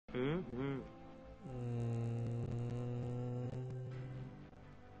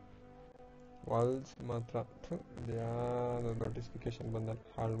Walls ಮಾತ್ರ ಯಾರು notification ಬಂದ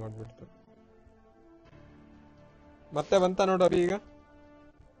ಹಾಳು ಮಾಡ್ಬಿಡ್ತು. ಮತ್ತೆ ಬಂತ ನೋಡು ಅಭಿ ಈಗ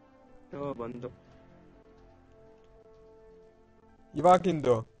ಬಂದು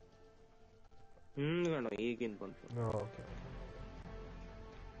ಇವಾಗಿಂದು ಗಣ ಈಗಿಂದ ಬಂತು. ಓಕೆ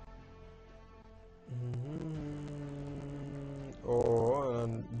ಓ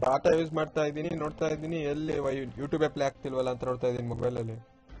ಡಾಟಾ ಯೂಸ್ ಮಾಡ್ತಾ ಇದ್ದೀನಿ, ನೋಡ್ತಾ ಇದ್ದೀನಿ ಎಲ್ಲಿ ಯೂಟ್ಯೂಬ್ ಪ್ಲೇ ಆಗ್ತಿಲ್ವಲ್ಲ ಅಂತ ನೋಡ್ತಾ ಇದ್ದೀನಿ ಮೊಬೈಲಲ್ಲಿ.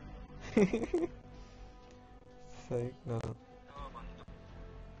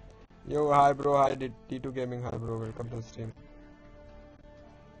 Yo, hi bro, hi T2 Gaming, hi bro, welcome to the stream.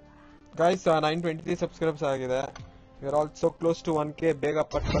 Guys, 923 subscribers ಆಗಿದೆ. We are also close to 1k. ಬೇಗ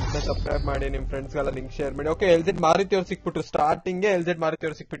ಪಟ್ಟ ಸಬ್ಸ್ಕ್ರೈಬ್ ಮಾಡಿ, ನಿಮ್ಮ ಫ್ರೆಂಡ್ಸ್ ಗೆಲ್ಲ ಲಿಂಕ್ ಶೇರ್ ಮಾಡಿ. ಓಕೆ, LZ ಮಾರುತಿ ಅವರು ಸಿಕ್ಬಿಟ್ರು. ಸ್ಟಾರ್ಟಿಂಗ್ LZ ಮಾರುತಿ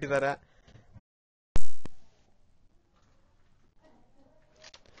ಅವರು ಸಿಕ್ಬಿಟ್ಟಿದ್ದಾರೆ.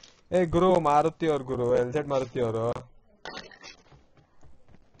 ಏ ಗುರು ಮಾರುತಿ ಅವ್ರ ಗುರು, LZ ಮಾರುತಿ ಅವರು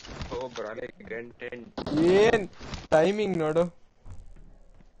ಏನ್ ಟೈಮಿಂಗ್ ನೋಡು.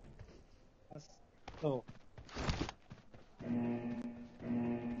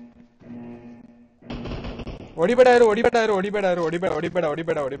 ಹೊಡಿಬೇಡ ಇರು, ಹೊಡಿಬೇಡ ಇರು, ಹೊಡಿಬೇಡ ಇರು, ಹೊಡಿಬೇಡ ಹೊಡಿಬೇಡ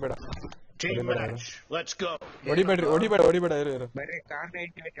ಹೊಡಿಬೇಡ ಹೊಡಿಬೇಡ ಹೊಡಿಬೇಡ್ರಿ, ಹೊಡಿಬೇಡ ಹೊಡಿಬೇಡ ಇರು ಇರು.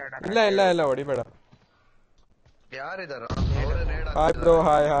 ಇಲ್ಲ ಇಲ್ಲ ಇಲ್ಲ ಹೊಡಿಬೇಡ. ಯಾರಿದಾರ? Hi bro,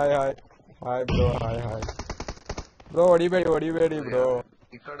 hi hi hi hi bro, hi hi bro. ಹೊಡಿಬೇಡಿ ಹೊಡಿಬೇಡಿ bro.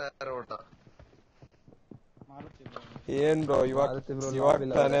 ಈ ಕಡೆ ಯಾರು ಓಟ? ಏನ್ ಬ್ರೋ ಇವಾಗ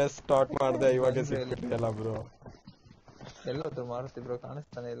ತಾನೇ ಸ್ಟಾರ್ಟ್ ಮಾಡ್ದೆ, ಇವಾಗ ಸಿಕ್ಬಿಟ್ಟಿಲ್ಲ ಬ್ರೋ. ಎಲ್ಲೋದ್ರು ಮಾರುತಿ ಬ್ರೋ?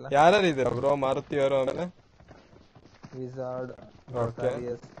 ಕಾಣಿಸ್ತಾನೆ ಇಲ್ಲ. ಯಾರು ಇದ್ದೀರಾ ಬ್ರೋ ಮಾರುತಿ ಅವರು? ಆಮೇಲೆ ವಿಜಾರ್ಡ್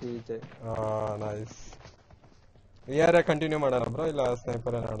ನೈಸ್. ಯಾರ ಕಂಟಿನ್ಯೂ ಮಾಡೋಣ ಬ್ರೋ ಇಲ್ಲ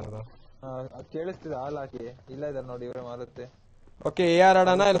ಸ್ನೈಪರ್ ಆಡೋಣ? ಕೇಳಿಸ್ತಿದೆ, ಹಾಲ್ ಹಾಕಿ. ಇಲ್ಲ ಇದಾರೆ ನೋಡಿ ಇವರೇ ಮಾರುತ್ತೆ. ಓಕೆ, AR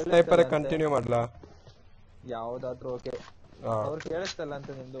ಆಡೋಣ ಇಲ್ಲ ಸ್ನೈಪರ್ ಕಂಟಿನ್ಯೂ ಮಾಡ್ಲಾ? ಯಾವ್ದಾದ್ರು ಓಕೆ. ಅವ್ರು ಕೇಳಿಸ್ತಲ್ಲ ಅಂತ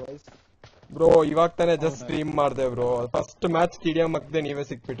ನಿಮ್ದು ವಾಯ್ಸ್ ಬ್ರೋ. ಇವಾಗ ತಾನೇ ಜಸ್ಟ್ ಸ್ಟ್ರೀಮ್ ಮಾಡ್ದೆ ಬ್ರೋ. ಫಸ್ಟ್ ಮ್ಯಾಚ್ ಸ್ಟೇಡಿಯಂ ಹಾಕ್ದೆ, ನೀವೇ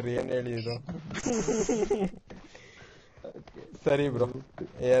ಸಿಕ್ಬಿಟ್ರಿ. ಏನ್ ಹೇಳಿ ಇದು? ಸರಿ ಬ್ರೋ,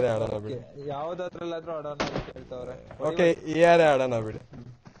 AR ಆಡೋಣ ಬಿಡಿ. ಯಾವ್ದಾದ್ರಲ್ಲಾದ್ರೂ ಆಡೋಣ ಅಂತ ಹೇಳ್ತಾವ್ರೆ. ಓಕೆ, AR ಆಡೋಣ ಬಿಡಿ.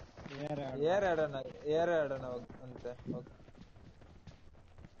 AR ಆಡೋಣ ಅಂತೆ.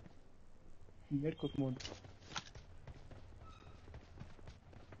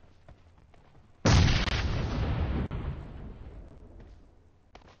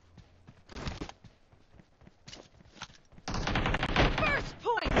 First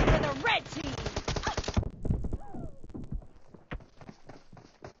point for the red team.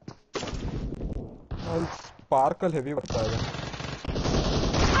 Sparkle heavy ಬರ್ತಾ ಇದೆ.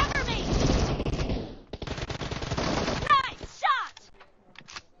 Cover me. Nice shot.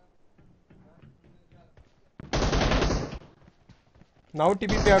 ನಾವು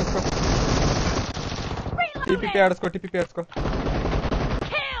TPP ಆಡಿಸ್ಕೊ, TPP ಆಡಿಸ್ಕೊ, TPP ಆಡಿಸ್ಕೊ.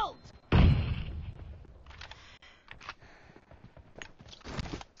 Killed.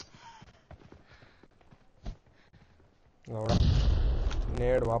 ನೋಡ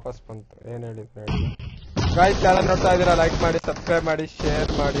ನೇಡ್ ವಾಪಸ್ ಬಂತು. ಏನ್ ಹೇಳಿದ್ ನೇಡ್? ಗಾಯ್ಸ್, ಚಾನಲ್ ನೋಡ್ತಾ ಇದೀರಾ, ಲೈಕ್ ಮಾಡಿ, ಸಬ್ಸ್ಕ್ರೈಬ್ ಮಾಡಿ,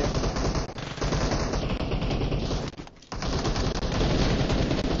 ಶೇರ್ ಮಾಡಿ.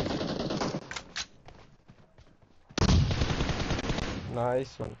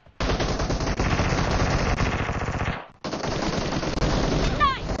 Nice one.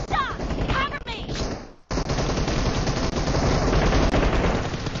 Nice shot. Cover me.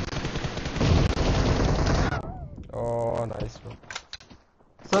 Oh, nice bro.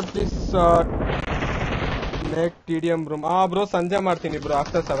 Sir, please make TDM room. Bro, ಸಂಜೆ ಮಾಡ್ತೀನಿ bro,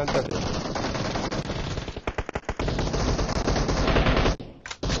 after 7:30.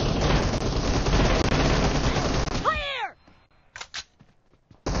 Clear.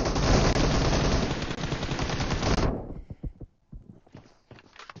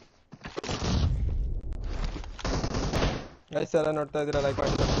 ಗೈಸ್, ಎಲ್ಲ ನೋಡ್ತಾ ಇದ್ದೀರಾ, ಲೈಕ್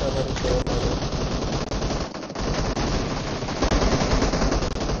ಮಾಡಿ, ಸಬ್ಸ್ಕ್ರೈಬ್ ಮಾಡಿ, ಶೇರ್ ಮಾಡಿ.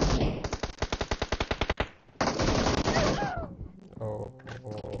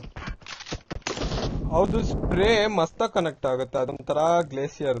 ಹೌದು, ಸ್ಪ್ರೇ ಮಸ್ತ ಕನೆಕ್ಟ್ ಆಗುತ್ತೆ. ಅದೊಂಥರ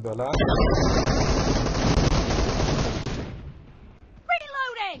ಗ್ಲೇಸಿಯರ್ದು ಅಲ್ಲ?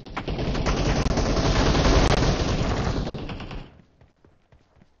 Reloading.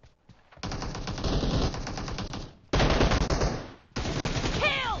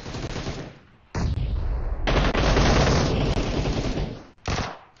 Killed.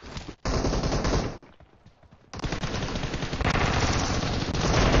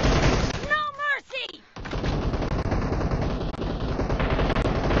 No mercy.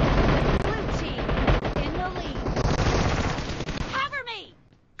 Blue team in the lead. Cover me.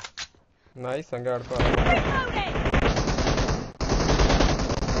 Nice, ಹಂಗೆ ಆಡ್ಕೊ. Reloading.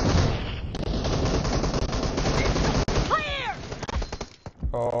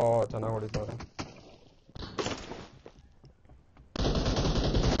 ಚೆನ್ನಾಗಿ ಹೊಡಿತಾರೆ.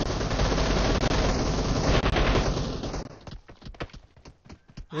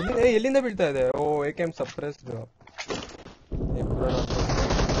 ಎಲ್ಲಿಂದ ಬೀಳ್ತಾ ಇದೆ? ಓ AKM ಸಪ್ರೆಸ್ಡ್.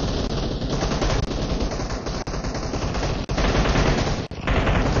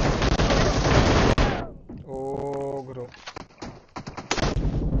 ಓ ಗುರು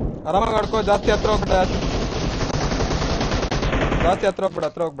ಆರಾಮಾಗಿ ಆಡ್ಕೋ. ಜಾಸ್ತಿ ಹತ್ರ ಹೋಗ್ಬಿಡ,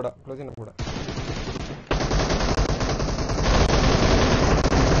 ಹತ್ರ ಹೋಗ್ಬಿಡ, ಕ್ಲೋಸಿಂಗ್ ಹೋಗ್ಬಿಡ.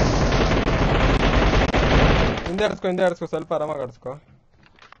 ಹಿಂದೆ ಆಡಿಸ್ಕೊ, ಸ್ವಲ್ಪ ಆರಾಮಾಗಿ ಆಡಿಸ್ಕೊ.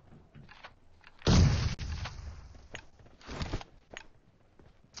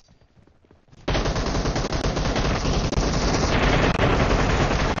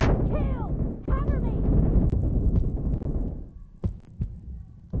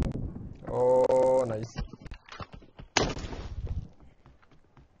 ಓ nice.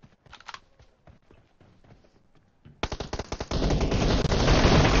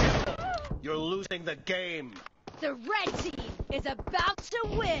 You're losing the game. The red team is about to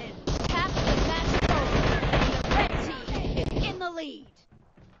win. Half of the match is over. The red team is in the lead.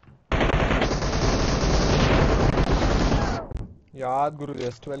 Yaad Guru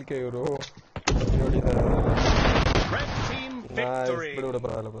S12K ಇವರು Red team victory. ಬಿಡು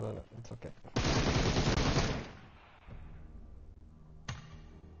ಬರಲ್ಲ. It's okay.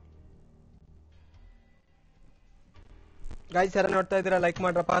 Guys ಯಾರು ನೋಡ್ತಾ ಇದ್ದೀರಾ like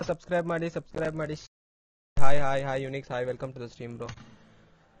ಮಾಡ್ರಪ್ಪ, subscribe ಮಾಡಿ. Hi Unix, hi, welcome to the stream bro.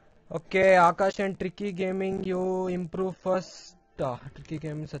 Okay Akash and tricky gaming, you improve first. Tricky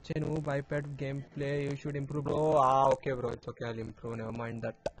gaming such A noob iPad game play, you should improve bro. Okay bro, it's okay, I'll improve, never mind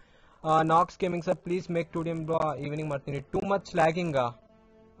that. Knox gaming sir please make 2DM bro, evening ಮಾಡ್ತೀನಿ. Too much lagging,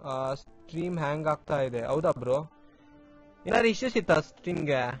 stream ಹ್ಯಾಂಗ್ ಆಗ್ತಾ ಇದೆ. ಹೌದಾ bro? ಏನಾದ್ರು issues ಇತ್ತಾ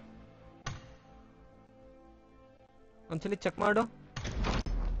ಸ್ಟ್ರೀಮ್ಗೆ? ಒಂದ್ಸಲಿ check ಮಾಡು.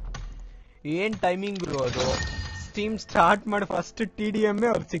 ಏನ್ timing bro ಅದು? ಸ್ಟ್ರೀಮ್ ಸ್ಟಾರ್ಟ್ ಮಾಡಿ ಫಸ್ಟ್ TDM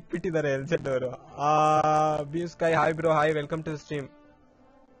ಅವ್ರು ಸಿಕ್ಬಿಟ್ಟಿದ್ದಾರೆ ಎಲ್ಸೆಟ್ ಅವರು. B sky, hi bro, hi, welcome to the stream.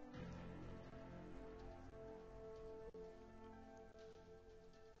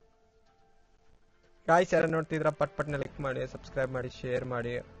 Guys ಯಾರು ನೋಡ್ತಿದ್ರ ಪಟ್ನ ಲೈಕ್ ಮಾಡಿ, ಸಬ್ಸ್ಕ್ರೈಬ್ ಮಾಡಿ, ಶೇರ್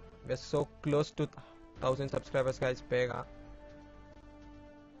ಮಾಡಿ. We are so close to 1000 subscribers guys, ಬೇಗ.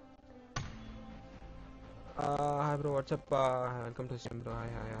 Hi bro, WhatsApp, welcome to stream bro.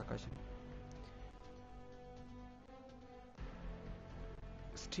 Hi Akash.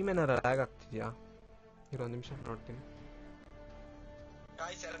 Stream ಏನಾರ lag ಆಗ್ತಿದ್ಯಾ? ಒಂದು ನಿಮಿಷ ನೋಡ್ತೀನಿ.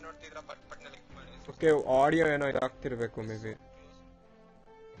 ಓಕೆ, ಆಡಿಯೋ ಏನೋ ಇದಾಗ್ತಿರ್ಬೇಕು ಮೇ ಬಿ.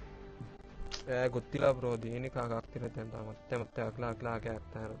 ಗೊತ್ತಿಲ್ಲ ಬ್ರೋ, ಅದು ಏನಕ್ಕೆ ಆಗ್ತಿರುತ್ತೆ ಅಂತ. ಮತ್ತೆ ಅಗ್ಲ ಹಾಗೆ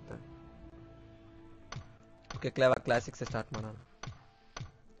ಆಗ್ತಾ ಇರುತ್ತೆ. ಓಕೆ, ಕ್ಲಾಸಿಕ್ಸ್ ಸ್ಟಾರ್ಟ್ ಮಾಡೋಣ.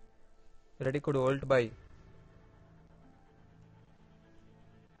 ರೆಡಿ ಕೊಡು. ಓಲ್ಟ್ ಬೈ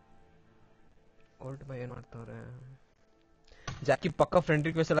ಏನ್ ಮಾಡ್ತಾವ್ರೆ? ಜಾಕಿ ಪಕ್ಕ ಫ್ರೆಂಡ್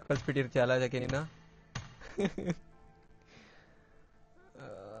ರಿಕ್ವೆಸ್ಟ್ ಎಲ್ಲ ಕಳ್ಸ್ಬಿಟ್ಟಿರ್ತೀಯಲ್ಲ ಜಾಕಿ ನೀನ.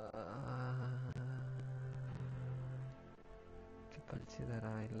 ಕಳ್ಸಿದಾರ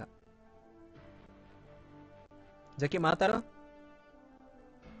ಇಲ್ಲ? ಜಾಕಿ ಮಾತಾಡೋ.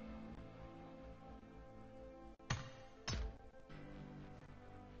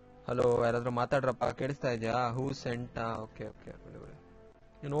 ಹಲೋ, ಯಾರಾದ್ರೂ ಮಾತಾಡ್ರಪ್ಪ, ಕೇಳಿಸ್ತಾ ಇದೆಯಾ? ಹೂ ಸೆಂಟಾ? ಓಕೆ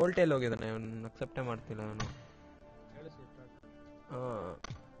ನೀನು ಓಲ್ಟೇಲ್ ಹೋಗಿದ್ದಾನೆ, ಅವನು ಅಕ್ಸೆಪ್ಟೇ ಮಾಡ್ತಿಲ್ಲ ನಾನು.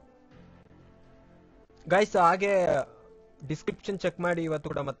 ಗೈಸ್ ಹಾಗೆ ಡಿಸ್ಕ್ರಿಪ್ಷನ್ ಚೆಕ್ ಮಾಡಿ. ಇವತ್ತು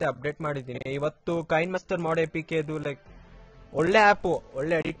ಕೂಡ ಮತ್ತೆ ಅಪ್ಡೇಟ್ ಮಾಡಿದ್ದೀನಿ. ಇವತ್ತು ಕೈನ್ಮಾಸ್ಟರ್ ಮಾಡ್ APK ಇದು ಲೈಕ್ ಒಳ್ಳೆ ಆ್ಯಪ್,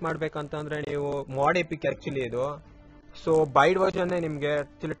 ಒಳ್ಳೆ ಎಡಿಟ್ ಮಾಡ್ಬೇಕಂತಂದ್ರೆ ನೀವು ಮಾಡ್ APK ಆಕ್ಚುಲಿ ಇದು. ಸೊ ಬೈಡ್ ವರ್ಷನ್ ನಿಮ್ಗೆ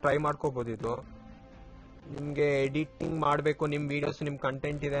ಆಕ್ಚುಲಿ ಟ್ರೈ ಮಾಡ್ಕೋಬಹುದು. ಇದು ನಿಮ್ಗೆ ಎಡಿಟಿಂಗ್ ಮಾಡಬೇಕು, ನಿಮ್ ವಿಡಿಯೋಸ್, ನಿಮ್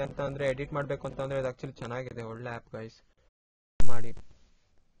ಕಂಟೆಂಟ್ ಇದೆ ಅಂತ ಅಂದ್ರೆ ಎಡಿಟ್ ಮಾಡ್ಬೇಕು ಅಂತಂದ್ರೆ ಇದು ಆಕ್ಚುಲಿ ಚೆನ್ನಾಗಿದೆ, ಒಳ್ಳೆ ಆ್ಯಪ್ ಗೈಸ್, ಮಾಡಿ.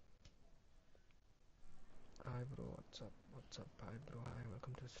 Hi bro, WhatsApp, hi bro, hi,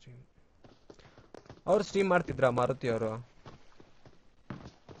 welcome to stream. ಅವ್ರು ಸ್ಟ್ರೀಮ್ ಮಾಡ್ತಿದ್ರಾ ಮಾರುತಿ ಅವರು?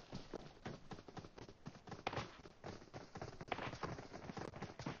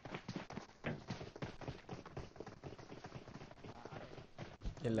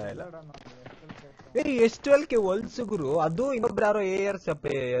 ಇಲ್ಲ S12K ಹೊಲ್ಸು ಗುರು. ಅದು ಇನ್ನೊಬ್ರು ಯಾರೋ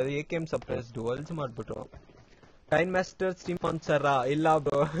AKM ಸಪ್ರೆಸ್ಡ್ ಹೊಲ್ಸು ಮಾಡ್ಬಿಟ್ರು. ಕೈನ್ಮಾಸ್ಟರ್ ಸ್ಟ್ರೀಮ್ ಸ್ಪಾನ್ಸರ್ ಇಲ್ಲ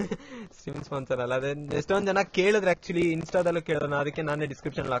ಬ್ರೋ, ಸ್ಟ್ರೀಮ್ ಸ್ಪಾನ್ಸರ್ ಅಲ್ಲ. ಅದೇ ಎಷ್ಟೊಂದ್ ಜನ ಕೇಳಿದ್ರೆ ಆಕ್ಚುಲಿ ಇನ್ಸ್ಟಾದಲ್ಲೂ ಕೇಳಿದ್ರು, ಅದಕ್ಕೆ ನಾನೇ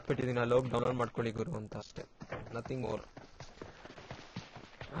ಡಿಸ್ಕ್ರಿಪ್ಷನ್ ಹಾಕ್ಬಿಟ್ಟಿದ್ದೀನಿ, ಅಲ್ಲಿ ಹೋಗಿ ಡೌನ್ಲೋಡ್ ಮಾಡ್ಕೊಳ್ಳಿ ಗುರು ಅಂತ ಅಷ್ಟೇ. Nothing more.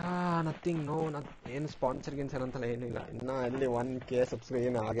 ನಥಿಂಗ್, ಏನು ಸ್ಪಾನ್ಸರ್ ಗಿನ್ಸರ್ ಅಂತಲ್ಲ ಏನಿಲ್ಲ. ಇನ್ನ ಅಲ್ಲಿ 1K ಸಬ್ಸ್ಕ್ರೈಬ್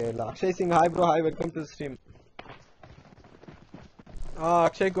ಏನು ಆಗೇ ಇಲ್ಲ. Akshay Singh, hi bro, hi, welcome to stream.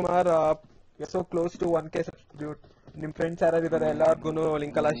 Akshay Kumar, so close to 1K ನಿಮ್ ಫ್ರೆಂಡ್ಸ್ ಯಾರಿದ್ದಾರೆ ಎಲ್ಲಾರ್ಗು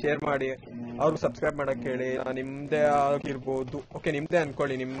ಲಿಂಕ್ ಎಲ್ಲ ಶೇರ್ ಮಾಡಿ, ಅವ್ರಿಗೆ ಸಬ್ಸ್ಕ್ರೈಬ್ ಮಾಡಕ್ ಹೇಳಿ. ನಿಮ್ದೇ ಆಗಿರ್ಬೋದು, ಓಕೆ ನಿಮ್ದೇ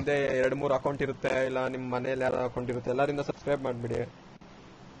ಅನ್ಕೊಳ್ಳಿ, ನಿಮ್ದೇ 2-3 ಅಕೌಂಟ್ ಇರುತ್ತೆ, ಇಲ್ಲ ನಿಮ್ ಮನೇಲಿ ಯಾರ ಅಕೌಂಟ್ ಇರುತ್ತೆ, ಎಲ್ಲರಿಂದ ಸಬ್ಸ್ಕ್ರೈಬ್ ಮಾಡ್ಬಿಡಿ.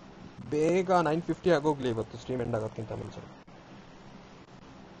 ಬೇಗ 9:50 ಆಗೋಗ್ಲಿ ಇವತ್ತು ಸ್ಟ್ರೀಮ್ ಎಂಡ್ ಆಗೋಕ್ಕಿಂತ ಮುಂಚೆ.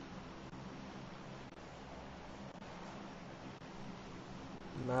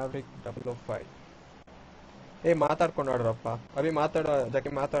 ಮ್ಯಾವ್ರಿಕ್ 005 ಮಾತಾಡ್ಕೊಂಡು ಆಡ್ರಪ್ಪ. ಅಭಿ ಮಾತಾಡೋ,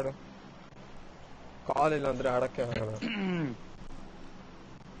 ಜಕ್ಕೆ ಮಾತಾಡು. ಕಾಲ್ ಇಲ್ಲ ಅಂದ್ರೆ ಆಡಕ್ಕೆ ಆಗಲ್ಲ.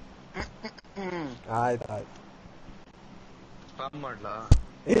 ಆಯ್ತು ಸ್ಪಾಮ್ ಮಾಡ್ಲಾ?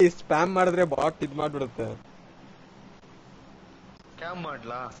 ಸ್ಪ್ಯಾಮ್ ಮಾಡಿದ್ರೆ ಬಾಟ್ ಇದ್ ಮಾಡ್ಬಿಡುತ್ತೆ. ಸ್ಕ್ಯಾಮ್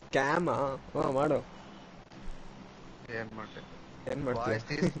ಮಾಡ್ಲಾ? ಸ್ಕ್ಯಾಮ್ ಮಾಡು. ಏನ್ ಮಾಡ್ಲಿ? ಏನ್ ಮಾಡ್ತೀಯ?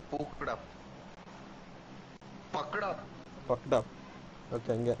 ಪಕ್ಡ. ಓಕೆ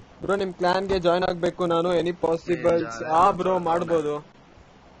ಹಂಗೆ ಬ್ರೋ, ನಿಮ್ ಕ್ಲಾನ್ಗೆ ಜಾಯ್ನ್ ಆಗ್ಬೇಕು ನಾನು. ಎನಿ ಪಾಸಿಬಲ್ಸ್? ಬ್ರೋ ಮಾಡ್ಬೋದು,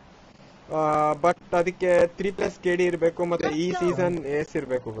 ಬಟ್ ಅದಕ್ಕೆ 3+ KD ಇರ್ಬೇಕು, ಮತ್ತೆ ಈ ಸೀಸನ್ ಏಸ್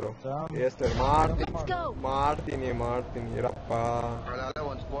ಇರ್ಬೇಕು ಬ್ರೋ. ಏಸ್ ಮಾಡ್ತೀನಿ ಇರಪ್ಪ.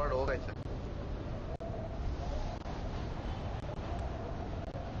 ಒಂದ್ ಸ್ಕ್ವಾಡ್ ಹೋಗೈತೆ.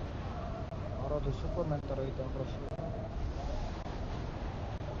 ಅವರದು ಸೂಪರ್ ಮ್ಯಾನ್ ತರ ಐತೆ.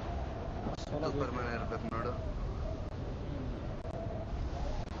 ಸೂಪರ್ ಮ್ಯಾನ್ ಇರ್ಬೇಕು ನೋಡು.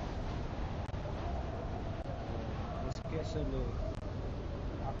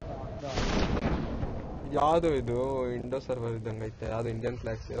 ಯಾವ್ದು ಇದು? ಇಂಡೋ ಸರ್ವರ್ ಇದ್ದಂಗೆ ಐತೆ. ಯಾವ್ದು Indian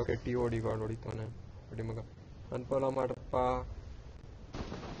flags? Okay TOD guard ಹೊಡಿತಾನೆ. ಹೊಡಿ ಮಗ, ಅನ್ಫಾಲೋ ಮಾಡ್ರಪ್ಪ.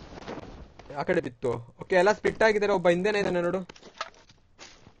 ಆ ಕಡೆ ಬಿತ್ತು. ಓಕೆ ಎಲ್ಲ ಸ್ಪಿಟ್ ಆಗಿದ್ದಾರೆ. ಒಬ್ಬ ಹಿಂದೆನೇ ಇದ್ದಾನೆ ನೋಡು.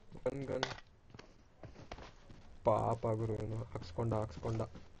 ಗನ್ ಪಾಪ ಗುರು, ಏನು ಹಾಕ್ಸ್ಕೊಂಡ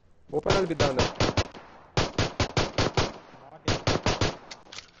ಓಪನ್ ಅಲ್ಲಿ ಬಿದ್ದ.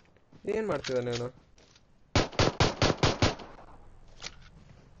 ಏನ್ ಮಾಡ್ತಿದ್ದಾನೆ ಅವನು?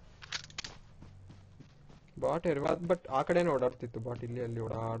 ಬಾಟ್ ಇರ್ಬಾರ್ದು, ಬಟ್ ಆ ಕಡೆನೇ ಓಡಾಡ್ತಿತ್ತು ಬಾಟ್. ಇಲ್ಲಿ ಅಲ್ಲಿ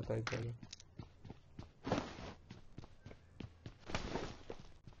ಓಡಾಡ್ತಾ ಇದ್ದಾನೆ.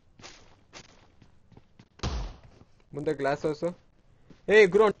 ಮುಂದೆ ಗ್ಲಾಸ್ ಹೌಸ್.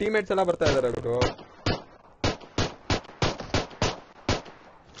 ಗುರು ಟೀಮೇಟ್ಸ್ ಎಲ್ಲ ಬರ್ತಾ ಇದಾರೆ ಗುರು.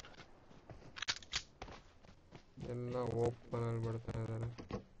 ಎಲ್ಲ ಓಪನ್ ಅಲ್ಲಿ ಬರ್ತಾ ಇದಾರೆ.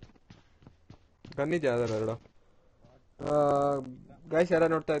 ಗನ್ನಿದ್ಯಾ ಯಾವ್ದಾರ ಎರಡು? ಗೈಸ್ ಯಾರ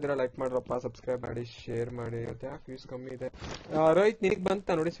ನೋಡ್ತಾ ಇದ್ದೀರಾ ಲೈಕ್ ಮಾಡ್ರಪ್ಪ, ಸಬ್ಸ್ಕ್ರೈಬ್ ಮಾಡಿ, ಶೇರ್ ಮಾಡಿ. ಮತ್ತೆ ಯಾಕೆ ವ್ಯೂಸ್ ಕಮ್ಮಿ ಇದೆ? ರೋಹಿತ್ ನಿನಗೆ ಬಂತ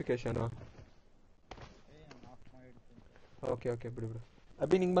ನೋಟಿಫಿಕೇಶನ್? ಓಕೆ ಬಿಡು.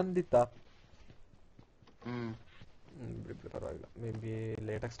 ಅಭಿ ನಿಂಗೆ ಬಂದಿತ್ತಾ? ಬಿಡು ಪರವಾಗಿಲ್ಲ. ಮೇ ಬಿ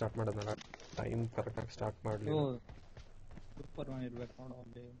ಲೇಟಾಗಿ ಸ್ಟಾರ್ಟ್ ಮಾಡೋದಲ್ಲ, ಟೈಮ್ ಕರೆಕ್ಟಾಗಿ ಸ್ಟಾರ್ಟ್ ಮಾಡಲಿ. ಸೂಪರ್ ಮ್ಯಾನ್ ಇರ್ಬೇಕು ನೋಡು.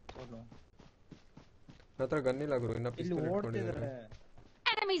 ಅಲ್ಲಿ ನನ್ನ ಹತ್ರ ಗನ್ನಿಲ್ಲ ಗುರು, ಇನ್ನ ಪಿಸ್ತೂಲ್ ಇಟ್ಕೊಂಡಿದ್ದಾರೆ.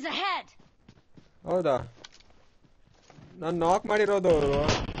 ಹೌದಾ? ನಾನು ನಾಕ್ ಮಾಡಿರೋದು ಅವರು.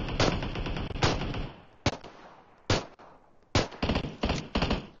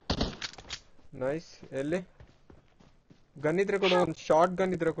 ನೈಸ್. ಎಲ್ಲಿ ಗನ್ ಇದ್ರೆ ಕೊಡು, ಒಂದು ಶಾರ್ಟ್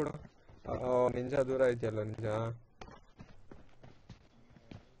ಗನ್ ಇದ್ರೆ ಕೊಡು. ನಿಂಜಾ ದೂರ ಇದೆಯಲ್ಲ ನಿಂಜಾ.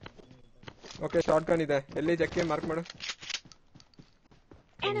 ಓಕೆ ಶಾರ್ಟ್ ಗನ್ ಇದೆ. ಎಲ್ಲಿ ಜಕ್ಕೆ ಮಾರ್ಕ್ ಮಾಡು.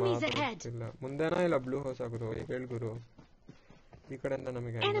 ಇಲ್ಲ ಮುಂದೆನಾ ಇಲ್ಲ ಬ್ಲೂ ಹೌಸ್ ಗುರು? ಈಗ ಹೇಳಿ ಗುರು. ಈ ಕಡೆಯಿಂದ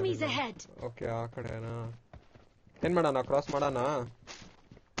ನಮಗೆ ಓಕೆ ಆ ಕಡೆನಾ? ಏನ್ ಮಾಡೋಣ? ಕ್ರಾಸ್ ಮಾಡೋಣ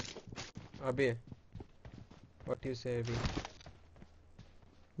Abhi? What you say Abhi?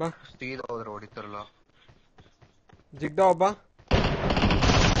 ಬಾ ಸೀದಾ ಹೋದ್ರೆ ಹೊಡಿತಾರಲ್ಲ. ಜಿಗ್ದ ಒಬ್ಬ.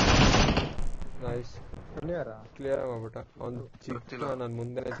 ನೈಸ್, ಕ್ಲಿಯರ್ ಮಾಡ್ಬಿಟ್ಟ. ಅವ್ನು ಸಿಗ್ತಿಲ್ಲ, ನಾನು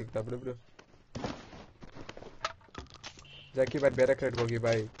ಮುಂದೆನೆ ಸಿಗ್ತಾ. ಬಿಡು ಜಾಕಿ ಬಾಯ್, ಬೇರೆ ಕಡೆಗೆ ಹೋಗಿ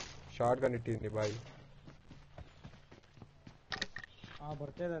ಬಾಯ್. ಶಾರ್ಟ್ ಗನ್ ಇಟ್ಟಿದ್ದೀನಿ ಬಾಯ್.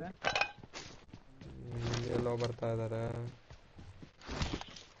 ಬರ್ತಾ ಇದಾರೆ. ಎಲ್ಲೋ ಬರ್ತಾ ಇದಾರೆ.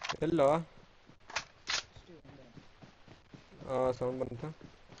 ಎಲ್ಲೋ ಸೌಂಡ್ ಬಂತ.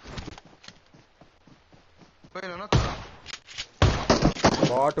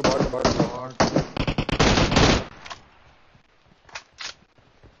 ಬಾಟ್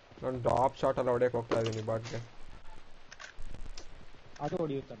ನಾನು ಡ್ರಾಪ್ ಶಾಟ್ ಎಲ್ಲ ಹೊಡೆಯಕ್ಕೆ ಹೋಗ್ತಾ ಇದ್ದೀನಿ ಬಾಟ್ಗೆ. ಅದು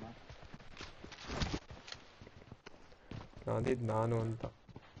ಹೊಡಿಯುತ್ತಲ್ಲ. ನಾನು ಅಂತ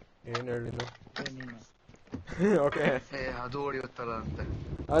ಏನ್ ಹೇಳಿದ್ದು? ಓಕೆ ಅದು ಹೊಡಿಯುತ್ತಲ್ಲ ಅಂತೆ.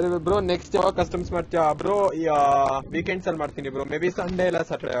 ಅದು ಬ್ರೋ ನೆಕ್ಸ್ಟ್ ಯಾವಾಗ ಕಸ್ಟಮ್ಸ್ ಮಾಡ್ತೀಯಾ ಬ್ರೋ? ವೀಕೆಂಡ್ಸ್ ಅಲ್ಲಿ ಮಾಡ್ತೀನಿ ಬ್ರೋ. ಮೇ ಬಿ ಸಂಡೇ ಇಲ್ಲ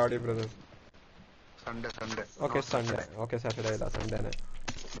ಸ್ಯಾಟರ್ಡೇ ಆಡಿ ಬ್ರದರ್. ಸಂಡೇ. ಓಕೆ ಸ್ಯಾಟರ್ಡೇ ಇಲ್ಲ ಸಂಡೇನೆ.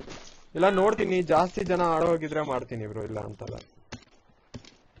 ಇಲ್ಲ ನೋಡ್ತೀನಿ, ಜಾಸ್ತಿ ಜನ ಆಡೋಗಿದ್ರೆ ಮಾಡ್ತೀನಿ ಬ್ರೋ, ಇಲ್ಲ ಅಂತಲ್ಲ.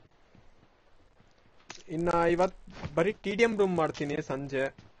 ಇನ್ನ ಇವತ್ ಬರೀ TDM ರೂಮ್ ಮಾಡ್ತೀನಿ ಸಂಜೆ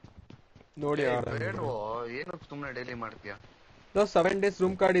ನೋಡಿ. ಏನು ಸುಮ್ನೆ ಡೈಲಿ ಮಾಡ್ತೀಯಾ? 7 days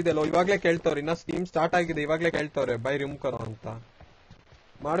ರೂಮ್ ಕಾರ್ಡ್ ಇದೆಯಲ್ಲ, ಇವಾಗ್ಲೇ ಕೇಳ್ತವ್ರೆ. ಇನ್ನ ಸ್ಕೀಮ್ ಸ್ಟಾರ್ಟ್ ಆಗಿದೆ, ಇವಾಗ್ಲೇ ಕೇಳ್ತವ್ರೆ ಬೈ ರೂಮ್ ಕರೋ ಅಂತ.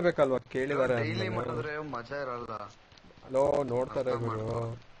 ಮಾಡ್ಬೇಕಲ್ವಾ? ಕೇಳಿದಾರೆ. ಡೈಲಿ ಮಾಡಿದ್ರೆ ಮಜಾ ಇರಲ್ಲ. ಲೋ ನೋಡ್ತಾರೆ ಅರ್ಥ ಗುರು. ಮಾಡ್ಕೊ.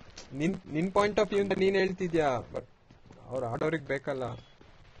 ನಿನ್ ಪಾಯಿಂಟ್ ಆಫ್ ವ್ಯೂ ಇಂದ ನೀನ್ ಹೇಳ್ತಿದ್ಯಾ, ಬಟ್ ಅವ್ರು ಆಡೋರಿಗೆ ಬೇಕಲ್ಲ.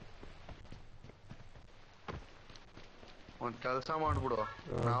 ಒಂದ್ ಕೆಲ್ಸ ಮಾಡ್ಬಿಡು,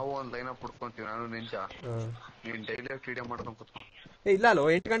 ನಾವು ಒಂದ್ ಲೈನ್ ಅಪ್ ಹುಡ್ಕೊಂತೀವಿ, ನಾನು ನಿಂಜ. ನೀನ್ ಡೈಲಿ ವಿಡಿಯೋ ಮಾಡ್ಕೊಂಡ್ ಕೂತ್ಕೊ. ಇಲ್ಲ ಅಲ್ಲೋ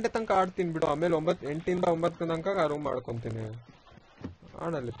 8 ಗಂಟೆ ತನಕ ಆಡ್ತೀನಿ ಬಿಡು, ಆಮೇಲೆ 8 ರಿಂದ 9 ತನಕ ರೂಮ್ ಮಾಡ್ಕೊಂತೀನಿ.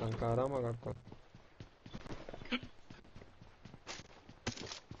 ಆಡಲ್ಲಿ ತನಕ ಆರಾಮಾಗಿ ಆಡ್ಕೊ.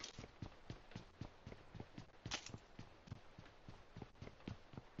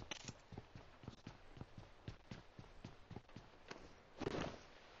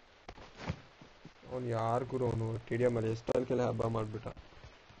 ಅವ್ನು ಯಾರು ಗುರು, ಅವನು TDM ಅಲ್ಲಿ ಎಷ್ಟೊಂದ್ಕೆಲ್ಲ ಹಬ್ಬ ಮಾಡ್ಬಿಟ್ಟ.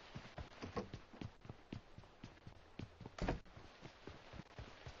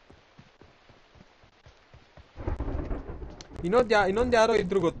 ಇನ್ನೊಂದ್ ಯಾರೋ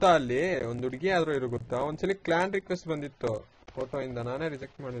ಇದ್ರು ಗೊತ್ತಾ, ಅಲ್ಲಿ ಒಂದ್ ಹುಡುಗಿ ಯಾರೋ ಇದ್ರು ಗೊತ್ತಾ. ಒಂದ್ಸಲಿ ಕ್ಲಾನ್ ರಿಕ್ವೆಸ್ಟ್ ಬಂದಿತ್ತು ಫೋಟೋ ಇಂದ, ನಾನೇ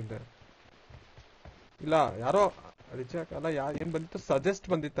ರಿಜೆಕ್ಟ್ ಮಾಡಿದ್ದೆ. ಇಲ್ಲ ಯಾರೋ ರಿಜೆಕ್ಟ್ ಅಲ್ಲ, ಏನ್ ಬಂದಿತ್ತು, ಸಜೆಸ್ಟ್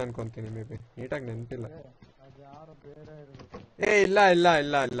ಬಂದಿತ್ತು ಅನ್ಕೊಂತೀನಿ, ಮೇ ಬಿ ನೀಟಾಗಿ ನೆನ್ಪಿಲ್ಲ. ಇಲ್ಲ ಇಲ್ಲ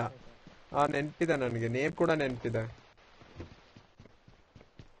ಇಲ್ಲ ಇಲ್ಲ, ನೆನ್ಪಿದೆ ನನಗೆ, ನೇಮ್ ಕೂಡ ನೆನ್ಪಿದೆ.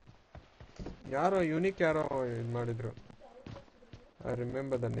 ಯಾರೋ ಯೂನಿಕ್ ಯಾರೋ ಇದ್ ಮಾಡಿದ್ರು, I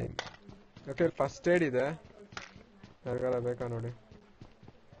remember the name. Okay, first aid ಇದೆ, ಯಾರಿಗಾರ ಬೇಕಾ ನೋಡಿ.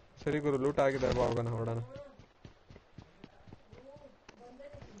 ಸರಿ ಗುರು, ಲೂಟ್ ಆಗಿದೆ, ಹೋಗೋಣ ಹೊರಡೋಣ.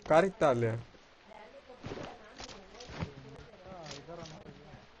 ಕಾರ್ ಇತ್ತಾ ಅಲ್ಲಿ?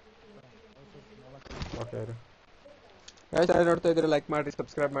 ಓಕೆ ಗೈಸ್, ನೋಡ್ತಾ ಇದ್ರೆ ಲೈಕ್ ಮಾಡಿ,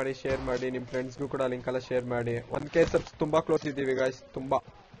 ಸಬ್ಸ್ಕ್ರೈಬ್ ಮಾಡಿ, ಶೇರ್ ಮಾಡಿ, ನಿಮ್ ಫ್ರೆಂಡ್ಸ್ಗೂ ಕೂಡ ಲಿಂಕ್ ಎಲ್ಲ ಶೇರ್ ಮಾಡಿ. 1K ಸಬ್ಸ್ ತುಂಬಾ ಕ್ಲೋಸ್ ಇದ್ದೀವಿ ಗೈಸ್, ತುಂಬಾ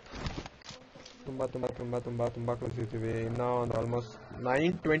ತುಂಬಾ ತುಂಬಾ ತುಂಬಾ ತುಂಬಾ ತುಂಬಾ ಕ್ಲೋಸ್ ಇದ್ದೀವಿ. ಇನ್ನ ಒಂದು ಆಲ್ಮೋಸ್ಟ್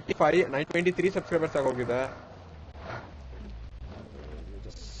 923 ಸಬ್ಸ್ಕ್ರೈಬರ್ಸ್ ಆಗೋಗಿದೆ.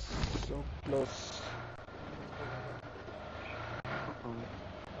 So close.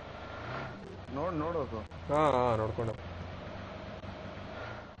 ನೋಡೋದು ಹಾ ನೋಡ್ಕೊಂಡು.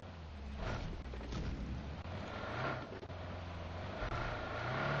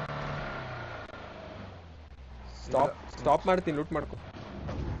 ಸ್ಟಾಪ್ ಮಾಡ್ತೀನಿ, ಲೂಟ್ ಮಾಡ್ಕೊ.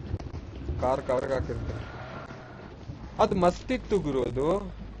 ಕಾರ್ ಕವರ್ಗೆ ಹಾಕಿರ್ತೀನಿ. ಅದು ಮಸ್ತ್ ಇತ್ತು ಗುರು, ಅದು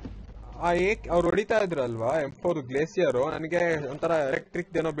ಅವ್ರು ಹೊಡಿತಾ ಇದ್ರಲ್ವಾ M4 ಗ್ಲೇಸಿಯರ್, ನನಗೆ ಒಂಥರ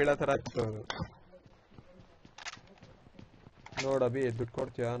ಎಲೆಕ್ಟ್ರಿಕ್ ಏನೋ ಬೀಳೋ ತರ ಇತ್ತು ಅದು. ನೋಡ ಅಭಿ, ದುಡ್ಡು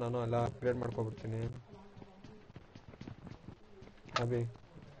ಕೊಡ್ತೀಯಾ? ನಾನು ಎಲ್ಲ ಅಪ್ಗ್ರೇಡ್ ಮಾಡ್ಕೊಬಿಡ್ತೀನಿ. ಅಭಿ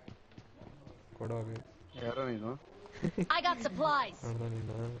ಕೊಡೋ ಅಭಿ. ಯಾರೋ ನೀನು? I got supplies. ನೋಡ್ದ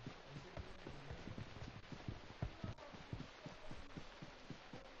ನೀನು?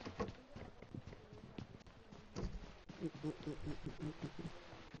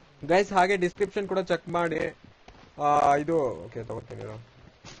 ಗೈಸ್ ಹಾಗೆ ಡಿಸ್ಕ್ರಿಪ್ಷನ್ ಕೂಡ ಚೆಕ್ ಮಾಡಿ. ಇದು ಓಕೆ ತಗೋತೀನಿ.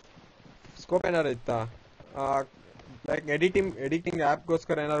 ಸ್ಕೋಪ್ ಏನಾರು ಇತ್ತಾ, ಲೈಕ್ ಎಡಿಟಿಂಗ್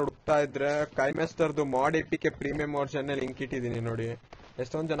ಆ್ಯಪ್ಗೋಸ್ಕರ ಏನಾರು ಹುಡುಕ್ತಾ ಇದ್ರೆ ಕೈಮೆಸ್ಟರ್ದು ಮಾಡ್ APK ಪ್ರೀಮಿಯಂ ವರ್ಷನ್ ಲಿಂಕ್ ಇಟ್ಟಿದ್ದೀನಿ ನೋಡಿ.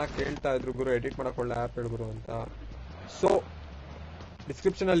 ಎಷ್ಟೊಂದು ಜನ ಕೇಳ್ತಾ ಇದ್ರು ಗುರು ಎಡಿಟ್ ಮಾಡಕ್ ಒಳ್ಳೆ ಆ್ಯಪ್ ಹೇಳ್ಗುರು ಅಂತ. ಸೊ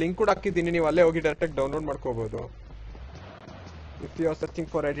ಡಿಸ್ಕ್ರಿಪ್ಷನ್ ಅಲ್ಲಿ ಲಿಂಕ್ ಕೂಡ ಹಾಕಿದ್ದೀನಿ, ನೀವು ಅಲ್ಲೇ ಹೋಗಿ ಡೈರೆಕ್ಟ್ ಡೌನ್ಲೋಡ್ ಮಾಡ್ಕೋಬಹುದು. If you are searching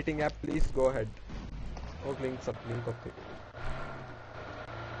for editing app, please go head. ಹೋಗಿ ಲಿಂಕ್ ಹೋಗ್ತೀವಿ.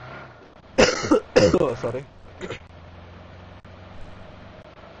 ಸಾರಿ.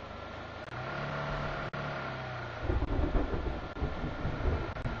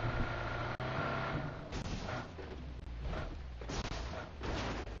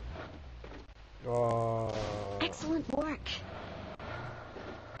 Excellent work.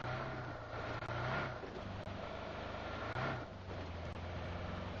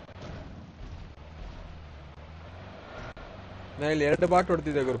 ನಾ ಇಲ್ಲಿ 2 ಬಾಟ್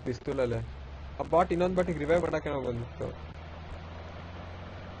ಹೊಡೆದಿದ್ದೆ ಗುರು ಪಿಸ್ತೂಲಲ್ಲೇ. ಆ ಬಾಟ್ ಇನ್ನೊಂದು ಬಾಟಿಗೆ ರಿವೈವ್ ಮಾಡಕ್ಕೆ ನಾವು ಬಂದಿತ್ತು.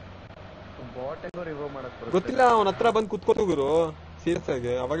 ಬಾಟ್ ಹೆಂಗೋ ರಿವೈವ್ ಮಾಡಕ್ ಬರುತ್ತೆ ಗೊತ್ತಿಲ್ಲ, ಅವನ ಹತ್ರ ಬಂದು ಕುತ್ಕೋತು ಗುರು ಸೀರಿಯಸ್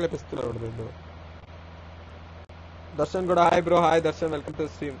ಆಗಿ. ಅವಾಗಲೇ ಪಿಸ್ತೂಲ ಹೊಡೆದಿದ್ದು. ದರ್ಶನ್ ಕೂಡ hi bro. Hi Darshan, welcome to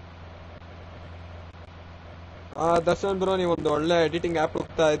stream. Darshan bro, ನೀವು ಒಂದು ಒಳ್ಳೆ ಎಡಿಟಿಂಗ್ ಆ್ಯಪ್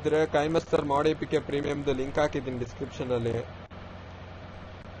ಹೋಗ್ತಾ ಇದ್ರೆ ಕೈಮಸ್ಟರ್ ಮಾಡ್ APK ಪ್ರೀಮಿಯಮ್ದು ಲಿಂಕ್ ಹಾಕಿದ್ದೀನಿ ಡಿಸ್ಕ್ರಿಪ್ಷನ್ ಅಲ್ಲಿ.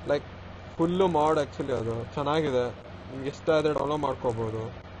 ಲೈಕ್ ಫುಲ್ಲು ಮಾಡ್, ಆಕ್ಚುಲಿ ಅದು ಚೆನ್ನಾಗಿದೆ, ನಿಮ್ಗೆ ಇಷ್ಟ ಆದರೆ ಡೌನ್ಲೋಡ್ ಮಾಡ್ಕೋಬಹುದು.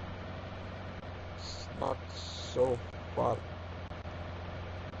 Not so for.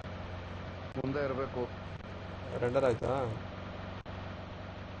 ಮುಂದೆ ಇರಬೇಕು. ರೆಂಡರ್ ಆಯ್ತಾ?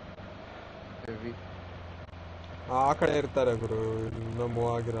 ಹೆವಿ. ಆ ಕಡೆ ಇರ್ತಾರೆ ಗುರು, ಇನ್ನೂ ಮೂವ್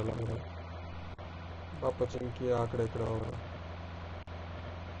ಆಗಿರಲ್ಲ ಗುರು. ಪಾಪ ಚಂಕಿ ಆ ಕಡೆ ಈ ಕಡೆ ಹೋಗೋರು.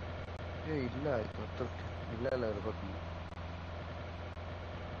 ಇಲ್ಲ ಆಯ್ತು, ಇಲ್ಲ ಇರ್ಬೇಕು.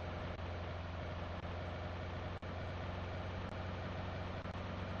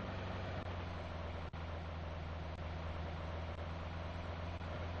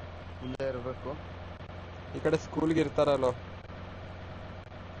 ಮುಂದೆ ಇರಬೇಕು. ಈ ಕಡೆ ಸ್ಕೂಲ್ಗೆ ಇರ್ತಾರಲ್ಲ,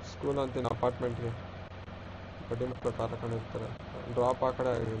 ಸ್ಕೂಲ್ ಅಂತೀನಿ, ಅಪಾರ್ಟ್ಮೆಂಟ್ಗೆ. ಬಡ್ಡಿ ಮಕ್ಕಳು ಕಾರ್ ಹಾಕೊಂಡಿರ್ತಾರೆ. ಡ್ರಾಪ್ ಆ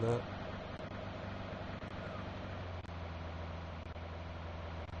ಕಡೆ ಆಗಿದೆ.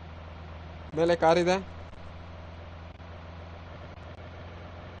 ಮೇಲೆ ಕಾರಿದೆ.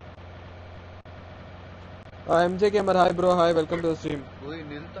 MJ gamer hi bro, hi, welcome to the stream. ಓಯ್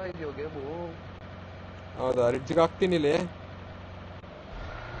ನಿಲ್ತಾ ಇದೆಯೋ ಗೇಮು? ಹೌದಾ, ರಿಡ್ಜ್ಗೆ ಹಾಕ್ತೀನಿ ಇಲ್ಲಿ.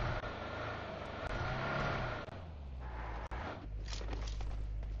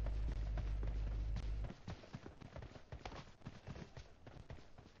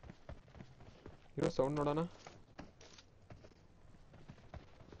 ಇರೋ ಸೌಂಡ್ ನೋಡೋಣ.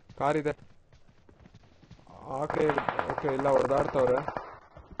 ಕಾರಿದೆ ಆ ಕಡೆ. ಓಕೆ, ಇಲ್ಲ ಹೊಡೆದಾಡ್ತವ್ರೆ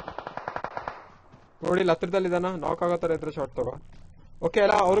ನೋಡಿ. ಇಲ್ಲಿ ಹತ್ರದಲ್ಲಿದ್ದಾನ, ನಾಕ್ ಆಗೋ ಥರ ಇದ್ರೆ ಶಾರ್ಟ್ ತಗೋ. ಓಕೆ,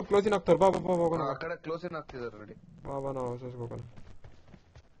 ಅಲ್ಲ ಅವ್ರಿಗೆ ಕ್ಲೋಸಿನ್ ಆಗ್ತಾರೆ. ಬಾ ಬಾ ಬಾ ಹೋಗೋಣ. ಆ ಕಡೆ ಕ್ಲೋಸ್ ಇನ್ ಆಗ್ತಿದ್ದಾರೆ ನೋಡಿ. ಬಾ ಬಾ, ನಾವು ಹೊಸ ಹೋಗೋಣ.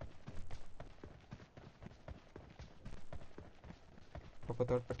 ಪಾಪ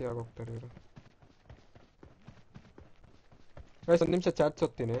ಥರ್ಡ್ ಪಾರ್ಟಿ ಆಗೋಗ್ತಾರೆ ಇವರು. ಒಂದು ನಿಮಿಷ ಚಾಟ್ಸ್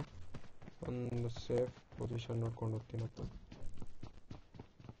ಹೋಗ್ತೀನಿ. ಒಂದು ಸೇಫ್ ಪೊಸಿಷನ್ ನೋಡ್ಕೊಂಡು ಹೋಗ್ತೀನಪ್ಪ.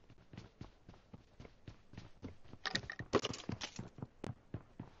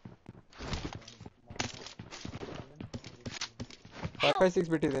 ಫೈವ್ ಸಿಕ್ಸ್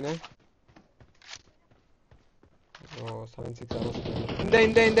ಬಿಟ್ಟಿದ್ದೀನಿ. ಓ 7-6 ಹಿಂದೆ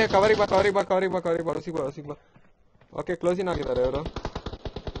ಹಿಂದೆ ಹಿಂದೆ. ಕವರಿಗೆ ಬಾ ಕವರಿಗೆ ಬಾ ಕವರಿಗೆ ಬಾ ಕವರಿಗೆ ಬಾ. ಹೊಸಿಗೆ ಬಾ ಹೊಸಿಗೆ ಬಾ. ಓಕೆ, ಕ್ಲೋಸಿನ್ ಆಗಿದ್ದಾರೆ ಇವರು.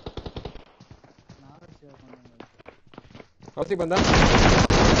 ಹೊಸಿಗೆ ಬಂದ.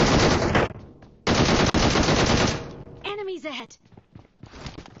 Enemies ahead.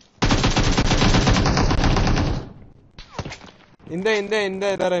 ಹಿಂದೆ ಹಿಂದೆ ಹಿಂದೆ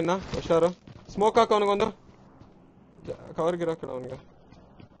ಇದಾರೆ ಇನ್ನ ಹುಷಾರು. ಸ್ಮೋಕ್ ಹಾಕು ಅವನಿಗೊಂದು. ಕವರ್ಗಿರೋ ಕಡೆ ಅವನಿಗೆ.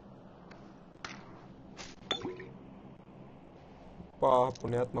 ಪಾ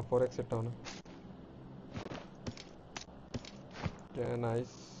ಪುಣ್ಯಾತ್ಮ 4x ಇಟ್ಟ ಅವನು.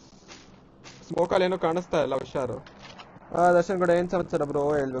 ನೈಸ್. ಸ್ಮೋಕಲ್ಲಿ ಏನೋ ಕಾಣಿಸ್ತಾ ಇಲ್ಲ, ಹುಷಾರು. ದರ್ಶನ್ ಕೂಡ ಏನ್ ಸಮಾಚಾರ ಬ್ರೋ?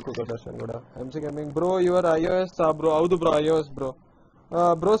 ಹೇಳ್ಬೇಕು ದರ್ಶನ್ ಕೂಡ. MC gaming bro, your iOS bro? ಹೌದು bro, iOS bro.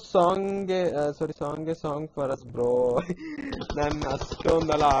 Bro ಸಾಂಗ್ಗೆ song for us bro. ನಾನು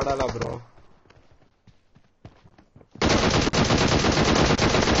ಅಷ್ಟೊಂದೆಲ್ಲ ಆಡಲ್ಲ ಬ್ರೋ.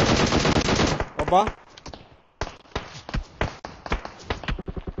 ಒಬ್ಬ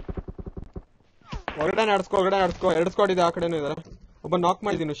ಹೊರಗಡೆ ನಡ್ಸ್ಕೊ, ಎರಡು ಸ್ಕ್ವಾಡ್ ಇದೆ, ಆ ಕಡೆನೂ ಇದೆ. ಒಬ್ಬ ನಾಕ್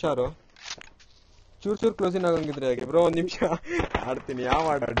ಮಾಡಿದೀನಿ, ಹುಷಾರು. ಚೂರ್ ಕ್ಲೋಸಿನ್ ಆಗಂಗಿದ್ರೆ ಹೇಗೆ ಬ್ರೋ? ಒಂದ್ ನಿಮಿಷ ಆಡ್ತೀನಿ. ಯಾವ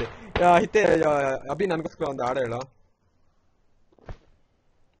ಆಡಿ ಐತೆ ಅಭಿ? ನನ್ಗೋಸ್ಕರ ಒಂದು ಹಾಡು ಹೇಳೋ.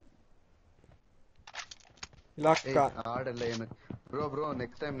 ಇಲ್ಲ ಹಾಡೆಲ್ಲ ಏನು ಬ್ರೋ?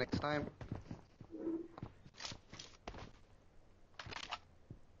 Next time.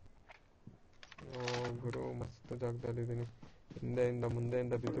 ಗುರು, ಮಸ್ತ್ ಜಾಗದಲ್ಲಿದ್ದೀನಿ. ಹಿಂದೆಯಿಂದ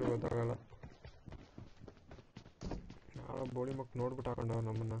ಮುಂದೆಯಿಂದ ಬಿದ್ರು ಗೊತ್ತಾಗಲ್ಲ. ಯಾರೋ ಬೋಳಿ ಮಕ್ ನೋಡ್ಬಿಟ್ಟು ಹಾಕೊಂಡವ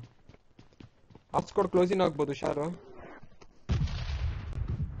ನಮ್ಮನ್ನ. ಹಾಸ್ಕೊಡ್ ಕ್ಲೋಸಿನ್ ಆಗ್ಬೋದು, ಹುಷಾರು.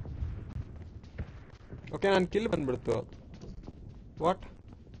 ಓಕೆ, ನಾನು ಕಿಲ್ ಬಂದ್ಬಿಡ್ತು. What?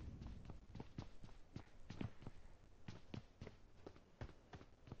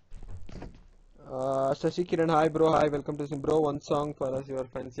 Shashi Kiran hi bro, hi, welcome to sim bro. One song for us your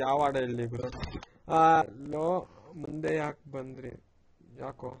friends. ಯಾವ ಹಾಡು ಹೇಳಿ ಬ್ರೋ? ಲೋ ಮುಂದೆ ಯಾಕೆ ಬಂದ್ರಿ?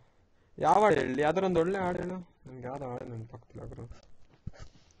 ಯಾಕೋ? ಯಾವ ಹಾಡು ಹೇಳಿ? ಯಾವ್ದಾರ ಒಂದು ಒಳ್ಳೆ ಹಾಡು ಹೇಳು. ನನ್ಗೆ ಯಾವ್ದು ಹಾಡು ನೆನಪಾಗ್ತಿಲ್ಲ ಬ್ರೋ.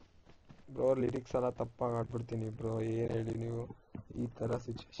 ಲಿರಿಕ್ಸ್ ಎಲ್ಲ ತಪ್ಪಾಗಿ ಆಡ್ಬಿಡ್ತೀನಿ ಬ್ರೋ. ಏನ್ ಹೇಳಿ ನೀವು ಈ ತರ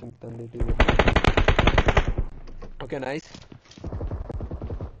ಸಿಚುವೇಶನ್ ತಂದಿದ್ದೀವಿ. Okay, nice.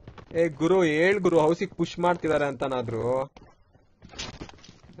 ಗುರು ಹೇಳ್ ಗುರು, ಹೌಸಿಗೆ ಪುಷ್ ಮಾಡ್ತಿದ್ದಾರೆ ಅಂತನಾದ್ರು.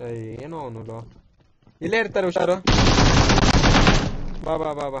 ಏನೋ ಅವನು ಇಲ್ಲೇ ಇರ್ತಾರೆ, ಹುಷಾರು. ಬಾ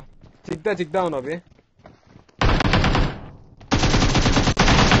ಬಾ ಬಾ ಬಾ. ಚಿಕ್ದ ಅವನು ಅಭಿ.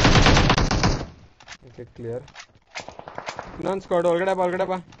 Okay, clear. ಇನ್ನೊಂದು ಸ್ಕ್ವಾಡ್ ಒಳಗಡೆ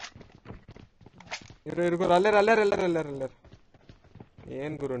ಬಾ. ಇರು ಅಲ್ಲೇರ್.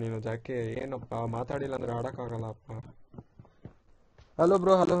 ಏನ್ ಗುರು ನೀನು ಜಾಕೆ? ಏನಪ್ಪ ಮಾತಾಡಿಲ್ಲ ಅಂದ್ರೆ ಆಡಕ್ಕಾಗಲ್ಲ ಅಪ್ಪ. Hello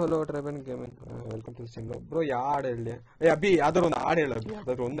bro, hello ಟ್ರೈಬನ್ gaming, welcome to sim bro. ಯಾವ ಹಾಡು ಹೇಳಿ? ಅಭಿ, ಯಾವ್ದಾರು ಒಂದು ಹಾಡು ಹೇಳ ಅಭಿ.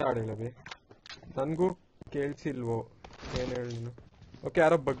 ಯಾವ್ದಾದ್ರು ಒಂದೇ ಹಾಡು ಹೇಳ ಅಭಿ. ನನ್ಗೂ ಕೇಳಿಸಿಲ್ವೋ? ಏನ್ ಹೇಳಿ ನೀನು? ಓಕೆ,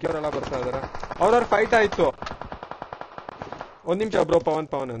 ಯಾರೋ ಬಗ್ಗೆಯವರೆಲ್ಲ ಬರ್ತಾ ಇದಾರೆ. ಅವ್ರವ್ರ ಫೈಟ್ ಆಯ್ತು. ಒಂದ್ ನಿಮಿಷ ಬ್ರೋ. ಪವನ್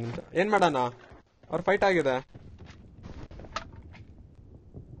ಒಂದ್ ನಿಮಿಷ. ಏನ್ ಮಾಡೋಣ? ಅವ್ರ ಫೈಟ್ ಆಗಿದೆ.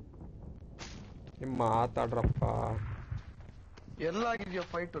 ನಿಮ್ ಮಾತಾಡ್ರಪ್ಪ. ಎಲ್ಲಾಗಿದ್ಯೋ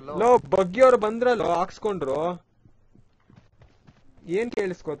ಫೈಟ್? ಲೋ ಬಗ್ಗಿಯವ್ರು ಬಂದ್ರಲ್ಲೋ, ಹಾಕ್ಸ್ಕೊಂಡ್ರು. ಏನ್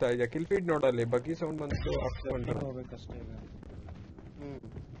ಕೇಳಿಸ್ಕೋತಾ ಇದೆಯಾ? ಕಿಲ್ ಫೀಡ್ ನೋಡಲ್ಲಿ ಬಗ್ಗಿ ಸೌಂಡ್ ಬಂತು, ಹಾಕ್ಸ್ಕೊಂಡ್ರು.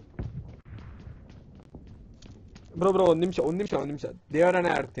 ಬ್ರೋ ಒಂದ್ ನಿಮಿಷ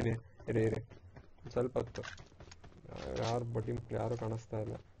ದೇವರನ್ನೇ ಆಡ್ತೀನಿ. ಇರಿ ಸ್ವಲ್ಪ ಹೊತ್ತು. ಯಾರು ಬಡ್ಡಿ ಮಕ್ಳು ಯಾರು ಕಾಣಿಸ್ತಾ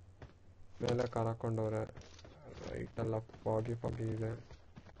ಇಲ್ಲ. ಮೇಲೆ ಕಾರ್ ಹಾಕೊಂಡವ್ರೆ. ರೈಟ್ ಎಲ್ಲ ಫಾಗಿ ಇದೆ.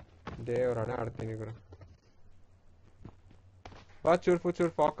 ದೇವರನ್ನೇ ಆಡ್ತೀನಿ ಗುರು. ಬಾ ಚೂರು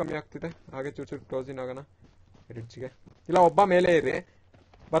ಫಾಗ್ ಕಮ್ಮಿ ಆಗ್ತಿದೆ, ಹಾಗೆ ಚೂರು ಕ್ಲೋಸ್ ಇನ್ ಆಗೋಣ ರಿಡ್ಜ್ಗೆ. ಇಲ್ಲ ಒಬ್ಬ ಮೇಲೆ ಇರಿ,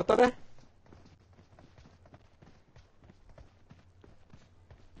 ಬರ್ತದೆ.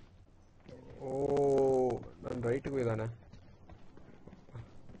 ಓ ನನ್ನ ರೈಟ್ಗೂ ಇದ್ದಾನೆ.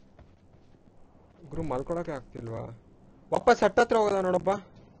 ಗುರು ಮಲ್ಕೊಳಕ್ಕೆ ಆಗ್ತಿಲ್ವಾ? ವಾಪಸ್ ಹಟ್ಟ ಹತ್ರ ಹೋಗೋದ ನೋಡಪ್ಪ.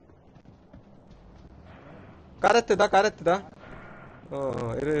 ಕಾರೆತ್ತಿದ.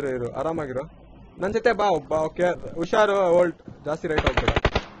 ಇರು ಆರಾಮಾಗಿರು. ನನ್ ಜೊತೆ ಬಾ ಒಬ್ಬ. ಓಕೆ ಹುಷಾರು, ಓಲ್ಡ್ ಜಾಸ್ತಿ ರೈಟ್ ಹೋಗ್ಬೇಡ.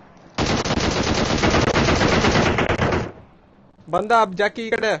 ಬಂದ ಜಾಕಿ ಈ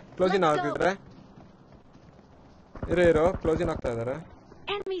ಕಡೆ ಕ್ಲೋಸಿನ್ ಆಗಿದ್ರೆ. ಇರು ಕ್ಲೋಸಿನ್ ಆಗ್ತಾ ಇದಾರೆ.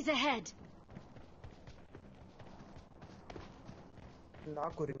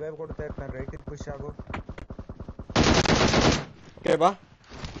 ನಾಲ್ಕು ರಿವೈವ್ ಕೊಡ್ತಾ ಇರ್ತಾರೆ, ರೈಟ್ ಪುಷ್ ಆಗು. ಓಕೆ ಬಾ.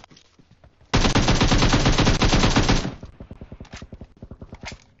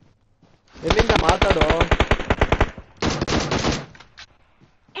 ಎಲ್ಲಿಂದ ಮಾತಾಡೋ?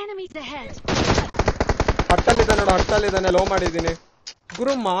 ಹಟ್ಟಲ್ಲಿದ್ದಾನೆ, ಲೋ ಮಾಡಿದ್ದೀನಿ.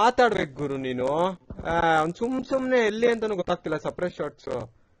 ಗುರು ಮಾತಾಡ್ಬೇಕು ಗುರು ನೀನು. ಅವ್ನು ಸುಮ್ನೆ ಎಲ್ಲಿ ಅಂತಾನು ಗೊತ್ತಾಗ್ತಿಲ್ಲ. Separate shots.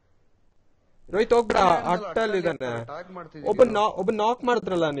 ರೋಹಿತ್ ಹೋಗ್ಬಿಡ, ಹಟ್ಟಲ್ಲಿದ್ದಾನೆ. ಒಬ್ಬ ನಾಕ್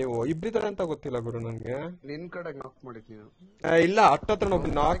ಮಾಡಿದ್ರಲ್ಲ ನೀವು, ಇಬ್ರಿದಾರೆ ಅಂತ ಗೊತ್ತಿಲ್ಲ ಗುರು ನನ್ಗೆ. ನಿನ್ ಕಡೆ ನಾಕ್ ಮಾಡಿದ್ ಇಲ್ಲ, ಹಟ್ಟತ್ರ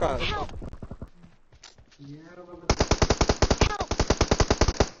ಒಬ್ಬ ನಾಕ್.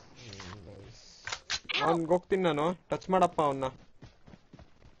 ಅವ್ನ್ಗೆ ಹೋಗ್ತೀನಿ ನಾನು. ಟಚ್ ಮಾಡಪ್ಪ ಅವನ್ನ.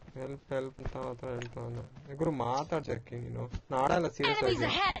 ಹೆಲ್ಪ್ ಅಂತ ಹತ್ರ ಹೇಳ್ತಾವನ್ನ. ಗುರು ಮಾತಾಡ್ ಜಾಕಿ ನೀನು. ನಾಡಲ್ಲ ಸೀರಿಯಸ್ ಆಗಿ.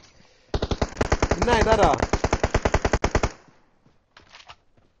 ಇನ್ನ ಇದಾರ?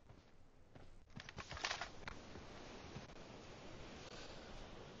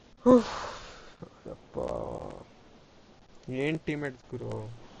 ಏನ್ ಟೀಮೇಟ್ಸ್ ಗುರು.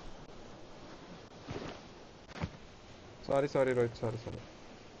 ಸಾರಿ ರೋಹಿತ್, ಸಾರಿ.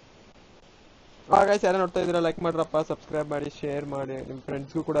 ಗೈಸ್ ಯಾರು ನೋಡ್ತಾ ಇದ್ದೀರಾ ಲೈಕ್ ಮಾಡ್ರಪ್ಪ, ಸಬ್ಸ್ಕ್ರೈಬ್ ಮಾಡಿ, ಶೇರ್ ಮಾಡಿ, ನಿಮ್ಮ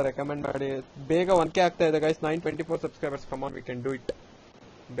ಫ್ರೆಂಡ್ಸ್ಗೂ ಕೂಡ ರೆಕಮೆಂಡ್ ಮಾಡಿ. ಬೇಗ 1K ಆಗ್ತಾ ಇದೆ guys. 924 subscribers. Come on, we can do it.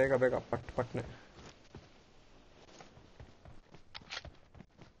 ಬೇಗ ಪಟ್ನೆ.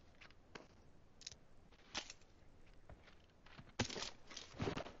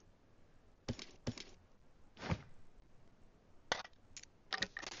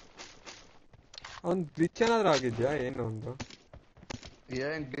 ಅವ್ನ್ ಗ್ಲಿಚ್ ಏನಾದ್ರೂ ಆಗಿದ್ಯಾ? ಏನು ಒಂದು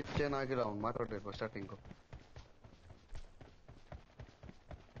ಏನ್ ಗ್ಲಿಚ್ ಏನಾಗಿಲ್ಲ, ಅವ್ನು ಮಾತಾಡ್ಬೇಕು ಸ್ಟಾರ್ಟಿಂಗು.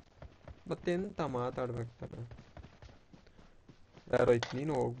 ಮತ್ತೆಂತ ಮಾತಾಡ್ಬೇಕಾರೆ? ಯಾರೋ ಇತ್ತು,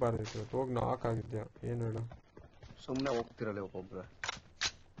 ನೀನು ಹೋಗ್ಬಾರ್ದಿತ್ತು. ಹೋಗಿ ನಾಕ್ ಆಗಿದ್ಯಾ? ಏನು ಹೇಳು? ಸುಮ್ನೆ ಹೋಗ್ತಿರಲ್ಲ ಒಬ್ಬೊಬ್ರೆ.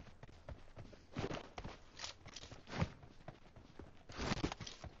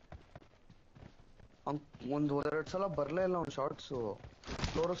 ಒಂದೆರಡು ಸಲ ಬರ್ಲೇ ಇಲ್ಲ ಅವ್ನು ಶಾರ್ಟ್ಸು,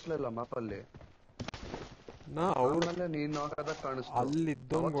 ತೋರಿಸ್ಲೇ ಇಲ್ಲ ಮ್ಯಾಪಲ್ಲಿ. ಆಮೇಲೆ ನೀನ್ ಹಾಕದ ಕಾಣಿಸ್ತು.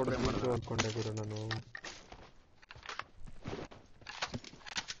 ಅಲ್ಲಿದ್ದೋಂಗ್ ಹೊಡೆದು ಅನ್ಕೊಂಡೆ ಗುರು ನಾನು.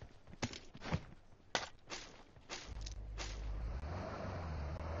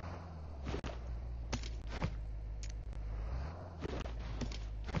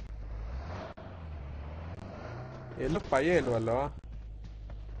 ಎಲ್ಲೂ ಪಯ್ಯ ಇಲ್ವಲ್ಲ?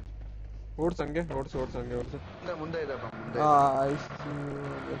 ಓಡ್ಸಂಗೆ ಮುಂದೆ ಇದೆ.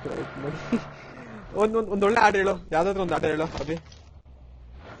 ಒಂದೊಳ್ಳೆ ಹಾಡು ಹೇಳು, ಯಾವ್ದಾದ್ರು ಒಂದು ಹಾಡು ಹೇಳು. ಅಭಿ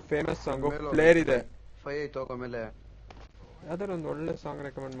ಫೇಮಸ್ ಸಾಂಗು ಪ್ಲೇಯರ್ ಇದೆ. 5 ಐತು ಆಮೇಲೆ ಯಾವ್ದಾದ್ರು ಒಂದು ಒಳ್ಳೆ ಸಾಂಗ್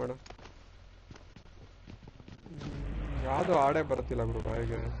ರೆಕಮೆಂಡ್ ಮಾಡು. ಯಾವ್ದು ಹಾಡೇ ಬರ್ತಿಲ್ಲ ಗುರು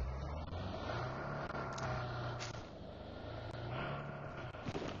ಬಾಯಿಗೆ.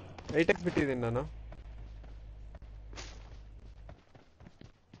 ಐಟೆಕ್ಸ್ ಬಿಟ್ಟಿದ್ದೀನಿ ನಾನು.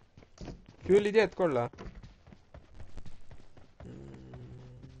 ಫ್ಯೂಲ್ ಇದೆ, ಎತ್ಕೊಳ್ಳ.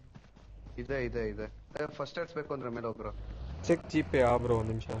 ಇದೆ. ಫಸ್ಟ್ ಏಡ್ಸ್ ಬೇಕು ಅಂದ್ರೆ ಮೇಲೆ ಹೋಗ್ರು. ಚೆಕ್ ಜೀಪೇ ಬ್ರೋ, ಒಂದ್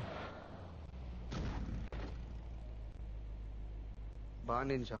ನಿಮಿಷ. ಬಾ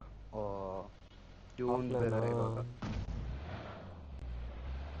ನಿಂಜ. ಟ್ಯೂನ್ ಬೇರೆ ಇವಾಗ.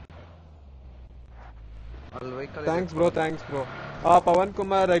 ಅಲ್ಲಿ vehicle. Thanks bro. Pavan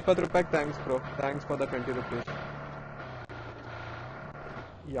Kumar 20 ರೂಪಾಯಿ. Thanks for the 20 rupees.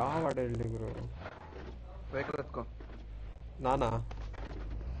 ಯಾವ ಹಾಡು ಹೇಳಿ ಗುರು? ವೆಹಿಕಲ್ ಎತ್ಕೊ. ನಾನಾ?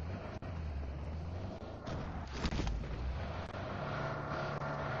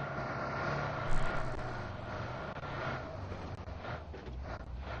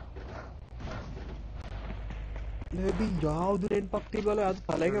 ಮೇಬಿ ಯಾವ್ದು ನೆನ್ಪಾಗ್ತಿಲ್ವಲ್ಲ, ಅದು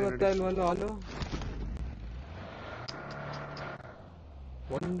ತಲೆಗೆ ಬರ್ತಾ ಇಲ್ವಲ್ಲ. ಅಲ್ಲೋ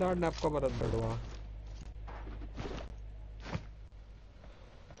ಒಂದಾಡ್ ನೆಪ್ಕೊ ಬರೋದ್ ಬೇಡವಾ?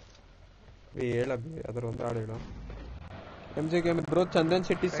 ಹೇಳ ಅದರ ಒಂದು ಹಾಡು ಹೇಳು. MJ game bro. Chandan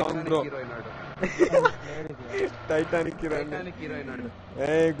Shetty song bro. Titanic heroine. Heroine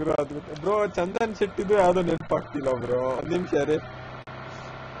ಏ ಗುರು ಅದು ಬ್ರೋ ಚಂದನ್ ಶೆಟ್ಟಿದು ಯಾವ್ದೋ ನೆನಪಾಗ್ತಿಲ್ಲ ಬ್ರೋ. ಒಂದ್ ನಿಮಿಷ ರೀ,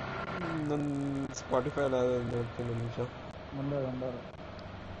 ನನ್ ಸ್ಪಾಟಿಫೈ ನೋಡ್ತೀನಿ ಒಂದ್ ನಿಮಿಷ.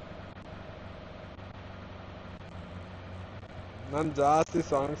 ನಾನು ಜಾಸ್ತಿ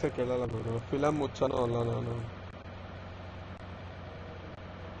ಸಾಂಗ್ಸೇ ಕೇಳಲ್ಲ ಬ್ರೋ, ಫಿಲಮ್ ಮುಚ್ಚನೂ ಅಲ್ಲ ನಾನು.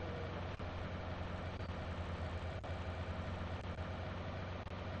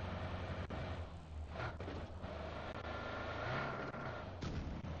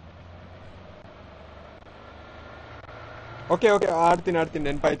 ಓಕೆ ಓಕೆ, ಆಡ್ತೀನಿ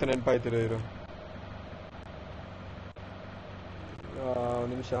ನೆನಪಾಯ್ತು ಇರು.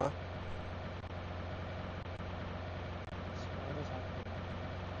 ಒಂದು ನಿಮಿಷ.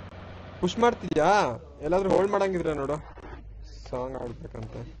 ಪುಷ್ ಮಾಡ್ತಿದ್ಯಾ? ಎಲ್ಲಾದ್ರೂ ಹೋಲ್ಡ್ ಮಾಡಂಗಿದ್ರೆ ನೋಡು, ಸಾಂಗ್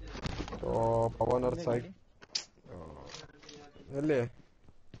ಆಡ್ಬೇಕಂತೆ. ಪವನ್ ಅವ್ರ ಸೈಡ್ ಎಲ್ಲಿ?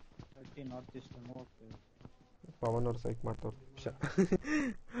 ಪವನ್ ಅವ್ರ ಸೈಕ್ ಮಾಡ್ತವ್ರು.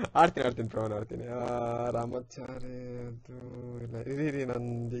 ಆಡ್ತೀನಿ ಪವನ್ ಆಡ್ತೀನಿ. ರಾಮಾಚಾರ್ಯ ಅದು ಇಲ್ಲ, ಇರಿ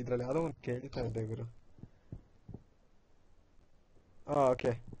ನಂದು ಇದ್ರಲ್ಲಿ ಯಾವುದೋ ಒಂದು ಕೇಳ್ತಾ ಇದ್ದೆ ಗುರು.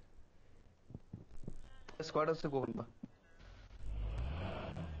 ಓಕೆ, ಸ್ಕ್ವಾಡರ್ಸ್ ಹೋಗೋಣ.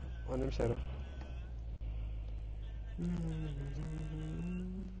 ಒಂದು ನಿಮಿಷ ಇರು.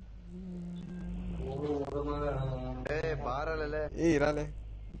 ಬಾರಲ್ಲೇ ಇರಲೆ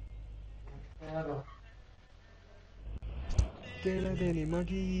ಕೇಳದೆ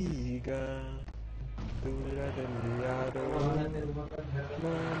ನಿಮಗೀಗ ದೂರದಲ್ಲಿ ಯಾರೋ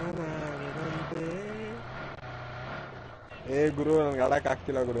ಮನನಾಗದಂತೆ. ಏ ಗುರು, ನನ್ಗೆ ಆಡಕ್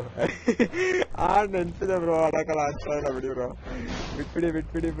ಆಗ್ತಿಲ್ಲ ಗುರು. ನೆನ್ಪಿದೆ ಬ್ರೋ, ಆಡಕಲ್ಲ ಆಗ್ತಾ ಇಲ್ಲ. ಬಿಡಿ ಬ್ರೋ,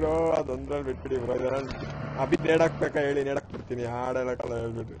 ಬಿಟ್ಬಿಡಿ ಬ್ರೋ, ಅದೊಂದ್ರಲ್ಲಿ ಬಿಟ್ಬಿಡಿ ಬ್ರೋ. ಅಭಿ ನೇಡಾಕ್ಬೇಕಾ ಹೇಳಿ, ನೇಡಕ್ ಬಿಡ್ತೀನಿ. ಆಡಕಲ್ಲ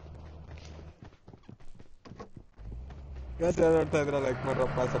ಹೇಳ್ಬಿಡ್ರಿ. ನೋಡ್ತಾ ಇದ್ರ ಲೈಕ್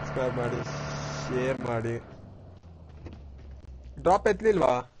ಮಾಡ್ರಪ್ಪ, ಸಬ್ಸ್ಕ್ರೈಬ್ ಮಾಡಿ, ಶೇರ್ ಮಾಡಿ. ಡ್ರಾಪ್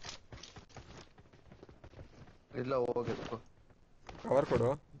ಎತ್ಲಿಲ್ವಾ? ಇಲ್ಲ, ಹೋಗಿತ್ತು. ಕವರ್ ಕೊಡು.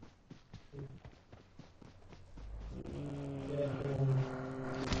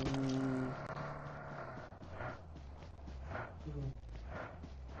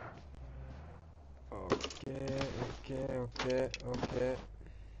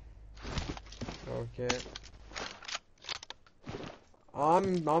 ಓಕೆ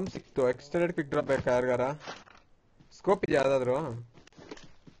ಆಮ್ ಸಿಕ್ತು. ಎಕ್ಸ್ಟೆಂಡೆಡ್ ಕ್ವಿಕ್ ಡ್ರಾಪ್ ಬೇಕಾ ಯಾರಿಗಾರ? ಸ್ಕೋಪ್ ಇದೆಯಾ ಯಾವ್ದಾದ್ರು?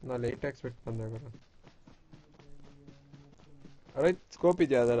 ನಾ ಲೈಟ್ ಎಕ್ಸ್ಪೆಕ್ಟ್ ಬಂದೆ ಗುರು. ಅರೆ ಸ್ಕೋಪ್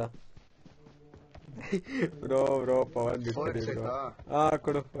ಇದೆಯಾ ಯಾವ್ದಾರ? ಬ್ರೋ ಪವನ್ ಬಿಟ್ಬಿಡಿ ಬ್ರೋ.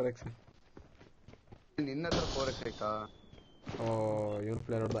 ಕೊಡು 4x. ನಿನ್ನ ಹತ್ರ 4x ಆಯ್ತಾ? ಇವನ್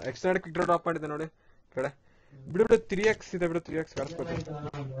ಪ್ಲೇ ನೋಡ್ದ. ಎಕ್ಸ್ಟೆಂಡೆಡ್ ಕ್ವಿಕ್ ಡ್ರಾಪ್ ಮಾಡಿದ್ದೆ ನೋಡಿ ಕಡೆ. ಬಿಡು 3x ಇದೆ ಬಿಡು, 3x ಕರ್ಸ್ಕೊತೀನಿ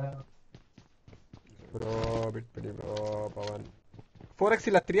ಬ್ರೋ. ಬಿಟ್ಬಿಡಿ ಬ್ರೋ ಪವನ್. 4x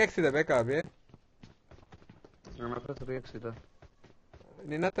ಇಲ್ಲ, 3x ಇದೆ. ಬೇಕಾ ಅಭಿ? ನನ್ನ ಹತ್ರ 3x ಇದೆ.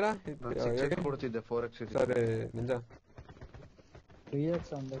 ನಿನ್ನ ಹತ್ರ ಕೊಡ್ತಿದ್ದೆ 4x ಇದೆ. ಸರಿ ನಿಂಜ 3x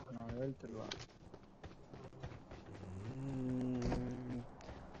ಅನ್ಬೇಕು, ನಾವು ಹೇಳ್ತಿಲ್ವಾ?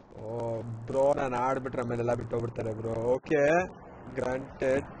 ಬ್ರೋ ನಾನು ಆಡ್ಬಿಟ್ರೆ ಆಮೇಲೆಲ್ಲ ಬಿಟ್ಟೋಗ್ಬಿಡ್ತಾರೆ ಬ್ರೋ. Okay,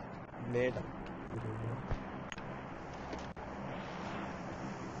 granted. ನೇಡ್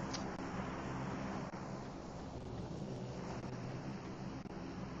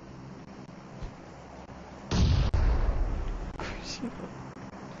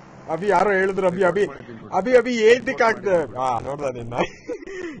ಅಭಿ ಯಾರೋ ಹೇಳಿದ್ರು. ಅಭಿ ಏಳ್ದಿಕ್ ಆಗ್ತದೆ. ನೋಡ್ದ ನಿನ್ನ.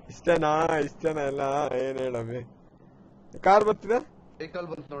 ಇಷ್ಟನಾ ಎಲ್ಲ ಏನ್ ಹೇಳಭಿ? ಕಾರ್ ಬರ್ತಿದೆ, ಸೈಕಲ್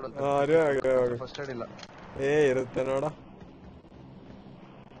ಬಂತು ನೋಡಲ್ಲ. ಫಸ್ಟ್ ಏಡ್ ಇಲ್ಲ. ಇರುತ್ತೆ ನೋಡ.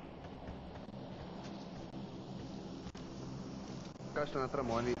 ನನ್ನ ಹತ್ರ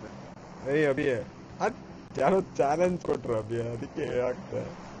ಮಾನಿ ಇದೆ. ಅಭಿ ಅದ್ ಯಾರೋ ಚಾಲೆಂಜ್ ಕೊಟ್ರು ಅಭಿ, ಅದಕ್ಕೆ ಆಗ್ತದೆ.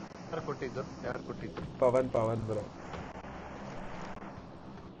 ಯಾರು ಕೊಟ್ಟಿದ್ದು? Pavan bro.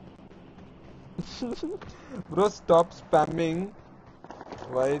 Bro, stop spamming.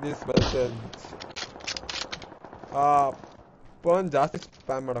 Why this message? Phone ಜಾಸ್ತಿ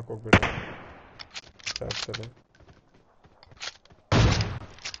ಸ್ಪ್ಯಾಮ್ ಮಾಡಕ್ ಹೋಗ್ಬಿಡಿ.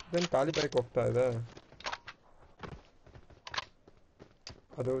 ಇದೇನು ಖಾಲಿ ಬೈಕ್ ಹೋಗ್ತಾ ಇದೆ?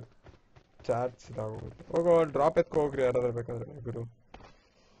 ಅದು ಚಾರ್ಜ್ ಇದಾಗೋಗುತ್ತೆ. ಹೋಗೋ ಡ್ರಾಪ್ ಎತ್ಕೊ ಹೋಗ್ರಿ ಯಾರಾದ್ರೂ ಬೇಕಾದ್ರೆ ಗುರು.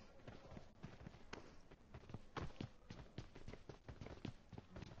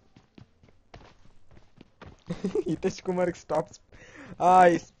 ಹಿತೇಶ್ ಕುಮಾರ್ ಸ್ಟಾಪ್.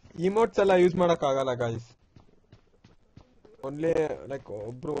 ಇಮೋಟ್ಸ್ ಎಲ್ಲ ಯೂಸ್ ಮಾಡಕ್ ಆಗಲ್ಲ ಗಾಯ್ಸ್. ಓನ್ಲಿ ಲೈಕ್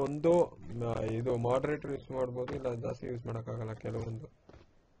ಒಬ್ರು ಒಂದು ಇದು ಮಾಡರೇಟರ್ ಯೂಸ್ ಮಾಡ್ಬೋದು, ಇಲ್ಲ ಜಾಸ್ತಿ ಯೂಸ್ ಮಾಡಕ್ ಆಗಲ್ಲ ಕೆಲವೊಂದು.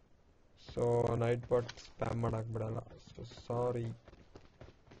 ಸೊ ನೈಟ್ ಬಾಟ್ ಸ್ಪ್ಯಾಮ್ ಮಾಡಕ್ ಬಿಡಲ್ಲ. So sorry.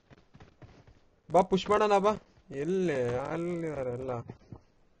 ಬಾ ಪುಷ್ ಮಾಡೋಣ ಬಾ. ಎಲ್ಲಿ ಅಲ್ಲಿದ್ದಾರೆ ಎಲ್ಲ.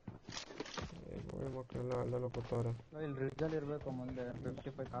 ಮಕ್ಕಳೆಲ್ಲ ಅಲ್ಲೆಲ್ಲ ಕೂತವ್ರೆ. ಇಲ್ಲಿ ರಿಡ್ಜಲ್ಲಿ ಇರ್ಬೇಕು ಮುಂದೆ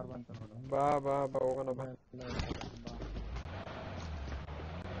 55 ಕಾರ್ ಬಂತ ನೋಡು. ಬಾ ಬಾ ಬಾ ಹೋಗೋಣ ಬಾ.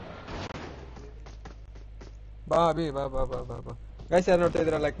 ಬಾ ಅಭಿ ಬಾ ಬಾ ಬಾ ಬಾ ಬಾ. ಗೈಸ್ ಯಾರು ನೋಡ್ತಾ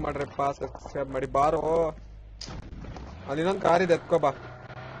ಇದ್ದೀರಾ ಲೈಕ್ ಮಾಡ್ರಪ್ಪ, ಸಬ್ಸ್ಕ್ರೈಬ್ ಮಾಡಿ. ಬಾರೋ ಅಲ್ಲಿ ಇನ್ನೊಂದು ಕಾರ್ ಇದೆ, ಎತ್ಕೋ ಬಾ.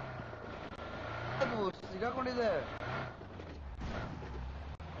 ಸಿಗಾಕೊಂಡಿದೆ.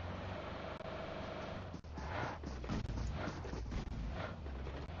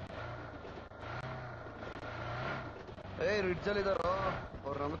 ರಿಡ್ಜ್ ಅಲ್ಲಿ ಇದಾರೋ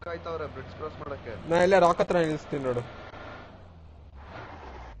ಅವ್ರು ನಮ್ಗೆ ಕಾಯ್ತಾವ್ರೆ ಬ್ರಿಡ್ಜ್ ಕ್ರಾಸ್ ಮಾಡಕ್ಕೆ. ನಾ ಇಲ್ಲೇ ರಾಕ್ ಹತ್ರ ನಿಲ್ಲಿಸ್ತೀನಿ ನೋಡು.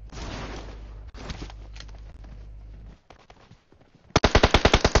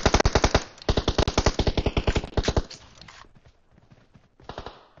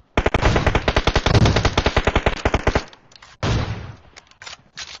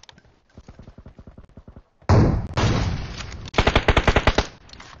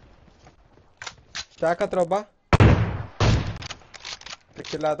 ಸ್ಟ್ಯಾಕ್ ಹತ್ರ ಒಬ್ಬ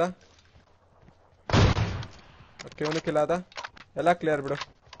ಕಿಲ್ ಆದ. ಓಕೆ ಇವನು ಕಿಲ್ ಆದ. ಎಲ್ಲ ಕ್ಲಿಯರ್ ಬಿಡು.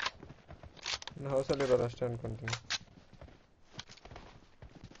 ಇನ್ನು ಹೌಸಲ್ಲಿ ಇರೋದು ಅಷ್ಟೇ ಅನ್ಕೊಂತೀನಿ.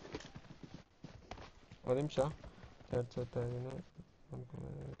 ಒಂದು ನಿಮಿಷ ಚರ್ಚುತ್ತಾ ಇದ್ದೀನಿ.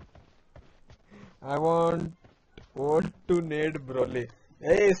 I want to ನೇಡ್ ಬ್ರೋಲಿ.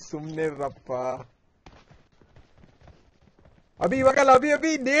 ಸುಮ್ನೆ ರಪ್ಪ ಅಭಿ, ಇವಾಗಲ್ಲ ಅಭಿ.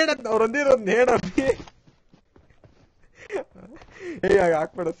 ಅಭಿ ನೇಡ್ ಅಂತ ಅವ್ರೊಂದಿರೋದು ನೇಡ್ ಅಭಿ. ಆಗ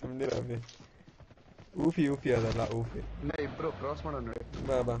ಹಾಕ್ಬೇಡ ಸುಮ್ನೆ ಅಭಿ. ಊಫಿ ಊಫಿ ಅದಲ್ಲ ಊಫಿ. ಇಲ್ಲ ಇಬ್ರು ಕ್ರಾಸ್ ಮಾಡೋಣ ನೋಡಿ.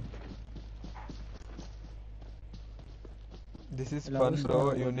 ಬಾ ಬಾ. This is fun bro,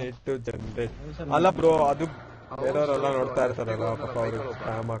 you need to generate. ಅಲ್ಲ ಬ್ರೋ, ಅದು ಬೇರೆಯವರೆಲ್ಲ ನೋಡ್ತಾ ಇರ್ತಾರಲ್ಲ ಪಾಪ, ಅವ್ರಿಗೆ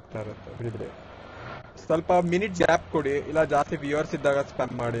ಸ್ಪ್ಯಾಮ್ ಆಗ್ತಾ ಇರುತ್ತೆ. ಬಿಡಿ ಬಿಡಿ, ಸ್ವಲ್ಪ ಮಿನಿಟ್ ಗ್ಯಾಪ್ ಕೊಡಿ, ಇಲ್ಲ ಜಾಸ್ತಿ ವ್ಯೂವರ್ಸ್ ಇದ್ದಾಗ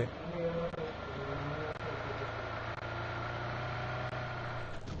ಸ್ಪ್ಯಾಮ್ ಮಾಡಿ.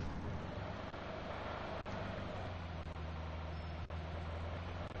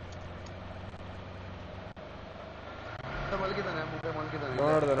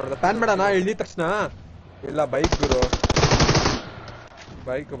 ನೋಡ್ದೆ ಪ್ಯಾನ್ ಮಾಡೋಣ ಇಳಿದ ತಕ್ಷಣ. ಇಲ್ಲ ಬೈಕ್ ಗುರು,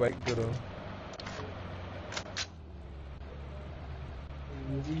 ಬೈಕ್ ಗುರು.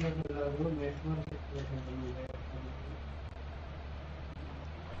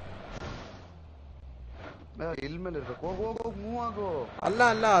 ಇಲ್ ಮೇಲೆ ಇರ್ಬೇಕು. ಹೋಗ್ ಮೂವ್ ಆಗು. ಅಲ್ಲ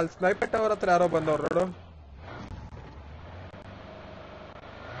ಅಲ್ಲಿ ಸ್ನೈಪರ್ ಟವರ್ ಹತ್ರ ಯಾರೋ ಬಂದವ್ರು ನೋಡು.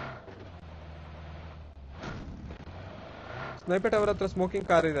 ಸ್ನೈಪರ್ ಟವರ್ ಹತ್ರ ಸ್ಮೋಕಿಂಗ್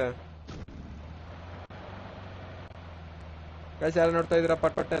ಕಾರ್ ಇದೆ. ಗೈಸ್ ಯಾರು ನೋಡ್ತಾ ಇದೀರಾ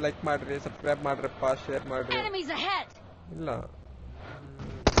ಪಟ್ಟೆ ಲೈಕ್ ಮಾಡ್ರಿ, ಸಬ್ಸ್ಕ್ರೈಬ್ ಮಾಡ್ರಪ್ಪ, ಶೇರ್ ಮಾಡ್ರಿ. ಇಲ್ಲ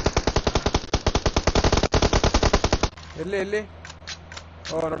ಎಲ್ಲಿ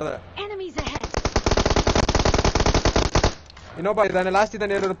ಓ ನೋಡಿದೆ. ಇನ್ನೊಬ್ಬ ಇದ್ದಾನೆ, ಲಾಸ್ಟ್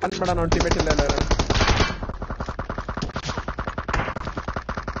ಇದ್ದಾನೆ. ಏನಾದ್ರು ಪಂಚ್ ಮಾಡೋಣ ಅವ್ನು ಟಿಮೆಟ್ ಇಲ್ಲ.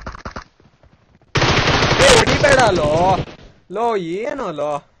 ಹೊಡಿಬೇಡ ಲೋ ಏನು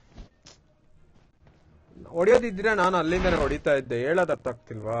ಹೊಡಿಯೋದಿದ್ರೆ ನಾನು ಅಲ್ಲಿಂದಾನೆ ಹೊಡಿತಾ ಇದ್ದೆ. ಹೇಳೋದ್ ಅರ್ಥ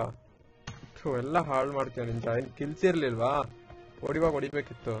ಆಗ್ತಿಲ್ವಾ? ಎಲ್ಲ ಹಾಳು ಮಾಡ್ತೀಯ. ನಿನ್ ಜಾಯಿನ್ ಕಿಲ್ಸ್ ಇರ್ಲಿಲ್ವಾ?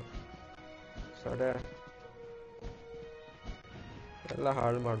 ಹೊಡಿಬೇಕಿತ್ತು. ಸಡೆ ಎಲ್ಲ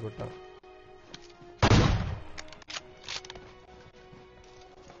ಹಾಳು ಮಾಡ್ಬಿಟ್ಟ.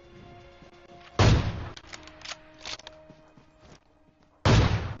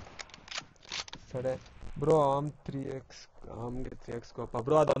 ಸಡೆ ಬ್ರೋ ಆಮ್ 3x ಆಮ್ಗೆ 3x ಕೋಪ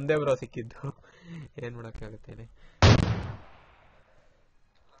ಬ್ರೋ. ಅದೊಂದೇ ಬ್ರೋ ಸಿಕ್ಕಿದ್ದು, ಏನ್ ಮಾಡಕ್ಕಾಗುತ್ತೆ ಹೇಳಿ.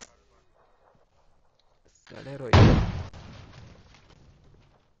 ಸಡೆ ರೋಯ್.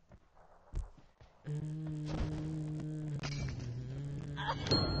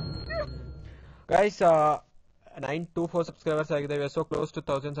 ಗೈಸ್ 924 ಸಬ್ಸ್ಕ್ರೈಬರ್ಸ್ ಆಗಿದೆ. We are so close to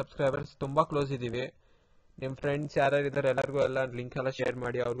 1000 subscribers. ತುಂಬಾ ಕ್ಲೋಸ್ ಇದೀವಿ. ನಿಮ್ ಫ್ರೆಂಡ್ಸ್ ಯಾರು ಇದಾರೆ ಎಲ್ಲರಿಗೂ ಎಲ್ಲ ಲಿಂಕ್ ಎಲ್ಲ ಶೇರ್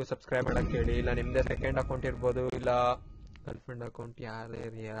ಮಾಡಿ, ಅವ್ರಿಗೂ ಸಬ್ಸ್ಕ್ರೈಬ್ ಮಾಡಕ್ ಹೇಳಿ. ಇಲ್ಲ ನಿಮ್ದೇ ಸೆಕೆಂಡ್ ಅಕೌಂಟ್ ಇರ್ಬೋದು, ಇಲ್ಲ ಗರ್ಲ್ ಫ್ರೆಂಡ್ ಅಕೌಂಟ್,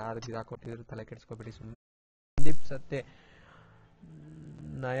 ಯಾರು ಅಕೌಂಟ್ ಇದ್ರು ತಲೆ ಕೆಡಿಸ್ಕೋಬೇಡಿ. ಸುಮ್ಮನೆ ಸಂದೀಪ್ ಸತ್ತೆ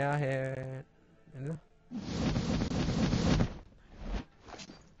ನಯಾ ಹೇ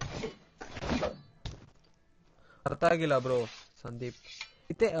ಅರ್ಥ ಆಗಿಲ್ಲ ಬ್ರೋ. ಸಂದೀಪ್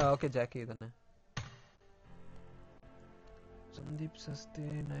ಇತ್ತೆ. ಓಕೆ ಜಾಕಿ ಇದ್ದಾನೆ. ಸಂದೀಪ್ ಸಸ್ತೆ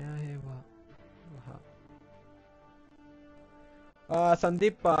ನಯಾ ಹೇ ವಾ.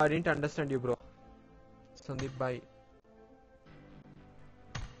 Sandeep, I didn't understand you, bro. Sandeep, bye.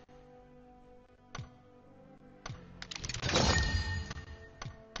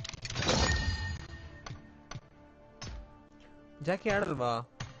 Jackie ಆಡಲ್ವಾ?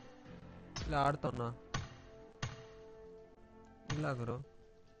 ಇಲ್ಲ ಆಡ್ತಾನ. ಇಲ್ಲ ಗುರು.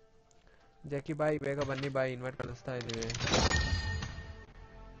 ಜಾಕಿ ಬಾಯ್, ಬೇಗ ಬನ್ನಿ ಬಾಯ್, ಇನ್ವೈಟ್ ಕಳಿಸ್ತಾ ಇದೀವಿ.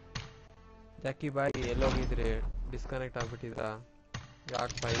 ಜಾಕಿ ಬಾಯ್ ಎಲ್ಲೋಗಿದ್ರಿ? ಡಿಸ್ಕನೆಕ್ಟ್ ಆಗ್ಬಿಟ್ಟಿದ್ರಾ?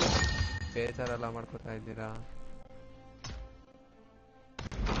 ಯಾಕೆ ಬಾಯ್ ಬೇಜಾರೆಲ್ಲ ಮಾಡ್ಕೊತಾ ಇದ್ದೀರಾ?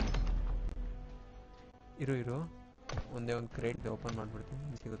 ಇರು ಒಂದೇ ಒಂದು ಕ್ರೇಟ್ ಓಪನ್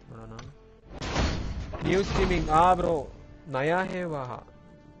ಮಾಡ್ಬಿಡ್ತೀನಿ, ಸಿಗುತ್ತೆ ನೋಡೋಣ. New streaming bro Naya hey ವಾಹ.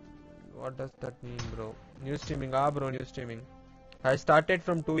 What does that mean bro? New streaming bro, new streaming. I started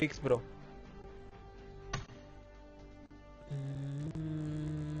from 2 weeks bro.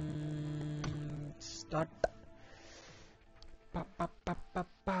 Start.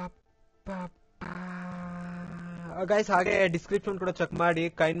 Guys ಹಾಗೆ ಡಿಸ್ಕ್ರಿಪ್ಷನ್ ಕೂಡ ಚೆಕ್ ಮಾಡಿ.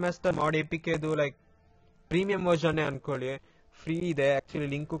 ಕೈನ್ಮಾಸ್ಟರ್ ಮಾಡ್ APKದು ಲೈಕ್ ಪ್ರೀಮಿಯಂ ವರ್ಷನ್ ಅನ್ಕೊಳ್ಳಿ, ಫ್ರೀ ಇದೆ. ಆಕ್ಚುಲಿ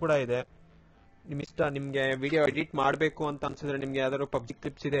ಲಿಂಕ್ ಕೂಡ ಇದೆ. ನಿಮ್ ಇಷ್ಟ, ನಿಮ್ಗೆ ವಿಡಿಯೋ ಎಡಿಟ್ ಮಾಡಬೇಕು ಅಂತ ಅನ್ಸಿದ್ರೆ, ನಿಮ್ಗೆ ಯಾವ್ದಾದ್ರು ಪಬ್ಜಿ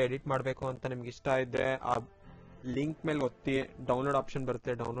ಕ್ಲಿಪ್ಸ್ ಇದೆ ಎಡಿಟ್ ಮಾಡಬೇಕು ಅಂತ ನಿಮ್ಗೆ ಇಷ್ಟ ಇದ್ರೆ ಆ ಲಿಂಕ್ ಮೇಲೆ ಒತ್ತಿ ಡೌನ್ಲೋಡ್ ಆಪ್ಷನ್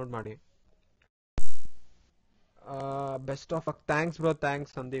ಬರುತ್ತೆ, ಡೌನ್ಲೋಡ್ ಮಾಡಿ. Best of thanks bro,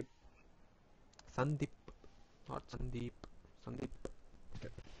 thanks Sandeep not Sandeep.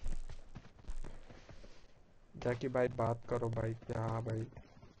 Jackie ಬಾಯ್ ಬಾತ್ ಕರೋ ಬಾಯ್. ಕ್ಯಾ ಬಾಯ್?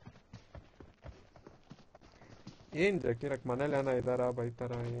 ಏನ್ ಜಾಕಿ ಲೈಕ್ ಮನೇಲಿ ಏನೋ ಇದಾರ,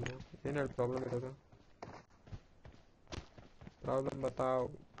 ಬೈತಾರ? ಏನ್ ಹೇಳಿ ಪ್ರಾಬ್ಲಮ್ ಇರೋದು? ಪ್ರಾಬ್ಲಮ್ ಬತಾವ್.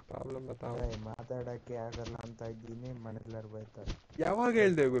 ಮಾತಾಡಕ್ಕೆ ಆಗಲ್ಲ ಅಂತ ಇದ್ದೀನಿ, ಮನೆಯಲ್ಲರೂ ಬೈತಾರೆ. ಯಾವಾಗ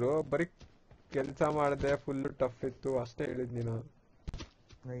ಹೇಳ್ದೆ ಗುರು? ಬರೀ ಕೆಲಸ ಮಾಡಿದೆ, ಫುಲ್ ಟಫ್ ಇತ್ತು ಅಷ್ಟೇ ಹೇಳಿದ್ ನೀನು.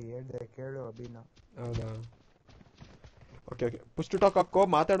 ಹೇಳ್ದೆ ಕೇಳು ಅಭಿನ. ಹೌದಾ? ಓಕೆ ಪುಸ್ಟ್ ಟಾಕ್ ಹಾಕೋ,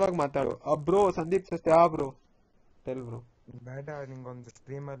 ಮಾತಾಡುವಾಗ ಮಾತಾಡು. Bro Sandeep ಸಸ್ತೆ bro tell bro. ಬೇಡ, ನಿಂಗೊಂದು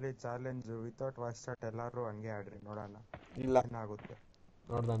ಸ್ಟ್ರೀಮ್ ಅಲ್ಲಿ ಚಾಲೆಂಜ್ ವಿತೌಟ್ ವಾಯ್ಸ್ ಚಾಟ್ ಎಲ್ಲಾರು ಹಂಗೆ ಆಡ್ರಿ ನೋಡೋಣ. ಇಲ್ಲ ಏನಾಗುತ್ತೆ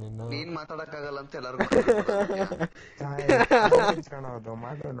ನೋಡ್ದ ನಿನ್ನ. ನೀನ್ ಮಾತಾಡಕ್ಕಾಗಲ್ಲ ಅಂತ ಎಲ್ಲರಿಗೂ ಕಾಣೋದು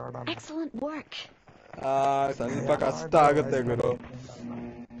ಮಾಡು ನೋಡೋಣ. Excellent work. ಸ್ವಲ್ಪ ಕಷ್ಟ ಆಗುತ್ತೆ ಗುರು.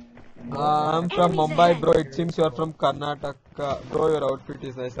 I'm from Mumbai bro, it seems you are from Karnataka bro, your outfit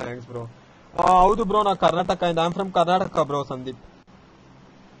is nice, thanks bro. ಹೌದು ಬ್ರೋ, ನಾ ಕರ್ನಾಟಕ ಇಂದ. I'm from Karnataka bro Sandeep.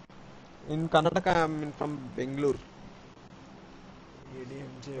 In Karnataka I'm from Bengaluru.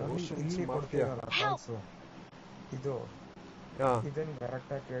 ಇಲ್ಲಿ ಕೊಡ್ತೀರಲ್ಲ ಕಾಸು, ಇದು ಇದನ್ನ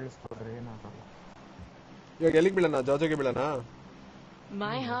ಕರೆಕ್ಟ್ ಆಗಿ ಕೇಳಿಸ್ಕೊಡ್ರಿ, ಏನಾಗಲ್ಲ. ಇವಾಗ ಎಲ್ಲಿಗೆ ಬೀಳೋಣ? ಜಾಜೋಗೆ ಬೀಳೋಣ?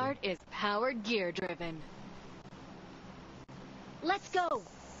 My heart is powered gear driven. Let's go.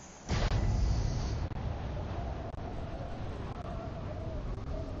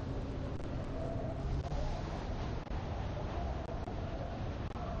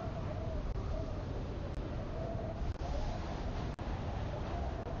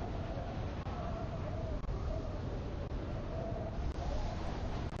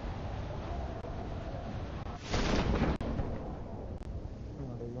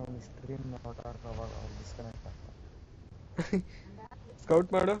 Stream ನೋಡಾಕ ಅವಾಗ ಡಿಸ್ಕನೆಕ್ಟ್ ಆಗ್ತದೆ. ಸ್ಕೌಟ್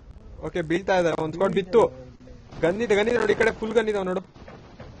ಮಾಡು. ಓಕೆ ಬೀಳ್ತಾ ಇದ್ದಾರೆ. ಒಂದ್ ಸ್ಕೌಟ್ ಬಿತ್ತು. ಗನ್ನಿದೆ ನೋಡಿ, ಈ ಕಡೆ ಫುಲ್ ಗನ್ ಇದಾವ ನೋಡು.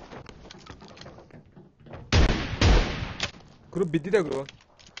 ಗುರು ಬಿದ್ದಿದೆ ಗುರು.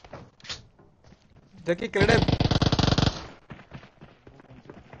 ಜಕ್ಕಿ ಕೆಳಗಡೆ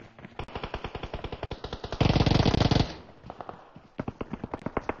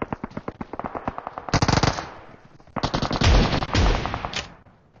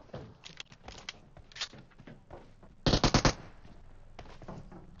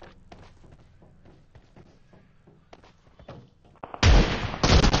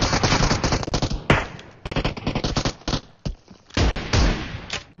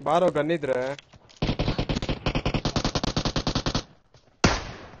ಬಾರೋ, ಗನ್ನಿದ್ರೆ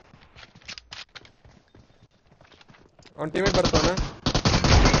ಅವ್ನ ಟೀಮೇಟ್ ಬರ್ತಾನ.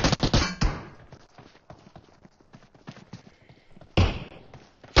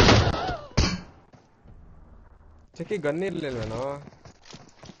 ಚೆಕ್ಕಿ ಗನ್ ಇರ್ಲಿಲ್ವೇನೋ?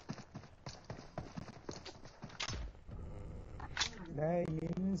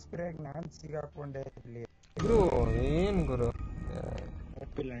 ಇನ್ಸ್ಪಿರೇಟ್ ನಾನ್ ಸಿಗಾಕೊಂಡೆ ಇಲ್ಲಿ. ಗುರು ಏನ್ ಗುರು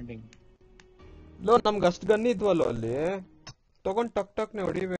ಲ್ಯಾಂಡಿಂಗ್ ಲೋ, ನಮ್ಗೆ ಅಷ್ಟು ಗನ್ ಇದ್ವಲ್ಲೋ ಅಲ್ಲಿ, ತಗೊಂಡ್ ಟಕ್ನೆ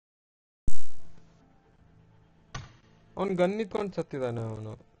ಹೊಡಿಬೇಕು. ಅವ್ನ್ ಗನ್ ಇತ್ಕೊಂಡ್ ಸತ್ತಿದಾನೆ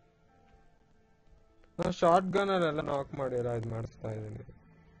ಅವನು. ನಾ ಶಾರ್ಟ್ ಗನ್ ಅಲ್ಲೆಲ್ಲ ನಾಕ್ ಮಾಡಿರ ಇದ್ ಮಾಡಿಸ್ತಾ ಇದೀನಿ.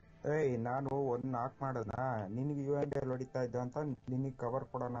 ನಾನು ಒಂದ್ ನಾಕ್ ಮಾಡೋದ, ನಿನಗೆ UND ಹೊಡಿತಾ ಇದ್ದು ಅಂತ ನಿನಗ್ ಕವರ್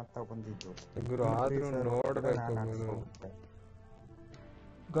ಕೊಡೋಣ ಅಂತ ಬಂದಿದ್ದು ಗುರು. ಆದ್ರೂ ನೋಡ್ಬೇಕು ಗುರು,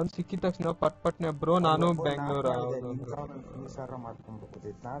 ಗನ್ ಸಿಕ್ಕಿದ ತಕ್ಷಣ ಪಟ್ನೆ ಬ್ರೋ. ನಾನು ಬೆಂಗಳೂರು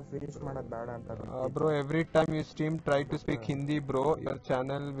ಮಾಡ್ಕೊಂಡ್ಬಿಟ್ಟಿದ್ದೆ, ನಾನ್ ಫಿನಿಶ್ ಮಾಡೋದ್ ಬೇಡ ಅಂತ bro. Every time you stream try to speak Hindi bro, your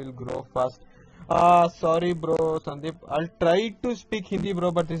channel will grow fast. Sorry bro Sandeep, I try to speak Hindi bro,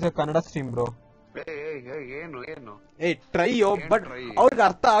 but is A Kannada stream bro. ಏನು ಟ್ರೈ ಬಟ್ ಅವ್ರಿಗೆ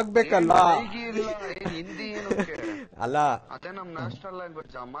ಅರ್ಥ ಆಗ್ಬೇಕಲ್ಲ. ಅಲ್ಲ ಅದೇ ನಮ್ ನ್ಯಾಷನಲ್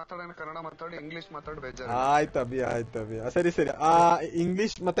ಲ್ಯಾಂಗ್ವೇಜ್. ಮಾತಾಡೋಣ ಕನ್ನಡ ಮಾತಾಡಿ, ಇಂಗ್ಲಿಷ್ ಮಾತಾಡಿ ಬೇಜಾರು. ಆಯ್ತು ಅಭಿ. ಸರಿ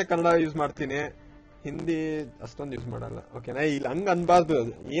ಇಂಗ್ಲಿಷ್ ಮತ್ತೆ ಕನ್ನಡ ಯೂಸ್ ಮಾಡ್ತೀನಿ, ಹಿಂದಿ ಅಷ್ಟೊಂದು ಯೂಸ್ ಮಾಡಲ್ಲ. ಓಕೆನಾ? ಇಲ್ಲ ಹಂಗ ಅನ್ಬಾರ್ದು.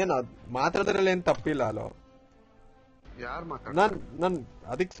 ಏನ್ ಮಾತಾಡೋದ್ರಲ್ಲಿ ಏನ್ ತಪ್ಪಿಲ್ಲ ಅಲ್ಲೋ. ಯಾರು ಮಾತಾಡ? ನಾನ್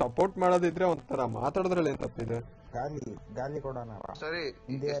ಅದಕ್ಕೆ ಸಪೋರ್ಟ್ ಮಾಡೋದಿದ್ರೆ ಒಂಥರ, ಮಾತಾಡೋದ್ರಲ್ಲಿ ಏನ್ ತಪ್ಪಿದೆ? ಗಾಲಿ ಕೊಡೋಣ. ಸರಿ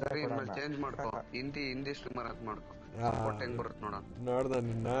ಚೇಂಜ್ ಮಾಡ್ಕೋ, ಹಿಂದಿ ಸ್ಟ್ರೀಮರ್ ಅಂತ ಮಾಡ್ಕೋ. ಸಪೋರ್ಟ್ ಹೆಂಗ್ ಬರುತ್ತೆ ನೋಡ. ನೋಡ್ದ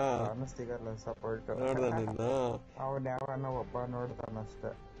ನಿನ್ನ ಸಪೋರ್ಟ್ ನೋಡ್ದ ನಿನ್ನ ಅವನ್ ಯಾವನ ಒಬ್ಬ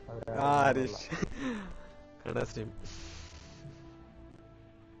ನೋಡ್ತಾನಷ್ಟೇ. Harish Kannada stream.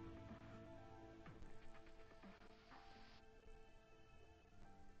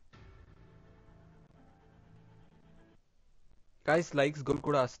 Guys likes ಗಳು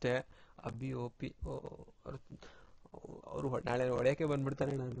ಕೂಡ ಅಷ್ಟೇ. ಅಬ್ಬಿ ಓಪಿ ಅವರು ನಾಳೆ ಹೊಡೆಯಕ್ಕೆ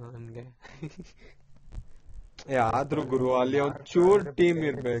ಬಂದ್ಬಿಡ್ತಾರೆ ನನ್ಗೆ. ಆದ್ರೂ ಗುರು ಅಲ್ಲಿ ಒಂದ್ ಚೂರ್ ಟೀಮ್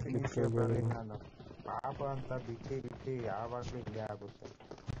ಇರ್ಬೇಕಿತ್ತು ಗುರು. ಪಾಪ ಅಂತ ಬಿಟ್ಟು ಯಾವಾಗ್ಲೂ ಇಲ್ಲೇ ಆಗುತ್ತೆ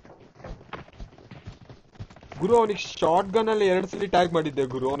ಗುರು. ಅವನಿಗೆ ಶಾರ್ಟ್ ಗನ್ ಅಲ್ಲಿ 2 ಸಲ ಟ್ಯಾಗ್ ಮಾಡಿದ್ದೆ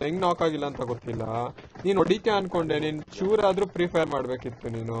ಗುರು. ಅವ್ನು ಹೆಂಗ್ ನಾಕ್ ಆಗಿಲ್ಲ ಅಂತ ಗೊತ್ತಿಲ್ಲ. ನೀನ್ ಹೊಡಿತೀಯ ಅನ್ಕೊಂಡೆ. ನೀನ್ ಚೂರ್ ಆದ್ರೂ ಪ್ರಿಫೇರ್ ಮಾಡ್ಬೇಕಿತ್ತು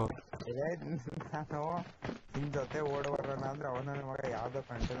ನೀನು. ನಾನು ನಿನ್ ಜೊತೆ ಓಡಬರೋಣ ಅಂದ್ರೆ ಅವನ ಮಗ ಯಾವ್ದೋ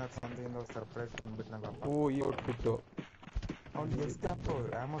ಕಂಟೈನರ್ಸ್ ಒಂದು ಸರ್ಪ್ರೈಸ್ ಬಂದ್ಬಿಟ್ನಲ್ಲಪ್ಪ. ಓ ಈ ಔಟ್ಫಿಟ್ಟು ಅವ್ನ್ ಎಷ್ಟು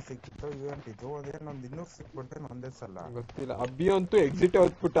ಆಮೋ ಸಿಕ್ಕಿತ್ತು ಇದು ಅದೇನೊಂದ್ 200 ಸಿಕ್ಬಿಡ್ತೇನೆ ಒಂದೇ ಸಲ. ಗೊತ್ತಿಲ್ಲ. ಅಬ್ಬಿ ಅಂತೂ ಎಕ್ಸಿಟ್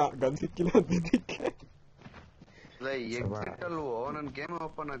ಔಟ್ಬಿಟ್ಟ, ಗನ್ ಸಿಕ್ಕಿಲ್ಲ ಅಂದಿದ್ದಕ್ಕೆ. ಎಕ್ಸಿಟ್ ಅಲ್ವೋ, ನನ್ ಗೇಮ್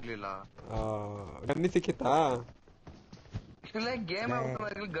ಓಪನ್ ಆಗ್ಲಿಲ್ಲ. ಗನ್ನಿ ಸಿಕ್ಕಿತ್ತಾ? ಗೇಮ್ ಓಪನ್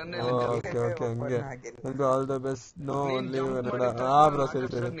ಆಗ್ಲಿ, ಗನ್ ಓಕೆ ಹಂಗೆ. All the best. No only Kannada. Bro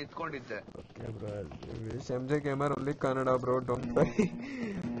ಸರಿ ನಿಂತ್ಕೊಂಡಿದ್ದೆ. Okay bro. MJ gamer only Kannada bro, don't worry.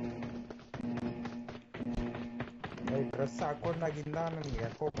 Dress ಹಾಕೊಂಡಾಗಿಂದ ನನ್ಗೆ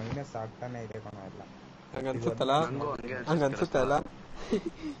ಯಾಕೋ ಮೈನಸ್ ಆಗ್ತಾನೆ ಇದೆ ಕಣ ಎಲ್ಲ. ಹಂಗ ಅನ್ಸುತ್ತಲ್ಲ?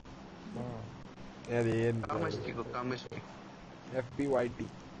 ಅದೇನ್ FBYT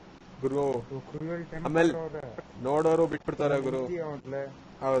ಗುರು. ಆಮೇಲೆ ನೋಡೋರು ಬಿಟ್ಬಿಡ್ತಾರೆ ಗುರು.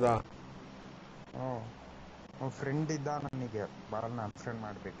 ಹೌದಾ? ಫ್ರೆಂಡ್ ಇದ್ದ ನನಗೆ ಬಾಳ ಅನ್ಫ್ರೆಂಡ್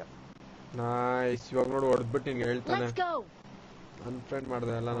ಮಾಡ್ಬಿಟ್ಟೆ. ನೈಸ್. ಇವಾಗ ನೋಡು ಹೊಡೆದ್ಬಿಟ್ಟು ನಿಂಗೆ ಹೇಳ್ತಾನೆ ಅನ್ಫ್ರೆಂಡ್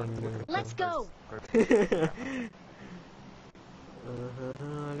ಮಾಡ್ದೆ ಎಲ್ಲ ನನಗೆ.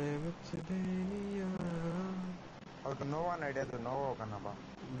 ಅವ್ರು ನೋವಾ ನಡೆಯೋದು ನೋವು ಹೋಗೋಣ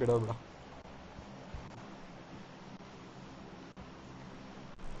ಬಿಡೋ ಬಿಡ.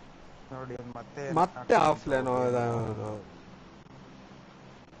 ನೋಡಿ ಮತ್ತೆ ಆಫ್ಲೈನ್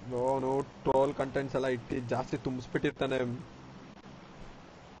ನೋನು ಟ್ರೋಲ್ ಕಂಟೆಂಟ್ಸ್ ಎಲ್ಲ ಇಟ್ಟು ಜಾಸ್ತಿ ತುಂಬಿಸ್ಬಿಟ್ಟಿರ್ತಾನೆ.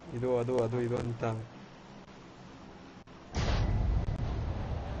 ಇದು ಅಂತ.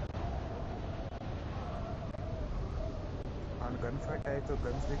 ಗನ್ ಫೈಟ್ ಆಯ್ತು,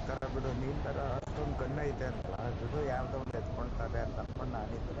 ಗನ್ ಸಿಗ್ತಾರ ಬಿಡು. ನೀನ್ ತರ ಅಷ್ಟೊಂದು ಗನ್ ಐತೆ ಅಂತ ಅದು ಯಾವ್ದೋ ಒಂದು ಎತ್ಕೊಂತಾರೆ ಅಂತ ಅನ್ಕೊಂಡು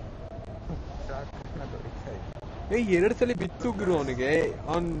ನಾನಿದ್ರೆ 2 ಸಲ ಬಿತ್ತು ಗುರು ಅವನಿಗೆ.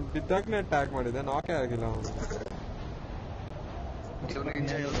 ಅವ್ನ್ ಬಿದ್ದಾಗ್ಲೇ ಅಟ್ಯಾಕ್ ಮಾಡಿದೆ, ನಾಕೇ ಆಗಿಲ್ಲ ಅವನು.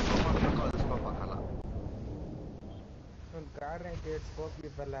 ಕಾರ್ ಸ್ಕೋಪ್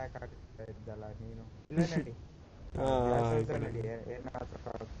ಎಲ್ಲ ಯಾಕಾಗ್ತಾ ಇದ್ದಲ್ಲ ನೀನು. ನಡಿ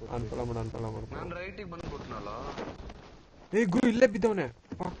ಅನ್ಫಾಲೋ ಮಾಡು. ನಾನು ರೈಟಿಗೆ ಬಂದ್ಬಿಟ್ನಲ್ಲ. ಗುರು ಇಲ್ಲೇ ಬಿದ್ದವನೆ.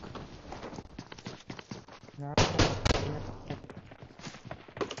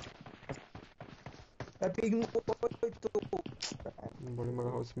 ಮಗ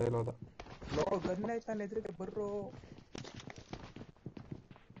ಹೌಸ್ ಮೇಲೆ ಹೋದ. ಗನ್ನಾಯ್ತಾನೆ ಎದುರಿಗೆ ಬರ್ರೋ.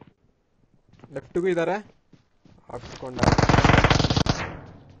 ಲೆಫ್ಟ್ಗೂ ಇದಾರೆ ಹಾಕೊಂಡ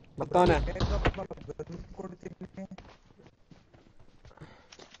ಬರ್ತಾವನೆ.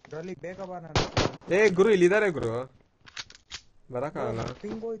 ಬೇಗ ಬಾ. ಗುರು ಇಲ್ಲಿದ್ದಾರೆ ಗುರು, ಬರಕ್ಕಾಗಲ್ಲ.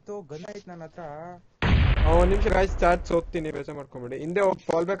 ಹಿಂಗೋಯ್ತು, ಗನ್ ಆಯ್ತು ನನ್ನ ಹತ್ರ. 1 ನಿಮಿಷ ಗಾಯ್ಸ್, ಚಾರ್ಜ್ ಹೋಗ್ತೀನಿ, ಬೇಜಾರ್ ಮಾಡ್ಕೊಂಬಿಡಿ. ಹಿಂದೆ ಹೋಗಿ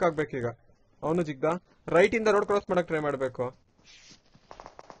ಫಾಲ್ ಬ್ಯಾಕ್ ಆಗ್ಬೇಕೀಗ. ಅವನು ಜಿಗ್ದ ರೈಟ್ ಇಂದ ರೋಡ್ ಕ್ರಾಸ್ ಮಾಡಕ್ ಟ್ರೈ ಮಾಡ್ಬೇಕು.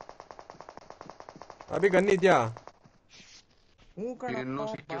 ಅಭಿ ಗನ್ ಇದ್ಯಾ?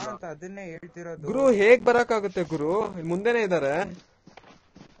 ಅದನ್ನೇ ಹೇಳ್ತಿರೋದು ಗುರು. ಹೇಗ್ ಬರಕ್ ಆಗುತ್ತೆ ಗುರು? ಮುಂದೆನೆ ಇದಾರೆ.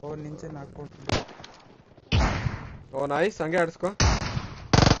 ಓ ನೈಸ್, ಹಂಗೆ ಆಡ್ಸ್ಕೊ.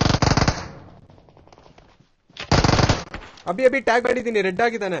 ಅಭಿ ಟ್ಯಾಗ್ ಮಾಡಿದ್ದೀನಿ, ರೆಡ್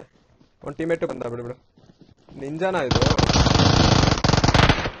ಆಗಿದ್ದಾನೆ. ಒಂದ್ ಟೀಮೇಟ್ ಬಂದ. ಬಿಡು ನಿಂಜಾನ ಇದು.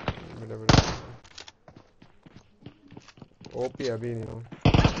 ಬಿಡು ಓಪಿ ಅಭಿ ನೀನು.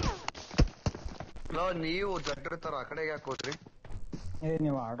 ನೀವು ಜಡ್ರಿರ್ತಾರ ಆ ಕಡೆಗೆ ಯಾಕೆ ಹೋದ್ರಿ?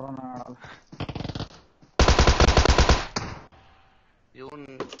 ನೀವು ಆಡ್ರೋಣ ಆಡಲ್ಲ. ಇವನ್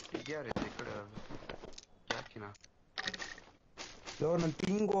ಇದ್ಯಾರಿದೆ ಈ ಕಡೆ ಯಾಕಿನ? ನನ್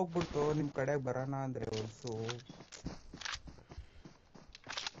ಪಿಂಗ್ ಹೋಗ್ಬಿಡ್ತು, ನಿಮ್ ಕಡೆಗೆ ಬರೋಣ ಅಂದ್ರೆ ಹೊಲ್ಸು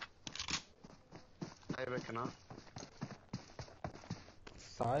ಸಾಯ್ಬೇಕೇನಾ?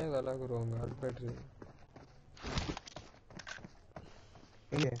 ಸಾಯೋದಲ್ಲ ಗುರು, ಹಂಗ ಆಡ್ಬೇಡ್ರಿ.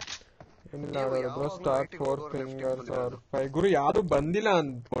 ಏನಿಲ್ಲ ನೀವು ಬ್ರೋ ಯಾವಾಗ್ಲೂ ಸ್ಟಾರ್ right ಗೆ 4 ಹೋಗೋರು left ಗೆ ಫಿಂಗರ್ಸ್ ಬಂದಿರೋದು. 5 ಗುರು ಯಾರು ಬಂದಿಲ್ಲ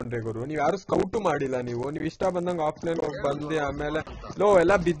ಅನ್ಕೊಂಡ್ರೆ ಗುರು ನೀವ್ ಯಾರು ಸ್ಕೌಟು ಮಾಡಿಲ್ಲ ನೀವು ಇಷ್ಟ ಬಂದಂಗ ಆಫ್ಲೈನ್ ಹೋಗಿ ಬಂದಿ ಆಮೇಲೆ ಲೋ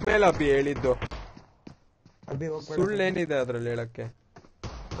ಎಲ್ಲ ಬಿದ್ಮೇಲೆ ಅಬ್ಬಿ ಹೇಳಿದ್ದು ಅಭಿ ಹೋಗ್ಬೇಡ ಸುಳ್ಳೇನಿದೆ ಅದ್ರಲ್ಲಿ ಹೇಳಕ್ಕೆ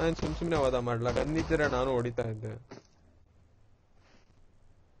ನಾನು ಸುಮ್ನೆ ವಾದ ಮಾಡ್ಲಾ ಬಂದಿದ್ದೀರ ನಾನು ಹೊಡಿತಾ ಇದ್ದೆ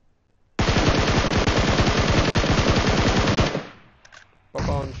ಪಾಪ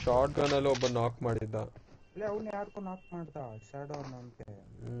ಅವ್ನ್ ಶಾರ್ಟ್ ಗನ್ ಅಲ್ಲಿ ಒಬ್ಬ ನಾಕ್ ಮಾಡಿದ್ದ ಇಲ್ಲ ಅವ್ನು ಯಾರ್ಕೊ ನಾಕ್ ಮಾಡ್ದ ಶಾಡೋ ಅನ್ನೋನ್ಗೆ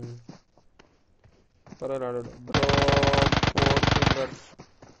ಬರೋಣ ಬ್ರೋ 4 ಫಿಂಗರ್ಸ್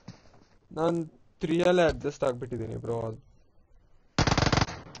ನಾನ್ 3 ಅಲ್ಲೇ ಅಡ್ಜಸ್ಟ್ ಆಗ್ಬಿಟ್ಟಿದ್ದೀನಿ ಬ್ರೋ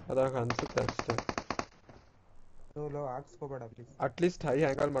ಅದಾಗ ಅನ್ಸುತ್ತೆ ಅಷ್ಟೇ low ಹಾಕ್ಸ್ಕೋಬೇಡ please at least high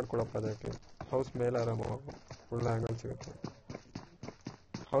angle ಮಾಡ್ಕೊಳಪ್ಪ ಅದಕ್ಕೆ ಹೌಸ್ ಮೇಲೆ ಆರಾಮ ಫುಲ್ ಆಂಗಲ್ ಸಿಗುತ್ತೆ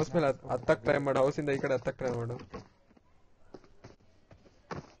ಹೌಸ್ ಮೇಲೆ ಹತ್ತಕ್ಕೆ ಟ್ರೈ ಮಾಡು ಹೌಸಿಂದ ಈ ಕಡೆ ಹತ್ತಕ್ಕೆ ಟ್ರೈ ಮಾಡು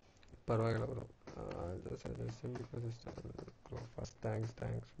ಪರವಾಗಿಲ್ಲ ಬ್ರೋ ಫಸ್ಟ್ ಥ್ಯಾಂಕ್ಸ್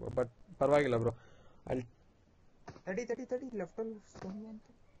ಬಟ್ ಪರವಾಗಿಲ್ಲ ಬ್ರೋ ಅಲ್ಲಿ ತಡಿ ಲೆಫ್ಟ್ ಅಲ್ಲಿ ಸೋಮಿ ಅಂತ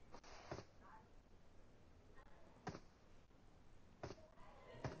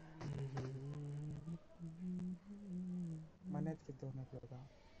ಮನೆ ಹತ್ತಿದ್ದವನಲ್ಲ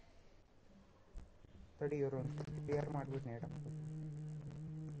ತಡಿ ಇವರು ಕ್ಲಿಯರ್ ಮಾಡ್ಬಿಟ್ಟು ನೇಡ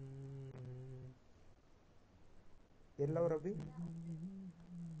ಎಲ್ಲವ್ರ ಅಭಿ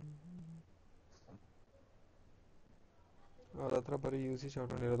ಅವ್ರ ಹತ್ರ ಬರೀ ಯೂಸಿ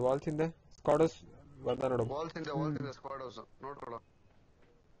ಶಾಟ್ ಇರೋದು ವಾಲ್ಸ್ ಹಿಂದೆ ಸ್ಕಾಡಸ್ ಬಂದ ನೋಡು ವಾಲ್ಸ್ ಇಂದ ಸ್ಕ್ವಾಡ್ ಹೌಸ್ ನೋಡ್ಕೊಳ್ಳೋ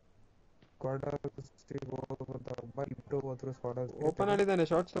ಸ್ಕ್ವಾಡ್ ಇಬ್ರು ಹೋದ್ರು ಸ್ಕ್ವಾಡ್ ಓಪನ್ ಮಾಡಿದ್ದಾನೆ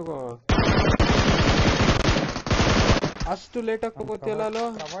ಶಾರ್ಟ್ಸ್ ತಗೋ ಅಷ್ಟು ಲೇಟ್ ಆಗಿ ತಗೋತಿಯಲ್ಲ ಅಲ್ಲೋ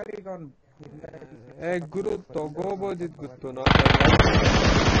ಏ ಗುರು ತಗೋಬೋದಿದ್ ಗೊತ್ತು ನಾ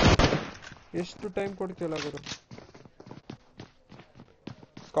ಎಷ್ಟು ಟೈಮ್ ಕೊಡ್ತೀಯಲ್ಲ ಗುರು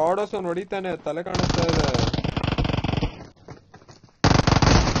ಸ್ಕಾಡಸ್ ಅವ್ನು ಹೊಡಿತಾನೆ ತಲೆ ಕಾಣಿಸ್ತಾ ಇದೆ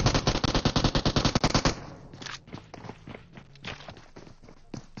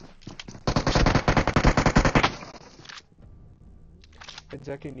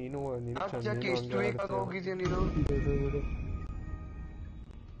ಜಾಕಿ ನೀನು ಇಷ್ಟು ವೀಕ್ ಆಗಿ ಹೋಗಿದ್ಯಾ ನೀನು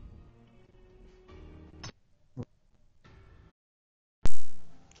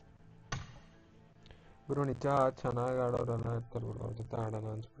ಗುರು ನಿಜ ಚೆನ್ನಾಗಿ ಆಡೋರೆಲ್ಲ ಇರ್ತಾರೆ ಗುರು ಅವ್ರ ಜೊತೆ ಆಡೋಣ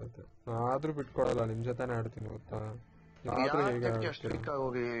ಅನ್ಸ್ಬಿಡುತ್ತೆ ಆದ್ರೂ ಬಿಟ್ಕೊಡಲ್ಲ ನಿಮ್ ಜೊತೆನೆ ಆಡ್ತೀನಿ ಗೊತ್ತಾ ಆದ್ರೂ ಹೇಗೆ ಅಷ್ಟು ವೀಕ್ ಆಗಿ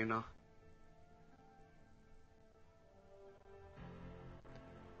ಹೋಗಿದ್ಯಾ ನೀನು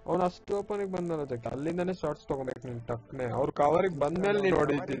ಅವ್ನು ಅಷ್ಟು ಓಪನಿಗೆ ಬಂದಲ್ಲ ಜಕ್ಕೆ ಅಲ್ಲಿಂದಾನೆ ಶಾರ್ಟ್ಸ್ ತಗೋಬೇಕು ನೀನ್ ಟಕ್ನೆ ಅವ್ರ ಕವರಿಗೆ ಬಂದ್ಮೇಲೆ ನೀನ್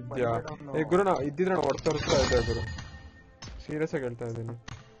ಹೊಡಿತಿದ್ಯಾ ಏ ಗುರು ನಾ ಇದ್ದಿದ್ರೆ ನಾವು ಹೊಡ್ತೋರಿಸ್ತಾ ಇದ್ದೆ ಗುರು ಸೀರಿಯಸ್ ಆಗಿ ಹೇಳ್ತಾ ಇದ್ದೀನಿ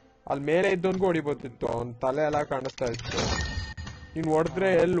ಅಲ್ಲಿ ಮೇಲೆ ಇದ್ದವನ್ಗೂ ಹೊಡಿಬೋದಿತ್ತು ಅವ್ನ ತಲೆ ಎಲ್ಲ ಕಾಣಿಸ್ತಾ ಇತ್ತು ನೀನ್ ಹೊಡೆದ್ರೆ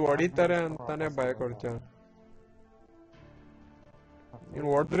ಎಲ್ಲಿ ಹೊಡಿತಾರೆ ಅಂತಾನೆ ಭಯ ಕೊಡ್ತೀಯ ನೀನ್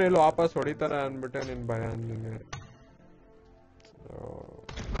ಹೊಡೆದ್ರೆ ಎಲ್ಲಿ ವಾಪಸ್ ಹೊಡಿತಾರೆ ಅನ್ಬಿಟ್ಟೆ ನಿನ್ ಭಯ ನಿನ್ಗೆ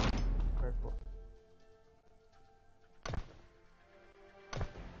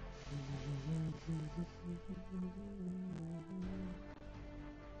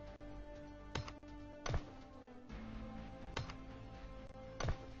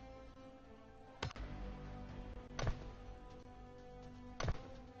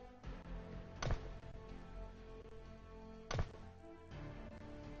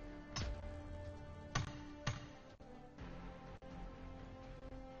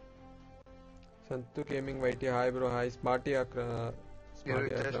Santu gaming ವೈಟಿ hi bro hi ಸ್ಮಾರ್ಟಿ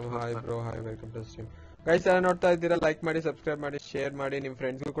Akram hi bro hi welcome to stream guys ಎಲ್ಲ ನೋಡ್ತಾ ಇದ್ದೀರಾ ಲೈಕ್ ಮಾಡಿ ಸಬ್ಸ್ಕ್ರೈಬ್ ಮಾಡಿ ಶೇರ್ ಮಾಡಿ ನಿಮ್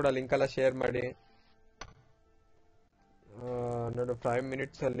ಫ್ರೆಂಡ್ಸ್ಗೂ ಕೂಡ ಲಿಂಕ್ ಎಲ್ಲ ಶೇರ್ ಮಾಡಿ ನೋಡು 5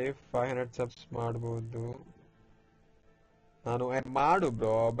 ಮಿನಿಟ್ಸ್ ಅಲ್ಲಿ 500 ಸಬ್ಸ್ ಮಾಡಬಹುದು ನಾನು ಮಾಡು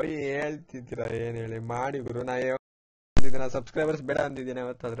ಬ್ರೋ ಬರೀ ಹೇಳ್ತಿದ್ದೀರಾ ಏನ್ ಹೇಳಿ ಮಾಡಿ ಗುರು ನಾ ಸಬ್ಸ್ಕ್ರೈಬರ್ಸ್ ಬೇಡ ಅಂದಿದ್ದೀನಿ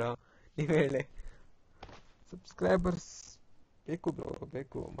ಯಾವತ್ತಾದ್ರೂ ನೀವ್ ಹೇಳಿ ಸಬ್ಸ್ಕ್ರೈಬರ್ಸ್ ಬೇಕು ಬ್ರೋ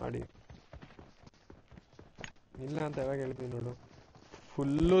ಬೇಕು ಮಾಡಿ ಇಲ್ಲ ಅಂತ ಯಾವಾಗ ಹೇಳ್ತೀನಿ ನೋಡು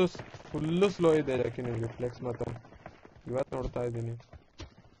ಫುಲ್ಲು ಸ್ಲೋ ಇದೆ ಯಾಕೆ ನೀವು ರಿಫ್ಲೆಕ್ಸ್ ಮಾತ್ರ ಇವತ್ತು ನೋಡ್ತಾ ಇದ್ದೀನಿ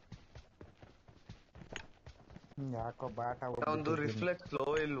ಯಾಕೋ ಬಾಟ ಒಂದು ರಿಫ್ಲೆಕ್ಸ್ ಸ್ಲೋ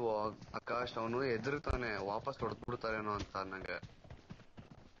ಇಲ್ವೋ ಆಕಾಶ್ ಅವನು ಎದುರ್ತಾನೆ ವಾಪಸ್ ಹೊಡೆದ್ಬಿಡ್ತಾರೇನೋ ಅಂತ ನಂಗೆ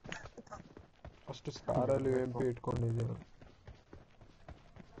ಅಷ್ಟು ಸ್ಕಾರಲ್ಲಿ ಎಂಪಿ ಇಟ್ಕೊಂಡಿದ್ದೀನಿ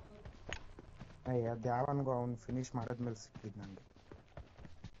ಅದ್ ಯಾವನ್ಗೋ ಅವ್ನು ಫಿನಿಶ್ ಮಾಡಿದ್ಮೇಲೆ ಸಿಕ್ಕಿದ್ ನಂಗೆ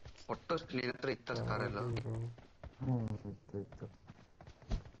ಒಟ್ಟು ನಿನ್ನ ಹತ್ರ ಇತ್ತ ಸ್ಕಾರ್ ಎಲ್ಲ ಇತ್ತು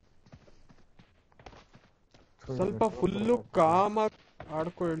ಸ್ವಲ್ಪ ಫುಲ್ಲು ಕಾಮಾಗಿ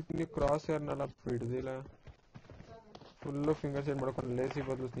ಆಡ್ಕೊ ಹೇಳ್ತೀನಿ ಕ್ರಾಸ್ ಏರ್ನೆಲ್ಲ ಬಿಡ್ದಿಲ್ಲ ಫುಲ್ಲು ಫಿಂಗರ್ ಸೈಡ್ ಮಾಡ್ಕೊಂಡು ಲೇಸಿ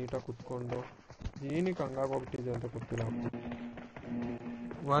ಬದಲು ನೀಟಾಗಿ ಕುತ್ಕೊಂಡು ಏನಕ್ಕೆ ಹಂಗಾಗೋಗ್ಬಿಟ್ಟಿದೆ ಅಂತ ಗೊತ್ತಿಲ್ಲ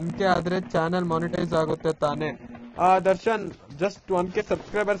 1K ಆದ್ರೆ ಚಾನೆಲ್ ಮಾನಿಟೈಸ್ ಆಗುತ್ತೆ ತಾನೇ ದರ್ಶನ್ ಜಸ್ಟ್ 1K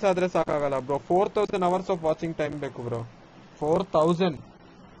ಸಬ್ಸ್ಕ್ರೈಬರ್ಸ್ ಆದ್ರೆ ಸಾಕಾಗಲ್ಲ bro 4000 hours of watching time ಬೇಕು ಬ್ರೋ 4000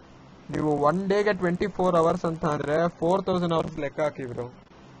 ನೀವು ಒನ್ ಡೇಗೆ 24 ಅವರ್ಸ್ ಅಂತ ಅಂದ್ರೆ 4000 ಅವರ್ಸ್ ಲೆಕ್ಕ ಹಾಕಿ ಬ್ರೋ.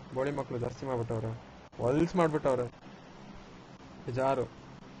 ಬೋಳಿ ಮಕ್ಕಳು ಜಾಸ್ತಿ ಮಾಡ್ಬಿಟ್ಟವ್ರೆ, ಹೊಲ್ಸ್ ಮಾಡ್ಬಿಟ್ಟವ್ರೆ ಬೇಜಾರು.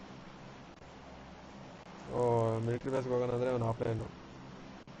 ಓ ಮಿಲಿಟರಿ ಬೇಸ್ಗೆ ಹೋಗೋಣ ಅಂದ್ರೆ ಅವ್ನು ಆಫ್ಲೈನು.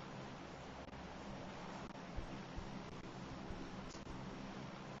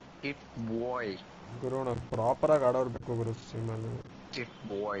 ಇಟ್ ಬಾಯ್ ಗುರು ನಾವು ಪ್ರಾಪರ್ ಆಗಿ ಆಡೋರ್ ಬೇಕು ಗುರು ಸ್ಟ್ರೀಮಲ್ಲಿ. It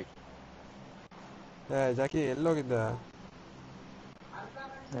bye. Jackie ಎಲ್ಲೋಗಿದ್ದೆ?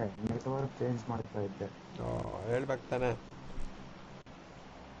 Network change ಮಾಡ್ತಾ ಇದ್ದೆ. ಹೇಳ್ಬೇಕು ತಾನೆ.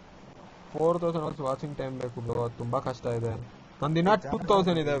 4000 ಅವರ್ಸ್ ವಾಚಿಂಗ್ ಟೈಮ್ ಬೇಕು ಬ್ರೋ, ತುಂಬಾ ಕಷ್ಟ ಇದೆ. ನಂದಿನ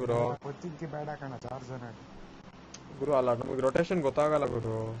 2000 ಇದೆ ಬ್ರೋ. ಕೊಚ್ಚಿಂಕಿ ಬೇಡ ಕಣ ಚಾರ್ಜರ್ ಗುರು. ಅಲ್ಲ ನಮಗೆ ರೊಟೇಷನ್ ಗೊತ್ತಾಗಲ್ಲ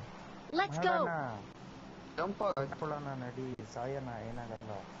ಗುರು. Let's go. ಜಂಪ್ ಹಾಕೊಳ್ಳೋಣ ನಡಿ, ಸಾಯನ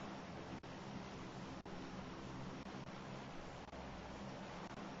ಏನಾಗಲ್ಲ.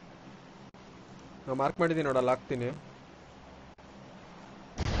 ನಾ ಮಾರ್ಕ್ ಮಾಡಿದ್ದೀನಿ ನೋಡಲ್ಲ, ಹಾಕ್ತೀನಿ.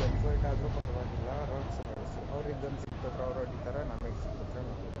 ಗನ್ಫೈಟ್ ಆದ್ರೂ ಪರವಾಗಿಲ್ಲ, ಅವ್ರಿಗೆ ಗನ್ ಸಿಕ್ತತ್ರ ಅವ್ರು ಹೊಡಿತಾರೆ, ನಮಗೆ ಸಿಕ್ತತ್ರ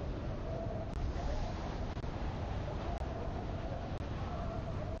ನಾವು.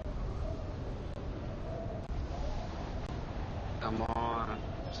 Come on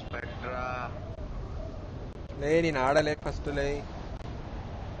spectra. ಲೇ ನೀನ್ ಆಡಲೇ ಫಸ್ಟ್ ಲೇ.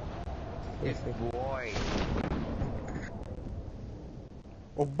 ಇಟ್ ಬಾಯ್.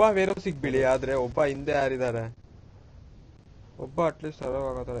 ಒಬ್ಬ ಬೇರೆ ಸಿಗ್ಬಿಡಿ, ಆದ್ರೆ ಒಬ್ಬ ಹಿಂದೆ ಯಾರಿದ್ದಾರೆ? ಒಬ್ಬ ಅಟ್ಲೀಸ್ಟ್ ಸರ್ವ್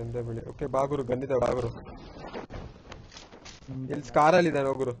ಆಗತ್ತಾರ ಹಿಂದೆ ಬಿಡಿ. ಓಕೆ ಬಾಗುರು ಗನ್ನಿದೆ, ಬಾಗುರು ಇಲ್ಲಿ ಸ್ಕಾರಲ್ಲಿ ಇದ್ದಾನೆ.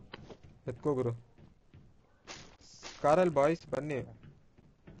 ಹೋಗುರು ಎತ್ಕೋಗುರು ಸ್ಕಾರಲ್ಲಿ. ಬಾಯ್ಸ್ ಬನ್ನಿ.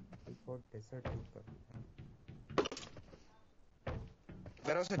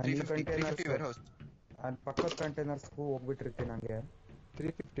 ಪಕ್ಕದ ಕಂಟೈನರ್ಸ್ಗೂ ಹೋಗ್ಬಿಟ್ಟಿರ್ತೀನಿ ನಂಗೆ.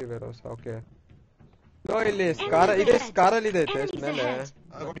 350 ವೇರ್ ಹೌಸ್. ಓಕೆ ಇಲ್ಲಿ ಇದೆ, ಸ್ಕಾರಲ್ಲಿ ಇದೆ ಮೇಲೆ.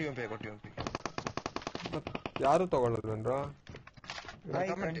 ಯಾರು ತಗೊಳ್ಳೋದ್ರನ್ರ?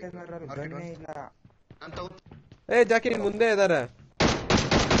 ಏ ಜಾಕಿ ನಿನ್ ಮುಂದೆ ಇದಾರೆ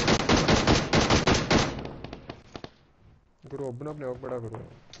ಗುರು. ಒಬ್ಬನೊಬ್ನೇ ಹೋಗ್ಬೇಡ ಗುರು.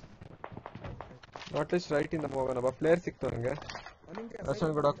 ನಾಟ್ ಲೀಸ್ಟ್ ರೈಟ್ ಇಂದ ಹೋಗೋಣ ಬಾ. ಫ್ಲೇರ್ ಸಿಕ್ತು ನಂಗೆ.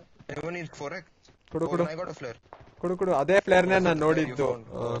 ದರ್ಶನ್ ಕೊಡು ಕೊಡು ಕೊಡು ಕೊಡು ಕೊಡು. ಅದೇ ಫ್ಲೇರ್ನೇ ನಾನು ನೋಡಿದ್ದು.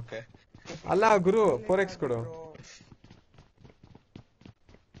 ಅಲ್ಲ ಗುರು 4x ಕೊಡು.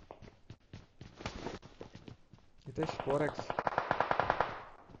 ಹಿತೇಶ್ 4x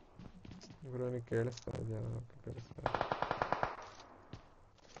ಗುರು. ನೀ ಕೇಳಿಸ್ತಾ ಇದೆಯಾ? ಕೇಳಿಸ್ತಾ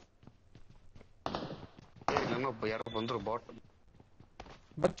ಯಾರೋ ಬಂದ್ರು ಬಾಟ್.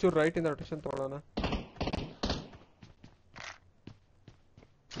 ಬಚ್ಚೂರು ರೈಟ್ ಇಂದ ರೊಟೇಷನ್ ತಗೊಳ್ಳೋಣ.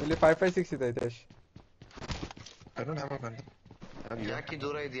 ಇಲ್ಲಿ 556 ಇದೆ ಹಿತೇಶ್. ಯಾಕೆ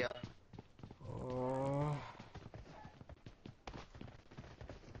ದೂರ ಇದೆಯಾ?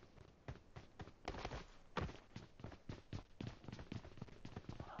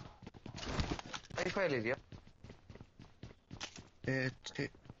 ಐಫೈಲ್ ಇದೆಯಾ?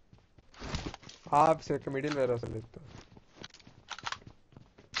 ಮಿಡಿಲ್ ವೇರ್ ಹೌಸ್ ಅಲ್ಲಿ ಇತ್ತು.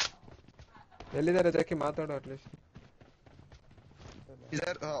 ಎಲ್ಲಿದ್ದಾರೆ ಜಾಕಿ? ಮಾತಾಡೋ ಅಟ್ಲೀಸ್ಟ್.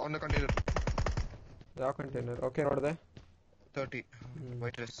 On the container. ಯಾವ ಕಂಟೈನರ್? ಓಕೆ ನೋಡಿದೆ. 30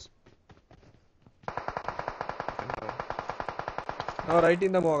 ವೈಟ್ ಡ್ರೆಸ್. ನಾವು ರೈಟ್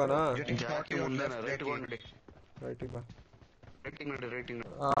ಇಂದ ಹೋಗೋಣ. ರೈಟಿಗೆ ಬಾ.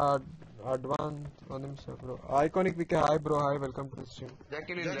 ಅಡ್ವಾನ್ಸ್ ಒಂದು ನಿಮಿಷ bro. Iconic VK hi bro. Hi, welcome to the stream.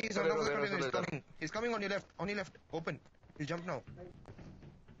 He's coming on your left. On your left. Open. He'll jump now.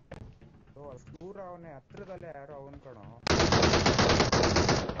 ದೂರ ಅವನೇ, ಹತ್ರದಲ್ಲೇ ಯಾರೋ ಅವನ್ ಕಣೋ.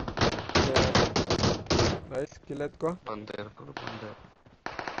 Nice kill ಎತ್ಕೋ. ಬಂದೆ.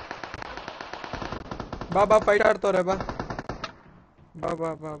 ಬಾ ಬಾ ಫೈಟ್ ಆಡ್ತವ್ರೆ. ಬಾ ಬಾ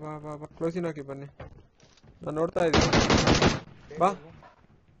ಬಾ ಬಾ ಬಾ ಬಾ ಬಾ. ಕ್ಲೋಸಿನ್ ಹಾಕಿ ಬನ್ನಿ, ನಾನು ನೋಡ್ತಾ ಇದ್ದೀನಿ. ಬಾ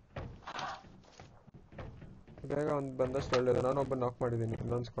ಬೇಗ ಒಂದು ಬಂದಷ್ಟು ಒಳ್ಳೇದು. ನಾನೊಬ್ಬ ನಾಕ್ ಮಾಡಿದ್ದೀನಿ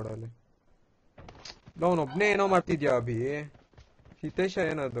ಇನ್ನೊಂದು ಸ್ಕ್ವಾಡಲ್ಲಿ. ಅವನೊಬ್ನೇ ಏನೋ ಮಾಡ್ತಿದ್ಯಾ ಅಭಿ? ಹಿತೇಶ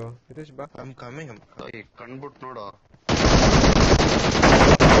ಏನದು? ಹಿತೇಶ್ ಬಾ. ಕಣ್ಬಿಟ್ ನೋಡು.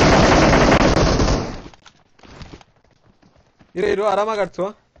 ಇರು ಆರಾಮಾಗಿ ಆಡ್ಸು.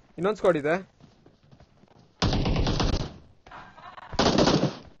 ಇನ್ನೊಂದು ಸ್ಕ್ವಾಡ್ ಇದೆ.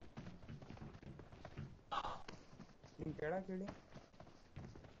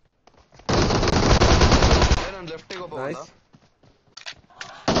 ನೈಸ್.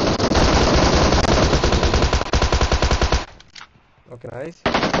 Okay nice.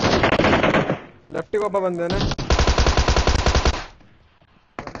 ಲೆಫ್ಟಿಗೆ ಒಬ್ಬ ಬಂದೇನೆ.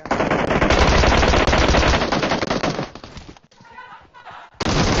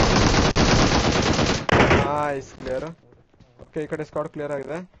 Nice clear. ಓಕೆ ಈ ಕಡೆ ಸ್ಕ್ವಾಡ್ ಕ್ಲಿಯರ್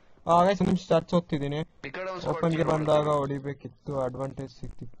ಆಗಿದೆ. ಗೈಸ್ ಒಂದು ನಿಮಿಷ ಚಾರ್ಜ್ ಓದ್ತಿದ್ದೀನಿ. ಈ ಕಡೆ ಒಂದು ಸ್ಕ್ವಾಡ್ ಓಪನ್ಗೆ ಬಂದಾಗ ಹೊಡಿಬೇಕಿತ್ತು, ಅಡ್ವಾಂಟೇಜ್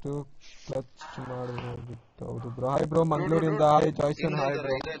ಸಿಕ್ತಿತ್ತು, ಕ್ಲಚ್ ಮಾಡಬಹುದಿತ್ತು. ಹೌದು ಬ್ರೋ. ಹಾಯ್ ಬ್ರೋ ಮಂಗಳೂರಿಂದ. Hi ಜಾಯ್ಸನ್. Hi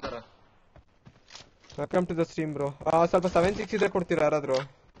bro, welcome to the stream bro. ಸ್ವಲ್ಪ 7-6 ಇದೆ ಕೊಡ್ತೀರಾ ಯಾರಾದ್ರು?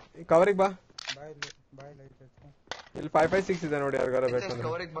 ಕವರಿಗೆ ಬಾ. ಇಲ್ಲಿ 5-5-6 ಇದೆ ನೋಡಿ, ಯಾರಿಗಾರ ಬೇಕಂದ್ರೆ.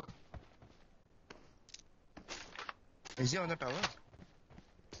 ಕವರಿಗೆ ಬಾ. Is he on the tower?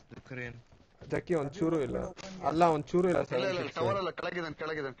 The crane. ಜಕ್ಕಿ ಒಂಚೂರು ಇಲ್ಲ. ಅಲ್ಲ ಒಂಚೂರು ಇಲ್ಲ. ಇಲ್ಲ ಟವರ್ ಅಲ್ಲ, ಕೆಳಗಿದೆ.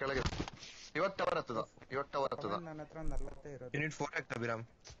 ಇವಾಗ ಟವರ್ ಹತ್ತದ. ನನ್ನ ಹತ್ರ 40 ಇರೋದು. You need 4x, Abhiram.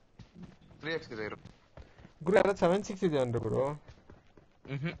 3x ಇದೆ ಇರು. ಗುರು ಯಾರು 7-6 ಇದೆ ಅಂದ್ರೆ ಗುರು?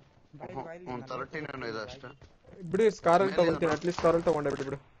 ಒಂದು 13 ಏನೋ ಇದೆ ಅಷ್ಟೇ. ಬಿಡಿ, ಸ್ಕಾರಲ್ಲಿ ತಗೊಳ್ತೀನಿ. ಅಟ್ಲೀಸ್ಟ್ ಸ್ಕಾರಲ್ಲಿ ತಗೊಂಡೆ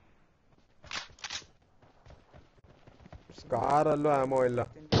ಬಿಡು. ಸ್ಕಾರಲ್ಲೂ ಆಮೋ ಇಲ್ಲ.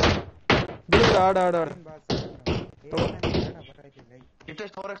 ಬಿಡಿ ಆಡ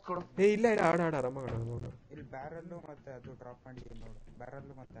ಇಟ್ಟೆಷ್ಟು 4x ಕೊಡು. ಇಲ್ಲ ಆಡ ಆರಾಮಾಗ. ಇಲ್ಲಿ ಬ್ಯಾರಲ್ಲು ಮತ್ತೆ ಅದು ಡ್ರಾಪ್ ಮಾಡಿದ್ದೀನಿ ನೋಡು.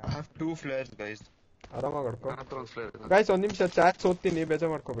 ಬ್ಯಾರಲ್ಲು ಮತ್ತೆ I have 2 flares, guys. ಆರಾಮಾಗಿ ಆಡ್ಕೊ. ನನ್ನ ಹತ್ರ ಒಂದು ಫ್ಲೇರ್ ಇದೆ. ಗೈಸ್ ಒಂದ್ ನಿಮಿಷ ಚಾಟ್ ಓದ್ತೀನಿ,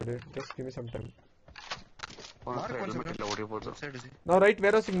 ಬೇಜಾರ್ ಮಾಡ್ಕೋಬೇಡಿ. Just give me some time. Helmet ಇಲ್ಲ, ಹೊಡಿಬೋದು. What side is he? ನಾವು ರೈಟ್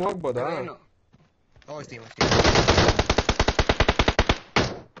ವೇರ್ ಹೌಸಿಗೆ ಮೂವ್ ಆಗ್ಬೋದಾ? Oh, I see him.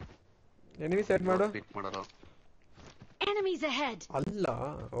 Enemy set ಮಾಡು. ಪಿಕ್ ಮಾಡಲ್ಲ. Enemies ahead. ಅಲ್ಲ,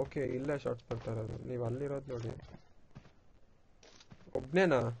 ಓಕೆ, ಇಲ್ಲ ಶಾರ್ಟ್ಸ್ ಬರ್ತಾ ಇರೋದು. ನೀವು ಅಲ್ಲಿರೋದು ನೋಡಿ.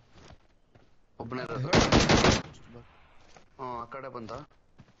 ಒಬ್ನೇನಾ? ಒಬ್ಬನೇ ಇರೋದು. ಆ ಕಡೆ ಬಂದ.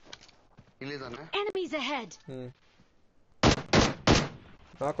 ಇಲ್ಲಿದ್ದಾನೆ. Enemies ahead.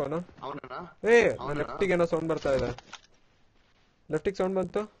 ಹಾಕೋಣ. ಅವನೇನಾ? ಲೆಫ್ಟಿಗೆ ಏನೋ ಸೌಂಡ್ ಬರ್ತಾ ಇದೆ. ಲೆಫ್ಟಿಗೆ ಸೌಂಡ್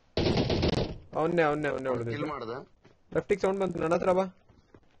ಬಂತು. ಅವನ್ನೇ ಹೊಡೆದ. ಕಿಲ್ ಮಾಡ್ದೆ. ಲೆಫ್ಟಿಗೆ ಸೌಂಡ್ ಬಂತು. ನನ್ನ ಹತ್ರ ಬಾ.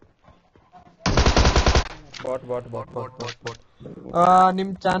 ಬಾಟ್.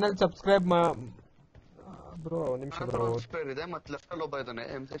 ನಿಮ್ ಚಾನೆಲ್ ಸಬ್ಸ್ಕ್ರೈಬ್ ಬ್ರೋ. ಒಂದ್ ನಿಮಿಷ ಬ್ರೋ, ಇದೆ. ಮತ್ತೆ ಲೆಫ್ಟ್ ಅಲ್ಲಿ ಒಬ್ಬ ಇದ್ದಾನೆ,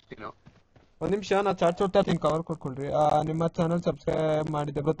 M16. ಒಂದ್ ನಿಮಿಷ ನಾ ಚಾಟ್ ಚೋಡ್ತಾ ಇದ್ದೀನಿ, ಕವರ್ ಕೊಟ್ಕೊಳ್ರಿ. ನಿಮ್ಮ ಚಾನಲ್ ಸಬ್ಸ್ಕ್ರೈಬ್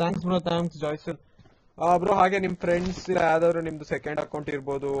ಮಾಡಿದ್ದೆ bro. Thanks bro, thanks ಜಾಯ್ಸಲ್ bro. ಹಾಗೆ ನಿಮ್ ಫ್ರೆಂಡ್ಸ್ ಯಾವ್ದಾದ್ರು ನಿಮ್ದು ಸೆಕೆಂಡ್ ಅಕೌಂಟ್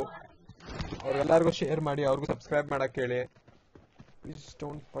ಇರ್ಬೋದು, ಅವ್ರಿಗೆಲ್ಲರಿಗೂ ಶೇರ್ ಮಾಡಿ, ಅವ್ರಿಗೂ ಸಬ್ಸ್ಕ್ರೈಬ್ ಮಾಡಕ್ ಹೇಳಿ. Please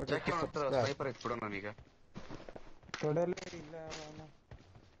don't forget to subscribe. Sniper ಇಟ್ಬಿಡೋ ನನಗೆ. ತೊಡಲೇ ಇಲ್ಲ ಅವನು.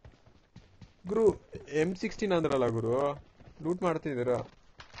 ಗುರು M16 ಅಂದ್ರಲ್ಲ ಗುರು, ಲೂಟ್ ಮಾಡ್ತಿದ್ದೀರಾ?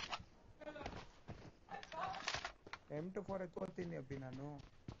 M24 ಎತ್ಕೊಳ್ತೀನಿ ಅಬ್ಬಿ ನಾನು.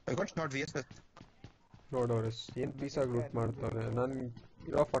 I got shot VSS. ನೋಡೋರು ಏನ್ ಪೀಸ್ ಆಗಿ ಲೂಟ್ ಮಾಡ್ತಾರೆ. ನನ್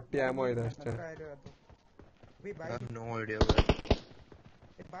ಇರೋ 40 ಆಮೋ ಇದೆ ಅಷ್ಟೇ. I have no idea where.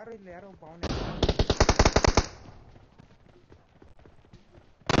 ಬಾರು ಇಲ್ಲಿ ಯಾರೋ ಒಬ್ಬ ಅವನೇ.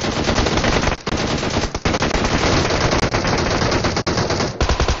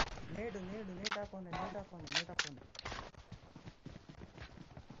 ನೇಡ್ ಹಾಕೋನೆ.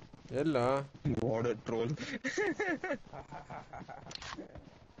 ಎಲ್ಲ What a troll.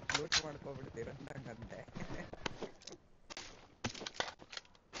 Loot ಮಾಡ್ಕೊಬಿಡ್ತೀರ ನಂಗಂತೆ.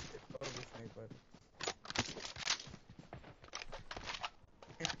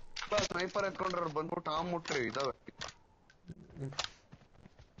 Sniper ಎತ್ಕೊಂಡ್ರೆ ಬಂದ್ಬಿಟ್ಟು ಮುಟ್ರಿ ಇದಾವೆ.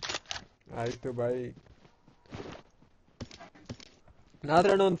 ಆಯ್ತು ಬಾಯ್.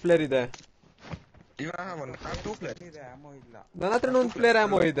 ನಾದ್ರಣ ಒಂದ್ ಫ್ಲೇರ್ ಇದೆ. Even I have 2 flares. ಇದೆ ಆಮೋ ಇಲ್ಲ. ನನ್ನ ಹತ್ರ ಒಂದ್ ಫ್ಲೇರ್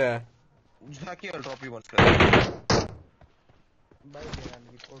ಆಮೋ ಇದೆ. Jackie, I'll drop you 1 flare. ಬಾಯ್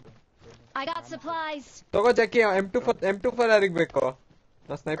ನನಗೆ ಕೊಡು. I got supplies. ತಗೋ ಜಕ್ಕಿ. M24 ಯಾರಿಗ್ ಬೇಕು?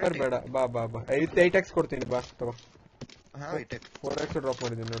 ನಾ ಸ್ನೈಪರ್ ಬೇಡ. ಬಾ 8x ಕೊಡ್ತೀನಿ, ಬಾ ತಗೋ. I have 8x. 4x drop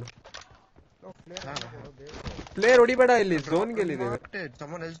ಮಾಡಿದ್ದೀನಿ ನೋಡು. ಫ್ಲೇರ್ ಫ್ಲೇರ್ ಹೊಡಿಬೇಡ, ಇಲ್ಲಿ zone ಗೆಲ್ಲಿದ್ದೇವೆ.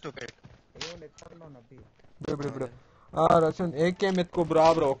 Someone else took it. ಅಯ್ಯೋ ಎತ್ಕೊಂಡು ನಬ್ಬಿ. ಬಿಡು. ರಚನ್ AKM ಎತ್ಕೊ ಬ್ರೋ.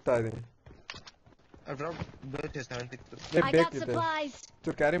 ಹೋಗ್ತಾ ಇದೀನಿ. I dropped bird 76. I got supplies.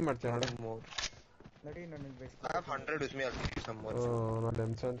 Carry ಮಾಡ್ತೀನಿ. More. ನಡಿ ನನಗೆ best. I have 100 with me. I'll give you some more. ನಾನು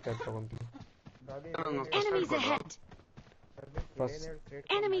M7 cat ತಗೊಂತೀನಿ. Enemies ahead.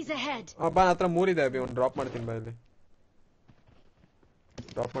 Enemies ahead. ಬಾ, ಹತ್ರ 3 ಇದೆ ಅಭಿ. ಒಂದು ಡ್ರಾಪ್ ಮಾಡ್ತೀನಿ ಬಾ. ಇಲ್ಲಿ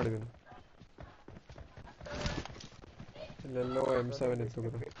ಡ್ರಾಪ್ ಮಾಡಿದ್ದೀನಿ. ಇಲ್ಲೆಲ್ಲೋ M7 ಇತ್ತು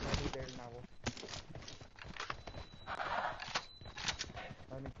ಗುರು.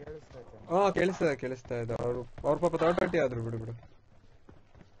 ನಾವು ಕೇಳಿಸ್ತಾ ಇದೆ. ಅವ್ರ ಪಾಪ ಥರ್ಡ್ ಪಾರ್ಟಿ ಆದ್ರು. ಬಿಡು.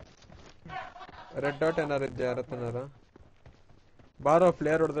 ರೆಡ್ ಡಾಟ್ ಏನಾರ ಇದ್ದೆ ಯಾರತ್ತನಾರ? ಬಾರೋ,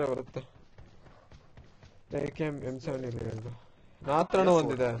 ಫ್ಲೇರ್ ಹೊಡೆದ್ರೆ ಬರುತ್ತೆ. AKM M7 ಇದೆ. ನಾ ಹತ್ರನೂ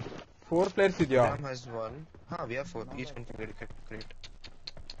ಒಂದಿದೆ. 4 ಫ್ಲೇರ್ಸ್ ಇದೆಯಾ? We have 4. Each one can get great.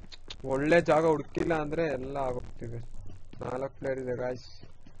 ಒಳ್ಳೆ ಜಾಗ ಹುಡುಕಿಲ್ಲ ಅಂದ್ರೆ ಎಲ್ಲ ಆಗೋಗ್ತಿದೆ. 4 ಫ್ಲೇರ್ ಇದೆ guys.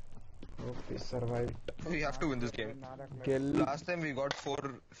 Okay, survived. We have to win this game. Last time we got 4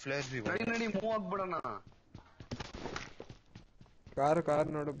 flares. We won. ನಡಿ ಮೂವ್ ಆಗ್ಬಿಡೋಣ. ಕಾರ್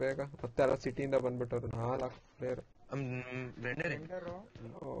ನೋಡು ಬೇಗ. ಮತ್ತೆ ಯಾರೋ ಸಿಟಿಯಿಂದ ಬಂದ್ಬಿಟ್ಟವ್ರು. 4 ಫ್ಲೇರ್. rendering.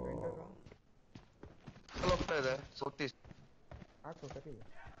 ಹೋಗ್ತಾ ಇದೆ. ಸೋತಿ. ಹಾಕು ಸರಿ.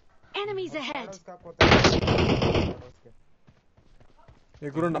 Enemies ahead. ಈ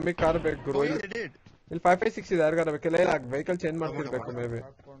ಗುರು ನಮಗೆ ಕಾರ್ ಬೇಕು ಗುರು. Oh, they did. ಇಲ್ಲಿ 556 ಇದೆ, ಯಾರಿಗಾರ ಬೇಕಿಲ್ಲ? ಇಲ್ಲ ವೆಹಿಕಲ್ ಚೇಂಜ್ ಮಾಡ್ತಿರ್ಬೇಕು may be.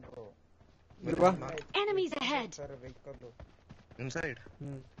 Enemies ahead. Inside.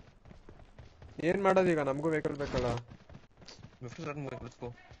 ಏನ್ ಮಾಡೋದೀಗ? ನಮಗೂ ವೆಹಿಕಲ್ ಬೇಕಲ್ಲ. Let's go.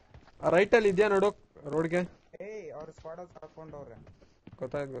 ರೈಟ್ ಅಲ್ಲಿ ಇದೆಯಾ ನೋಡು ರೋಡ್ಗೆ. ಅವ್ರ ಸ್ಕ್ವಾಡರ್ಸ್ ಹಾಕೊಂಡವ್ರೆ.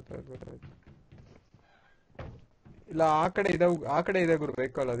 ಗೊತ್ತಾಯ್ತು. ಇಲ್ಲ ಆ ಕಡೆ ಇದೆ ಗುರು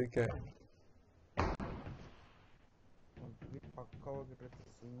ವೆಹಿಕಲ್, ಅದಕ್ಕೆ ಪಕ್ಕ ಹೋಗಿರುತ್ತೆ.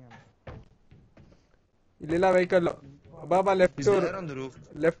 ಇಲ್ಲಿಲ್ಲ ವೆಹಿಕಲ್. ಬಾಬಾ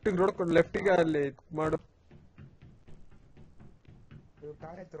ಲೆಫ್ಟ್ ರೋಡ್ ಲೆಫ್ಟಿಗೆ ಅಲ್ಲಿ ಮಾಡು.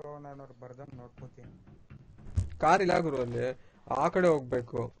 ಕಾರ್ ಎತ್ತರೋ, ನಾನು ಅವ್ರು ಬರ್ದಂಗ್ ನೋಡ್ಕೋತೀನಿ. ಕಾರ್ ಇಲ್ಲ ಗುರು ಅಲ್ಲಿ, ಆ ಕಡೆ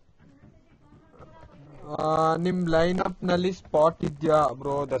ಹೋಗ್ಬೇಕು. ನಿಮ್ ಲೈನ್ ಅಪ್ ನಲ್ಲಿ ಸ್ಪಾಟ್ ಇದ್ಯಾ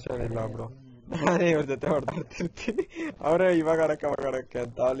ಬ್ರೋ? ದರ್ಶನ್ ಇಲ್ಲ ಬ್ರೋ, ನಾನೇ ಇವ್ರ ಜೊತೆ ಹೊಡೆದಾಡ್ತಿರ್ತೀನಿ. ಅವರೇ ಇವಾಗ ಆಡಕ್ಕೆ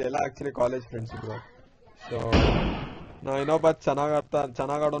ಅಂತ. ಅಲ್ಲಿ ಎಲ್ಲ actually college friends bro. So ನಾ ಇನ್ನೊಬ್ಬ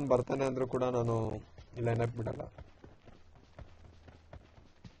ಚೆನ್ನಾಗ್ ಆಡೋನ್ ಬರ್ತಾನೆ ಅಂದ್ರೂ ಕೂಡ ನಾನು ಲೈನ್ ಅಪ್ ಬಿಡಲ್ಲ.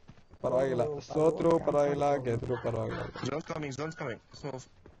 ಪರವಾಗಿಲ್ಲ, ಸೋತ್ರು ಪರವಾಗಿಲ್ಲ, ಗೆದ್ರು ಪರವಾಗಿಲ್ಲ. Zone's coming.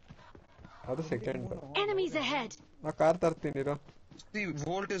 ಅದು ಸೆಕೆಂಡ್. Enemies ahead. ನಾ ಕಾರ್ ತರ್ತೀನಿ. See,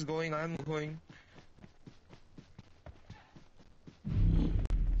 Volt is going, I'm going.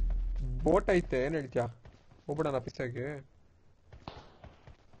 Boat ಐತೆ, ಏನ್ ಹೇಳ್ತ್ಯಾ? ಹೋಗ್ಬಿಡೋಣ ಪಿಸಾಗೆ.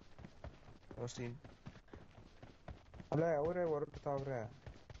 ಅಲ್ಲ ಅವರೇ ಹೊರಡ್ತಾವ್ರೆ.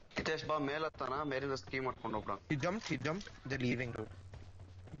 ಹಿತೇಶ್ ಬಾ ಮೇಲತ್ತಾನ, ಮೇಲಿಂದ ಸ್ಕೀಮ್ ಮಾಡ್ಕೊಂಡು ಹೋಗ್ಬಿಡ. He jumped. They're leaving, dude.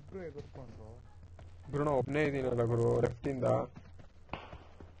 ಇಬ್ರು ಎಗರ್ಕೊಂಡ್ರು. ಗುರು ನಾ ಒಬ್ನೇ ಇದೀನಲ್ಲ ಗುರು, ಲೆಫ್ಟ್ ಇಂದ.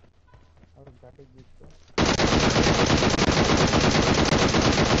 ಅವ್ರ ಗಾಡಿಗಿತ್ತು.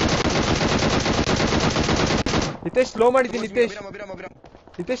 ಹಿತೇಶ್ ಸ್ಲೋ ಮಾಡಿದ್ದೀನಿ. Abiram.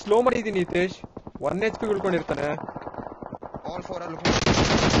 ಹಿತೇಶ್ ಸ್ಲೋ ಮಾಡಿದ್ದೀನಿ. Hitesh 1 HP ಉಳ್ಕೊಂಡಿರ್ತಾನೆ. All 4 are looking.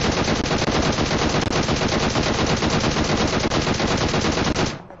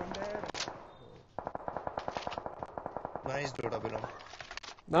 Nice dude, Abiram.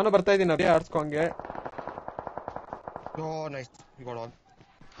 ನಾನು ಬರ್ತಾ ಇದ್ದೀನಿ ಅದೇ ಆಡ್ಸ್ಕೊಂಗೆ. Oh, nice. You got all.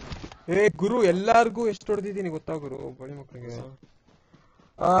 ಗುರು ಎಲ್ಲಾರ್ಗು ಎಷ್ಟು ಹೊಡೆದಿದ್ದೀನಿ ಗೊತ್ತಾ ಗುರು, ಬಳಿ ಮಕ್ಕಳಿಗೆ.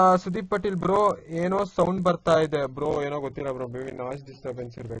 ಸುದೀಪ್ ಪಟೇಲ್ ಬ್ರೋ, ಏನೋ ಸೌಂಡ್ ಬರ್ತಾ ಇದೆ ಬ್ರೋ, ಏನೋ ಗೊತ್ತಿಲ್ಲ ಬ್ರೋ, ಬೇಬಿ ನಾಯ್ಸ್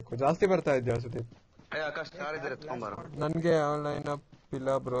ಡಿಸ್ಟರ್ಬೆನ್ಸ್ ಇರ್ಬೇಕು. ಜಾಸ್ತಿ ಬರ್ತಾ ಇದೆಯಾ ಸುದೀಪ್? ಆಕಾಶ್ ಕಾರ್ ಇದ್ರೆ ಎತ್ಕೊಂಬಾರ. ನನ್ಗೆ ಆನ್ಲೈನ್ ಅಪ್ ಇಲ್ಲ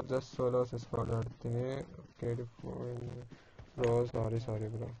ಬ್ರೋ, ಜಸ್ಟ್ ಸೋಲೋ ಸ್ಕ್ವಾಡ್ ಆಡ್ತೀನಿ ಬ್ರೋ. ಸಾರಿ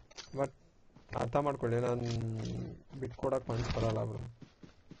ಬ್ರೋ, ಬಟ್ ಅರ್ಥ ಮಾಡ್ಕೊಳ್ಳಿ, ನಾನು ಬಿಟ್ಕೊಡಕ್ ಮನ್ಸ್ ಬರಲ್ಲ ಬ್ರೋ.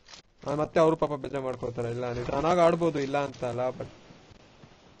 ಮತ್ತೆ ಅವ್ರು ಪಾಪ ಬೇಜಾರ್ ಮಾಡ್ಕೋತಾರೆ. ಇಲ್ಲ ನೀವು ಚೆನ್ನಾಗಿ ಆಡ್ಬೋದು, ಇಲ್ಲ ಅಂತ ಅಲ್ಲ, ಬಟ್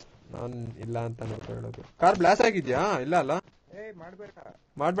ನಾನ್ ಇಲ್ಲ ಅಂತ ಹೇಳೋದು. ಕಾರ್ ಬ್ಲಾಸ್ಟ್ ಆಗಿದ್ಯಾ? ಇಲ್ಲ ಅಲ್ಲ,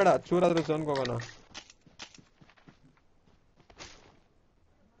 ಮಾಡ್ಬೇಡ. ಚೂರಾದ್ರೂ ಝೋನ್ಗೆ ಹೋಗೋಣ.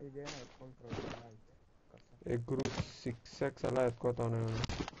 ಗುರು 6x ಎಲ್ಲ ಎತ್ಕೋತಾವನೆ.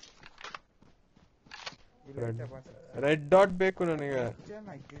 ರೆಡ್ ಡಾಟ್ ಬೇಕು ನನಗೆ.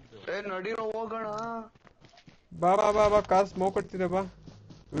 ನಡೀರೋ ಹೋಗೋಣ. ಬಾ ಕಾರ್ ಸ್ಮೋಕ್ ಕೊಡ್ತಿದೆ ಬಾ.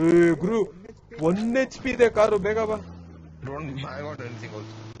 ಗುರು 1 HP ಇದೆ ಕಾರು, ಬೇಗ ಬಾ.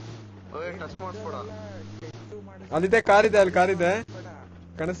 ಟಚ್ ಮಾಡಿಸ್ಕೊಡ. ಅಲ್ಲಿದೆ ಕಾರಿದೆ, ಅಲ್ಲಿ ಕಾರಿದೆ,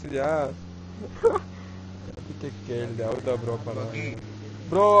 ಕಾಣಿಸ್ತಿದ್ಯಾ? ಅದಕ್ಕೆ ಕೇಳ್ದೆ. ಹೌದಾ ಬ್ರೋ?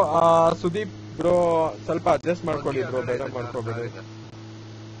 ಬ್ರೋ ಸುದೀಪ್ ಬ್ರೋ ಸ್ವಲ್ಪ ಅಡ್ಜಸ್ಟ್ ಮಾಡ್ಕೊಳ್ಳಿ ಬ್ರೋ, ಬೇಡ ಮಾಡ್ಕೋಬೇಡಿ.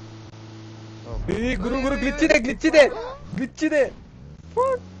 ಗುರು ಗ್ಲಿಚ್ಚಿದೆ.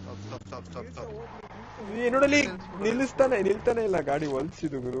 ನೋಡಲಿ, ನಿಲ್ತಾನೆ ಇಲ್ಲ ಗಾಡಿ,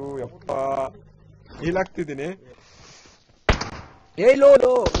 ಹೊಲ್ಸಿದು ಗುರು. ಯಪ್ಪ, ಹೀಲಾಗ್ತಿದ್ದೀನಿ. ಲೋ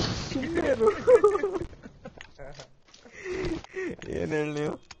ಏನ್ ಹೇಳಿ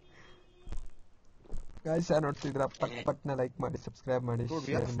ನೀವು ಗಾಯ್ಸ್? ಯಾರು ನೋಡ್ತಿದ್ರ ಪಟ್ನ ಲೈಕ್ ಮಾಡಿ, ಸಬ್ಸ್ಕ್ರೈಬ್ ಮಾಡಿ,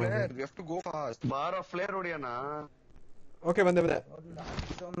 ಬಾರ ಫ್ಲೇರ್ ಹೊಡಿಯೋಣ. ಓಕೆ ಬಂದೆ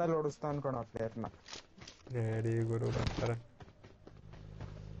ಓಡಿಸ್ತಾ ಅನ್ಕೋಣ ಫ್ಲೇರ್ನ. ರೆಡಿ ಗುರು ಬರ್ತಾರೆ.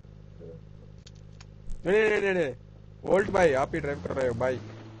 ನಡಿ ಓಲ್ಟ್ ಬಾಯ್, ಆಪಿ ಡ್ರೈವ್ ಕರ್ ರहे हो ಬಾಯ್.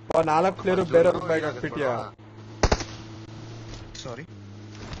 4 ಫ್ಲೇರು ಬೇರೆ ಬೈಕ್ ಹಾಕ್ಬಿಟ್ಯಾ? ಸಾರಿ,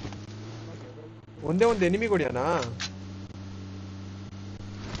 ಒಂದೇ ಒಂದು ಎನಿಮಿ ಕೊಡಿಯಾನಾ?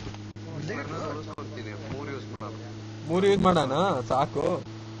 3 ಯೂಸ್ ಮಾಡೋಣ ಸಾಕು.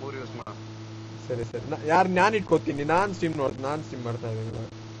 3 ಯೂಸ್ ಮಾಡ. ಸರಿ ಯಾರು ನಾನು ಇಟ್ಕೋತೀನಿ. ನಾನ್ ಸ್ಟ್ರೀಮ್ ಮಾಡ್ತಾ ಇದ್ದೀನಿ.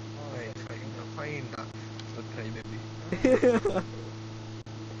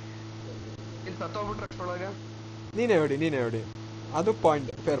 ನೀನೇ ಹೊಡಿ. ಅದು ಪಾಯಿಂಟ್,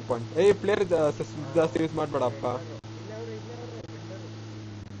 ಫೇರ್ ಪಾಯಿಂಟ್. ಪ್ಲೇಯರ್ ಜಾಸ್ತಿ ಯೂಸ್ ಮಾಡ್ಬೇಡಪ್ಪ.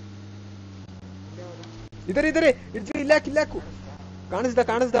 ಇದಾರೆ ಇಲ್ಲಾಕು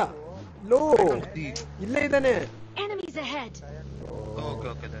ಕಾಣಿಸ್ದ ಲೋ, ಇಲ್ಲೇ ಇದ್ದಾನೆ.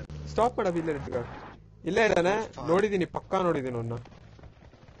 ಸ್ಟಾಪ್ ಮಾಡಪ್ಪ. ಇಲ್ಲೇ ಇದ್ದಾನೆ, ನೋಡಿದೀನಿ, ಪಕ್ಕಾ ನೋಡಿದೀನಿ ಅವನ್ನ.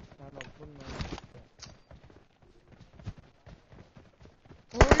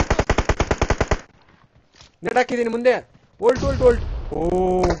 ನೆಟ್ ಹಾಕಿದೀನಿ ಮುಂದೆ. ಓಲ್ಟ್. ಓ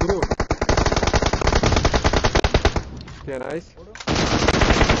ಗುರು. Okay nice.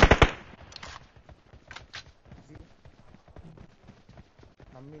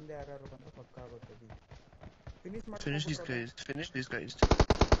 ನಮ್ಮಿಂದ ಯಾರು ಬಂದ್ರೆ ಪಕ್ಕ ಆಗುತ್ತೆ. Finish these guys.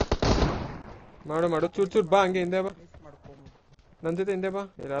 ಮಾಡು ಚೂರ್ ಬಾ, ಹಂಗೆ ಹಿಂದೆ ಬಾ, ನನ್ ಜೊತೆ ಹಿಂದೆ ಬಾ.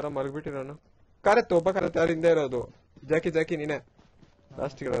 ಯಾರೋ ಮಲಗ್ಬಿಟ್ಟಿರೋನು. ಕರೆಕ್ಟ್ ಒಬ್ಬ ಕರೆಕ್ಟ್ ಯಾರು ಹಿಂದೆ ಇರೋದು. ಜಾಕಿ ನೀನೇ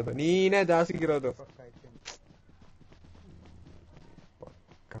ಲಾಸ್ಟ್ ಇರೋದು, ನೀನೇ ಜಾಸ್ತಿ ಇರೋದು.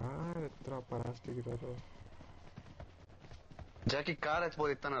 ಕಾರ್ ಎತ್ತರಪ್ಪ ಲಾಸ್ಟ್ ಇರೋದು. ಜಾಕಿ ಕಾರ್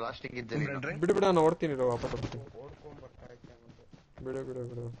ಹಚ್ಬೋದಿತ್ತಾನ ಲಾಸ್ಟಿಗೆ ಇದ್ದೇನೆ. ಬಿಡು ನಾನು ಓಡ್ತೀನಿ, ವಾಪಸ್ ಹೋಗ್ತೀನಿ. ಬಿಡು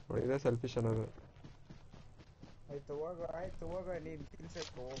ಇದೇ ಸೆಲ್ಫಿಶ್ ಅನ್ನೋದು. ಆಯ್ತು ಹೋಗ ನೀನ್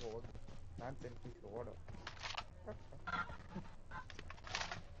ತಿನ್ಸಕ್ಕೆ ಹೋಗು. ನಾನ್ ಸೆಲ್ಫಿಶ್ ಓಡು.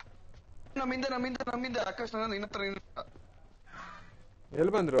 ನಮ್ಮಿಂದ ಆಕಾಶ್ ನಿನ್ನ ಹತ್ರ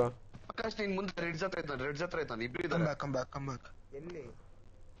ಎಲ್ಲಿ ಬಂದ್ರು? ಆಕಾಶ್ ನೀನ್ ಮುಂದೆ ರೆಡ್ ಜತ್ರ ಆಯ್ತಾನೆ. ಇಬ್ರು ಇದ್ದಾರೆ. Come back. ಎಲ್ಲಿ?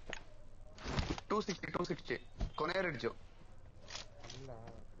 260 ಕೊನೆಯ ರಿಡ್ಜ್. ಇಲ್ಲ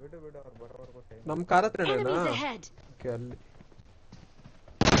ಬಿಡು ಅವ್ರು ಬರೋವರೆಗೂ ಟೈಮ್. ನಮ್ ಕಾರ್ ಹತ್ರನೇನಾ? Enemies ahead. ಓಕೆ, ಅಲ್ಲಿ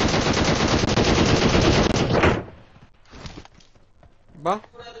ಬಾ.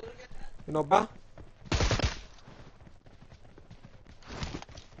 ಇನ್ನೊಬ್ಬ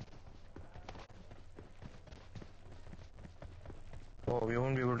Oh, we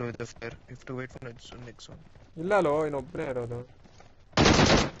won't be able to hit the flare. We have to wait for next one. ಇಲ್ಲ ಅಲ್ಲೋ, ಇನ್ನೊಬ್ಬನೇ ಇರೋದು.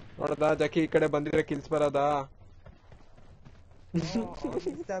 ನೋಡದಾ ಜಾಕಿ, ಈ ಕಡೆ ಬಂದಿದ್ರೆ ಕಿಲ್ಸ್ ಬರೋದಾ?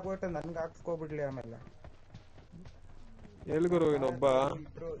 ಇಷ್ಟ ಆಗೋಟ ನನ್ಗೆ ಹಾಕ್ಸ್ಕೊಬಿಡ್ಲಿ ಆಮೇಲೆ. ಎಲ್ ಗುರು ಇನ್ನೊಬ್ಬ?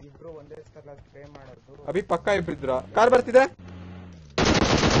 ಇಬ್ರು ಒಂದೇ ಸಲ ಸ್ಪ್ರೇ ಮಾಡೋದು. ಅಭಿ ಪಕ್ಕ ಇಬ್ರಿದ್ರ. ಕಾರ್ ಬರ್ತಿದೆ.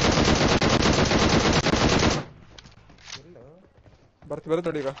 ಬರುತ್ತೆ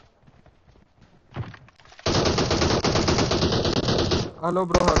ನೋಡಿ ಈಗ. ಹಲೋ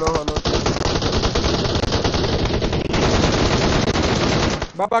ಬ್ರೋ, ಹಲೋ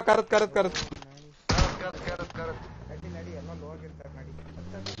ಬಾಬಾ. ಕರತ್ ನಡಿ ಎಲ್ಲ ಲೋ ಆಗಿರ್ತಾರೆ. ನಡಿ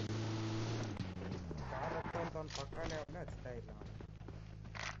ಕಾರ್ ಹತ್ತ ಅಂತ ಪಕ್ಕನೇ ಅವನ್ನ ಹಚ್ತಾ ಇಲ್ಲ.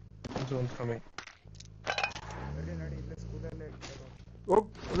 Zone coming. ನಡಿ ಇಲ್ಲ ಸ್ಕೂಲಲ್ಲೇ ಇರ್ತಾರೆ. ಹೋಗ್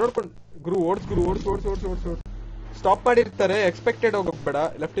ನೋಡ್ಕೊಂಡು ಗುರು. ಓಡ್ಸ್. ಸ್ಟಾಪ್ ಮಾಡಿರ್ತಾರೆ. ಎಕ್ಸ್ಪೆಕ್ಟೆಡ್ ಹೋಗಬೇಡ.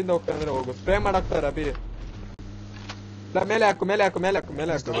 ಲೆಫ್ಟ್ ಇಂದ ಹೋಗ್ತಾ ಅಂದ್ರೆ ಹೋಗು. ಸ್ಪ್ರೇ ಮಾಡಾಕ್ತಾರೆ ಅಭಿ. ಮೇಲೆ ಹಾಕು.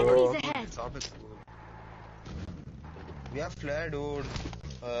 Stop it. We have flare, dude.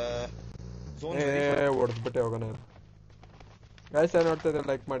 Zone. ಹೊಡೆದ್ಬಿಟ್ಟೆ ಹೋಗೋಣ. ಗೈಸ್ ಯಾರು ನೋಡ್ತಾ ಇದ್ರೆ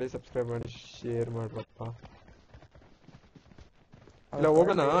ಲೈಕ್ ಮಾಡಿ, ಸಬ್ಸ್ಕ್ರೈಬ್ ಮಾಡಿ, ಶೇರ್ ಮಾಡ್ರಪ್ಪ. ಇಲ್ಲ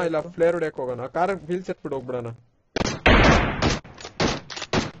ಹೋಗೋಣ, ಇಲ್ಲ ಫ್ಲೇರ್ ಹೊಡಿಯಕ್ ಹೋಗೋಣ. ಕಾರ್ ವೀಲ್ ಸೆಟ್ ಬಿಟ್ಟು ಹೋಗ್ಬಿಡೋಣ.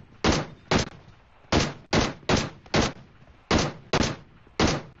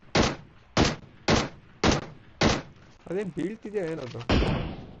 ಅದೇನ್ ಬೀಳ್ತಿದ್ಯಾ ಏನದು?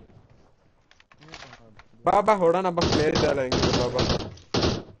 ಬಾ ಹೊಡೋಣ ಬಾ. ಫ್ಲೇರ್ ಇದೆ ಅಲ್ಲ ಹೆಂಗಿದೆ.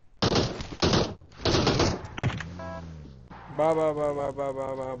 ಬಾ.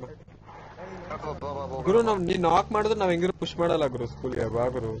 ಗುರು ನೀನ್ ನಾಕ್ ಮಾಡಿದ್ರೆ ನಾವ್ ಹೆಂಗಿರು ಪುಷ್ ಮಾಡಲ್ಲ ಗುರು ಸ್ಕೂಲ್ಗೆ. ಬಾ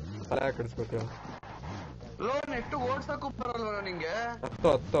ಗುರು, ತಲೆ ಕಡಿಸ್ಕೊತೀವ. ನೆಟ್ಟು ಓಡ್ಸಕ್ಕೂ ಬರಲ್ವ ನಿಂಗೆ?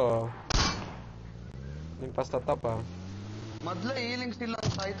 ಹತ್ತೋ ನೀನ್ ಫಸ್ಟ್ ಹತ್ತಪ್ಪ. ಮೊದ್ಲೇ ಹೀಲಿಂಗ್ಸ್ ಇಲ್ಲ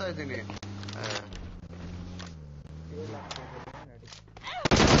ಅಂತ ಸಾಯ್ತಾ ಇದ್ದೀನಿ.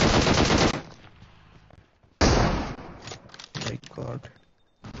 My God.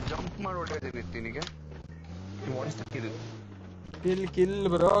 ಜಂಪ್ ಮಾಡಿ ಹೊಡೆದಿದ್ದೀನಿ ನಿನಗೆ. He wants to kill. Kill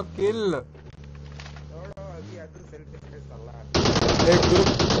bro, kill. ನೋಡೋ ಅದು ಸೆಲ್ಫಿಶ್ನೆಸ್ ಅಲ್ಲ. ಗುರು,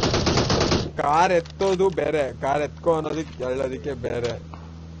 ಕಾರ್ ಎತ್ತೋದು ಬೇರೆ, ಕಾರ್ ಎತ್ಕೋ ಅನ್ನೋದಕ್ಕೆ ಹೇಳೋದಕ್ಕೆ ಬೇರೆ.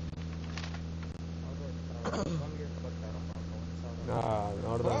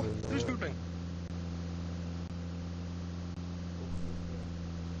 ನೋಡ್ದ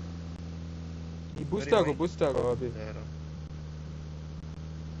ಈ ಬೂಸ್ಟ್ ಆಗೋ ಅಭಿ.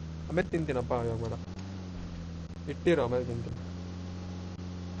 ಆಮೇಲೆ ತಿಂತೀನಪ್ಪ, ಇವಾಗ ಬೇಡ. ಇಟ್ಟಿರೋ ಆಮೇಲೆ ತಿಂತೀನಿ.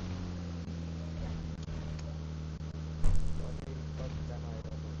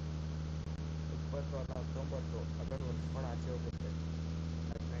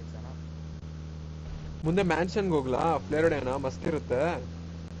 ಮುಂದೆ ಮ್ಯಾನ್ಷನ್ಗೆ ಹೋಗ್ಲಾ? ಫ್ಲೇರ್ ಹೊಡೆಯೋಣ, ಮಸ್ತ್ ಇರುತ್ತೆ.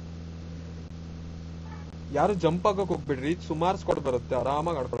 ಯಾರು ಜಂಪ್ ಆಗಕ್ ಹೋಗ್ಬಿಡ್ರಿ, ಸುಮಾರು ಸ್ಕ್ವಾಡ್ ಬರುತ್ತೆ,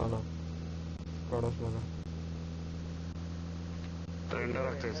 ಆರಾಮಾಗಿ ಆಡ್ಕೊಳ್ಳೋಣ.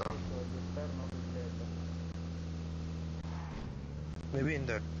 Maybe in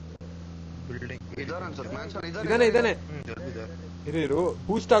that building. ಇದಾನೆ. ಇರು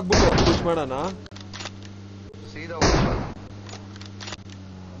ಬೂಸ್ಟ್ ಆಗ್ಬಿಟ್ಟು ಪುಷ್ ಮಾಡೋಣ.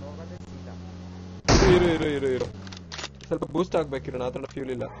 ಇರು ಸ್ವಲ್ಪ ಬೂಸ್ಟ್ ಆಗ್ಬೇಕಿರೋಣ. ಆ ತರ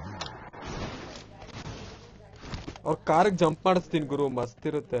ಫ್ಯೂಲ್ ಇಲ್ಲ. ಅವ್ರ ಕಾರ್ಗೆ ಜಂಪ್ ಮಾಡಿಸ್ತೀನಿ ಗುರು, ಮಸ್ತ್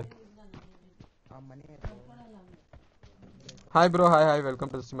ಇರುತ್ತೆ. Hi bro, hi welcome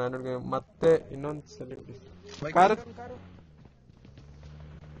to ಸ್ಮ್ಯಾನಡ್ game. ಮತ್ತೆ ಇನ್ನೊಂದು ಸಲ ಕಾರ್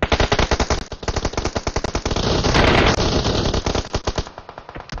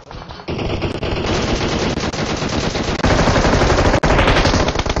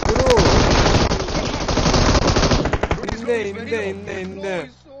ಹಿಂದೆ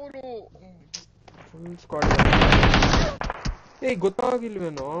ಫುಲ್ ಸ್ಕ್ವಾಡ್.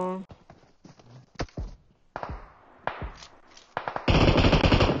 ಗೊತ್ತಾಗಿಲ್ವೇನೋ?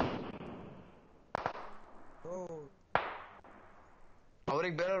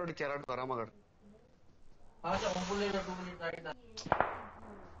 ಅವ್ರಿಗೆ ಬೇರೆ ಹೊಡಿತೀಯ ಆರಾಮಾಗ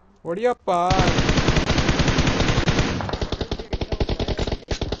ಹೊಡಿಯಪ್ಪ.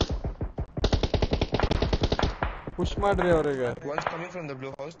 ಪುಷ್ ಮಾಡ್ರಿ ಅವರಿಗೆ. One's coming from the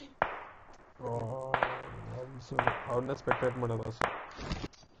blue house. ಅವ್ರನ್ನ ಸ್ಪೆಕ್ಟೇಟ್ ಮಾಡೋದು ಅಷ್ಟೇ.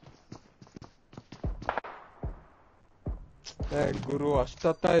 ಗುರು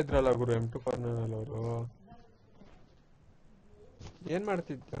ಅಷ್ಟತ್ತ ಇದ್ರಲ್ಲ ಗುರು M249 ಅವರು. ಏನ್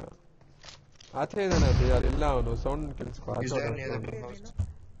ಮಾಡ್ತಿದ್ದ? ಆಚೆ ಇದ್ದಾನೆ ಅದು, ಯಾರಿಲ್ಲ ಅವನು. ಸೌಂಡ್ ಕೇಳಿಸ್ಕೊ.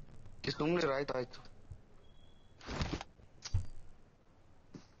 ಸುಮ್ನೆ ಆಯ್ತು.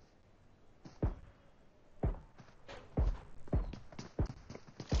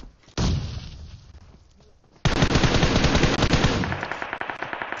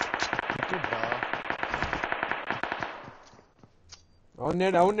 ಅವನೇ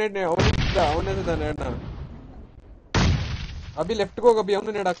ಅಭಿ ಲೆಫ್ಟ್ಗೆ ಹೋಗ. ಅಭಿ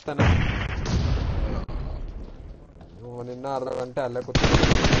ಅವನು ನೇಡಾಕ್ತಾನೆ. ನಿನ್ನ ಅರ್ಧ ಗಂಟೆ ಅಲ್ಲೇ ಕೂತ.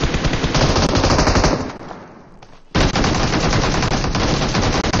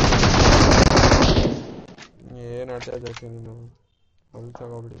 ಏನ್ ಆಟ ಜಾಕಿ ನೀನು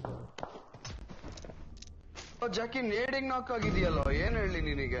ಹೊಲ್ಸಾಗೋಗ್ಬಿಟ್ಟಿದ್ದ. ಜಾಕಿ ನೇಡಿಂಗ್ ನಾಕ್ ಆಗಿದೆಯಲ್ಲ, ಏನ್ ಹೇಳಿ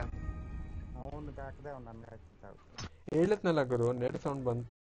ನಿನಗೆ? ಹೇಳತ್ನಲ್ಲ ಗುರು, ನೆಡ್ ಸೌಂಡ್ ಬಂತು.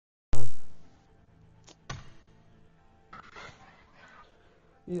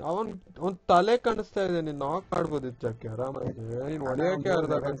 ಅವನ್ ತಲೆ ಕಾಣಿಸ್ತಾ ಇದೆ. ನೀನ್ ನಾಕ್ ಮಾಡ್ಬೋದಿತ್ತು ಜಾಕಿ ಆರಾಮಾಗಿ. ನೀನ್ ಹೊಡೆಯೋಕೆ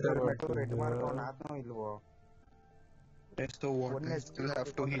ಅರ್ಧ ಗಂಟೆ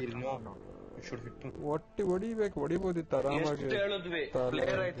ಹೊಡಿಬೋದಿತ್ತು ಆರಾಮಾಗಿ.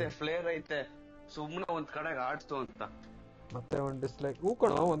 ಫ್ಲೇರ್ ಐತೆ ಸುಮ್ನೆ ಒಂದ್ ಕಡೆಗೆ ಆಡ್ತು ಅಂತ. ಮತ್ತೆ ಒಂದ್ ಡಿಸ್ಲೈಕ್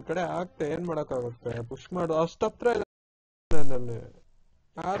ಹೂಕಣ ಒಂದ್ ಕಡೆ ಆಗ್ತೆ. ಏನ್ ಮಾಡಕ್ಕಾಗುತ್ತೆ? ಪುಷ್ ಮಾಡು. ಅಷ್ಟತ್ರ ಇದೆ,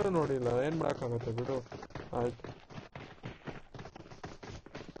 ಯಾರು ನೋಡಿಲ್ಲ. ಏನ್ ಮಾಡಕ್ಕಾಗುತ್ತೆ ಬಿಡು. ಆಯ್ತು,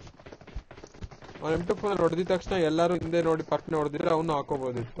 M249 ಹೊಡೆದಿದ ತಕ್ಷಣ ಎಲ್ಲಾರು ಹಿಂದೆ ನೋಡಿ ಪಟ್ನೆ ಹೊಡೆದಿದ್ರೆ ಅವನು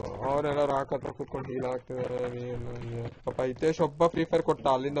ಹಾಕೋಬೋದಿತ್ತು. ಅವ್ರೆಲ್ಲಾರು ಹಾಕತ್ರ ಕುತ್ಕೊಂಡು ಹೀಲ್ ಹಾಕ್ತಿದಾರೆ. ಪಾಪ ಹಿತೇಶ್ ಒಬ್ಬ ಫ್ರೀ ಫೈರ್ ಕೊಟ್ಟ,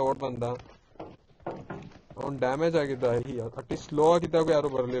 ಅಲ್ಲಿಂದ ಓಡ್ ಬಂದ. ಅವ್ನ್ ಡ್ಯಾಮೇಜ್ ಆಗಿದ್ದ. ಅಟ್ಲೀಸ್ಟ್ ಸ್ಲೋ ಆಗಿದ್ದಾಗ ಯಾರು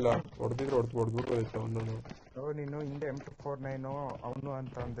ಬರ್ಲಿಲ್ಲ. ಹೊಡೆದಿದ್ರೆ ಹೊಡ್ಬಿಡ್ಬೋದಿತ್ತು ಅವನು. ನೀನು ಹಿಂದೆ M249 ಅವನು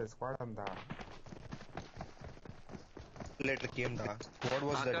ಅಂತ ಅಂದೆ, ಸ್ಕ್ವಾಡ್ ಅಂದ.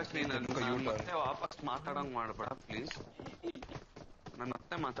 ಮತ್ತೆ ವಾಪಸ್ ಮಾತಾಡಂಗ್ ಮಾಡ್ಬೇಡ ಪ್ಲೀಸ್. ನಾನು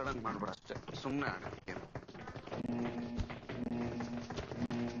ಮತ್ತೆ ಮಾತಾಡಂಗ್ ಮಾಡ್ಬೇಡ ಅಷ್ಟೇ, ಸುಮ್ನೆ ಆಡಕ್ಕೆ.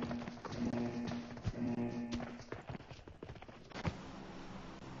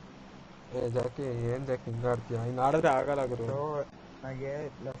 ಜಾಕಿ ಏನ್ ಜಾಕಿ ಹಿಂಗ ಆಡ್ತೀಯ? ಹಿಂಗ ಆಡಿದ್ರೆ ಆಗಲ್ಲ ಗುರು. ನನಗೆ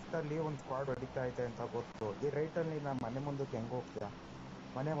ಲೆಫ್ಟ್ ಅಲ್ಲಿ ಒಂದ್ ಸ್ಕ್ವಾಡ್ ಹೊಡಿತಾ ಐತೆ ಅಂತ ಗೊತ್ತು. ಈ ರೈಟ್ ಅಲ್ಲಿ ನಾ ಮನೆ ಮುಂದಕ್ಕೆ ಹೆಂಗ್ ಹೋಗ್ತೀಯ?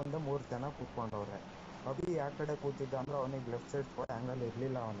 ಮನೆ ಮುಂದೆ 3 ಜನ ಕೂತ್ಕೊಂಡವ್ರೆ. ಅಭಿ ಯಾವ ಕಡೆ ಕೂತಿದ್ದ ಅಂದ್ರೆ ಅವನಿಗೆ ಲೆಫ್ಟ್ ಸೈಡ್ ಸ್ಕ್ವಾಡ್ ಆಂಗಲ್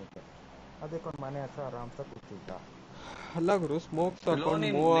ಇರ್ಲಿಲ್ಲ ಅವನಿಗೆ. ಅದಕ್ಕೆ ಅವ್ನ ಮನೆ ಹತ್ರ ಆರಾಮ್ಸ ಕೂತಿದ್ದ. ಅಲ್ಲ ಗುರು, ಸ್ಮೋಕ್ ಹಾಕೊಂಡು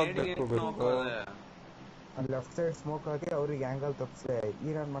ಮೂವ್ ಆಗ್ಬೇಕು. ಲೆಫ್ಟ್ ಸೈಡ್ ಸ್ಮೋಕ್ ಆಗಿ ಅವ್ರಿಗೆ ಆಂಗಲ್ ತಪ್ಪಿಸಿ ಈ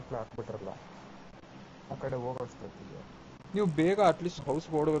ನನ್ನ ಮಕ್ಳು ಹಾಕ್ಬಿಟ್ರಲ್ಲ ಆ ಕಡೆ ಹೋಗೋಷ್ಟೊತ್ತಿಗೆ. ನೀವು ಬೇಗ ಅಟ್ಲೀಸ್ಟ್ ಹೌಸ್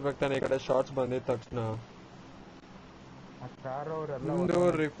ಓಡ್ಬಿಡ್ಬೇಕು ತಾನೆ. ಈ ಕಡೆ ಶಾರ್ಟ್ಸ್ ಬಂದಿದ ತಕ್ಷಣ. ನಿಮ್ದು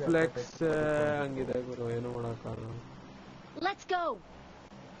ರಿಫ್ಲೆಕ್ಸ್ ಹಂಗಿದೆ ಗುರು, ಏನು ಮಾಡಕ್ಕಾಗಲ್ಲ.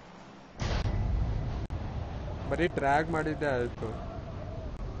 ಬರೀ ಟ್ರ್ಯಾಕ್ ಮಾಡಿದ್ದೆ ಆಯ್ತು.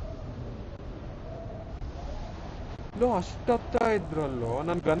 ಅಷ್ಟತ್ತ ಇದ್ರಲ್ಲೋ.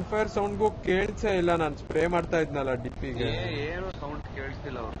 ನನ್ ಗನ್ ಫೈರ್ ಸೌಂಡ್ಗೂ ಕೇಳ್ಸೇ ಇಲ್ಲ. ನಾನ್ ಸ್ಪ್ರೇ ಮಾಡ್ತಾ ಇದ್ನಲ್ಲ ಡಿಪ್ಪಿಗೆ. ಏನು ಸೌಂಡ್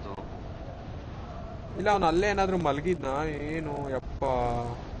ಕೇಳಿಸ್ತಿಲ್ಲ ಅವ್ರದ್ದು. ಇಲ್ಲ ಅವ್ನು ಅಲ್ಲೇ ಏನಾದ್ರು ಮಲಗಿದ್ನ ಏನು? ಯಪ್ಪ,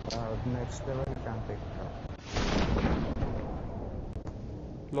 ನೆಕ್ಸ್ಟ್ ಲೆವೆಲ್ ಕಾಂಟ್ಯಾಕ್ಟ್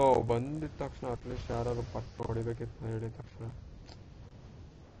ಬಂದಿದ ತಕ್ಷಣ ಅಟ್ಲೀಸ್ಟ್ ಯಾರು ಪಟ್ಟು ಹೊಡಿಬೇಕಿತ್ತು ಹೇಳಿದ ತಕ್ಷಣ.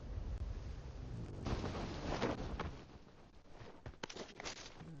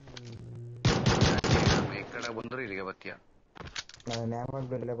 ಈ ಕಡೆ ಬಂದ್ರೆ ಇಲ್ಲಿಗೆ ಬತ್ತೀಯ. ನಾನು ಯಾವಾಗ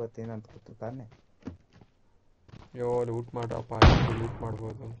ಬೆಲೆ ಬರ್ತೀನಿ ಅಂತ ಗೊತ್ತು ತಾನೆ. ಲೂಟ್ ಮಾಡ್ರಪ್ಪ, ಲೂಟ್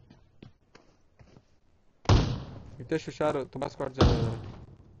ಮಾಡ್ಬೋದು. ಹಿತೇಶ್ ಹುಷಾರು, ತುಂಬಾ ಸ್ಕ್ವಾಡ್ ಜನ ಇದ್ದಾರೆ.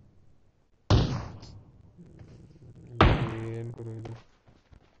 ಏನ್ ಗುರು ಇದು?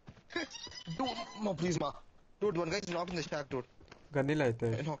 Please ma. Dude, one guy is knocked in the shack, dude. Gun ಇಲ್ಲ ಐತೆ.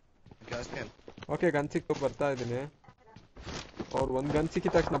 Gas can. ಓಕೆ, ಗನ್ ಸಿಕ್ತು, ಬರ್ತಾ ಇದೀನಿ. ಅವ್ರು ಒಂದ್ ಗನ್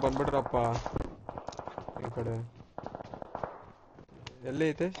ಸಿಕ್ಕಿದ ತಕ್ಷಣ ಬಂದ್ಬಿಡ್ರಪ್ಪ ಈ ಕಡೆ. ಎಲ್ಲಿ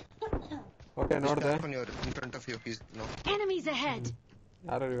ಐತೆ? ಓಕೆ ನೋಡ್ದೆ. In front of you, he's no. Enemies ahead.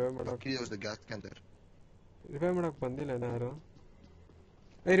 ಯಾರು ರಿವೈವ್ ಮಾಡಕ್? He was the gas can there. Revive ಮಾಡಕ್ ಬಂದಿಲ್ಲ ಯಾರು?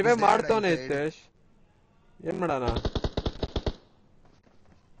 ರಿವೈವ್ ಮಾಡ್ತಾವನೆ ಹಿತೇಶ್. ಏನ್ ಮಾಡೋಣ?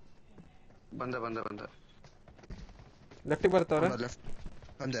 ಬಂದ ಲೆಫ್ಟಿಗೆ ಬರ್ತಾವ್ರೆ? Left.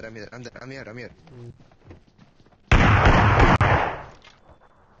 I'm here.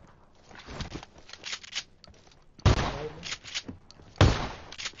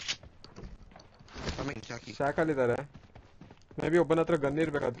 Coming, Chucky. ಶಾಕಲ್ಲಿದ್ದಾರೆ. May be ಒಬ್ಬನ ಹತ್ರ ಗನ್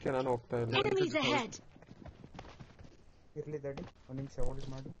ಇರ್ಬೇಕು, ಅದಕ್ಕೆ ನಾನು ಹೋಗ್ತಾ ಇಲ್ಲ. Enemies ahead. ಇರ್ಲಿ ದಡಿ, ಒಂದ್ ನಿಮಿಷ ಹೋಲ್ಡ್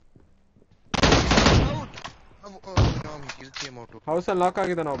ಮಾಡಿ. Oh no, he came out. House ಅಲ್ಲಿ ಲಾಕ್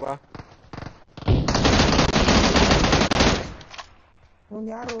ಆಗಿದ್ದಾನ ಒಬ್ಬ.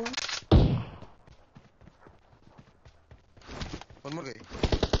 ಯಾರು? One more guy.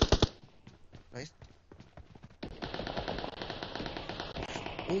 Nice.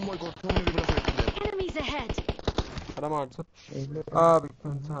 Oh my god, so many people are fighting there. Enemies ahead. ಆರಾಮ ಆಡ್ಸು.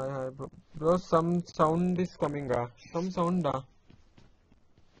 Hi bro. Bro some sound is coming. Some sound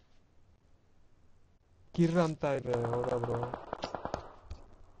ಕಿರ್ ಅಂತ ಇದೆ. ಹೌದಾ bro?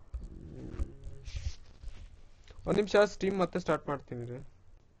 ಒಂದ್ ನಿಮಿಷ stream ಮತ್ತೆ ಸ್ಟಾರ್ಟ್ ಮಾಡ್ತೀನಿ ರೀ.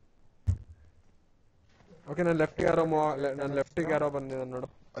 ಓಕೆ ನಾನು ಲೆಫ್ಟಿಗೆ ಯಾರೋ ಬಂದಿದ್ದಾನೆ ನೋಡು.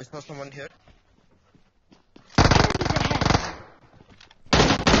 I saw someone here.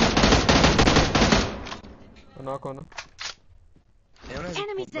 ನಾಕೋನು.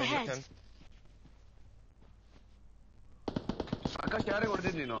 Enemies ahead. Akash ಯಾರಿಗೆ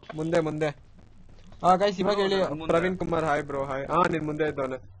ಹೊಡೆದಿದ್ ನೀನು? ಮುಂದೆ. ಗೈಸ್ ಇವಾಗ ಹೇಳಿ. Praveen Kumar hi bro. Hi. ನಿನ್ ಮುಂದೆ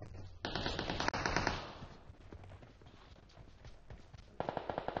ಇದ್ದವನೆ.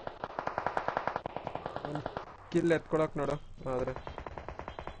 ಕಿಲ್ ಎತ್ಕೊಳಕ್ ನೋಡು. ಆದ್ರೆ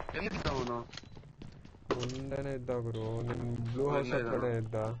ಎಲ್ಲಿದ್ದ ಅವನು? ಮುಂದೆನೆ ಇದ್ದ ಗುರು. ನಿಮ್ ಬ್ಲೂ ಹೌಸ್ ಹತ್ರನೇ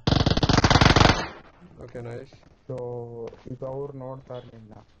ಇದ್ದ. Okay nice. ಸೊ ಈಗ ಅವ್ರು ನೋಡ್ತಾ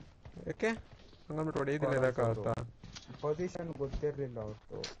ಇರ್ಲಿಲ್ಲ. ಯಾಕೆ ಹಂಗಂದ್ಬಿಟ್ಟು ಹೊಡೆಯೋದಿಲ್ಲ ಇರಕ್ಕಾಗತ್ತಾ? ಪೊಸಿಷನ್ ಗೊತ್ತಿರ್ಲಿಲ್ಲ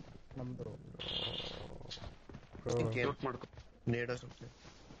ಅವ್ರದ್ದು ನಮ್ದು. ಶೂಟ್ ಮಾಡ್ಕೊ. Nade or something.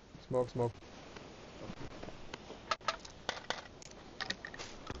 ಸ್ಮೋಕ್.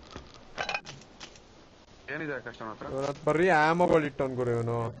 ಏನಿದೆ ಆಕಾಶ್ ಅವನ ಹತ್ರ? ಇವನ ಬರೀ ಆಮೋಗಳು ಇಟ್ಟವನ್ ಗುರು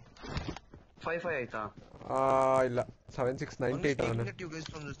ಇವನು. 5 ಆಯ್ತಾ? ಇಲ್ಲ 7698 ಅವನು.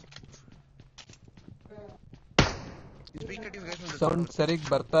 ಸೌಂಡ್ ಸರಿಗ್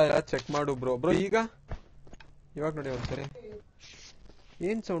ಬರ್ತಾ ಇಲ್ಲ, ಚೆಕ್ ಮಾಡು ಬ್ರೋ. ಇವಾಗ ನೋಡಿ ಒಂದ್ಸರಿ.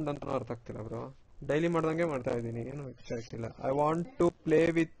 ಏನ್ ಸೌಂಡ್ ಅಂತ ಅರ್ಥ ಆಗ್ತಿಲ್ಲ ಬ್ರೋ. ಡೈಲಿ ಮಾಡ್ದಂಗೆ ಮಾಡ್ತಾ ಇದೀನಿ, ಏನು ಇಷ್ಟ ಆಗ್ತಿಲ್ಲ. I want to play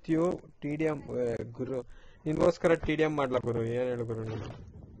with you TDM. Guru ನಿನ್ಗೋಸ್ಕರ TDM ಮಾಡ್ಲಾ ಗುರು? ಏನ್ ಹೇಳು ಗುರು ನೀನು?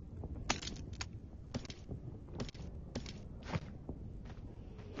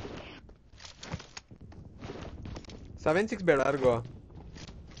 ಸೆವೆನ್ ಸಿಕ್ಸ್ ಬೇಡ ಯಾರಿಗೋ.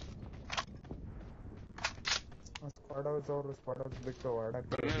 ಸ್ಕ್ವಾಡ್ ಹೌಸ್ ಬಿಟ್ಟು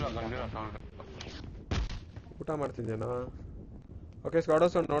ಊಟ ಮಾಡ್ತಿದ್ದೇನಾ? ಓಕೆ ಸ್ಕ್ವಾಡ್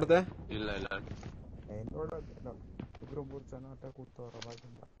ಹೌಸ್ ನೋಡ್ದೆ? ಇಲ್ಲ ನೋಡೋದಿಲ್ಲ. ಇಬ್ರು 3 ಜನ ಆಟ ಕೂತವ್ರ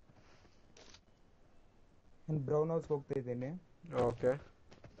ಅವಾಗಿಂದ. ಬ್ರೌನ್ ಹೌಸ್ ಹೋಗ್ತಾ ಇದ್ದೀನಿ. ಓಕೆ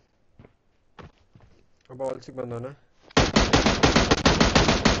ಒಬ್ಬ ಹೊಲ್ಸಿಗೆ ಬಂದವನ.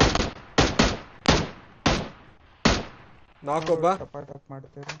 ನಾಕೊಬ್ಬ ಟಪಾಟಪ್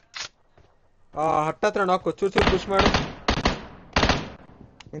ಮಾಡ್ತಾರೆ. ಹತ್ತತ್ರ ನಾಕು. ಚೂರು ಪುಷ್ ಮಾಡು.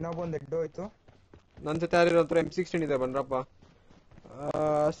 ಇನ್ನೊಬ್ಬೊಂದು ಹೆಡ್ ಹೋಯ್ತು. ನನ್ ಜೊತೆ ಯಾರಿರೋ ಹತ್ರ M16 ಇದೆ, ಬನ್ರಪ್ಪ.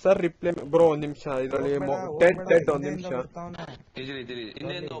 Sir reply bro. ಒಂದ್ ನಿಮಿಷ ಇದರಲ್ಲಿ ಡೆಡ್. ಒಂದ್ ನಿಮಿಷ ಇದೀನಿ.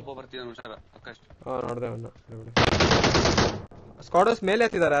 ಇನ್ನೇನು ಒಬ್ಬ ಬರ್ತಿದ್ದಾನೆ, ಹುಷಾರ ಆಕಾಶ್. ನೋಡ್ದೆ ಅವನ್ನ. ಸ್ಕ್ವಾಡರ್ಸ್ ಮೇಲೆ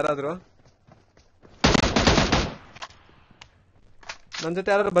ಹತ್ತಿದ್ದಾರೆ ಯಾರಾದ್ರು? ನನ್ ಜೊತೆ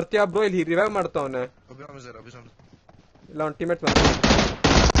ಯಾರು ಬರ್ತೀಯಾ ಬ್ರೋ? ಇಲ್ಲಿ ರಿವೈವ್ ಮಾಡ್ತಾವನೆ. ಇಲ್ಲ ಅವ್ನ ಟೀಮೇಟ್ ಬಂದ.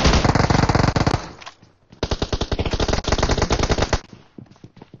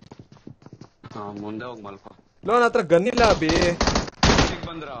 ಮುಂದೆ ಹೋಗಿ ಮಲ್ಕೋ. ಲೋನ್ ಹತ್ರ ಗನ್ ಇಲ್ಲ ಅಭಿ.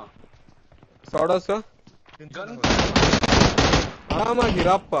 ಬಂದ್ರ ಸ್ಕ್ವಾಡರ್ಸ್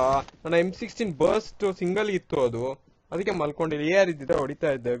ಆರಾಮಾಗಿರಪ್ಪ. ನನ್ನ M16 ಬರ್ಸ್ಟ್ ಸಿಂಗಲ್ ಇತ್ತು, ಅದಕ್ಕೆ ಮಲ್ಕೊಂಡಿಲ್ಲ. ಯಾರಿದ್ದಿದ್ದ ಹೊಡಿತಾ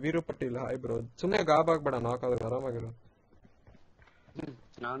ಇದ್ದೆ. Veeru Patel hi bro. ಸುಮ್ಮನೆ ಗಾಬಾಗ್ಬೇಡ, ನಾಕಾದ್ರೆ ಆರಾಮಾಗಿರು.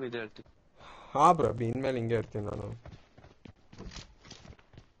 ನಾನು ಇದೆ ಹೇಳ್ತೀನಿ. ಬ್ರೋ ಇನ್ಮೇಲೆ ಹಿಂಗೆ ಇರ್ತೀನಿ ನಾನು.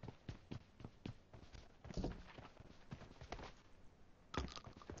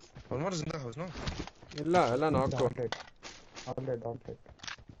 ಇಲ್ಲ ಎಲ್ಲ ನಾಕು.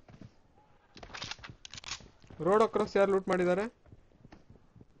 ರೋಡ್ ಅಕ್ರಾಸ್ ಯಾರು ಲೂಟ್ ಮಾಡಿದ್ದಾರೆ?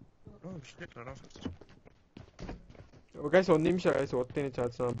 ಗೈಸ್ ಒಂದ್ ನಿಮಿಷ ಗೈಸ್ ಓದ್ತೀನಿ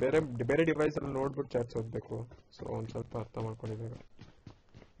ಚಾಟ್ಸ್ ಬೇರೆ ಬೇರೆ ಡಿವೈಸ್ ಅಲ್ಲಿ ನೋಡ್ಬಿಟ್ಟು ಚಾಟ್ಸ್ ಓದ್ಬೇಕು ಸೊ ಒಂದ್ ಸ್ವಲ್ಪ ಅರ್ಥ ಮಾಡ್ಕೊಂಡಿದ್ದೇವೆ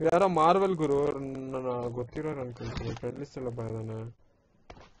ಯಾರೋ ಮಾರ್ವೆಲ್ ಗುರು ನಾನು ಗೊತ್ತಿರೋರು ಅನ್ಕೊಂತೀನಿ ಫ್ರೆಂಡ್ ಲಿಸ್ಟ್ ಎಲ್ಲ ಬರ್ದಾನೆ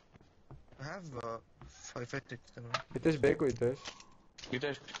I have 556 ಹಿತೇಶ್ ಬೇಕು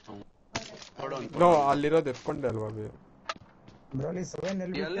ಹಿತೇಶ್ ನೋ ಅಲ್ಲಿರೋದು ಎತ್ಕೊಂಡೆ ಅಲ್ವಾ ಬ್ರೋಲಿ 7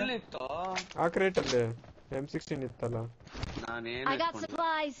 ಎಲ್ಲಿ ಎಲ್ಲಿತ್ತು ಆ ಕ್ರೇಟ್ ಅಲ್ಲಿ M16 ಇತ್ತಲ್ಲ I got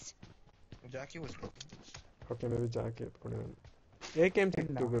supplies. Jackie was broken. Okay maybe Jackie ಎತ್ಕೊಂಡಿದ್ದಾನೆ AKM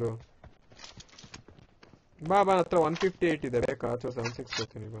ಸಿಕ್ತು ಗುರು ಬಾ ನನ್ನ ಹತ್ರ 158 ಇದೆ ಬೇಕಾ ಅಥವಾ 76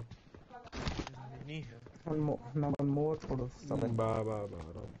 ಕೊಡ್ತೀನಿ ಬಾ ಒಂದು 30 ಕೊಡು ಬಾ ಬಾ ಬಾ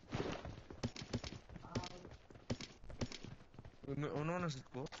No one has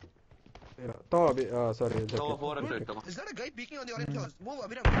go. ಇಲ್ಲ ತಗೋ ಸಾರಿ Is that a guy peeking on the orange house? Move,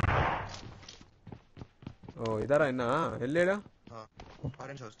 Abhiram. ಓ ಇದಾರ ಇನ್ನ ಎಲ್ಲಿ ಹೇಳ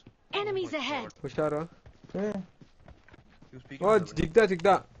Orange house. Enemies ahead. ಹುಷಾರು He was peeking. O ಜಿಗ್ದ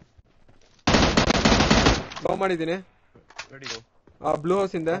low ಮಾಡಿದ್ದೀನಿ Ready go. ಬ್ಲೂ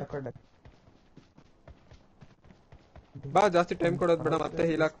ಹೌಸ್ ಇಂದ ಬಾ ಜಾಸ್ತಿ ಟೈಮ್ ಕೊಡೋದ್ ಬೇಡ ಮತ್ತೆ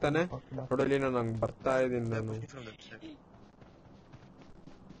ಹೀಲ್ ಆಗ್ತಾನೆ ನೋಡಲಿ ನಂಗೆ ಬರ್ತಾ ಇದೀನಿ ನಾನು From that side.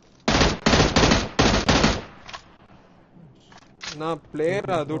 ನಾ ಪ್ಲೇಯರ್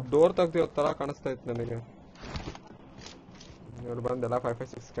ಅದು ಡೋರ್ ತೆಗ್ದಿರೋ ತರ ಕಾಣಿಸ್ತಾ ಇತ್ತು ನನಗೆ ಇವ್ರು ಬಂದೆಲ್ಲ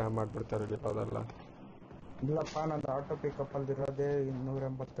 556 ಸ್ಕ್ಯಾಮ್ ಮಾಡ್ಬಿಡ್ತಾರೆ ಇಲ್ಲಿ ಹೌದಲ್ಲ ಇಲ್ಲಪ್ಪ ನಂದು ಆಟೋ ಪಿಕಪ್ ಅಲ್ಲಿ ಇರೋದೇ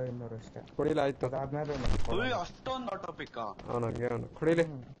 280 200 ಅಷ್ಟೇ ಕೊಡಿಲ್ಲ ಆಯ್ತು ಅದಾದ್ಮೇಲೆ ಅಷ್ಟೊಂದು ಟಾಪಿಕ್ ಅವನಂಗೆ ಅವನು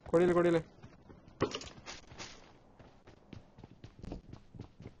ಕೊಡಿಲಿ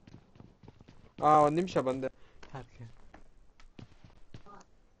ಒಂದ್ ನಿಮಿಷ ಬಂದೆ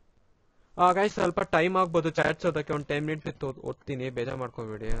ಗೈಸ್ ಸ್ವಲ್ಪ ಟೈಮ್ ಆಗ್ಬೋದು ಚಾಟ್ಸ್ ಓದಕ್ಕೆ ಒಂದು 10 ಮಿನಿಟ್ಸ್ ಇತ್ತು ಓದ್ತೀನಿ ಬೇಜಾರು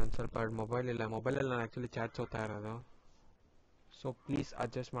ಮಾಡ್ಕೋಬೇಡಿ ಒಂದು ಸ್ವಲ್ಪ ಮೊಬೈಲಲ್ಲಿ ನಾನು ಆಕ್ಚುಲಿ ಚಾಟ್ಸ್ ಓದ್ತಾ ಇರೋದು ಸೊ ಪ್ಲೀಸ್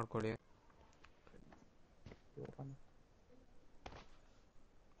ಅಡ್ಜಸ್ಟ್ ಮಾಡ್ಕೊಳ್ಳಿ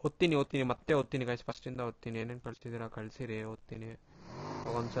ಓದ್ತೀನಿ ಮತ್ತೆ ಓದ್ತೀನಿ ಗೈಸ್ ಫಸ್ಟಿಂದ ಓದ್ತೀನಿ ಏನೇನು ಕಳ್ಸಿದ್ದೀರಾ ಕಳ್ಸಿರಿ ಓದ್ತೀನಿ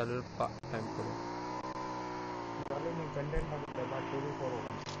ಒಂದು ಸ್ವಲ್ಪ ಟೈಮ್ ಕೊಡಿ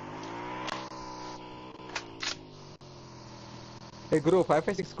ಗುರು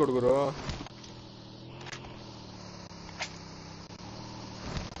 556 ಕೊಡು ಗುರು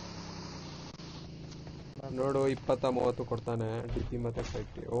ನೋಡು 20-30 ಕೊಡ್ತಾನೆ ಡಿಪಿ ಮತ್ತೆ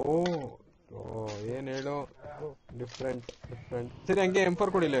 50 ಓ ಏನ್ ಹೇಳು ಡಿಫ್ರೆಂಟ್ ಸರಿ ಹಂಗೆ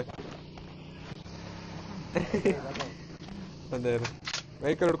M4 ಕೊಡಿಲೆ ಅದೇ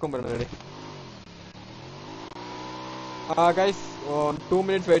ವೆಹಿಕಲ್ ಹಿಡ್ಕೊಂಬರೋಣ ನೋಡಿ ಗೈಸ್ ಒಂದು 2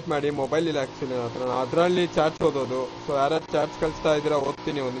 ಮಿನಿಟ್ಸ್ ವೆಯ್ಟ್ ಮಾಡಿ ಮೊಬೈಲ್ ಇಲ್ಲ ಆಕ್ಚುಲಿ ಹತ್ರ ಅದರಲ್ಲಿ ಚಾಟ್ಸ್ ಓದೋದು ಸೊ ಯಾರು ಚಾಟ್ಸ್ ಕಳಿಸ್ತಾ ಇದ್ದೀರಾ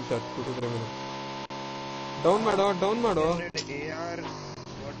ಓದ್ತೀನಿ ಒಂದು ನಿಮಿಷ 2-3 ಮಿನಿಟ್ ಡೌನ್ ಮಾಡು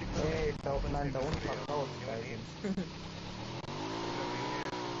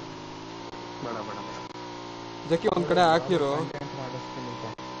ಜಕ್ಕಿ ಒಂದ್ ಕಡೆ ಹಾಕಿರು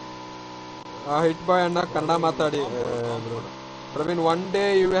ಹಿಟ್ ಬಾಯ್ ಅಣ್ಣ ಕನ್ನಡ ಮಾತಾಡಿ Praveen one day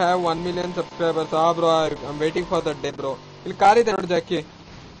you have 1 million subscribers bro I am waiting for that day bro ಇಲ್ಲಿ ಕಾರ್ ಇದೆ ನೋಡಿ ಜಾಕಿ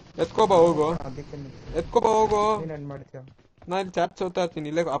ಎತ್ಕೋಬಾ ಹೋಗು ನಾ ಇಲ್ಲಿ ಚಾಟ್ಸ್ ಓದ್ತಾ ಇರ್ತೀನಿ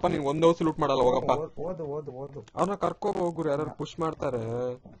ಇಲ್ಲೇ ಅಪ್ಪ ನೀನ್ ಒಂದ್ ಹೌಸ್ ಲೂಟ್ ಮಾಡಲ್ಲ ಹೋಗಪ್ಪ ಅವ್ರನ್ನ ಕರ್ಕೋಬ ಹೋಗುರು ಯಾರು ಪುಷ್ ಮಾಡ್ತಾರೆ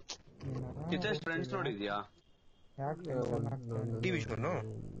ಫ್ರೆಂಡ್ಸ್ ನೋಡಿದ್ಯಾ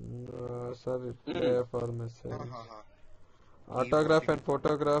sir for message autograph and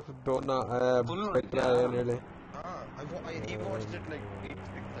photograph Dona ಏನ್ ಹೇಳಿ I watched it like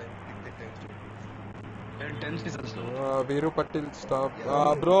 8 times. Veeru Patel stop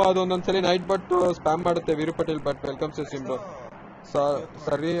bro ಅದೊಂದೊಂದ್ಸಲಿ night but spam ಮಾಡುತ್ತೆ Veeru Patel but welcome to sim bro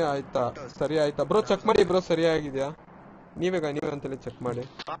ಸರಿ ಆಯ್ತಾ ಬ್ರೋ ಚೆಕ್ ಮಾಡಿ ಬ್ರೋ ಸರಿ ಆಗಿದ್ಯಾ ನೀವೇ ಅಂತೇಳಿ ಚೆಕ್ ಮಾಡಿ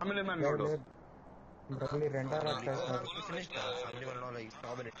ಫ್ಯಾಮಿಲಿ ಮ್ಯಾನ್ ನೋಡು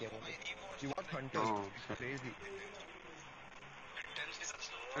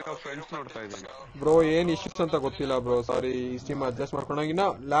ಫ್ರೆಂಡ್ಸ್ ನೋಡ್ತಾ ಇದ್ದೀನಿ ಬ್ರೋ ಏನ್ ಇಶ್ಯೂಸ್ ಅಂತ ಗೊತ್ತಿಲ್ಲ ಬ್ರೋ ಸಾರಿ ಈ ಸ್ಟೀಮ್ ಅಡ್ಜಸ್ಟ್ ಮಾಡ್ಕೊಂಡಾಗಿನ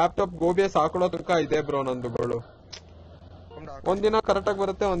ಲ್ಯಾಪ್ಟಾಪ್ ಗೋಬಿಎಸ್ ಹಾಕೊಳ್ಳೋ ತನಕ ಇದೆ ಬ್ರೋ ನಂದುಗಳು ಒಂದಿನ ಕರೆಕ್ಟ್ ಆಗಿ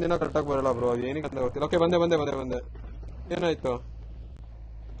ಬರುತ್ತೆ ಒಂದಿನ ಕರೆಕ್ಟ್ ಆಗಿ ಬರಲ್ಲ ಬ್ರೋ ಅದು ಏನಕ್ಕೆ ಅಂತ ಗೊತ್ತಿಲ್ಲ ಓಕೆ ಬಂದೆ ಏನಾಯ್ತು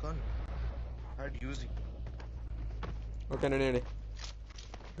ಓಕೆ ನಡಿ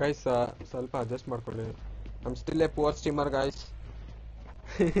ಗೈಸ್ ಸ್ವಲ್ಪ ಅಡ್ಜಸ್ಟ್ ಮಾಡ್ಕೊಳ್ಳಿ I'm still A poor steamer guys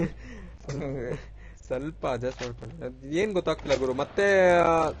ಸ್ವಲ್ಪ ಅಡ್ಜಸ್ಟ್ ಮಾಡ್ಕೊಳ್ಳಿ ಏನ್ ಗೊತ್ತಾಗ್ತಿಲ್ಲ ಗುರು ಮತ್ತೆ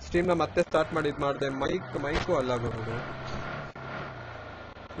ಸ್ಟ್ರೀಮ್ ನ ಮತ್ತೆ ಸ್ಟಾರ್ಟ್ ಮಾಡಿ ಮಾಡಿದೆ ಮೈಕು ಅಲ್ಲ ಗುರು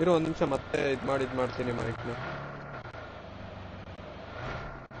ಇರೋ ಒಂದ್ ನಿಮಿಷ ಮತ್ತೆ ಮಾಡ್ತೀನಿ ಮೈಕ್ ನ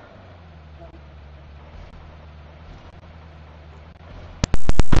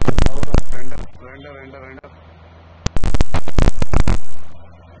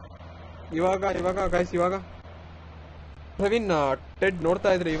ಇವಾಗ ಗೈಸ್ ಪ್ರವೀಣ್ ಟೆಡ್ ನೋಡ್ತಾ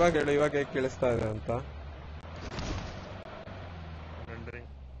ಇದ್ರೆ ಇವಾಗ ಹೇಳು ಇವಾಗ ಹೇಗೆ ಕೇಳಿಸ್ತಾ ಇದೆ ಅಂತ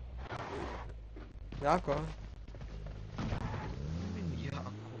ಯಾಕೋ?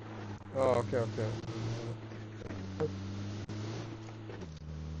 Okay okay.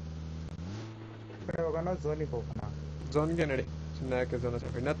 ಹೋಗೋಣ ಝೋನಿಗೆ ಹೋಗೋಣ. ಝೋನ್ಗೆ ನಡಿ, ಸುಮ್ಮನೆ ಯಾಕೆ ಝೋನ್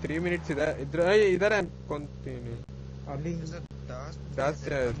ಸಾಕು. ಇನ್ನ 3 minutes ಇದೆ. ಇದಾರೆ ಅನ್ಕೊಂತೀನಿ. ಅಲ್ಲಿ ಜಾಸ್ತಿ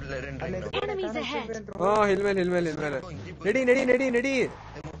ಆಯ್ತು. Enemies ahead. ಹಿಲ್ ಮೇಲೆ ನಡಿ ನಡಿ ನಡಿ ನಡಿ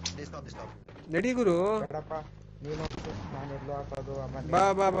ನಡಿ ಗುರು. ಬೇಡಪ್ಪ ನೀನು ನಾನು ಎಲ್ಲೋ ಹಾಕೋದು ಆಮೇಲೆ ಬಾ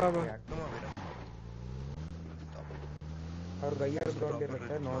ಬಾ ಬಾ ಬಾ. ಅವ್ರಿಗೆ 5 ಗ್ರೌಂಡ್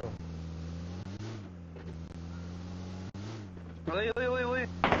ಇರುತ್ತೆ ನೋಡು.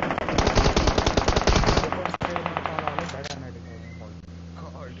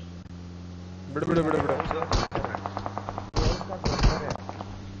 ಬಿಡು ಬಿಡು ಬಿಡು ಬಿಡು.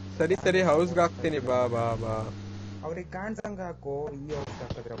 ಸರಿ ಸರಿ ಹೌಸ್ಗೆ ಹಾಕ್ತೀನಿ. ಬಾ ಬಾ ಬಾ. ಅವ್ರಿಗೆ ಕಾಣ್ಸಂಗ ಹಾಕು. ಈ ಹೌಸ್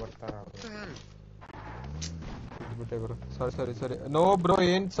ಹಾಕಿದ್ರೆ ಬರ್ತಾರ ಬಿಟ್ಟೆ ಗುರು. ಸರಿ ನೋ ಬ್ರೋ,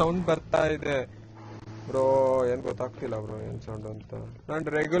 ಏನ್ ಸೌಂಡ್ ಬರ್ತಾ ಇದೆ ಬ್ರೋ? ಏನ್ ಗೊತ್ತಾಗ್ತಿಲ್ಲ ಬ್ರೋ ಏನ್ ಸೌಂಡ್ ಅಂತ.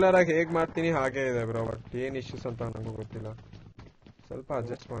 ನಾನು ರೆಗ್ಯುಲರ್ ಆಗಿ ಹೇಗ್ ಮಾಡ್ತೀನಿ ಹಾಗೆ ಇದೆ ಬ್ರೋ. ಬಟ್ ಏನ್ ಇಶ್ಯೂಸ್ ಅಂತ ನನಗೂ ಗೊತ್ತಿಲ್ಲ. ಸ್ವಲ್ಪ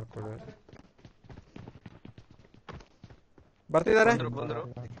ಅಡ್ಜಸ್ಟ್ ಮಾಡ್ಕೊಳ್ಳಿ. ಬರ್ತಿದಾರೆ.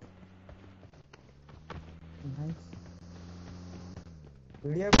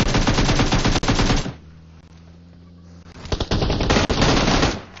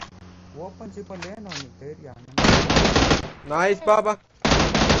 ಓಪನ್ ಜಿಪ್ ಅಲ್ಲಿ ಏನು ಧೈರ್ಯ. ನೈಸ್ ಬಾಬಾ.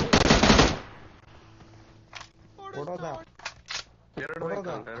 ಕೊಡೋದಾ?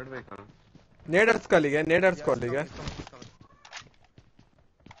 ನೇಡರ್ಸ್ಕೊಲ್ಲಿಗೆ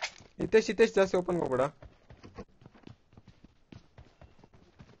ಹಿತೇಶ್ ಜಾಸ್ತಿ ಓಪನ್ ಹೋಗ್ಬೇಡ.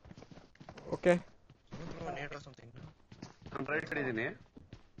 ಓಕೆ ನಾನು ರೈಟ್ ಸೈಡ್ ಇದ್ದೀನಿ.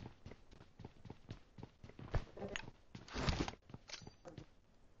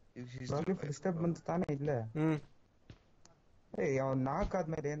 ಫಸ್ಟ್ ಸ್ಟೆಪ್ ಬಂತು ತಾನೇ ಇಲ್ಲೇ. ಅವ್ನು 4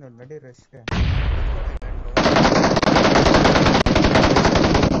 ಆದ್ಮೇಲೆ ಏನು ನಡಿ ರಶ್ಗೆ.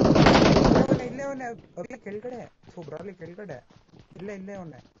 ಇಲ್ಲೇ ಅವನೇ ಕೆಳಗಡೆ. ಬ್ರಾಲಿ ಕೆಳಗಡೆ ಇಲ್ಲೇ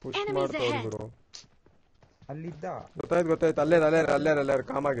ಅವನೇ. ಪುಷ್ ಮಾಡ್ತಾವ್ರು ಗುರು. ಅಲ್ಲಿದ್ದ. ಗೊತ್ತಾಯ್ತು. ಅಲ್ಲೇ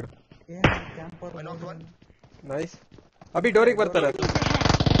ಕಾಮಾಗಿರು. ಏನು ಕ್ಯಾಂಪರ್. ನೈಸ್. ಅಭಿ ಡೋರಿಗೆ ಬರ್ತಾರೆ.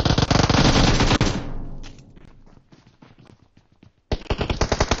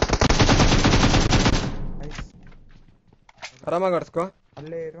 ಆರಾಮಾಗಿ ಆಡ್ಸ್ಕೊ.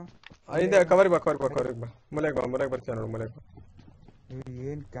 ಅಲ್ಲೇ ಇರು. ಹಿಂದೆ ಕವರಿಗೆ ಬಾ. ಮುಲೆಗೆ ಬರ್ತೀಯ ನೋಡು. ಮುಲೆಗೆ ಬಾ.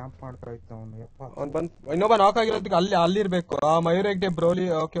 ಏನ್ ಕ್ಯಾಂಪ್ ಮಾಡ್ತಾ ಇತ್ತು ಅವನು. ಅವ್ನು ಬಂದ್ ಇನ್ನೊಬ್ಬ ನಾಕ್ ಆಗಿರೋದಕ್ಕೆ ಅಲ್ಲಿರ್ಬೇಕು. ಆ Mayur Hegde ಬ್ರೋಲಿ.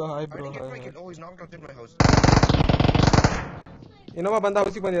 Okay hi bro. ಇನ್ನೊಬ್ಬ ಬಂದ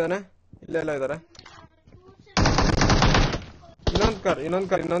ಹೌಸಿಗೆ ಬಂದಿದ್ದಾನೆ. ಇಲ್ಲೆಲ್ಲ ಇದಾರೆ.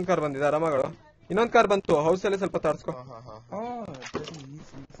 ಇನ್ನೊಂದ್ ಕಾರ್ ಬಂದಿದೆ. ಆರಾಮಗಳು. ಇನ್ನೊಂದ್ ಕಾರ್ ಬಂತು ಹೌಸ್ ಅಲ್ಲಿ. ಸ್ವಲ್ಪ ತಾಡ್ಸ್ಕೊ.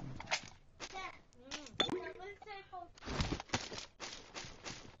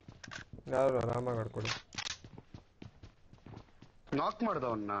 ಯಾರು ಆರಾಮಾಗಿ ಆಡ್ಕೊಡಿ. ನಾಕ್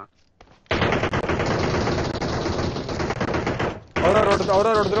ಮಾಡ್ದವನ್ನ ಅವ್ರ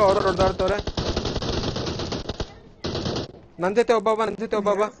ಹೊಡೆದಾಡ್ತವ್ರೆ. ನನ್ ಜೊತೆ ಒಬ್ಬ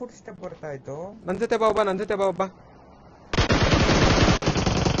ಫುಡ್ ಸ್ಟೆಪ್ ಬರ್ತಾ ಇತ್ತು. ನನ್ ಜೊತೆ ಬಾ ಒಬ್ಬ.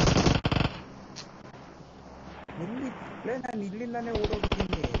 ನಾನು ಇಲ್ಲಿಂದಾನೇ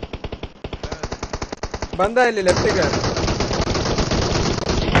ಓಡೋಗ್ತೀನಿ. ಬಂದ ಇಲ್ಲಿ ಲೆಫ್ಟಿಗೆ.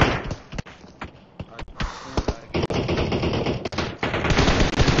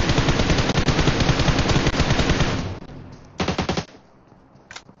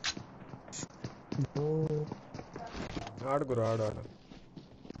 ಆಡು ಗುರು ಆಡು.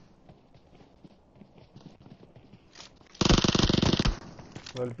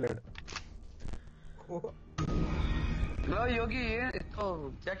 Well played. ಯೋಗಿ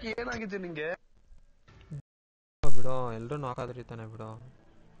ಯಾಕೆ ಏನಾಗಿದೆ ನಿಂಗೆ? ಬಿಡೋ, ಎಲ್ರು ನಾಕಾದ್ರಿ ತಾನೆ.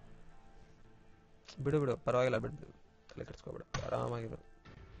 ಬಿಡು ಪರವಾಗಿಲ್ಲ. ತಲೆ ಕೆಡ್ಸ್ಕೊಬಿಡ. ಆರಾಮಾಗಿರು.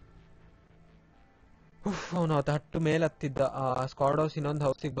 ಅವನು ಹಟ್ಟು ಮೇಲೆ ಹತ್ತಿದ್ದ. ಆ ಸ್ಕ್ವಾಡ್ ಹೌಸ್ ಇನ್ನೊಂದು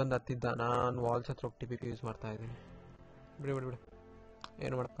ಹೌಸಿಗೆ ಬಂದು ಹತ್ತಿದ್ದ. ನಾನು ವಾಲ್ಸ್ ಹತ್ರ ಹೋಗಿ ಟಿಪಿ ಯೂಸ್ ಮಾಡ್ತಾ ಇದ್ದೀನಿ. ಬಿಡು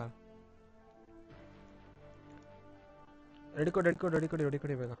ಏನು ಮಾಡಕ್ಕ. ರೆಡಿ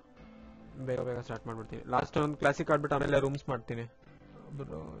ಬೇಗ ಸ್ಟಾರ್ಟ್ ಮಾಡ್ಬಿಡ್ತೀನಿ. ಲಾಸ್ಟ್ ಒಂದು ಕ್ಲಾಸಿಕ್ ಆಡ್ಬಿಟ್ಟು ಆಮೇಲೆ ರೂಮ್ಸ್ ಮಾಡ್ತೀನಿ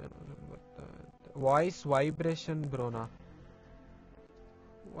bro. Voice vibration ಬ್ರೋನಾ?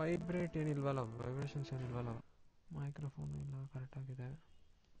 Vibrate ಏನಿಲ್ವಲ್ಲ, vibrations ಏನಿಲ್ವಲ್ಲ. Microphone ಇಲ್ಲ, ಕರೆಕ್ಟ್ ಆಗಿದೆ.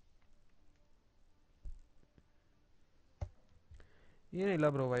 ಏನಿಲ್ಲ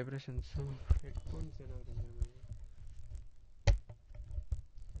ಬ್ರೋ ವೈಬ್ರೇಷನ್ಸ್. ಹೆಡ್ಫೋನ್ಸ್ ಏನಾದ್ರು.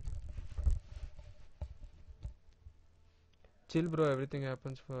 Chill bro, everything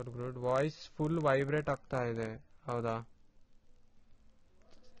happens for good. Voice full vibrate ಆಗ್ತಾ ಇದೆ. ಹೌದಾ?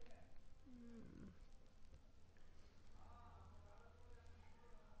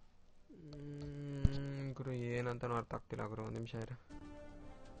 ಬ್ರೋ ಏನಂತಾನು ಅರ್ಥ ಆಗ್ತಿಲ್ಲ ಬ್ರೋ ಒಂದು ನಿಮಿಷ ಇರು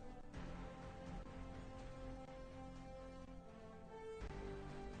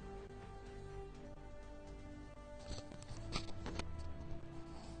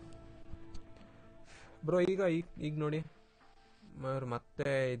ಬ್ರೋ ಈಗ ನೋಡಿ ಮತ್ತೆ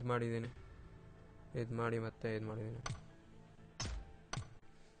ಇದು ಮಾಡಿದ್ದೀನಿ ಮತ್ತೆ ಇದು ಮಾಡಿದ್ದೀನಿ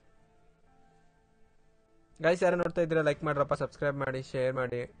ಗೈಸ್ ಯಾರು ನೋಡ್ತಾ ಇದ್ದೀರಾ ಲೈಕ್ ಮಾಡ್ರಪ್ಪ ಸಬ್ಸ್ಕ್ರೈಬ್ ಮಾಡಿ ಶೇರ್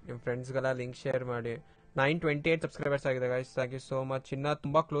ಮಾಡಿ ನಿಮ್ಮ ಫ್ರೆಂಡ್ಸ್ಗೆಲ್ಲ ಲಿಂಕ್ ಶೇರ್ ಮಾಡಿ 928 ಸಬ್ಸ್ಕ್ರೈಬರ್ಸ್ ಆಗಿದೆ guys thank you so much ಇನ್ನ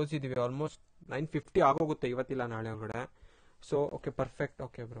ತುಂಬ ಕ್ಲೋಸ್ ಇದ್ದೀವಿ ಆಲ್ಮೋಸ್ಟ್ 950 ಆಗೋಗುತ್ತೆ ಇವತ್ತಿಲ್ಲ ನಾಳೆ ಒಳಗಡೆ so okay perfect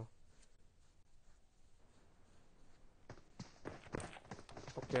okay bro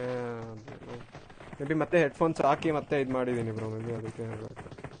okay may be ಮತ್ತೆ ಹೆಡ್ಫೋನ್ಸ್ ಹಾಕಿ ಮತ್ತೆ ಇದು ಮಾಡಿದ್ದೀನಿ ಬ್ರೋ ಮೇ ಬಿ ಅದಕ್ಕೆ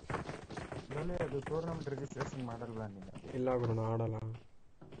ಅದು ಟೂರ್ನಮೆಂಟ್ ರಿಜಿಸ್ಟ್ರೇಷನ್ ಮಾಡಲ್ವಾ ನೀನು ಇಲ್ಲ ಬ್ರೋ ನಾನು ಆಡಲ್ಲ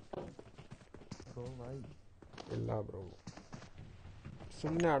ಬ್ರೋ ವೈ ಇಲ್ಲ ಬ್ರೋ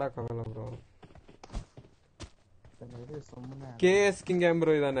ಸುಮ್ಮನೆ ಆಡೋಕ್ಕಾಗಲ್ಲ ಬ್ರೋ ಸುಮ್ಮನೆ KS ಕಿಂಗ್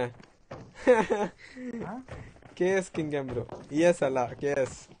ಬ್ರೋ ಇದ್ದಾನೆ KS ಕಿಂಗ್ ಬ್ರೋ ES ಅಲ್ಲ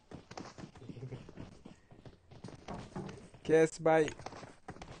KS ಬಾಯ್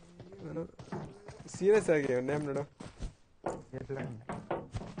ಸೀರಿಯಸ್ ಆಗಿ ನೇಮ್ ನೋಡು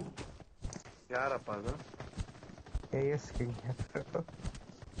ಯಾರಪ್ಪ ಅದು KS ಕಿಂಗ್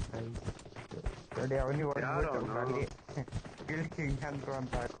ನೋಡಿ ಅವನಿಗೆ ಕಿಲ್ ಕಿಂಗ್ ಅಂದ್ರು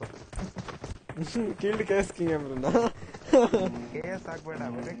ಅಂತ ಹಾಕು killed KS king ಬ್ರೋನ KS ಹಾಕ್ಬೇಡ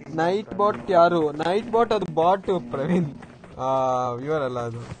night bot ಯಾರು ನೈಟ್ ಬಾಟ್ ಅದು ಬಾಟ್ ಪ್ರವೀಣ್ ವ್ಯೂವರ್ ಅಲ್ಲ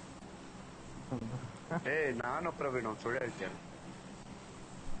ಅದು ನಾನು ಪ್ರವೀಣ್ ಸುಳ್ಳು ಹೇಳ್ತೇನೆ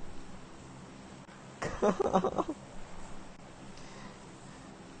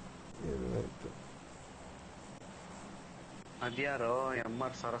ಅದ್ಯಾರೋ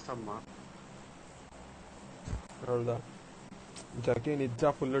MR ಸರಸಮ್ಮ ಹೌದಾ ಜಾಕಿ ನಿಜ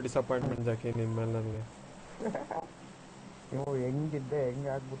ಫುಲ್ ಡಿಸಪಾಯಿಂಟ್ಮೆಂಟ್ ಜಾಕಿ ನಿನ್ ಮೇಲೆ ನನಗೆ ನೀವು ಹೆಂಗಿದ್ದೆ ಹೆಂಗ್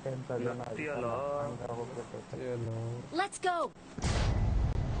ಆಗ್ಬಿಟ್ಟೆ ಅಂತ Let's go.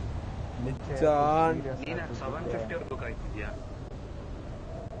 ನಿಜ ನೀನು 750 ವರ್ಗೂ ಕಾಯ್ತಿದ್ಯಾ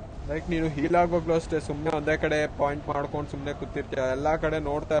ಲೈಕ್ ನೀನು ಹೀಲ್ ಆಗೋಗ್ಲೂ ಅಷ್ಟೇ ಸುಮ್ಮನೆ ಒಂದೇ ಕಡೆ ಪಾಯಿಂಟ್ ಮಾಡ್ಕೊಂಡು ಸುಮ್ಮನೆ ಕೂತಿರ್ತೀಯ ಎಲ್ಲಾ ಕಡೆ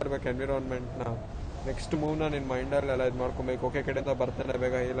ನೋಡ್ತಾ ಇರ್ಬೇಕು ಎನ್ವಿರಾನ್ಮೆಂಟ್ನ ನೆಕ್ಸ್ಟ್ ಮೂವ್ನ ನಿನ್ನ ಮೈಂಡಲ್ಲೆಲ್ಲ ಇದು ಮಾಡ್ಕೊಬೇಕು ಓಕೆ ಕಡೆಯಿಂದ ಬರ್ತಾನೆ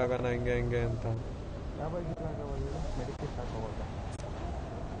ಬೇಗ ಹೀಲ್ ಆಗೋಣ ಹಿಂಗೆ ಅಂತ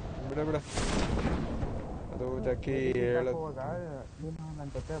ಬಿಡ ಅದು ಜಕ್ಕಿ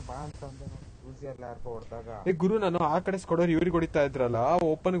ಗುರು ನಾನು ಆ ಕಡೆ ಸ್ಕೊಡೋರು ಇವ್ರಿಗೆ ಹೊಡಿತಾ ಇದ್ರಲ್ಲ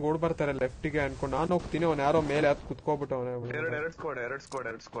ಓಪನ್ ಓಡ್ ಬರ್ತಾರೆ ಲೆಫ್ಟಿಗೆ ಅನ್ಕೊಂಡು ನಾನು ಹೋಗ್ತೀನಿ ಅವ್ನು ಯಾರೋ ಮೇಲೆ ಹತ್ತು ಕುತ್ಕೋಬಿಟ್ಟು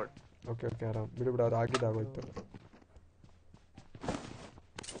ಎರಡು ಸ್ಕ್ವಾಡ್ ಓಕೆ ಆರಾಮ್ ಬಿಡು ಅದು ಆಗಿದ್ದಾಗೋಯ್ತು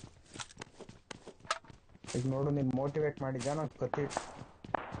ಈಗ ನೋಡು ನೀನ್ ಮೋಟಿವೇಟ್ ಮಾಡಿದ್ಯಾ ನಾನು ಕತ್ತಿ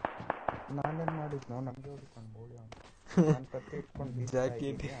ನಾನೇನ್ ಮಾಡಿದ್ನೋ ನಮ್ಗೆ ಹೊಡಿಕೊಂಡು ಬೋಳಿ ನಾನು ಕತ್ತಿ ಇಟ್ಕೊಂಡು ಜಾಕಿ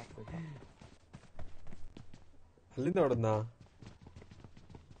ಅಲ್ಲಿಂದ ಹೊಡೆದ್ನಾ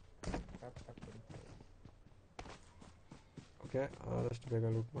ಓಕೆ ಆದಷ್ಟು ಬೇಗ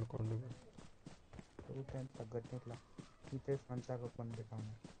ಲೂಟ್ ಮಾಡ್ಕೊಂಡು ಊಟ ಅಂತ ಗೊತ್ತಿಲ್ಲ ಈಚೆಸ್ ಮಂಚಾಗಕ್ಕೆ ಬಂದ್ಬಿಟ್ಟು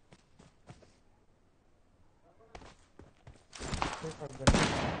ಅವನು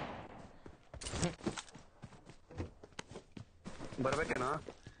ಬರ್ಬೇಕೇನಾ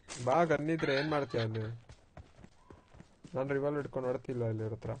ಬಾ ಗನ್ನಿದ್ರೆ ಏನ್ ಮಾಡ್ತೀಯ ಅಲ್ಲಿ ನಾನು ರಿವಾಲ್ವ್ ಇಟ್ಕೊಂಡು ಹೊಡ್ತಿಲ್ಲ ಅಲ್ಲಿ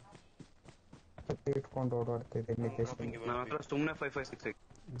ಹತ್ರ ಇಟ್ಕೊಂಡು ಓಡಾಡ್ತಿದ್ದೆ ಸುಮ್ಮನೆ 556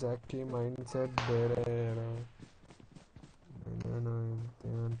 ಜಾಕಿ ಮೈಂಡ್ ಸೆಟ್ ಬೇರೆ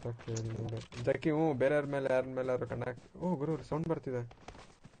ಅಂತ ಕೇಳಿದ್ರೆ ಜಾಕಿ ಬೇರೆಯವ್ರ ಮೇಲೆ ಯಾರ ಮೇಲೆ ಕಣ್ಣ ಗುರು ಸೌಂಡ್ ಬರ್ತಿದೆ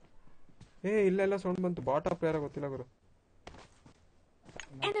ಇಲ್ಲೆಲ್ಲ ಸೌಂಡ್ ಬಂತು ಬಾಟಪ್ ಯಾರ ಗೊತ್ತಿಲ್ಲ ಗುರು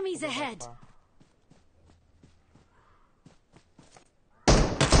Enemies ahead.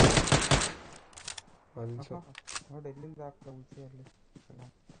 ನೋಡಿ ಎಲ್ಲಿಂದ ಹಾಕ್ತಾ ಉಚಿಯಲ್ಲಿ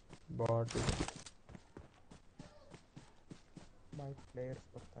ಬಾಟ್ ಬಾಯ್ ಪ್ಲೇಯರ್ಸ್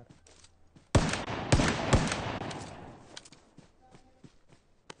ಬರ್ತಾರೆ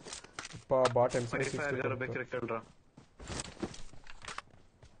ಬಾಟ್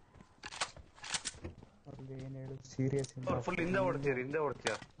ಅಲ್ಲಿ ಏನ್ ಹೇಳು ಸೀರಿಯಸ್ ಫುಲ್ ಹಿಂದೆ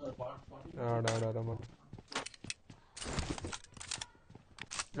ಓಡ್ತೀಯ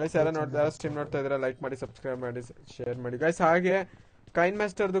ಗೈಸ್ ಯಾರ ಸ್ಟ್ರೀಮ್ ನೋಡ್ತಾ ಇದ್ದೀರಾ ಲೈಕ್ ಮಾಡಿ ಸಬ್ಸ್ಕ್ರೈಬ್ ಮಾಡಿ ಶೇರ್ ಮಾಡಿ ಗೈಸ್ ಹಾಗೆ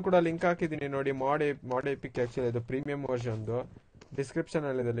ಕೈನ್ಮಾಸ್ಟರ್ದು ಕೂಡ ಲಿಂಕ್ ಹಾಕಿದ್ದೀನಿ ನೋಡಿ ಮಾಡ್ ಎಪಿಕ್ ಆಕ್ಚುಲಿ ಇದು ಪ್ರೀಮಿಯಂ ವರ್ಷನ್ದು ಡಿಸ್ಕ್ರಿಪ್ಷನ್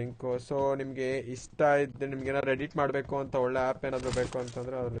ಅಲ್ಲಿ ಇದೆ ಲಿಂಕ್ ಸೊ ನಿಮ್ಗೆ ಇಷ್ಟ ಇದ್ದು ನಿಮ್ಗೆ ಏನಾದ್ರು ಎಡಿಟ್ ಮಾಡಬೇಕು ಅಂತ ಒಳ್ಳೆ ಆ್ಯಪ್ ಏನಾದ್ರು ಬೇಕು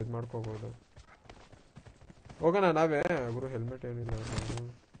ಅಂತಂದ್ರೆ ಅದ್ರಲ್ಲಿ ಇದು ಮಾಡ್ಕೋಬಹುದು ಹೋಗೋಣ ನಾವೇ ಗುರು ಹೆಲ್ಮೆಟ್ ಏನಿಲ್ಲ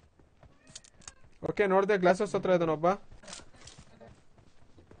ಓಕೆ ನೋಡ್ದೆ ಗ್ಲಾಸಸ್ ಹತ್ರ ಇದ್ದಾನೊಬ್ಬ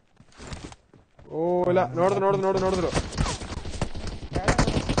ಇಲ್ಲ ನೋಡಿದ್ರು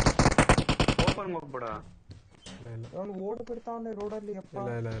ಓಪನ್ ಹೋಗ್ಬಿಡ ಇಲ್ಲ ಅವ್ನು ಓಡ್ಬಿಡ್ತಾವನೆ ರೋಡಲ್ಲಿ ಅಪ್ಪ.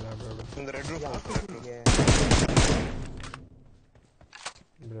 ಇಲ್ಲ ಇಲ್ಲ ಇಲ್ಲ ಬಿಡು In the red roof. ಯಾಕೆ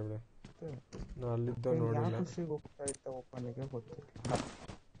ಬಿಡು ಬಿಡು ನಾ ಅಲ್ಲಿದ್ದ ನೋಡಿಲ್ಲ. ಯಾವ ಖುಷಿಗೆ ಹೋಗ್ತಾ ಇತ್ತ ಒಪ್ಪನಿಗೆ ಗೊತ್ತಿಲ್ಲ.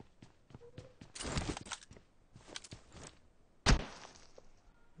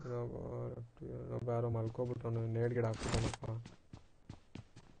 ಯಾರೋ ಮಲ್ಕೋಬಿಟ್ಟವನು ನೇಡ್ ಗಿಡ ಹಾಕ್ಬಿಟ್ಟನಪ್ಪ.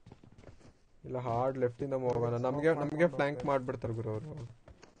 ಇಲ್ಲ ಹಾರ್ಡ್ ಲೆಫ್ಟಿಂದ ಹೋಗೋಣ. ನಮಗೆ ಫ್ಲ್ಯಾಂಕ್ ಮಾಡ್ಬಿಡ್ತಾರೆ ಗುರು ಅವರು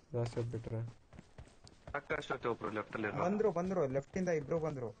ಜಾಸ್ತಿ ಹೋಗ್ಬಿಟ್ರೆ. ಬಂದ್ರು ಲೆಫ್ಟಿಂದ ಇಬ್ರು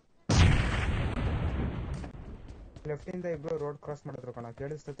ಬಂದ್ರು. ಲೆಫ್ಟಿಂದ ಇಬ್ರು ರೋಡ್ ಕ್ರಾಸ್ ಮಾಡಿದ್ರು ಕಣ.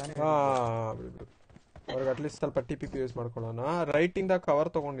 ಕೇಳಿಸ್ತಾ ತಾನೆ? ಬಿಡು ಅವ್ರಿಗೆ ಅಟ್ಲೀಸ್ಟ್ ಸ್ವಲ್ಪ TPP ಯೂಸ್ ಮಾಡ್ಕೊಳ್ಳೋಣ. ರೈಟಿಂದ ಕವರ್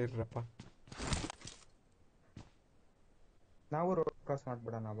ತಗೊಂಡಿರ್ರಪ್ಪ. ನಾವು ರೋಡ್ ಕ್ರಾಸ್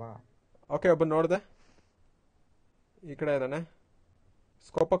ಮಾಡ್ಬಿಡೋಣ ಬಾ. ಓಕೆ ಒಬ್ಬ ನೋಡ್ದೆ ಈ ಕಡೆ ಇದಾನೆ.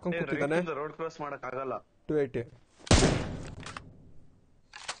 ಸ್ಕೋಪ್ ಹಾಕೊಂಡು ಕೂತಿದ್ದಾನೆ. ರೋಡ್ ಕ್ರಾಸ್ ಮಾಡಕ್ ಆಗಲ್ಲ. 280.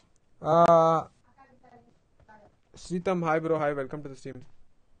 ಶ್ರೀತಮ್ hi bro. Hi, welcome to the stream.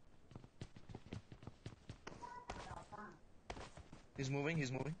 He's moving.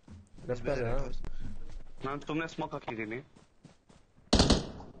 Left He's ಅಲ್ಲ ನಾನು ಸುಮ್ನೆ ಸ್ಮೋಕ್ ಹಾಕಿದೀನಿ.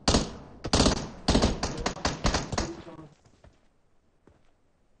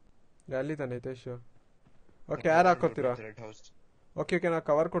 ಅಲ್ಲಿ ತಾನೆ ಹಿತೇಶ್. ಓಕೆ ಯಾರು ಹಾಕೋತೀರಾ? ಓಕೆ ನಾ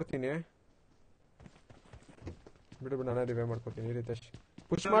ಕವರ್ ಕೊಡ್ತೀನಿ. ಬಿಡು ನಾನೇ ರಿವೈವ್ ಮಾಡ್ಕೊತೀನಿ. ಹಿತೇಶ್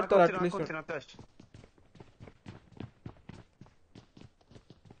ಪುಷ್ ಮಾಡ್ತಾರೆ ಅಟ್ಲೀಸ್ಟ್.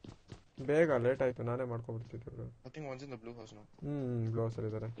 ಬೇಗ ಲೇಟ್ ಆಯ್ತು, ನಾನೇ ಮಾಡ್ಕೊಬಿಡ್ತಿದ್ದೆ. ಬ್ಲೂ ಹೌಸ್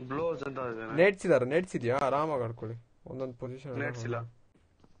ಇದಾರೆ. ನೆಟ್ಸ್ ಇದೆಯಾ? ಆರಾಮಾಗಿ ಆಡ್ಕೊಳ್ಳಿ. ಒಂದೊಂದು ಪೊಸಿಷನ್.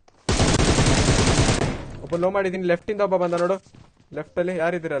 ಒಬ್ಬ ಲೋ ಮಾಡಿದೀನಿ. ಲೆಫ್ಟ್ ಇಂದ ಒಬ್ಬ ಬಂದ ನೋಡು. ಲೆಫ್ಟ್ ಅಲ್ಲಿ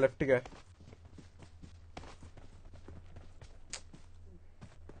ಯಾರಿದ್ದೀರಾ? ಲೆಫ್ಟ್ಗೆ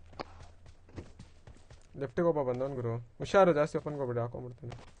ಒಬ್ಬ ಬಂದವನ್ ಗುರು. ಹುಷಾರು, ಜಾಸ್ತಿ ಓಪನ್ ಹೋಗ್ಬಿಡಿ.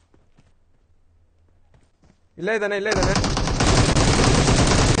 ಹಾಕೊಂಡ್ಬಿಡ್ತೀನಿ. ಇಲ್ಲೇ ಇದ್ದಾನೆ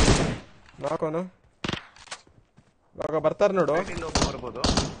ನಾಕೋನು. ಇವಾಗ ಬರ್ತಾರ ನೋಡು.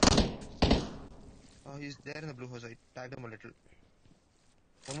 He's there in the blue house. I tagged him a little.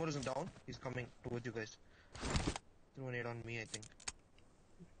 One more is down. He's coming towards you guys. Threw a nade on me, I think.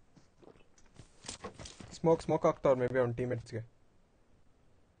 Smoke ಆಗ್ತಾವ್ರ may be ಅವ್ನ ಟೀಮ್ಮೇಟ್ಸ್ಗೆ.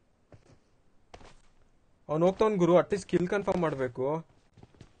 ಅವ್ನು ಹೋಗ್ತಾವನ್ ಗುರು. At least kill confirm ಮಾಡ್ಬೇಕು.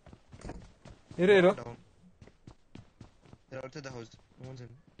 ಇರು They're outside the house. No one's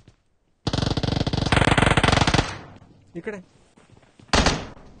in. ಈ ಕಡೆ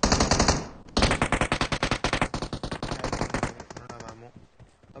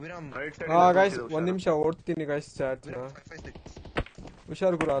guys ಒಂದ್ ನಿಮಿಷ ಓಡ್ತೀನಿ guys. Chat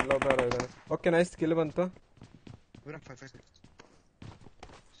ಹುಷಾರ್ ಗುರು. ಅಲ್ಲ ಬೇರೆ ಇದ್ದಾನೆ. ಓಕೆ ನೈಸ್ ಕಿಲ್ ಬಂತು.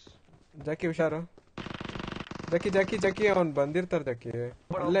 ಜಾಕಿ ಹುಷಾರು. ಜಾಕಿ ಅವ್ನ್ ಬಂದಿರ್ತಾರ. ಜಾಕಿ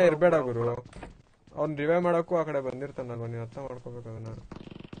ಅಲ್ಲೇ ಇರ್ಬೇಡ ಗುರು. ಅವ್ನ್ ರಿವೈವ್ ಮಾಡಕ್ಕೂ ಆ ಕಡೆ ಬಂದಿರ್ತಾನ. ನೀನ್ ಅರ್ಥ ಮಾಡ್ಕೋಬೇಕು ಅದನ್ನ.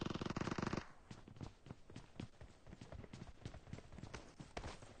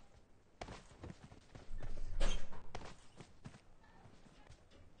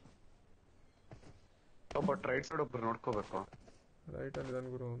 ಬಟ್ ರೈಟ್ ಸೈಡ್ ಒಬ್ರು ನೋಡ್ಕೋಬೇಕು. ರೈಟ್ ಅಲ್ಲಿ ಇದನ್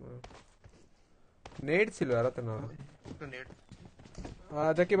ಗುರು. ನೇಡ್ಸ್ ಇಲ್ವ ಯಾರತ್ತ?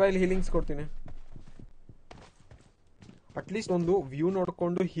 ಜಾಕಿ ಬಾಯಲ್ಲಿ ಹೀಲಿಂಗ್ಸ್ ಕೊಡ್ತೀನಿ. ಅಟ್ಲೀಸ್ಟ್ ಒಂದು ವ್ಯೂ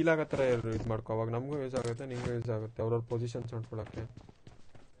ನೋಡ್ಕೊಂಡು ಹೀಲ್ ಆಗೋ ಥರ ಇದು ಮಾಡ್ಕೋ. ಅವಾಗ ನಮಗೂ ಯೂಸ್ ಆಗುತ್ತೆ, ನಿಂಗೂ ಯೂಸ್ ಆಗುತ್ತೆ. ಅವ್ರವ್ರ ಪೊಸಿಷನ್ಸ್ ನೋಡ್ಕೊಳಕ್ಕೆ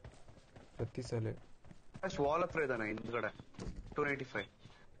ಪ್ರತಿ ಸಲ. ವಾಲ್ ಹತ್ರ ಇದ್ದಾನೆ ಹಿಂದ್ಗಡೆ. 295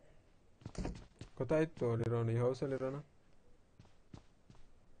 ಗೊತ್ತಾಯ್ತು. ಅಲ್ಲಿರೋನು ಈ ಹೌಸಲ್ಲಿ ಇರೋಣ.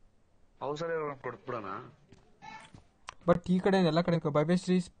 ಹೌಸಲ್ಲಿ ಕೊಡ್ಬಿಡೋಣ. ಬಟ್ ಈ ಕಡೆ ಎಲ್ಲ ಕಡೆ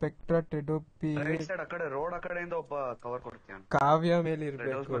ಭವ್ಯಶ್ರೀ ಸ್ಪೆಕ್ಟ್ರಾ ಟೆಡೋಪಿ ರೈಟ್ ಸೈಡ್ ಆ ಕಡೆ ರೋಡ್ ಆ ಕಡೆಯಿಂದ ಒಬ್ಬ ಕವರ್ ಕೊಡ್ತೀಯಾನ. ಕಾವ್ಯ ಮೇಲೆ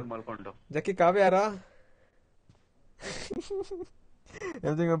ಇರ್ಬೇಕು. ಮಲ್ಕೊಂಡು ಜಕ್ಕಿ ಕಾವ್ಯ ಯಾರ?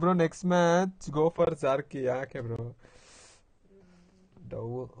 Everything bro. Next match go for ಜಾರ್ಕಿ. ಯಾಕೆ ಬ್ರೋ?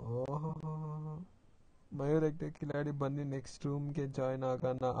 ಮಯೂರ್ ಕಿಲಾಡಿ ಬನ್ನಿ ನೆಕ್ಸ್ಟ್ ರೂಮ್ಗೆ ಜಾಯ್ನ್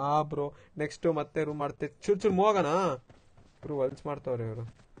ಆಗೋಣ. ಬ್ರೋ ನೆಕ್ಸ್ಟ್ ಮತ್ತೆ ರೂಮ್ ಮಾಡ್ತೆ. ಚೂರ್ ಹೋಗೋಣ ಬ್ರೋ. ವಲ್ಸ್ ಮಾಡ್ತಾವ್ರೆ ಇವರು.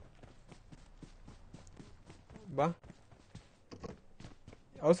 ಬಾ.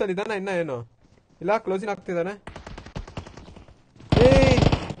 ಹೌಸಲ್ಲಿ ಇದ್ದಾನ ಇನ್ನ? ಏನು ಇಲ್ಲ, ಕ್ಲೋಸಿಂಗ್ ಆಗ್ತಿದ್ದಾನೆ.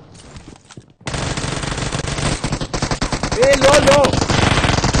 ಲೋ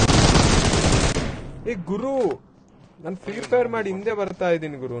ಏ ಗುರು, ನಾನು ಫ್ರೀ ಫೈರ್ ಮಾಡಿ ಹಿಂದೆ ಬರ್ತಾ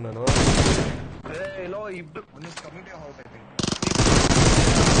ಇದ್ದೀನಿ ಗುರು. ನಾನು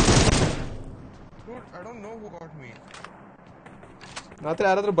ನಾತ್ರ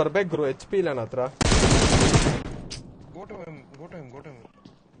ಯಾರಾದ್ರೂ ಬರ್ಬೇಕು ಗುರು. HP ಇಲ್ಲ ನನ್ನ ಹತ್ರ.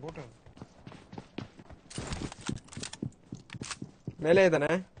 ಮೇಲೆ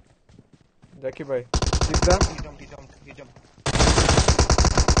ಇದ್ದಾನೆ ಜಾಕಿ ಬಾಯ್.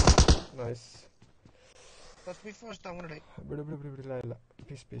 Nice.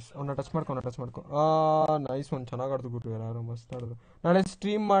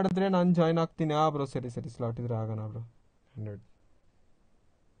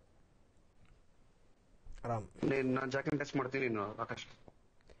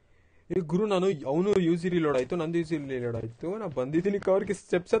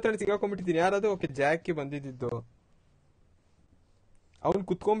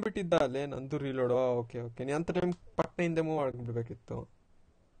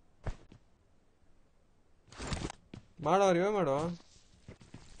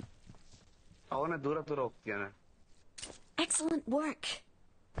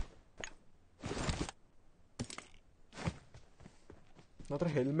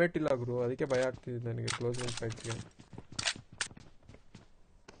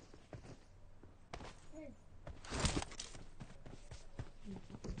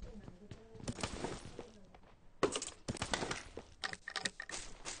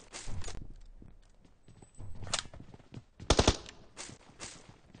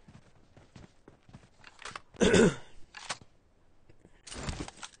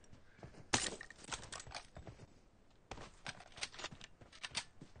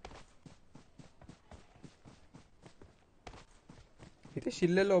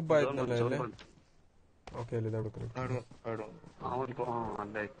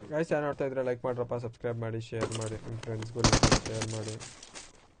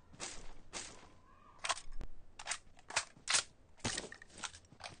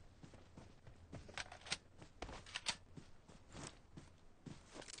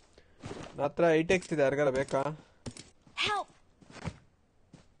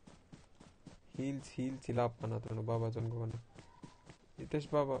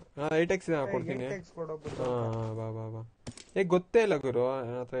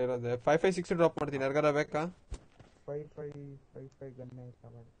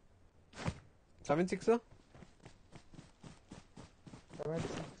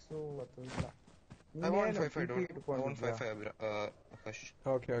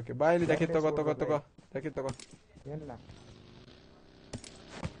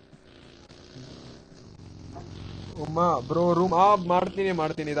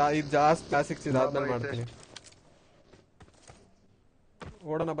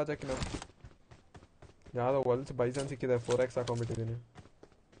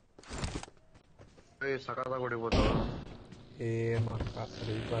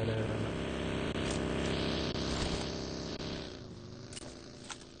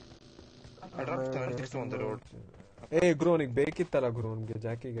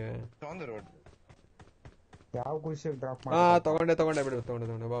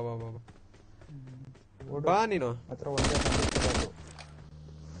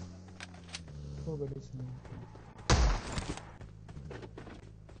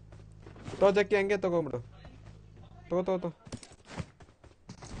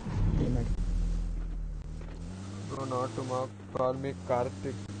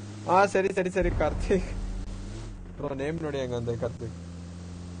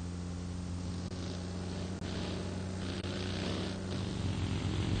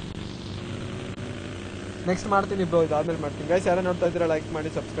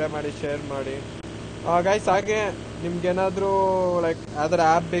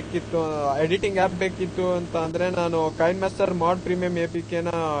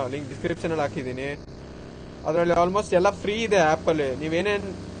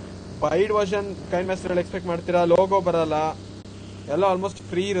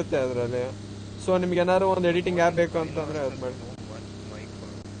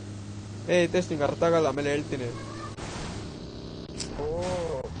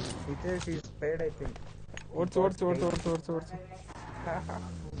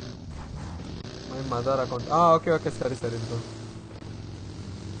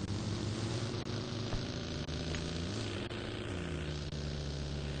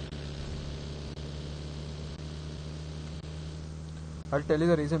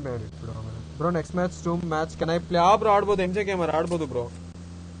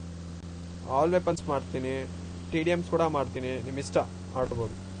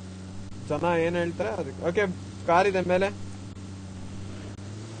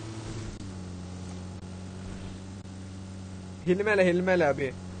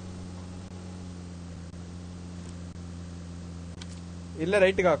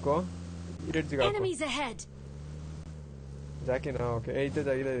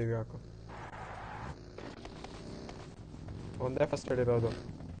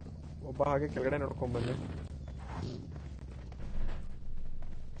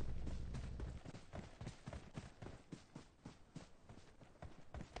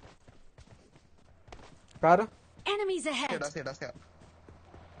 Car Enemies ahead.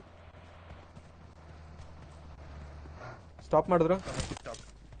 Stop ಮಾಡಿದ್ರು. Stop.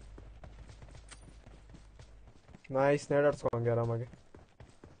 ನೈಸ್, ನೇಡಾಡ್ಸ್ಕೊ ಹಂಗೆ ಆರಾಮಾಗಿ.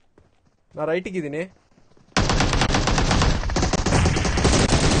 ನಾ ರೈಟಿಗಿದ್ದೀನಿ.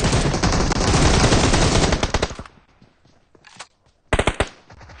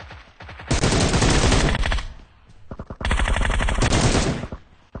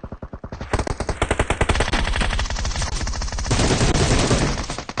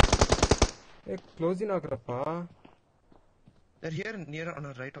 ಕ್ಲೋಸಿನ್ ಆಗ್ರಪ್ಪ. They're here near on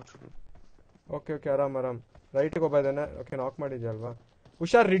our right also. Okay ಆರಾಮ್. ರೈಟಿಗೆ ಒಬ್ಬ ಇದ್ದಾನೆ. ಓಕೆ, ನಾಕ್ ಮಾಡಿದ್ಯಲ್ವಾ.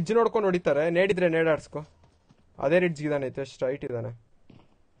 ಹುಷಾರ್, ರಿಡ್ಜ್ ನೋಡ್ಕೊಂಡು ಹೊಡಿತಾರೆ. ನೇಡಿದ್ರೆ ನೇಡಾಡ್ಸ್ಕೊ. ಅದೇ ರಿಡ್ಜ್ ಇದ್ದಾನೆ, ಸ್ಟ್ರೈಟ್ ಇದ್ದಾನೆ.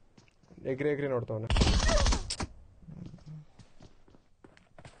 ಎಗ್ರಿ ನೋಡ್ತಾವನೆ.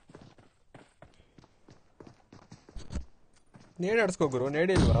 ನೇಡಾಡ್ಸ್ಕೊ ಗುರು,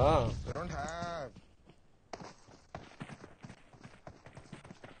 ನೇಡಿಲ್ವಾ? I don't have.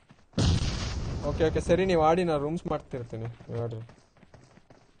 ಓಕೆ ಸರಿ, ನೀವು ಆಡಿ, ನಾನು ರೂಮ್ಸ್ ಮಾಡ್ತಿರ್ತೀನಿ. ಆಡ್ರಿ.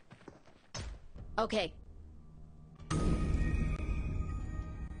 Okay.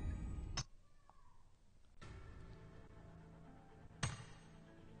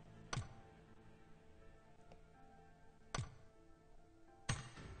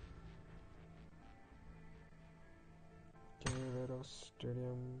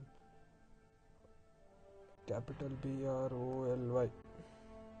 Stadium, capital BROLY.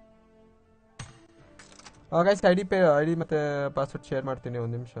 Guys, ID ಮತ್ತೆ ಪಾಸ್ವರ್ಡ್ ಶೇರ್ ಮಾಡ್ತೀನಿ.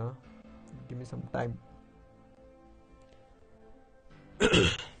 ಒಂದು ನಿಮಿಷ, give me some time.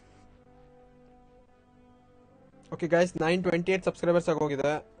 Okay guys, 928 subscribers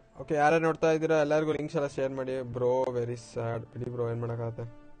ಆಗೋಗಿದೆ. ಓಕೆ, ಯಾರ್ಯಾರು ನೋಡ್ತಾ ಇದ್ದೀರಾ ಎಲ್ಲರಿಗೂ ಲಿಂಕ್ಸ್ ಎಲ್ಲ ಶೇರ್ ಮಾಡಿ. Bro very sad. ಬಿಡಿ ಬ್ರೋ, ಏನು ಮಾಡೋಕ್ಕಾಗತ್ತೆ.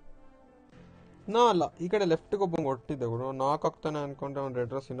 ಅಲ್ಲ, ಈ ಕಡೆ ಲೆಫ್ಟ್ಗೆ ಒಬ್ಬಂಗೆ ಹೊಟ್ಟಿದ್ದೆ ಗುರು. ನಾಕ್ ಆಗ್ತಾನೆ ಅನ್ಕೊಂಡ್ರೆ ಅವ್ನು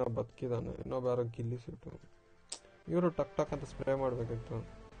ರೆಡ್ ರೋಸ್ ಇನ್ನೊಬ್ಬ ಬದುಕಿದಾನೆ. ಇನ್ನೊಬ್ಬ ಯಾರೋ ಗಿಲ್ಲಿ ಸಿಟ್ಟು. ಇವರು ಟಕ್ ಅಂತ ಸ್ಪ್ರೇ ಮಾಡಬೇಕಿತ್ತು.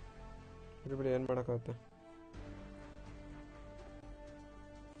 ಬಿಡಿ ಏನು ಮಾಡೋಕ್ಕಾಗತ್ತೆ.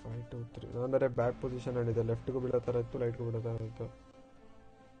 5 2 3. ನಾನು ಬೇರೆ ಬ್ಯಾಕ್ ಪೊಸಿಷನ್ ಹೇಳಿದೆ. ಲೆಫ್ಟ್ಗೂ ಬಿಡೋ ಥರ ಇತ್ತು, ರೈಟ್ಗೂ ಬಿಡೋ ಥರ ಇತ್ತು.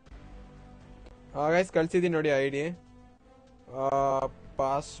 ಗೈಸ್, ಕಳಿಸಿದ್ದೀನಿ ನೋಡಿ ಐಡಿ.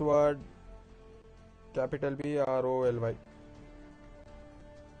 Password capital BROLY.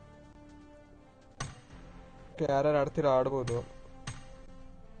 ಯಾರ್ಯಾರು ಆಡ್ತೀರಾ ಆಡ್ಬೋದು.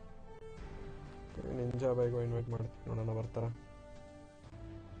 ನಿಂಜಾ ಬೈಗೂ ಇನ್ವೈಟ್ ಮಾಡ್ತೀನಿ, ನೋಡೋಣ ಬರ್ತಾರ.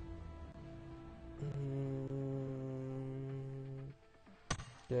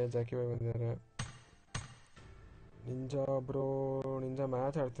 ಜಾಕಿ ಬೈ ಬಂದಿದ್ದಾರೆ. ನಿಂಜಾ ಬ್ರೋ, ನಿಂಜಾ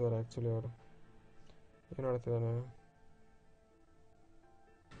ಮ್ಯಾಚ್ ಆಡ್ತಿದ್ದಾರೆ ಆ್ಯಕ್ಚುಲಿ. ಅವರು ಏನು ಆಡ್ತಿದ್ದಾನೆ?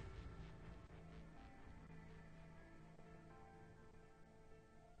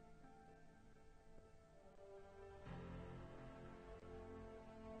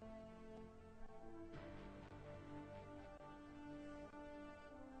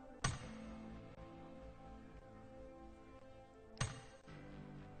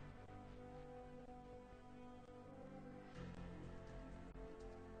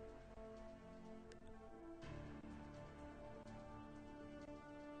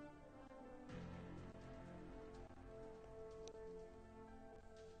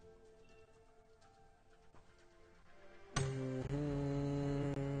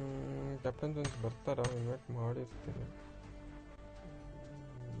 ಕ್ಯಾಪ್ಟನ್ ಜೋನ್ಸ್ ಬರ್ತಾರಾ? ಇನ್ವೈಟ್ ಮಾಡಿರ್ತೀನಿ,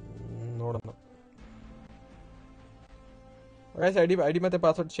 ನೋಡೋಣ. ಗೈಸ್, ಐಡಿ ಮತ್ತೆ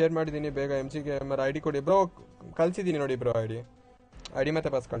ಪಾಸ್ವರ್ಡ್ ಶೇರ್ ಮಾಡಿದ್ದೀನಿ. ಬೇಗ MG ಗೇಮರ್ ಐಡಿ ಕೊಡಿ ಬ್ರೋ. ಕಳಿಸಿದ್ದೀನಿ ನೋಡಿ ಬ್ರೋ, ಐಡಿ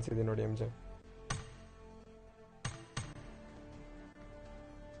ಮತ್ತೆ ಪಾಸ್ ಕಳಿಸಿದ್ದೀನಿ ನೋಡಿ MG.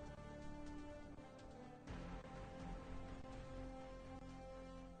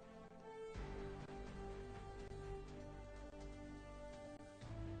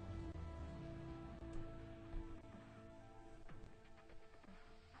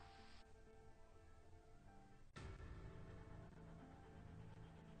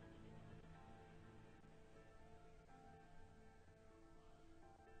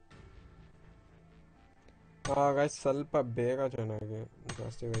 ಗೈಸ್, ಸ್ವಲ್ಪ ಬೇಗ ಜಾಯ್ನ್ ಆಗಿ,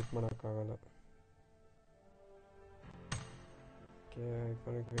 ಜಾಸ್ತಿ ವೆಯ್ಟ್ ಮಾಡೋಕ್ಕಾಗಲ್ಲ. ಓಕೆ,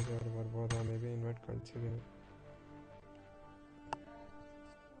 ಐಕಾನಿಕ್ ವಿಜಯ್ ಅವ್ರು ಬರ್ಬೋದಾ? May be invite ಕಳಿಸಿದ್ದೀನಿ.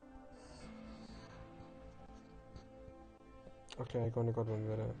 Okay, iconic ಅವ್ರು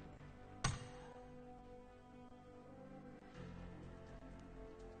ಬಂದಿದ್ದಾರೆ.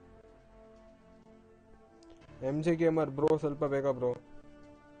 MG ಗೇಮರ್ ಬ್ರೋ, ಸ್ವಲ್ಪ ಬೇಗ ಬ್ರೋ.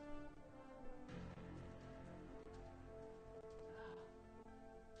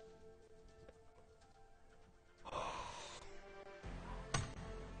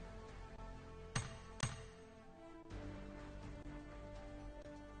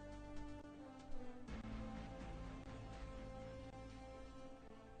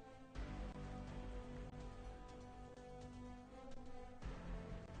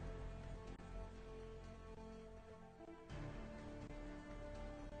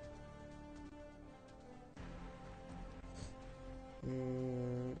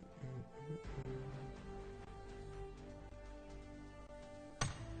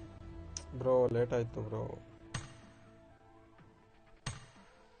 ಲೇಟ್ ಆಯ್ತು ಬ್ರೋ.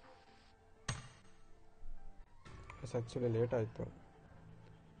 ಆ್ಯಕ್ಚುಲಿ ಲೇಟ್ ಆಯಿತು,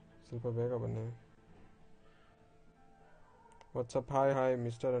 ಸ್ವಲ್ಪ ಬೇಗ ಬನ್ನಿ. WhatsApp hi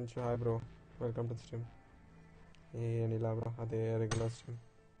mister Anshu, hi bro, welcome to stream. ಏನಿಲ್ಲ ಬ್ರೋ, ಅದೇ regular stream.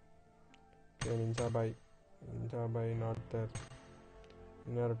 Ninja bye not there.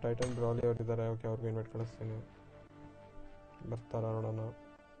 ಇನ್ಯಾರು ಟೈಟನ್ ಬ್ರಾಲಿ ಅವ್ರು ಇದ್ದಾರೆ. ಓಕೆ, ಅವ್ರಿಗೆ ಇನ್ವೈಟ್ ಕಳಿಸ್ತೀನಿ, ಬರ್ತಾರ ನೋಡೋಣ.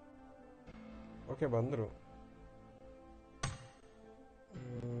 ಓಕೆ, ಬಂದರು.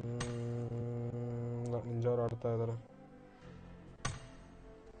 ನಿಂಜವ್ರು ಆಡ್ತಾ ಇದ್ದಾರೆ.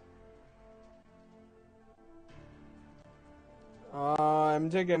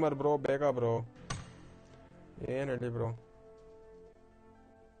 MJ ಗೇಮರ್ ಬ್ರೋ, ಬೇಗ ಬ್ರೋ, ಏನು ಹೇಳಿ ಬ್ರೋ.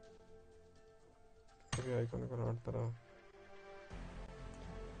 ಐಕಾನ್ ಆಡ್ತಾರ.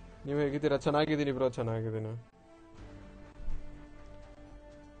 ನೀವು ಹೇಗಿದ್ದೀರಾ? ಚೆನ್ನಾಗಿದ್ದೀನಿ ಬ್ರೋ, ಚೆನ್ನಾಗಿದ್ದೀನಿ.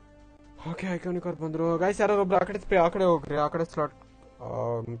 ಓಕೆ, ಐಕಾನಿಕ್ ಅವ್ರು ಬಂದರು. ಗೈಸ್ ಯಾರು ಒಬ್ರು ಆ ಕಡೆ ಹೋಗ್ರಿ, ಆ ಕಡೆ ಸ್ಲಾಟ್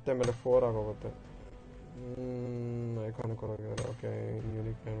ಮತ್ತೆ ಮೇಲೆ 4 ಆಗೋಗುತ್ತೆ. ಐಕಾನಿಕ್ ಅವ್ರು ಹೋಗಿದ್ದಾರೆ. ಓಕೆ,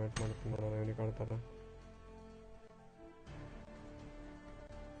 ಯೂನಿಕ್ ಇನ್ವೈಟ್ ಮಾಡ್ತೀನಿ, ನೋಡೋಣ ಯೂನಿಕ್ ಆಡ್ತಾರೆ.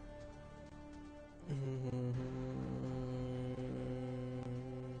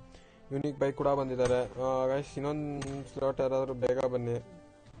 ಯೂನಿಕ್ ಬೈಕ್ ಕೂಡ ಬಂದಿದ್ದಾರೆ. ಗೈಸ್ ಇನ್ನೊಂದು ಸ್ಲಾಟ್ ಯಾರಾದರೂ ಬೇಗ ಬನ್ನಿ.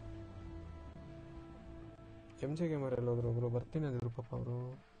 MJ gamer ಎಲ್ಲೋದ್ರು? ಒಬ್ರು ಬರ್ತೀನಿ ಅಂದಿದ್ರು ಪಾಪ ಅವರು.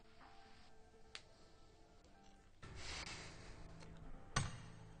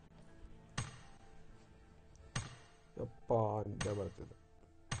 ಯಪ್ಪ, ನಿದ್ದೆ ಬರ್ತಿದೆ.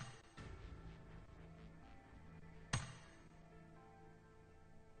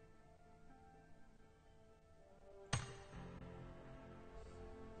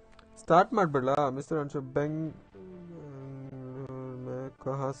 Start ಮಾಡ್ಬಿಡ್ಲಾ mister Anshu?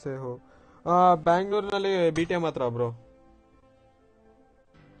 ಕಹಾ ಸೆ ಹೋ? ಬ್ಯಾಂಗ್ಳೂರಿನಲ್ಲಿ BTM ಹತ್ರ ಬ್ರೋ.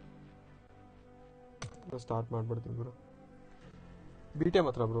 ಸ್ಟಾರ್ಟ್ ಮಾಡ್ಬಿಡ್ತೀನಿ ಬ್ರೋ. BTM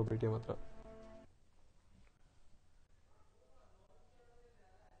ಹತ್ರ ಬ್ರೋ, BTM ಹತ್ರ.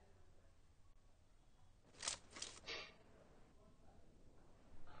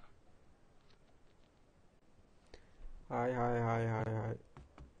 ಹಾಯ್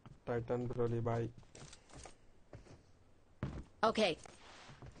ಟೈಟನ್ ಬ್ರೋಲಿ, ಬಾಯ್. Okay.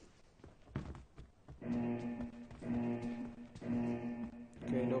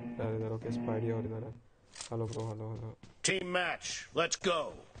 ಇನ್ನೊಬ್ಬ ಯಾರಿದ್ದಾರೆ? ಓಕೆ, ಸ್ಪೈಡಿ ಅವರಿದ್ದಾರೆ. Hello bro, hello. Team match. Let's go.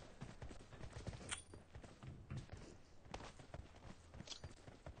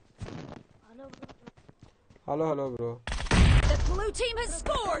 Hello bro. The blue team has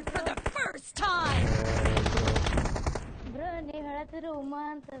scored for the first time. Bro, ನೀವು ಹೇಳತ್ತಿರೋ ಉಮಾ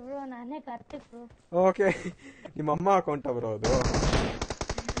ಅಂತ ಬ್ರೋ, ನಾನೇ ಕಾರ್ತಿಕ್ ಬ್ರೋ. ಓಕೆ, ನಿಮ್ಮ ಅಮ್ಮ ಅಕೌಂಟ ಬ್ರೋ ಅದು?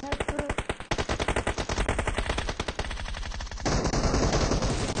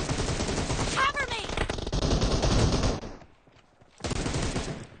 Cover me.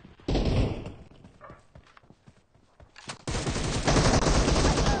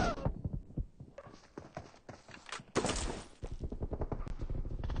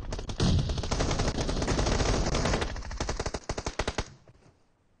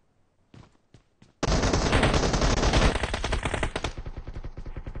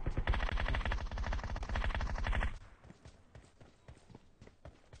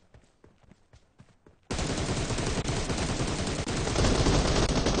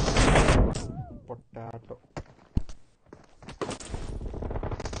 Potato.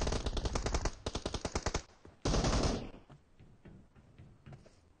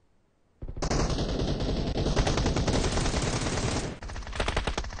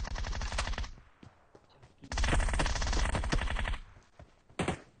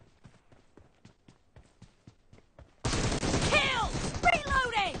 Kill.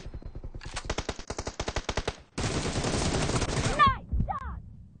 Reloading. Nice shot.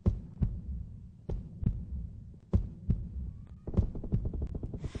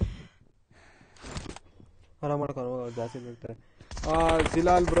 ಆರಾಮ ಮಾಡ್ಕೊಂಡು ಜಾಸ್ತಿ ಬರ್ತಾರೆ.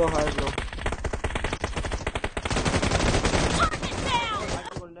 ಜಿಲಾಲ್ bro, hi bro.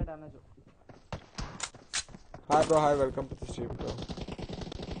 Hi bro, hi, welcome to the stream bro.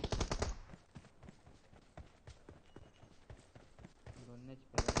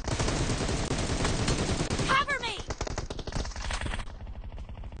 Cover me.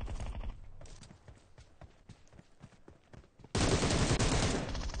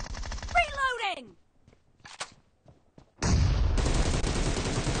 Reloading.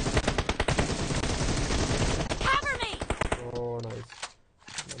 Cover me. O nice,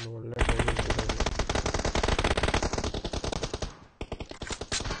 ನಾನು ಒಳ್ಳೆ timing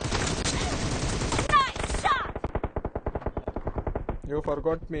You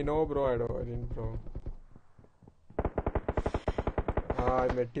forgot me. No bro, I didn't bro. I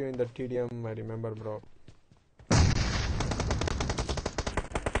met you in the TDM, I remember bro.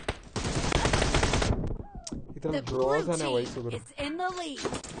 The blue team is in the lead.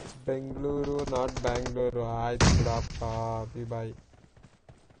 Bengaluru, not Bangalore. ಆಯ್ತು ಬಿಡಪ್ಪ. Bye.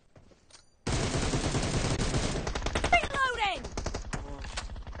 Reloading.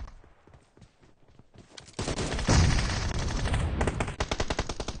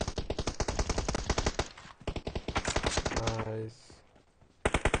 Nice.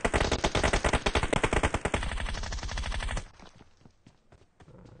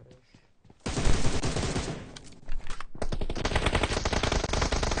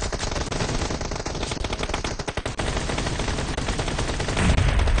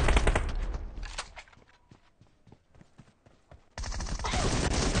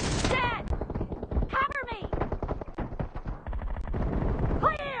 Dead. Cover me.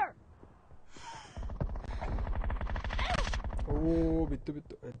 Clear. ಬಿತ್ತು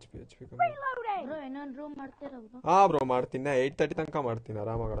HP ಕಮ್ಮಿ. Reloading. Bro ಇನ್ನೊಂದು room ಮಾಡ್ತೀರಾ bro? ಹಾ bro ಮಾಡ್ತೀನಿ. 8:30 ತನಕ ಮಾಡ್ತೀನಿ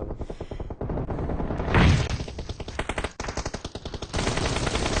ಆರಾಮಾಗೋಣ.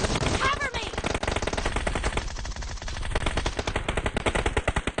 Cover me.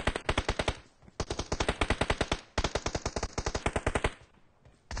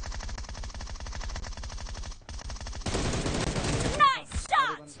 Nice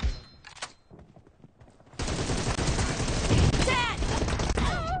shot. Dead.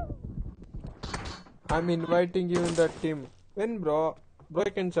 I'm inviting you in that team. When bro? Bro,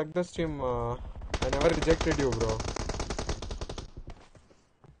 you can check the stream. I never rejected you, bro.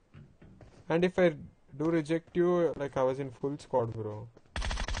 And if I do reject you, like I was in full squad, bro.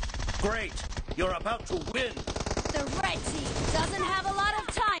 Great! You're about to win! The red team doesn't have a lot of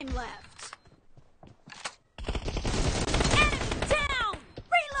time left. Enemy down.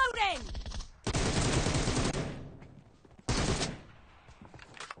 Reloading.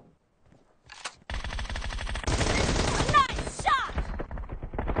 Nice shot.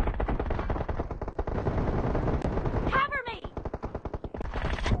 Cover me.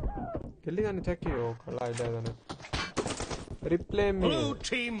 ಎಲ್ಲಿದ್ದಾನೆ ಚೆಕ್ಕಿಯೋ ಕಳ್ಳ ಇದ್ದಾನೆ. Replay me. Blue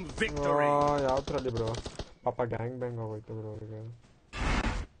team victory! ಯಾವ್ದ್ರಲ್ಲಿ bro? ಪಾಪ gang bang ಆಗೋಯ್ತು bro ಈಗ.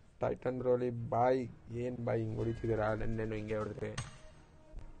 Tighten ಬ್ರೋಲಿ ಬಾಯ್ ಏನ್ ಬಾಯ್ ಹಿಂಗ್ ಹೊಡಿತಿದ್ದೀರಾ? ನೆನ್ನೆನು ಹಿಂಗೆ ಹೊಡೆದ್ರಿ.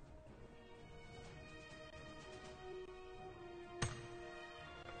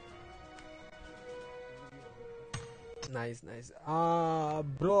 Nice.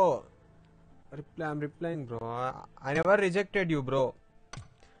 Bro. I'm replying, bro. I never rejected you, bro.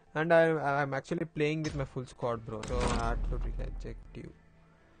 And I'm actually playing with my full squad, bro. So I had to reject you.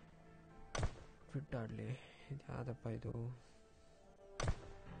 Fit ಆಡ್ಲಿ. ಯಾವ್ದಪ್ಪ ಇದು?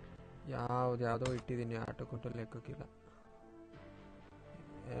 ಯಾವುದೋ ಇಟ್ಟಿದ್ದೀನಿ ಆಟೋ ಕೊಟ್ಟು ಲೆಕ್ಕಕ್ಕಿಲ್ಲ.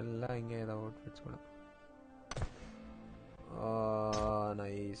 ಎಲ್ಲ ಹಿಂಗೆ ಇದಾವೆ ಔಟ್ಫಿಟ್ಸ್ಗಳು.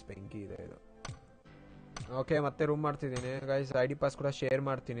 ನೈಸ್ ಬೆಂಕಿ ಇದೆ ಇದು. ಓಕೆ ಮತ್ತೆ ರೂಮ್ ಮಾಡ್ತಿದ್ದೀನಿ ಗೈಸ್. ID ಪಾಸ್ ಕೂಡ ಶೇರ್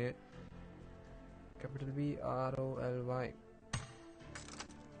ಮಾಡ್ತೀನಿ. Capital BROLY.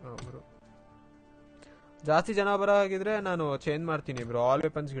 ಬ್ರೋ ಜಾಸ್ತಿ ಜನ ಬರೋ ಹಾಗಿದ್ರೆ ನಾನು ಚೇಂಜ್ ಮಾಡ್ತೀನಿ ಬ್ರೋ. ಆಲ್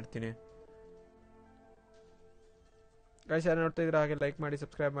ವೆಪನ್ಸ್ ಇಡ್ತೀನಿ ಗೈಸ್. ಯಾರು ನೋಡ್ತಾ ಇದ್ರೆ ಹಾಗೆ ಲೈಕ್ ಮಾಡಿ,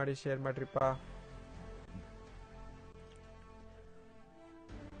 ಸಬ್ಸ್ಕ್ರೈಬ್ ಮಾಡಿ, ಶೇರ್ ಮಾಡ್ರಿಪ್ಪ.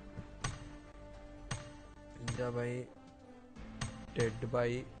 ನಿಂಜಾ ಬಾಯ್, ಡೆಡ್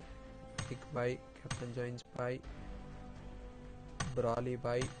ಬಾಯ್, किक भाई, कैप्टन जॉइंस भाई, ब्रॉली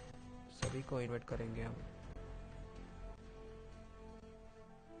भाई, सभी को इनवाइट करेंगे हम.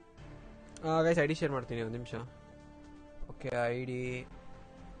 ಗೈಸ್ ಐಡಿ ಶೇರ್ ಮಾಡ್ತೀನಿ ಒಂದು ನಿಮಿಷ. ಓಕೆ ID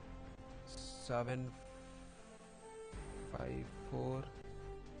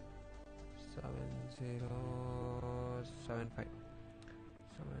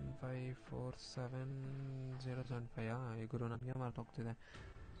ಈ ಗುರು ನನಗೆ ಮಾರ್ಕೋಗ್ತಿದೆ.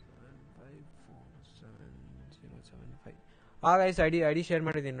 754707 ಗೈಸ್ ಐಡಿ ಶೇರ್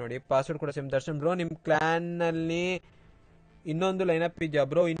ಮಾಡಿದ್ದೀನಿ ನೋಡಿ. ಪಾಸ್ವರ್ಡ್ ಕೂಡ ಸೇಮ್. ದರ್ಶನ್ ಬ್ರೋ ನಿಮ್ಮ ಕ್ಲಾನಲ್ಲಿ ಇನ್ನೊಂದು ಲೈನಪ್ ಇದೆಯಾ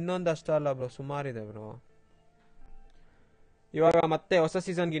ಬ್ರೋ? ಇನ್ನೊಂದು ಅಷ್ಟಲ್ಲ ಬ್ರೋ, ಸುಮಾರಿದೆ ಬ್ರೋ. ಇವಾಗ ಮತ್ತೆ ಹೊಸ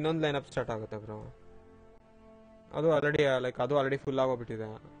ಸೀಸನ್ಗೆ ಇನ್ನೊಂದು ಲೈನಪ್ ಸ್ಟಾರ್ಟ್ ಆಗುತ್ತೆ ಬ್ರೋ. ಅದು ಆಲ್ರೆಡಿ ಫುಲ್ ಆಗೋಗ್ಬಿಟ್ಟಿದೆ.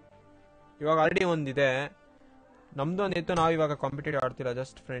 ಇವಾಗ ಆಲ್ರೆಡಿ ಒಂದಿದೆ, ನಮ್ದು ಒಂದಿತ್ತು. ನಾವು ಇವಾಗ ಕಾಂಪಿಟೇಟಿವ್ ಆಡ್ತಿಲ್ಲ,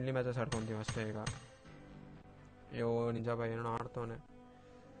 ಜಸ್ಟ್ ಫ್ರೆಂಡ್ಲಿ ಮ್ಯಾಚಸ್ ಆಡ್ಕೊಂತೀವಿ ಅಷ್ಟೇ ಈಗ. ಅಯ್ಯೋ ನಿಜ ಬಾಯ್ ಏನೋ ಆಡ್ತವನೆ.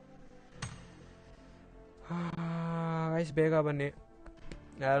 ಗೈಸ್ ಬೇಗ ಬನ್ನಿ,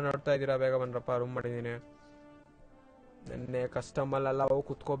 ಯಾರು ನೋಡ್ತಾ ಇದ್ದೀರಾ ಬೇಗ ಬನ್ರಪ್ಪ. ರೂಮ್ ಮಾಡಿದ್ದೀನಿ. ನೆನ್ನೆ ಕಸ್ಟಮಲ್ಲೆಲ್ಲ ಹೋಗಿ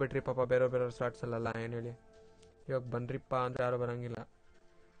ಕುತ್ಕೋಬಿಟ್ರಿ ಪಾಪ, ಬೇರೆ ಸ್ಟಾರ್ಟ್ಸಲ್ಲೆಲ್ಲ. ಏನು ಹೇಳಿ, ಇವಾಗ ಬನ್ರಿಪ್ಪ ಅಂದರೆ ಯಾರು ಬರೋಂಗಿಲ್ಲ.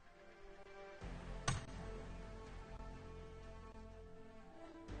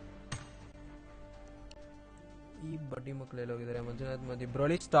 ಈ ಬಡ್ಡಿ ಮಕ್ಳು ಎಲ್ಲ ಹೋಗಿದ್ದಾರೆ. ಮಂಜುನಾಥ್ ಮೋದಿ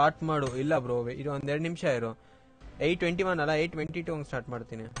ಬ್ರೋಲಿ ಸ್ಟಾರ್ಟ್ ಮಾಡು. ಇಲ್ಲ ಬ್ರೋ ಇದು ಒಂದೆರಡು ನಿಮಿಷ ಇರು. 8:21 ಅಲ್ಲ 8:22 ಸ್ಟಾರ್ಟ್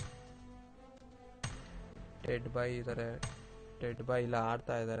ಮಾಡ್ತೀನಿ. ಟೆಡ್ ಬಾಯ್ ಇದ್ದಾರೆ. ಟೆಡ್ ಬಾಯ್ ಇಲ್ಲ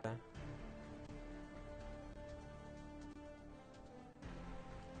ಆಡ್ತಾ ಇದ್ದಾರೆ.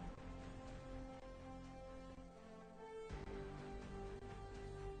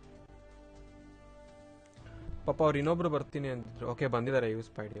 ಪಾಪ ಅವ್ರು ಇನ್ನೊಬ್ರು ಬರ್ತೀನಿ ಅಂತಿದ್ರು. ಓಕೆ ಬಂದಿದ್ದಾರೆ ಯೂಸ್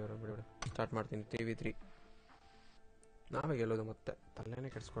ಪೈಡಿ ಅವರು. ಬಿಡಿ ಸ್ಟಾರ್ಟ್ ಮಾಡ್ತೀನಿ. TV3 ನಾವೇ ಗೆಲ್ಲೋದು ಮತ್ತೆ ತಲೆನೇ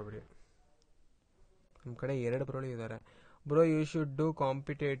ಕೆಡ್ಸ್ಕೊಳ್ಬಿಡಿ. ನಮ್ಮ ಕಡೆ 2 ಬ್ರೋಳಿ ಇದ್ದಾರೆ. Bro you should do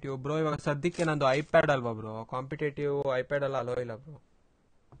competitive. Bro ಇವಾಗ ಸದ್ಯಕ್ಕೆ ನಂದು ಐಪ್ಯಾಡ್ ಅಲ್ವಾ ಬ್ರೋ. ಕಾಂಪಿಟೇಟಿವ್ ಐಪ್ಯಾಡ್ ಎಲ್ಲ ಅಲೋ ಇಲ್ಲ ಬ್ರೋ.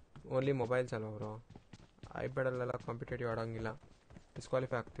 ಓನ್ಲಿ ಮೊಬೈಲ್ಸ್ ಅಲ್ವಾ ಬ್ರೋ. ಐಪ್ಯಾಡಲ್ಲೆಲ್ಲ ಕಾಂಪಿಟೇಟಿವ್ ಆಡೋಂಗಿಲ್ಲ.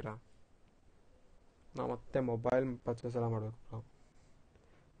 ಡಿಸ್ಕ್ವಾಲಿಫೈ ಆಗ್ತೀರಾ. ನಾವು ಮತ್ತೆ ಮೊಬೈಲ್ ಪರ್ಚೇಸ್ ಎಲ್ಲ ಮಾಡಬೇಕು ಬ್ರೋ.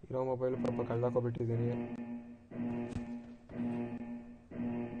 ಇರೋ ಮೊಬೈಲ್ ಪಾಪ ಕಳ್ದಾಕೊಬಿಟ್ಟಿದ್ದೀನಿ.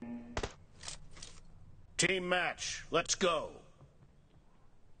 Team match. Let's go.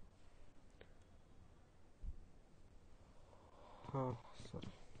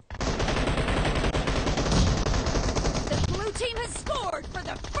 The blue team has scored for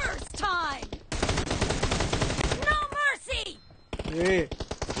the first time. No mercy. Hey.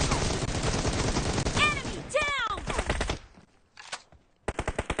 Enemy down.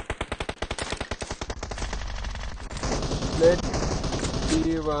 Let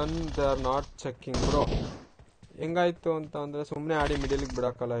B1 they are not checking bro. ಹೆಂಗಾಯ್ತು ಅಂತ ಅಂದ್ರೆ ಸುಮ್ಮನೆ ಆಡಿ ಮಿಡಲಿಗೆ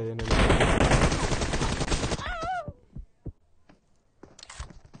ಬಿಡಕ್ಕಲ್ಲ ಏನಿಲ್ಲ.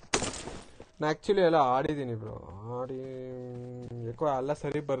 ನಾ ಆ್ಯಕ್ಚುಲಿ ಎಲ್ಲ ಆಡಿದ್ದೀನಿ ಬ್ರೋ. ಆಡಿ ಯಾಕೋ ಎಲ್ಲ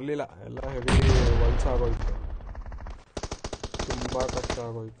ಸರಿ ಬರಲಿಲ್ಲ. ಎಲ್ಲ ಹೆವಿ ವಲ್ಸ್ ಆಗೋಯ್ತು. ತುಂಬ ಕಷ್ಟ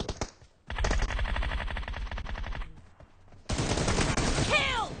ಆಗೋಯ್ತು.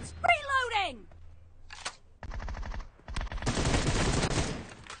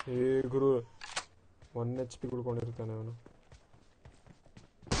 ಏ ಗುರು 1 HP ಕುಡ್ಕೊಂಡಿರ್ತಾನೆ ಅವನು.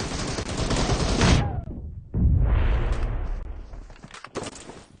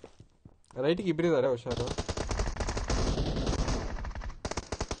 ರೈಟಿಗೆ ಇಬ್ಬರಿದ್ದಾರೆ ಹುಷಾರು.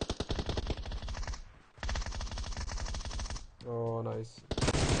 ಓ ನೈಸ್.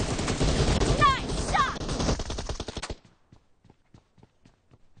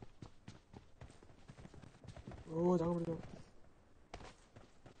 ಓ ಜಾಗ ಬಿಡಿ.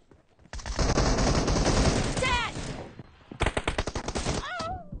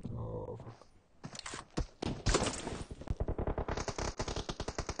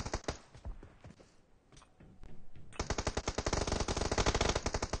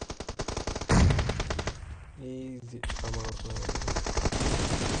 Easy.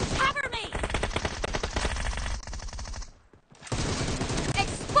 Cover me.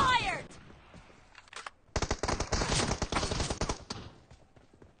 Expired.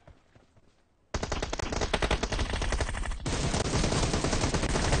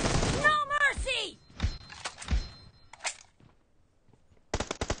 No mercy.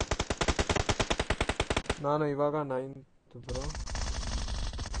 ನಾನು ಇವಾಗ 9th ಬ್ರೋ.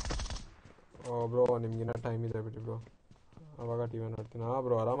 ಓ ಬ್ರೋ ನಿಮ್ಗಿನ್ನ ಟೈಮ್ ಇದೆ ಬಿಡಿ ಬ್ರೋ. ಅವಾಗ ಟಿವಿ ನೋಡ್ತೀನಿ.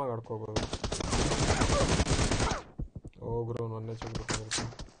 ಬ್ರೋ ಆರಾಮಾಗಿ ಆಡ್ಕೋಬೋದು. ಓ ಬ್ರೋ ನನ್ನೇ ಚಿಕ್ಕ.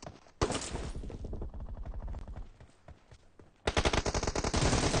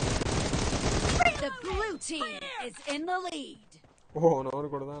 The blue team is in the lead. ಓ ಅವ್ರು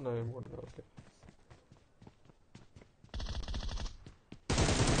ಕೊಡ್ದ ನಾವೇನು ಕೊಡ್ದ. ಓಕೆ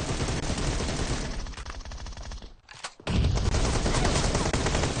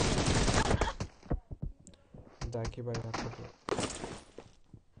ಜಾಕಿ ಬಾಯ್ ಹಾಕ್ಬಿಟ್ರು.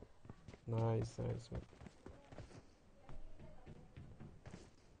 Nice nice.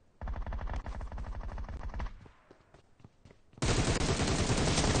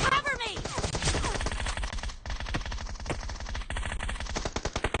 Cover me.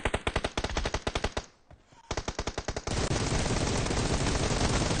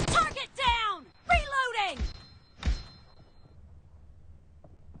 Target down. Reloading.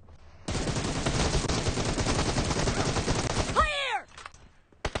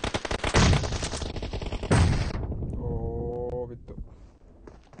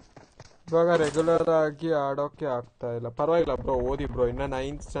 ಇವಾಗ ರೆಗ್ಯುಲರ್ ಆಗಿ ಆಡೋಕೆ ಆಗ್ತಾ ಇಲ್ಲ. ಪರವಾಗಿಲ್ಲ ಬ್ರೋ ಓದಿ ಬ್ರೋ. ಇನ್ನ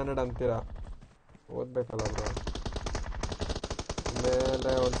 9th ಸ್ಟ್ಯಾಂಡರ್ಡ್ ಅಂತೀರಾ, ಓದ್ಬೇಕಲ್ಲ ಬ್ರೋ.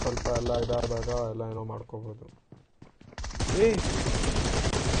 ಮೇಲೆ ಒಂದು ಸ್ವಲ್ಪ ಎಲ್ಲ ಇದಾದಾಗ ಎಲ್ಲ ಏನೋ ಮಾಡ್ಕೋಬೋದು. ಏ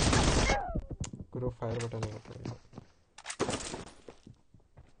ಗುರು ಫೈರ್ ಬಟನ್ ಇರುತ್ತೆ.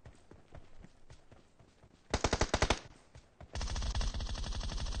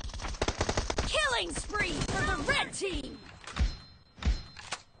 Killing spree for the red team.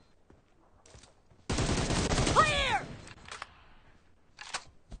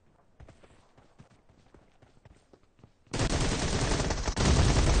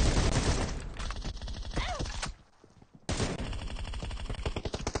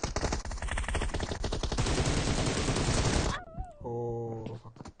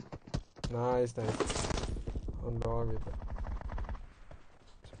 Nice nice ಒಂದು ಹೋಗಿದ್ದೆ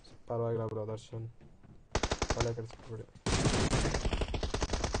ಪರವಾಗಿಲ್ಲ ಬ್ರೋ ದರ್ಶನ್ ತಲೆ ಕೆಡಿಸ್ಬಿಡಿ.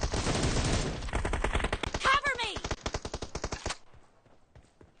 Cover me!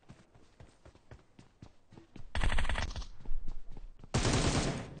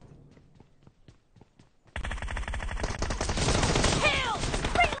 Kill!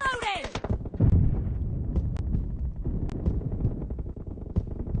 Reloading!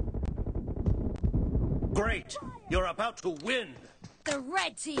 Great! You're about to win! The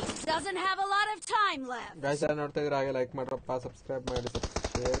red team doesn't have a lot of time left. Guys ಯಾರು ನೋಡ್ತಾ ಇದ್ರೆ ಹಾಗೆ like ಮಾಡ್ರಪ್ಪ, subscribe ಮಾಡಿ,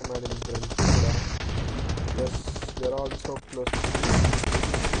 share ಮಾಡಿ ನಿಮ್ಮ ಫ್ರೆಂಡ್ಸ್ ಕೂಡ. S we are all so close.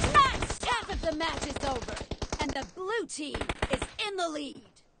 Nice! Half of the match is over, and the blue team is in the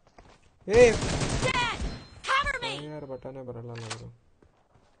lead. ಏ Dead! Cover me! ಯಾರು ಬಟನೇ ಬರಲ್ಲ ಅವರು.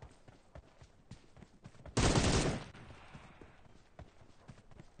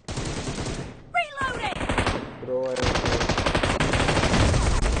 Reloading! Bro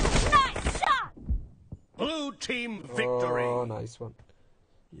Nice shot! Blue team victory! Nice one.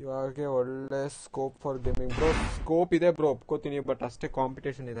 ಇವಾಗ ಒಳ್ಳೆ scope for gaming bro. Scope ಇದೆ bro, ಒಪ್ಕೋತೀನಿ, but ಅಷ್ಟೇ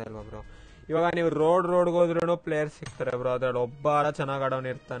competition ಇದೆ ಅಲ್ವಾ ಬ್ರೋ. ಇವಾಗ ನೀವು ರೋಡ್ಗೆ ಹೋದ್ರೂ ಪ್ಲೇಯರ್ಸ್ ಸಿಗ್ತಾರೆ ಬ್ರೋ, ಅದ್ರಲ್ಲಿ ಒಬ್ಬ ಚೆನ್ನಾಗಿ ಆಡೋನು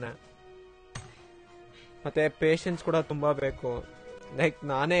ಇರ್ತಾನೆ. ಮತ್ತೆ ಪೇಷನ್ಸ್ ಕೂಡ ತುಂಬ ಬೇಕು. ಲೈಕ್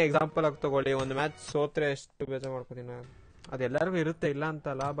ನಾನೇ ಎಕ್ಸಾಂಪಲ್ ಆಗಿ ತಗೊಳ್ಳಿ, ಒಂದು ಮ್ಯಾಚ್ ಸೋತ್ರೆ ಎಷ್ಟು ಬೇಜಾರು ಮಾಡ್ಕೋತೀನಿ. ಅದೆಲ್ಲರಿಗೂ ಇರುತ್ತೆ, ಇಲ್ಲ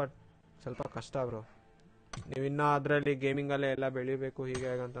ಅಂತಲ್ಲ, ಬಟ್ ಸ್ವಲ್ಪ ಕಷ್ಟ ಬ್ರೋ. ನೀವು ಇನ್ನೂ ಅದರಲ್ಲಿ ಗೇಮಿಂಗಲ್ಲೇ ಎಲ್ಲ ಬೆಳಿಬೇಕು ಹೀಗೆ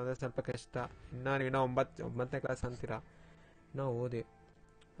ಅಂತಂದರೆ ಸ್ವಲ್ಪ ಕಷ್ಟ. ನೀವು 9ನೇ ಕ್ಲಾಸ್ ಅಂತೀರಾ, ಇನ್ನೂ ಓದಿ.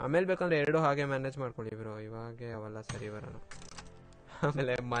 ಆಮೇಲೆ ಬೇಕಂದ್ರೆ 2 ಹಾಗೆ ಮ್ಯಾನೇಜ್ ಮಾಡ್ಕೊಳ್ಳಿ ಬ್ರೋ. ಇವಾಗೆ ಅವೆಲ್ಲ ಸರಿ ಬರೋಣ.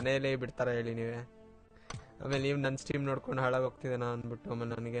 ಆಮೇಲೆ ಮನೇಲಿ ಬಿಡ್ತಾರೆ ಹೇಳಿ ನೀವೇ. ಆಮೇಲೆ ನೀವು ನನ್ನ ಸ್ಟ್ರೀಮ್ ನೋಡ್ಕೊಂಡು ಹಾಳಾಗಿ ಹೋಗ್ತಿದ್ದೇನಾ ಅಂದ್ಬಿಟ್ಟು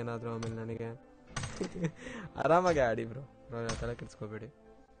ಆಮೇಲೆ ನನಗೇನಾದರೂ ಆಮೇಲೆ ನನಗೆ ಆರಾಮಾಗಿ ಆಡಿ ಬ್ರೋ. ತಲೆ ಕೆಡಿಸ್ಕೋಬೇಡಿ.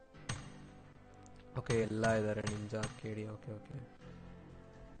 ಓಕೆ ಎಲ್ಲ ಇದ್ದಾರೆ ನಿಂಜಾ ಕೇಳಿ. ಓಕೆ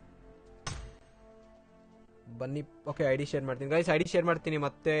ಬನ್ನಿ. ಓಕೆ ಐ ಡಿ ಶೇರ್ ಮಾಡ್ತೀನಿ ಗೈಸ್, ಐ ಡಿ ಶೇರ್ ಮಾಡ್ತೀನಿ.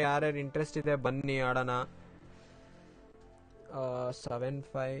 ಮತ್ತೆ ಯಾರ್ಯಾರು ಇಂಟ್ರೆಸ್ಟ್ ಇದೆ ಬನ್ನಿ ಆಡೋಣ.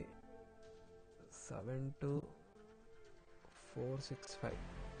 7572 465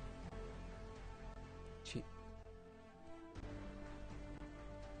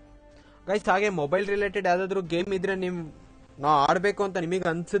 ಗೈಸ್. ಹಾಗೆ ಮೊಬೈಲ್ ರಿಲೇಟೆಡ್ ಯಾವ್ದಾದ್ರು ಗೇಮ್ ಇದ್ರೆ ನಾವು ಆಡಬೇಕು ಅಂತ ನಿಮಗೆ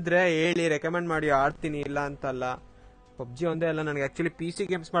ಅನ್ಸಿದ್ರೆ ಹೇಳಿ, ರೆಕಮೆಂಡ್ ಮಾಡಿ, ಆಡ್ತೀನಿ. ಇಲ್ಲ ಅಂತಲ್ಲ, ಪಬ್ಜಿ ಒಂದೇ ಅಲ್ಲ, ನನಗೆ ಆ್ಯಕ್ಚುಲಿ PC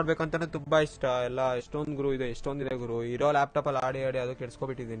ಗೇಮ್ಸ್ ಮಾಡ್ಬೇಕು ಅಂತಾನೆ ತುಂಬ ಇಷ್ಟ. ಎಲ್ಲ ಎಷ್ಟೊಂದಿದೆ ಗುರು. ಇರೋ ಲ್ಯಾಪ್ಟಾಪಲ್ಲಿ ಆಡಿ ಅದು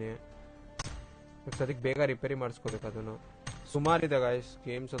ಕೆಡಿಸ್ಕೊಬಿಟ್ಟಿದ್ದೀನಿ. ಅದಕ್ಕೆ ಬೇಗ ರಿಪೇರಿ ಮಾಡಿಸ್ಕೋಬೇಕು. ಅದನ್ನು ಸುಮಾರಿದೆ ಗೈಸ್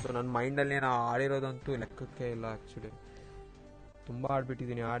ಗೇಮ್ಸ್ ಅದು. ನನ್ನ ಮೈಂಡಲ್ಲಿ ನಾನು ಆಡಿರೋದಂತೂ ಲೆಕ್ಕಕ್ಕೆ ಇಲ್ಲ. ಆ್ಯಕ್ಚುಲಿ ತುಂಬ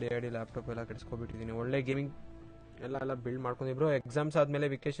ಆಡ್ಬಿಟ್ಟಿದ್ದೀನಿ, ಆಡಿ ಲ್ಯಾಪ್ಟಾಪ್ ಎಲ್ಲ ಕೆಡಿಸ್ಕೊಬಿಟ್ಟಿದ್ದೀನಿ. ಒಳ್ಳೆ ಗೇಮಿಂಗ್ ಎಲ್ಲ ಬಿಲ್ಡ್ ಮಾಡ್ಕೊಂಡಿಬ್ರು. ಎಕ್ಸಾಮ್ಸ್ ಆದಮೇಲೆ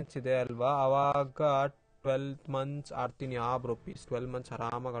ವೆಕೇಷನ್ಸ್ ಇದೆ ಅಲ್ವಾ, ಆವಾಗ 12 months ಆಡ್ತೀನಿ. ಬ್ರೋ ಪ್ಲೀಸ್ 12 months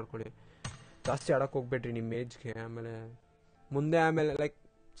ಆರಾಮಾಗಿ ಆಡ್ಕೊಳ್ಳಿ. ಜಾಸ್ತಿ ಆಡೋಕೆ ಹೋಗ್ಬೇಡ್ರಿ ನಿಮ್ಮ ಏಜ್ಗೆ. ಆಮೇಲೆ ಲೈಕ್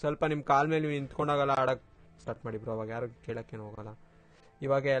ಸ್ವಲ್ಪ ನಿಮ್ಮ ಕಾಲ ಮೇಲೆ ನೀವು ನಿಂತ್ಕೊಂಡಾಗಲ್ಲ ಆಡೋಕ್ಕೆ ಸ್ಟಾರ್ಟ್ ಮಾಡಿ ಬ್ರೋ. ಅವಾಗ ಯಾರು ಕೇಳೋಕ್ಕೇನು ಹೋಗಲ್ಲ.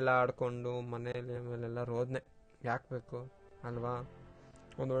 ಇವಾಗ ಎಲ್ಲ ಆಡ್ಕೊಂಡು ಮನೇಲಿ ಆಮೇಲೆಲ್ಲ ರೋದನೆ ಯಾಕೆ ಬೇಕು ಅಲ್ವಾ.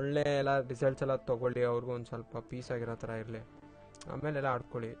 ಒಂದು ಒಳ್ಳೆ ಎಲ್ಲ ರಿಸಲ್ಟ್ಸ್ ಎಲ್ಲ ತೊಗೊಳ್ಳಿ, ಅವ್ರಿಗೂ ಒಂದು ಸ್ವಲ್ಪ ಪೀಸ್ ಆಗಿರೋ ಥರ ಇರಲಿ. ಆಮೇಲೆಲ್ಲ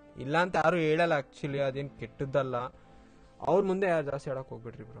ಆಡ್ಕೊಳ್ಳಿ. ಇಲ್ಲ ಅಂತ ಯಾರು ಹೇಳಲ್ಲ ಆ್ಯಕ್ಚುಲಿ, ಅದೇನು ಕೆಟ್ಟದ್ದಲ್ಲ. ಅವ್ರ ಮುಂದೆ ಯಾರು ಜಾಸ್ತಿ ಆಡೋಕೆ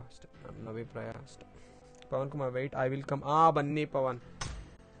ಹೋಗ್ಬಿಡ್ರಿ ಬ್ರೋ, ಅಷ್ಟೇ ನನ್ನ ಅಭಿಪ್ರಾಯ ಅಷ್ಟೇ. Pavan Kumar weight, I will come. ಬನ್ನಿ ಪವನ್.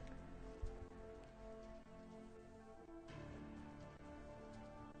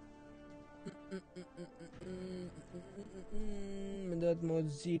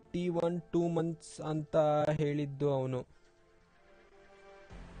 ಮೋಜಿ T1 2 months ಅಂತ ಹೇಳಿದ್ದು ಅವನು.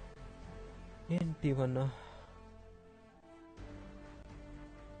 ಏನ್ T1?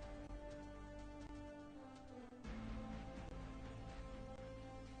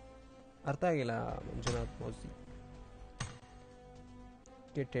 ಅರ್ಥ ಆಗಿಲ್ಲ ಮಂಜುನಾಥ್ ಮೋಜಿ.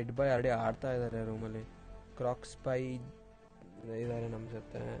 ಟೆಡ್ ಬಾಯ್ ಆಡಿ ಆಡ್ತಾ ಇದ್ದಾರೆ ರೂಮಲ್ಲಿ. ಕ್ರಾಕ್ಸ್ ಬೈ ಇದ್ದಾರೆ ನಮ್ಮ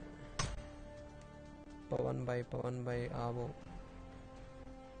ಜೊತೆ. Pavan by Aao.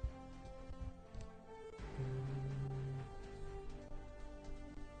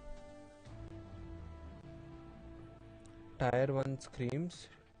 Tyre 1 ಸ್ಕ್ರೀಮ್ಸ್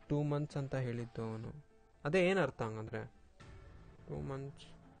 2 months ಅಂತ ಹೇಳಿದ್ದು ಅವನು. ಅದೇ ಏನು ಅರ್ಥ ಹಂಗಂದ್ರೆ 2 months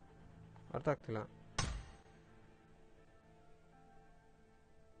ಅರ್ಥ ಆಗ್ತಿಲ್ಲ.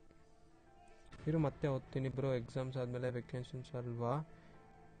 ಇರು ಮತ್ತೆ ಓದ್ತೀನಿ ಬ್ರೋ. ಎಕ್ಸಾಮ್ಸ್ ಆದಮೇಲೆ ವೆಕೇಷನ್ಸ್ ಅಲ್ವಾ.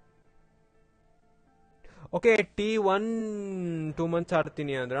 ಓಕೆ T1 2 months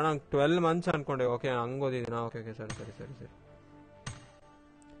ಆಡ್ತೀನಿ ಅಂದ್ರೆ ನಂಗೆ 12 months ಅನ್ಕೊಂಡೆ. ಓಕೆ ಹಂಗೆ ಓದಿದ್ದೀನ. ಓಕೆ ಸರಿ.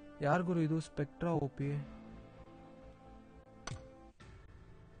 ಯಾರು ಗುರು ಇದು? Spectra OP.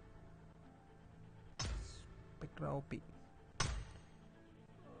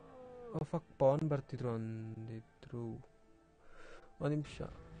 ಫಕ್ ಪವನ್ ಬರ್ತಿದ್ರು ಅಂದಿದ್ರು. ಒಂದು ನಿಮಿಷ.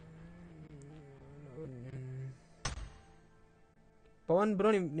 ಪವನ್ ಬ್ರೋ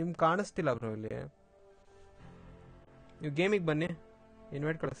ನಿಮ್ಗೆ ಕಾಣಿಸ್ತಿಲ್ಲ ಬ್ರೋ ಇಲ್ಲಿ. ನೀವು ಗೇಮಿಗೆ ಬನ್ನಿ,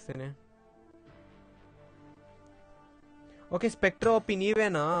 ಇನ್ವೈಟ್ ಕಳಿಸ್ತೀನಿ. ಓಕೆ ಸ್ಪೆಕ್ಟ್ರೋ ಒಪ್ಪಿ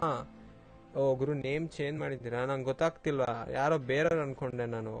ನೀವೇನಾ? ಓ ಗುರು ನೇಮ್ ಚೇಂಜ್ ಮಾಡಿದ್ದೀರಾ, ನಂಗೆ ಗೊತ್ತಾಗ್ತಿಲ್ವಾ, ಯಾರೋ ಬೇರೆಯವ್ರು ಅನ್ಕೊಂಡೆ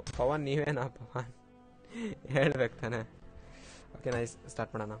ನಾನು. ಪವನ್ ನೀವೇನಾ? ಪವನ್ ಹೇಳ್ಬೇಕು ತಾನೆ. ಓಕೆ ನೈಸ್,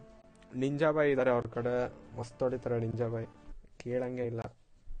 ಸ್ಟಾರ್ಟ್ ಮಾಡೋಣ. ನಿಂಜಾ ಬಾಯ್ ಇದ್ದಾರೆ ಅವ್ರ ಕಡೆ, ಮಸ್ತ್ ಹೊಡಿತಾರೆ ನಿಂಜಾ ಬಾಯ್, ಕೇಳಂಗೆ ಇಲ್ಲ.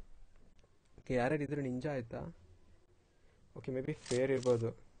 ಓಕೆ ಯಾರ್ಯಾರಿದ್ರು ನಿಂಜಾ ಆಯ್ತಾ? ಓಕೆ ಮೇ ಬಿ ಫೇರ್ ಇರ್ಬೋದು.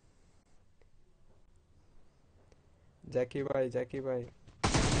 ಜಾಕಿ ಬಾಯ್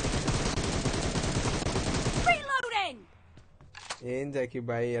ಏನ್ ಜಾಕಿ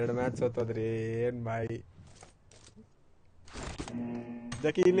ಬಾಯ್ 2 ಮ್ಯಾಚ್ ಸೋತೋದ್ರಿ, ಏನ್ ಬಾಯ್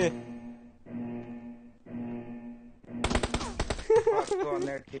ಜಾಕಿ ಇಲ್ಲಿ.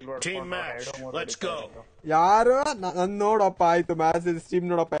 Team match, let's go. ಯಾರು ನನ್ ನೋಡಪ್ಪ, ಆಯ್ತು ಮ್ಯಾಚ್ ಸ್ಟ್ರೀಮ್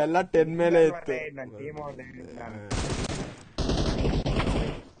ನೋಡಪ್ಪ, ಎಲ್ಲ 10 ಮೇಲೆ ಇತ್ತು.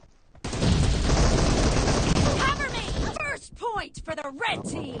 First point for the red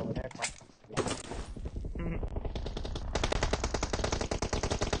team.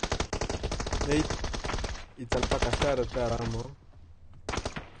 ಇದು ಸ್ವಲ್ಪ ಕಷ್ಟ ಇರುತ್ತೆ, ಆರಾಮು.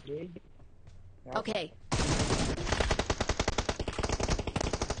 Okay.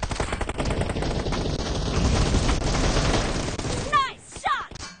 Nice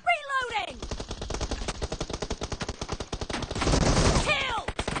shot. Reloading. Kill.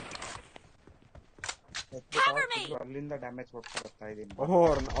 Cover me. ಅಲ್ಲಿಂದ ಡ್ಯಾಮೇಜ್ ಕೊಡ್ತಾ ಇದೀನಿ. ಓಹೋ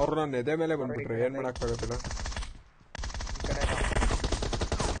ಅವ್ರು ನನ್ನ ಎದೆ ಮೇಲೆ ಬಂದ್ಬಿಟ್ರು, ಏನ್ ಮಾಡಕ್ ಆಗುತ್ತಿಲ್ಲ.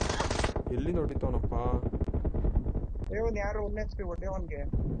 ಎಲ್ಲಿ ನೋಡಿತವನಪ್ಪ ಇವನ್ ಯಾರು ಒನ್ನೆಚ್ಪಿ ಒಡ್ಡೆವನ್ಗೆ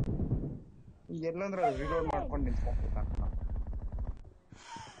ಎಲ್ಲಂದ್ರೆ ರಿಲೋಡ್ ಮಾಡ್ಕೊಂಡು ನಿಂತ್ಕೊಂಡ್ಬಿಟ್ಟ.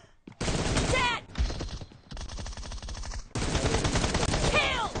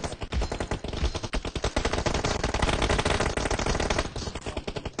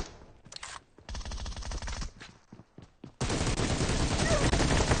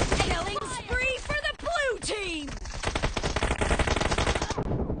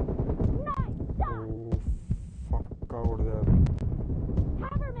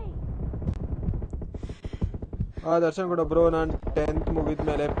 ದರ್ಶನ್ ಕೂಡ ಬ್ರೋ, ನಾನು 10th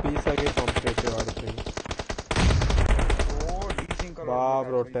ಮುಗಿದ್ಮೇಲೆ ಪೀಸ್ ಆಗಿ ಕಾಂಪಿಟೇಟಿವ್ ಆಡ್ತೀನಿ. ಬಾ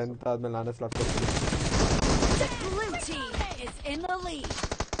ಬ್ರೋ, 10th ಆದ್ಮೇಲೆ ನಾನೇ ಸ್ಲಾಟ್ ಕೊಡ್ತೀನಿ.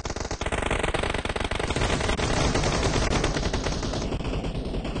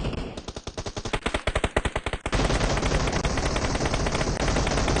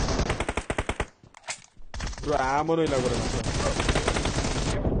 ಬ್ರೋ ಆಮೋನು ಇಲ್ಲ ಬ್ರೋ,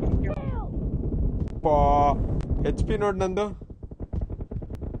 HP ನೋಡ್ ನಂದು.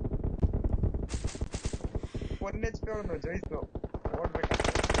 HP ಅವನು ಜಯಿಸು ಓಡ್ಬೇಕು.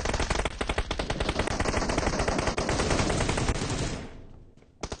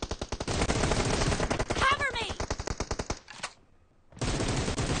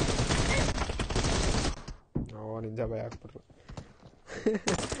 ನಿಂಜಾ ಬಾಯ್ ಹಾಕ್ಬಿಟ್ರು.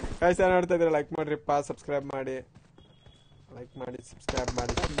 ಗೈಸ್ ಯಾರು ನೋಡ್ತಾ ಇದ್ರೆ ಲೈಕ್ ಮಾಡ್ರಿಪ್ಪ, ಸಬ್ಸ್ಕ್ರೈಬ್ ಮಾಡಿ, ಲೈಕ್ ಮಾಡಿ, ಸಬ್ಸ್ಕ್ರೈಬ್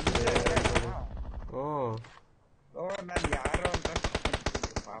ಮಾಡಿ. ನಾನು ಯಾರು ಅಂತ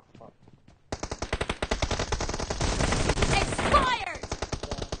ಪಾಪ.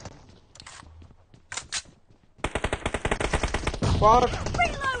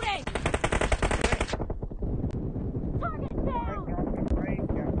 Reloading.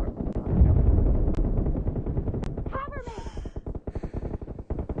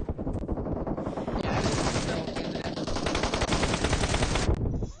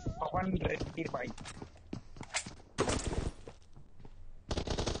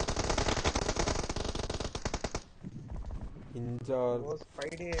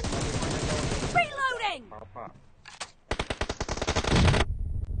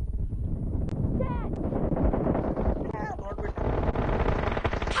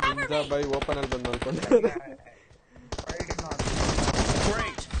 ನಿಂಜಾ ಬಾಯ್ ಓಪನ್ ಅಲ್ಲಿ ಬಂದು ಅನ್ಕೊಂಡೆ.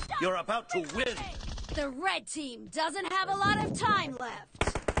 Great, you're about to win. The red team doesn't have a lot of time left.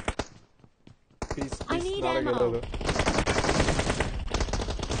 Peace, I need ನಾಳೆ ammo. ಗೆಲ್ಲೋದು.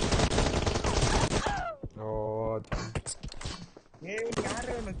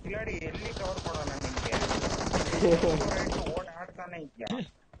 ಯಾರು ಕಿಲಾಡಿ ಎಲ್ಲಿ ಕವರ್ ಕೊಡೋಣ ನಿಮ್ಗೆ? ಓಡಾಡ್ತಾನೆ ಇದ್ಯಾ?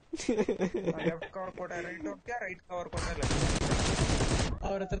 ಲೆಫ್ಟ್ ಕವರ್ ಕೊಟ್ಟ ರೈಟ್ ಹೋಗ್ತೀಯಾ, ರೈಟ್ ಕವರ್ ಕೊಟ್ಟ ಲೆಫ್ಟ್.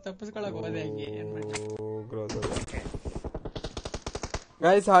 ಅವ್ರ ಹತ್ರ ತಪ್ಪಿಸ್ಕೊಳಕ್ ಹೋದೆ ಹಂಗೆ.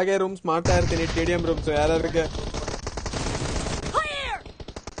 ಗೈಸ್ ಹಾಗೆ ರೂಮ್ಸ್ ಮಾಡ್ತಾ ಇರ್ತೀನಿ, TDM ರೂಮ್ಸ್ ಯಾರ್ಯಾರಿಗೆ.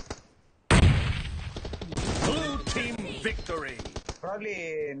 Blue team victory. Probably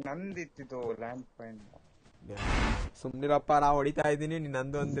ನಂದಿತ್ತು land point. ಸುಮ್ನಿರಪ್ಪ, ನಾ ಹೊಡಿತಾ ಇದ್ದೀನಿ, ನೀನ್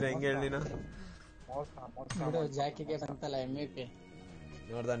ನಂದು ಅಂದ್ರೆ ಹೆಂಗ್ ಹೇಳಿ? ಜಾಕಿಗೆ ಬಂತಲ್ಲ MVP.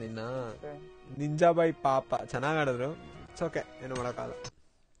 ನೋಡ್ದ ನಿನ್ನ ನಿಂಜಾ ಬಾಯ್ ಪಾಪ ಚೆನ್ನಾಗ್ ಆಡಿದ್ರು. ಇಟ್ಸ್ ಓಕೆ, ಏನು ಮಾಡೋಕ್ಕಾಗಲ್ಲ.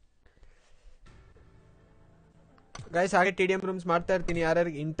 ಗೈಸ್ ಹಾಗೆ TDM ರೂಮ್ಸ್ ಮಾಡ್ತಾ ಇರ್ತೀನಿ.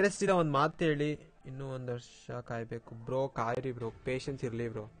 ಯಾರ್ಯಾರಿಗೆ ಇಂಟ್ರೆಸ್ಟ್ ಇದೆ ಒಂದು ಮಾತು ಹೇಳಿ. ಇನ್ನೂ 1 ವರ್ಷ ಕಾಯ್ಬೇಕು ಬ್ರೋ. ಕಾಯ್ರಿ ಬ್ರೋ, ಪೇಷನ್ಸ್ ಇರಲಿ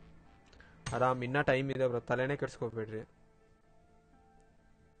ಬ್ರೋ. ಆರಾಮ್, ಇನ್ನೂ ಟೈಮ್ ಇದೆ ಬ್ರೋ, ತಲೆನೇ ಕೆಡ್ಸ್ಕೊಬೇಡ್ರಿ.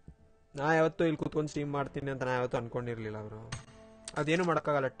 ನಾ ಯಾವತ್ತೂ ಇಲ್ಲಿ ಕೂತ್ಕೊಂಡು ಸ್ಟ್ರೀಮ್ ಮಾಡ್ತೀನಿ ಅಂತ ನಾ ಯಾವತ್ತೂ ಅನ್ಕೊಂಡಿರ್ಲಿಲ್ಲ ಬ್ರೋ. ಅದೇನು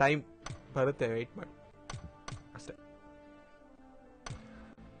ಮಾಡೋಕ್ಕಾಗಲ್ಲ, ಟೈಮ್ ಬರುತ್ತೆ, ವೆಯ್ಟ್ ಮಾಡಿ ಅಷ್ಟೇ.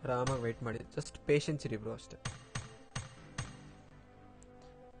 ಆರಾಮಾಗಿ ವೆಯ್ಟ್ ಮಾಡಿ, ಜಸ್ಟ್ ಪೇಷನ್ಸ್ ಇರಿ ಬ್ರೋ ಅಷ್ಟೇ.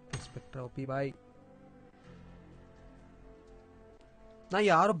 ಸ್ಪೆಕ್ಟ್ರಾ OP ಬಾಯ್. ನಾ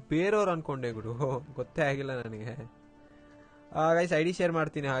ಯಾರೋ ಬೇರೆಯವ್ರು ಅನ್ಕೊಂಡೆ ಗುರು, ಗೊತ್ತೇ ಆಗಿಲ್ಲ ನನಗೆ. ಗೈಸ್ ID ಶೇರ್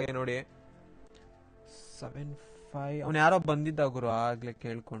ಮಾಡ್ತೀನಿ ಹಾಗೆ ನೋಡಿ. 75 ಅವ್ನು ಯಾರೋ ಬಂದಿದ್ದ ಗುರು ಆಗ್ಲೇ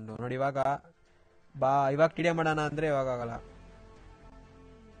ಕೇಳ್ಕೊಂಡು ನೋಡಿ. ಇವಾಗ TDM ಮಾಡೋಣ ಅಂದ್ರೆ ಇವಾಗ ಆಗಲ್ಲ.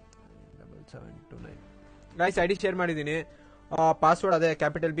 7729 ಗೈಸ್ ID ಶೇರ್ ಮಾಡಿದ್ದೀನಿ. ಪಾಸ್ವರ್ಡ್ ಅದೇ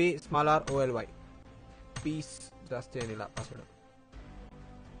capital B small R OLY. Piece, ಜಾಸ್ತಿ ಏನಿಲ್ಲ ಪಾಸ್ವರ್ಡ್.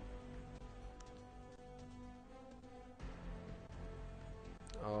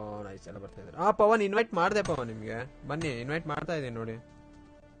 ನೈಸ್, ಎಲ್ಲ ಬರ್ತಾ ಇದ್ದಾರೆ. ಪವನ್ ಇನ್ವೈಟ್ ಮಾಡಿದೆ. ಪವನ್ ನಿಮಗೆ ಬನ್ನಿ, ಇನ್ವೈಟ್ ಮಾಡ್ತಾ ಇದ್ದೀನಿ ನೋಡಿ.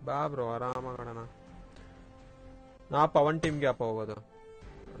 ಬಾ ಬ್ರೋ, ಆರಾಮಾಗೋಣ. ನಾ ಪವನ್ ಟೀಮ್ಗೆ ಹೋಗೋದು.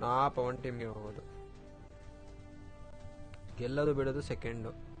 ಗೆಲ್ಲೋದು ಬಿಡೋದು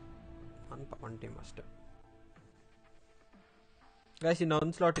ಸೆಕೆಂಡು. ನಾನು ಪವನ್ ಟೀಮ್ ಅಷ್ಟೇ. ಗೈಸ್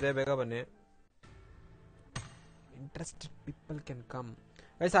ಇನ್ನೊಂದು ಸ್ಲಾಟ್ ಇದೆ, ಬೇಗ ಬನ್ನಿ. Interested people can come.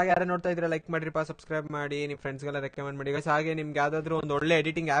 Guys ಹಾಗೆ ಯಾರು ನೋಡ್ತಾ ಇದ್ರೆ ಲೈಕ್ ಮಾಡಿರಿಪ್ಪ, ಸಬ್ಸ್ಕ್ರೈಬ್ ಮಾಡಿ, ನಿಮ್ಮ ಫ್ರೆಂಡ್ಸ್ಗೆಲ್ಲ ರೆಕಮೆಂಡ್ ಮಾಡಿ. ಗೈಸ್ ಹಾಗೆ ನಿಮ್ಗೆ ಯಾವ್ದಾದ್ರು ಒಂದು ಒಳ್ಳೆ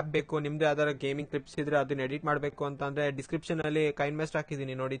ಎಡಿಟಿಂಗ್ ಆ್ಯಪ್ ಬೇಕು, ನಿಮ್ದು ಯಾವ್ದಾದ್ರು ಗೇಮಿಂಗ್ ಕ್ಲಿಪ್ಸ್ ಇದ್ರೆ ಅದನ್ನ ಎಡಿಟ್ ಮಾಡಬೇಕು ಅಂತಂದ್ರೆ ಡಿಸ್ಕ್ರಿಪ್ಷನಲ್ಲಿ ಕೈನ್ಮೆಸ್ಟ್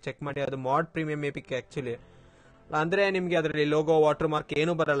ಹಾಕಿದ್ದೀನಿ ನೋಡಿ, ಚೆಕ್ ಮಾಡಿ. ಅದು ಮಾಡ್ ಪ್ರೀಮಿಯಂ ಎಪಿಕ್ ಆ್ಯಕ್ಚುಲಿ. ಅಂದರೆ ನಿಮಗೆ ಅದರಲ್ಲಿ ಲೋಗೋ, ವಾಟರ್ ಮಾರ್ಕ್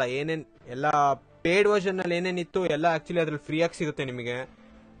ಏನೂ ಬರಲ್ಲ. ಏನೇನು ಎಲ್ಲ ಪೇಡ್ ವರ್ಷನಲ್ಲಿ ಏನೇನಿತ್ತು ಎಲ್ಲ ಆ್ಯಕ್ಚುಲಿ ಅದ್ರಲ್ಲಿ ಫ್ರೀಯಾಗಿ ಸಿಗುತ್ತೆ ನಿಮಗೆ.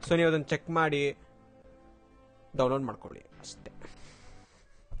 ಸೊ ನೀವು ಅದನ್ನು ಚೆಕ್ ಮಾಡಿ ಡೌನ್ಲೋಡ್ ಮಾಡ್ಕೊಳ್ಳಿ ಅಷ್ಟೇ.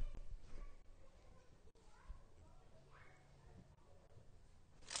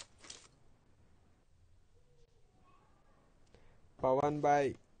 ಪವನ್ ಬಾಯ್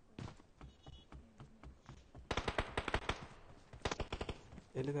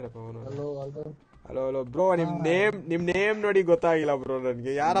ಎಲ್ಲಿದ್ದಾರೆ ಪವನ್? ಹಲೋ ಬ್ರೋ, ನಿಮ್ ನೇಮ್ ನೋಡಿ ಗೊತ್ತಾಗಿಲ್ಲ ಬ್ರೋ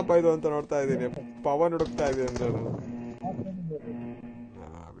ನನಗೆ. ಯಾರಪ್ಪ ಇದು ಅಂತ ನೋಡ್ತಾ ಇದ್ದೀನಿ. ಪವನ್ ಹುಡುಕ್ತಾ ಇದ್ದೀನಿ ನಾನು.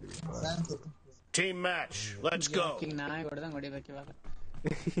 Team match, let's go.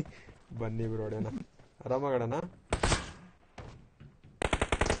 ಬನ್ನಿ bro, ಹೊಡೆಯೋಣ, ಆರಾಮಾಗೋಣ.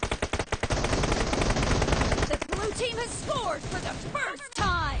 The blue team has scored for the first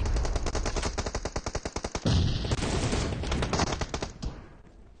time.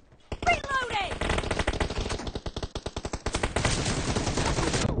 Reloading.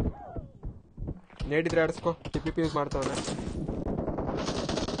 ನೇಡಿದ್ರೆ ಆಡಿಸ್ಕೋ. TPP use ಮಾಡ್ತಾವನೆ.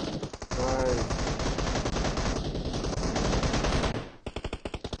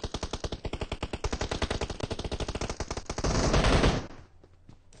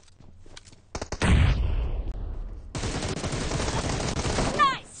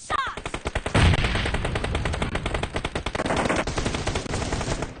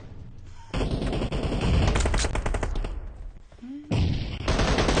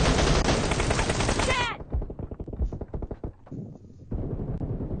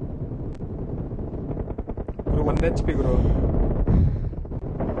 HP bro.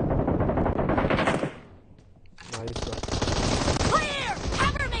 Nice one. Clear!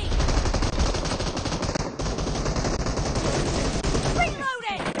 Cover me!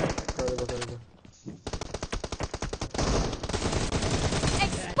 Reloading!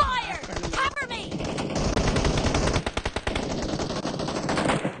 Expired! Cover me!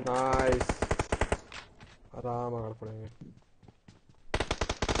 Nice. ಆರಾಮಾಗಿ ಆಡ್ಕೊಳಂಗೆ.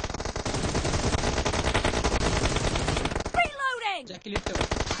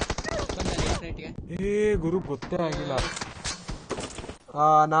 ಗುರು ಗೊತ್ತೇ ಆಗಿಲ್ಲ.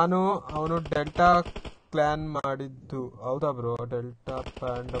 ನಾನು ಅವನು ಡೆಲ್ಟಾ ಕ್ಲಾನ್ ಮಾಡಿದ್ದು. ಹೌದಾ bro? Delta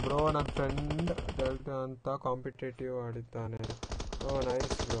ಪ್ಯಾಂಡ್ bro, ನನ್ನ friend delta ಅಂತ competitive ಆಡಿದ್ದಾನೆ. ಓ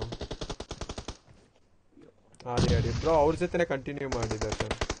nice bro. ಆಡಿ ಬ್ರೋ, ಅವ್ರ ಜೊತೆನೆ ಕಂಟಿನ್ಯೂ ಮಾಡಿದ್ದೆ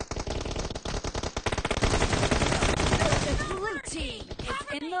ಸರ್.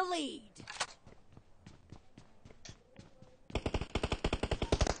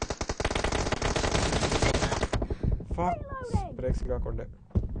 ಬ್ರೇಕ್ ಸಿಗಾಕೊಂಡೆ.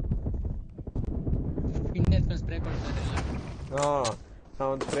 ನಾ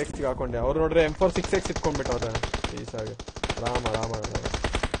ಒಂದು ಬ್ರೇಕ್ ಸಿಗಾಕೊಂಡೆ. ಅವ್ರು ನೋಡ್ರೆ M4 ಇಟ್ಕೊಂಡ್ಬಿಟ್ಟವ್ರೆ ಈಸಾಗಿ. ಆರಾಮ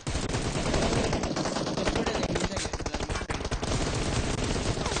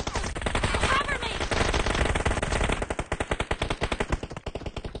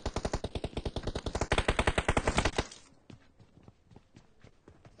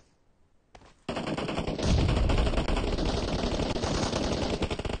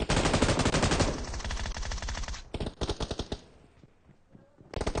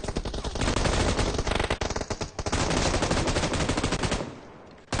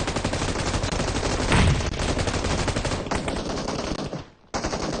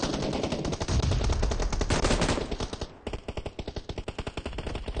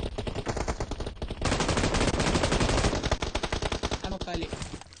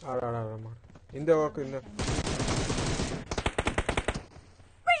ಹಿಂದೆ ಹೋಗಕ್ಕೆ ಹಿಂದೆ.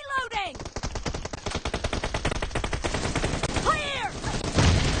 Reloading! Clear!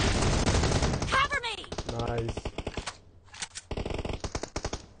 Cover me! Nice.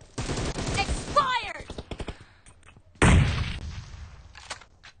 Expired!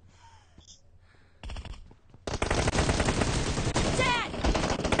 Dead!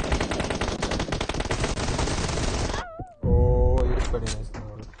 Oh, it's very nice.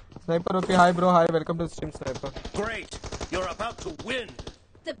 Sniper, okay, hi bro, hi, welcome to the stream, Sniper. Great! You're about to win!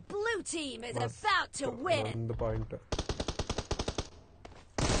 The blue team is about to win! One point.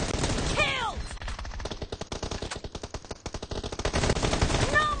 Killed!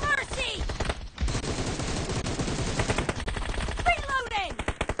 No mercy! Reloading!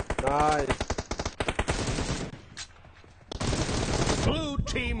 Nice. Blue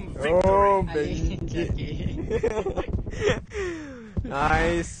team victory! Oh, ಬೆಂಕಿ.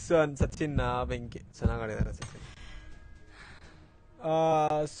 Nice Sachin ಬೆಂಕಿ ಚೆನ್ನಾಗಿ ಆಡಿದ್ದಾರೆ Sachin.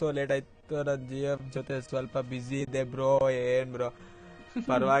 So late ಆಯ್ತು. ನನ್ನ G F ಜೊತೆ ಸ್ವಲ್ಪ busy ಇದೆ bro. ಏನ್ ಬ್ರೋ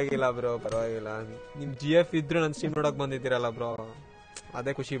ಪರವಾಗಿಲ್ಲ ಬ್ರೋ, ಪರವಾಗಿಲ್ಲ. ನಿಮ್ ಜಿ ಎಫ್ ಇದ್ರು ನನ್ನ ಸ್ಟ್ರೀಮ್ ನೋಡಕ್ ಬಂದಿದ್ದೀರಲ್ಲ ಬ್ರೋ,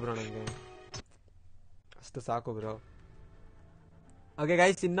 ಅದೇ ಖುಷಿ ಬ್ರೋ ನನಗೆ. ಅಷ್ಟು ಸಾಕು ಬ್ರೋ. ಓಕೆ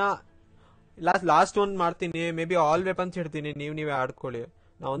ಗೈಸ್, ಇನ್ನ ಲಾಸ್ಟ್ ಒಂದು ಮಾಡ್ತೀನಿ. ಮೇ ಬಿ ಆಲ್ ವೆಪನ್ಸ್ ಇಡ್ತೀನಿ, ನೀವೇ ಆಡ್ಕೊಳ್ಳಿ.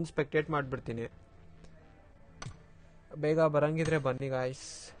 ನಾ ಒಂದು ಸ್ಪೆಕ್ಟೇಟ್ ಮಾಡಿಬಿಡ್ತೀನಿ. ಬೇಗ ಬರಂಗಿದ್ರೆ ಬನ್ನಿ ಗಾಯ್ಸ್.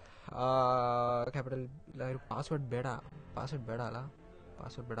 ಕ್ಯಾಪಿಟಲ್ ಇಲ್ಲ, ಪಾಸ್ವರ್ಡ್ ಬೇಡ ಅಲ್ಲ,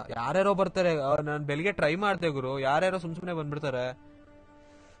 ಪಾಸ್ವರ್ಡ್ ಬೇಡ. ಯಾರ್ಯಾರೋ ಬರ್ತಾರೆ, ನಾನು ಬೆಳಿಗ್ಗೆ ಟ್ರೈ ಮಾಡಿದೆ ಗುರು, ಯಾರ್ಯಾರೋ ಸುಮ್ಮನೆ ಬಂದ್ಬಿಡ್ತಾರೆ.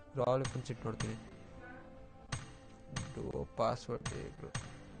 ರಾಲ್ ಇಟ್ ನೋಡ್ತೀನಿ. ಪಾಸ್ವರ್ಡ್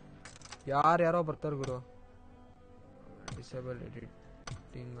ಯಾರ್ಯಾರೋ ಬರ್ತಾರೆ ಗುರು. ಡಿಸೇಬಲ್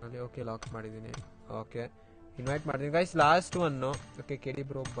ಎಡಿಟಿಂಗ್ ಅಲ್ಲಿ ಓಕೆ ಲಾಕ್ ಮಾಡಿದ್ದೀನಿ. ಓಕೆ ಇನ್ವೈಟ್ ಮಾಡಿದ್ದೀನಿ guys. Last one okay ಕೆಡಿ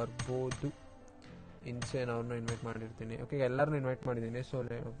bro ಬರ್ಬೋದು. ಇನ್ಸೇನ್ ಅವ್ರನ್ನ ಇನ್ವೈಟ್ ಮಾಡಿರ್ತೀನಿ. ಓಕೆ ಎಲ್ಲರನ್ನೂ ಇನ್ವೈಟ್ ಮಾಡಿದ್ದೀನಿ. ಸೊ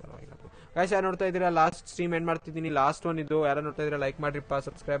ಪರವಾಗಿಲ್ಲ ಗಾಯ್ಸ್. ಯಾರು ನೋಡ್ತಾ ಇದ್ದೀರಾ, ಲಾಸ್ಟ್ ಸ್ಟ್ರೀಮ್ ಎಂಡ್ ಮಾಡ್ತಿದ್ದೀನಿ. ಲಾಸ್ಟ್ ಒನ್ ಇದು. ಯಾರು ನೋಡ್ತಾ ಇದ್ದೀರಾ ಲೈಕ್ ಮಾಡಿರಿಪ್ಪ,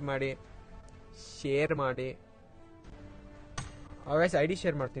 ಸಬ್ಸ್ಕ್ರೈಬ್ ಮಾಡಿ, ಶೇರ್ ಮಾಡಿ. ಗಾಯ್ಸ್ ಐ ಡಿ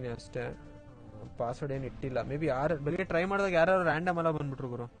ಶೇರ್ ಮಾಡ್ತೀನಿ ಅಷ್ಟೇ, ಪಾಸ್ವರ್ಡ್ ಏನು ಇಟ್ಟಿಲ್ಲ. ಮೇ ಬಿ ಯಾರು ಬೆಳಿಗ್ಗೆ ಟ್ರೈ ಮಾಡಿದಾಗ ಯಾರು ರ್ಯಾಂಡಮ್ ಎಲ್ಲ ಬಂದ್ಬಿಟ್ರು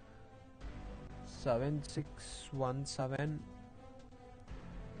ಗುರು. 7617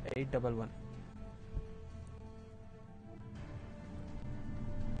 811.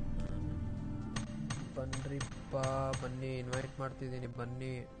 ಬನ್ರಿಪ್ಪ ಬನ್ನಿ, ಇನ್ವೈಟ್ ಮಾಡ್ತಿದ್ದೀನಿ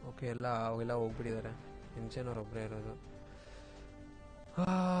ಬನ್ನಿ. ಓಕೆ ಅವೆಲ್ಲ ಹೋಗ್ಬಿಟ್ಟಿದ್ದಾರೆ. ಇನ್ಸೇನವ್ರು ಒಬ್ಬರೇ ಇರೋದು.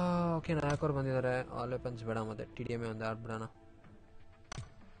 ಓಕೆ ನಾಯಕವ್ರು ಬಂದಿದ್ದಾರೆ. ಆಲ್ ವೆಪನ್ಸ್ ಬೇಡ, ಮತ್ತೆ ಟಿ ಡಿ ಎಮ್ ಒಂದು ಆಡ್ಬಿಡೋಣ.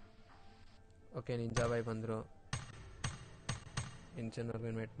 ಓಕೆ ನಿಂಜಾ ಬಾಯ್ ಬಂದರು. ಇನ್ಸೇನವ್ರಿಗೂ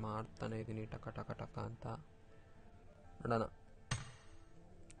ಇನ್ವೈಟ್ ಮಾಡ್ತಾನೆ ಇದ್ದೀನಿ ಟಕ ಟಕ ಟಕ ಅಂತ ನೋಡೋಣ.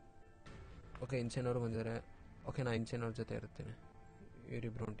 ಓಕೆ ಇನ್ಸೇನವ್ರು ಬಂದಿದ್ದಾರೆ. ಓಕೆ ನಾ ಇನ್ಸೇನವ್ರ ಜೊತೆ ಇರ್ತೀನಿ,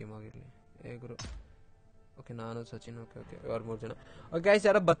 ಇವರಿಬ್ರು ಒಂದು ಟೀಮ್ ಆಗಿರಲಿ. ಗುರು ಓಕೆ ನಾನು ಸಚಿನ್. ಓಕೆ ಇವ್ರು 3 ಜನ. ಓಕೆ ಗೈಸ್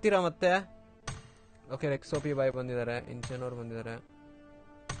ಯಾರೋ ಬರ್ತೀರಾ ಮತ್ತೆ? ಓಕೆ ರೆಕ್ಸೋಪಿ ಬಾಯ್ ಬಂದಿದ್ದಾರೆ. ಇನ್ಸೇನವ್ರು ಬಂದಿದ್ದಾರೆ.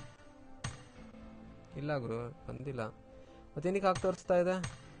 ಇಲ್ಲ ಗುರು ಬಂದಿಲ್ಲ, ಮತ್ತೇನಕ್ಕೆ ಹಾಕಿ ತೋರಿಸ್ತಾ ಇದೆ?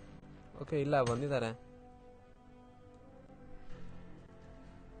 ಓಕೆ ಇಲ್ಲ ಬಂದಿದ್ದಾರೆ.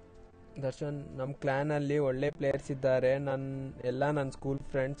 ದರ್ಶನ್ ನಮ್ಮ ಕ್ಲಾನಲ್ಲಿ ಒಳ್ಳೆ ಪ್ಲೇಯರ್ಸ್ ಇದ್ದಾರೆ. ನನ್ನ ಸ್ಕೂಲ್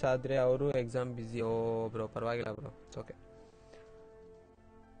ಫ್ರೆಂಡ್ಸ್ ಆದರೆ ಅವರು ಎಕ್ಸಾಮ್ ಬ್ಯುಸಿ. ಓ ಬ್ರೋ ಪರವಾಗಿಲ್ಲ ಬ್ರೋ, ಓಕೆ.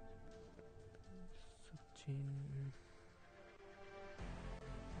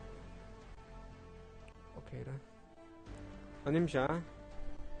 ಓಕೆ ಒಂದು ನಿಮಿಷ.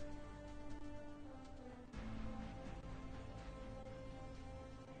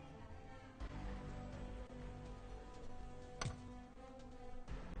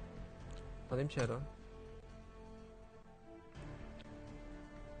 ಒಂದು ನಿಮಿಷ ಇರು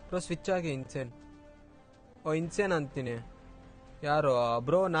ಬ್ರೋ, ಸ್ವಿಚ್ ಆಗಿ ಇನ್ಸೇನ್. ಓ ಇನ್ಸೇನ್ ಅಂತೀನಿ. ಯಾರು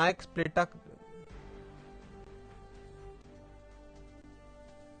ಬ್ರೋ? ನಾಯಕ್ ಸ್ಪ್ಲಿಟ್ ಆಗಿ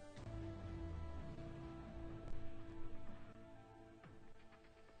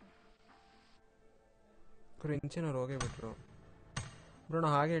ಇನ್ಸೇನ್ ಅವ್ರು ಹೋಗೇ ಬಿಟ್ರು ಬ್ರೋ. ನಾ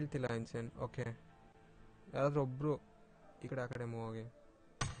ಹಾಗೆ ಹೇಳ್ತಿಲ್ಲ ಇನ್ಸೇನ್. ಓಕೆ ಯಾರಾದ್ರೂ ಒಬ್ರು ಈ ಕಡೆ ಆ ಕಡೆ ಮೂವ್ ಹೋಗಿ.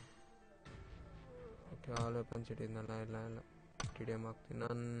 ಓಕೆ ಆಲ್ ವೆಪನ್ಸ್ ಇಟ್ಟಿದ್ನಲ್ಲ, ಇಲ್ಲ ಟಿ ಡಿ ಎಮ್ ಹಾಕ್ತೀನಿ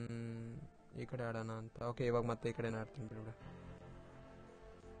ನಾನು. ಈ ಕಡೆ ಆಡೋಣ ಅಂತ. ಓಕೆ ಇವಾಗ ಮತ್ತೆ ಈ ಕಡೆನೇ ಆಡ್ತೀನಿ ಬಿಡು.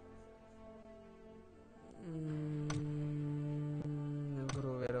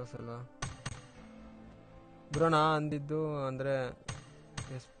 ಗುರು ಬೇರೆ ಹೊಸಲ್ಲ ಬ್ರೋ. ನಾ ಅಂದಿದ್ದು ಅಂದರೆ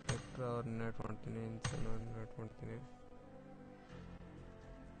ಸ್ಪೆಕ್ಟ್ರ್ ಅವ್ರನ್ನ ಇನ್ವೈಟ್ ಮಾಡ್ತೀನಿ, ಇನ್ಸೇನ್ ಅವ್ರನ್ನ ಇನ್ವೈಟ್ ಮಾಡ್ತೀನಿ.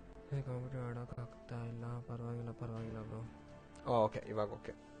 ಕಾಂಪಿಟೇಟಿವ್ ಆಡೋಕ್ಕಾಗ್ತಾ ಇಲ್ಲ. ಪರವಾಗಿಲ್ಲ ಬ್ರೋ. ಓಕೆ ಇವಾಗ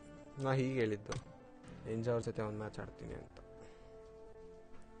ಓಕೆ. ನಾ ಹೀಗೆ ಹೇಳಿದ್ದು ಅವ್ರ ಜೊತೆ ಒಂದು ಮ್ಯಾಚ್ ಆಡ್ತೀನಿ ಅಂತ.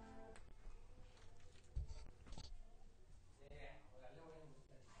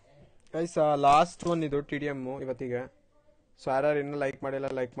 ಗೈಸ್ ಲಾಸ್ಟ್ ಒನ್ ಇದು ಟಿ ಡಿ ಎಮ್ ಇವತ್ತಿಗೆ. ಸೊ ಯಾರು ಇನ್ನೂ ಲೈಕ್ ಮಾಡಿಲ್ಲ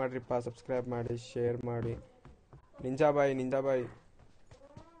ಲೈಕ್ ಮಾಡಿರಿಪ್ಪ, ಸಬ್ಸ್ಕ್ರೈಬ್ ಮಾಡಿ, ಶೇರ್ ಮಾಡಿ. ನಿಂಜಾ ಬಾಯ್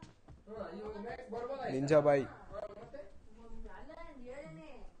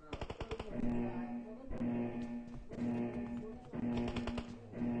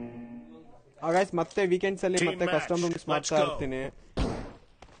ಗೈಸ್ ಮತ್ತೆ ವೀಕೆಂಡ್ಸ್ ಅಲ್ಲಿ ಮತ್ತೆ ಕಸ್ಟಮ್ ರೂಮ್ಸ್ ಮಾಡ್ತಾ ಇರ್ತೀನಿ.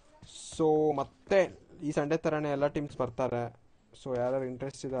 ಸೊ ಮತ್ತೆ ಈ ಸಂಡೇ ತರನೇ ಎಲ್ಲ ಟೀಮ್ಸ್ ಬರ್ತಾರೆ. ಸೊ ಯಾರು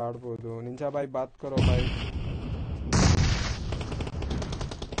ಇಂಟ್ರೆಸ್ಟ್ ಇದೆ ಆಡ್ಬೋದು. Ninja bye Baat Karo bye.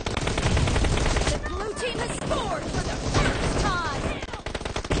 Team has scored for the first time.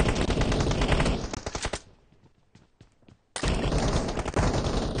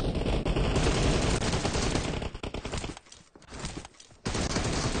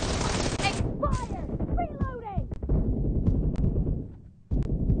 Expired. Reloading.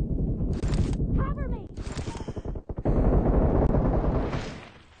 Cover me.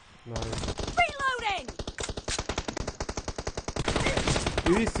 Nice. Reloading.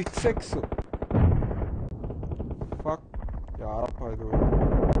 ಇದು 6x. Fuck. ಯಾರಪ್ಪ ಇದು?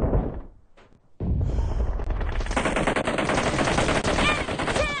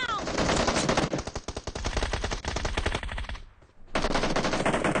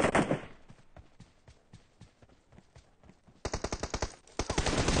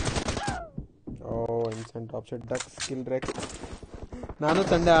 ಇನ್ಸೆಂಟ್ ಆಪ್ಷನ್ ಡಕ್ ಸ್ಕಿಲ್ ರೆಕ್. ನಾನು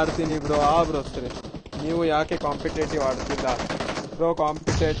ಸಂಡೇ ಆಡ್ತೀನಿ ಬ್ರೋ. ಬ್ರೋ ಸರಿ, ನೀವು ಯಾಕೆ ಕಾಂಪಿಟೇಟಿವ್ ಆಡ್ತಿಲ್ಲ ಬ್ರೋ?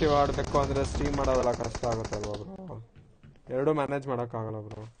 ಕಾಂಪಿಟೇಟಿವ್ ಆಡಬೇಕು ಅಂದರೆ ಸ್ಟ್ರೀಮ್ ಮಾಡೋದೆಲ್ಲ ಕಷ್ಟ ಆಗುತ್ತಲ್ವ ಬ್ರೋ? ಎರಡೂ ಮ್ಯಾನೇಜ್ ಮಾಡೋಕ್ಕಾಗಲ್ಲ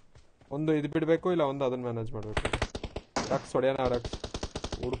ಬ್ರೋ. ಒಂದು ಇದು ಬಿಡಬೇಕು, ಇಲ್ಲ ಒಂದು ಅದನ್ನು ಮ್ಯಾನೇಜ್ ಮಾಡಬೇಕು. ರಕ್ಸ್ ಹೊಡೆಯೋಣ, ರಕ್ಸ್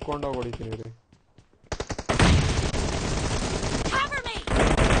ಹುಡ್ಕೊಂಡೋಗಿ ಹೊಡಿತೀನಿ ರೀ.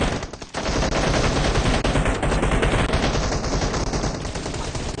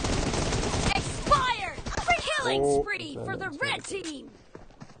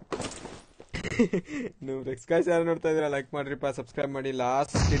 ನೀವು ರೆಕ್ಸ್ ಯಾರು ನೋಡ್ತಾ ಇದ್ದೀರಾ ಲೈಕ್ ಮಾಡ್ರಿಪ್ಪ, ಸಬ್ಸ್ಕ್ರೈಬ್ ಮಾಡಿ.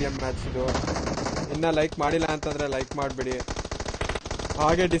 ಲಾಸ್ಟ್ ಸ್ಟೇಡಿಯಂ ಮ್ಯಾಚ್ ಇದು. ಇನ್ನು ಲೈಕ್ ಮಾಡಿಲ್ಲ ಅಂತಂದರೆ ಲೈಕ್ ಮಾಡಿಬಿಡಿ.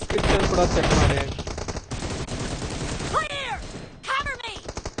 ಹಾಗೆ ಡಿಸ್ಕ್ರಿಪ್ಷನ್ ಕೂಡ ಚೆಕ್ ಮಾಡಿ.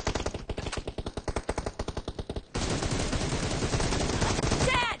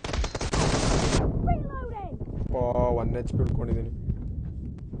 One HP ಹಿಡ್ಕೊಂಡಿದ್ದೀನಿ.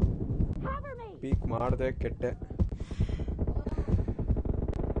 ಪೀಕ್ ಮಾಡಿದೆ, ಕೆಟ್ಟೆ.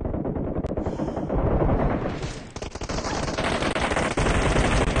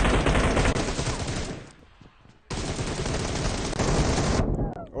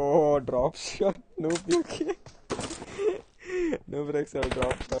 Drop shot, noob okay. Noob Rex or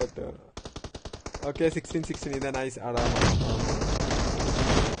drop shot. Okay, 16 ಇದೆ, nice. ಆರಾಮ.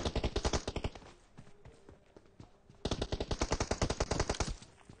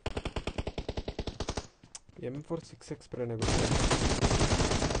 M4 6x ಸ್ಪ್ರೇನೆ ಗೊತ್ತು.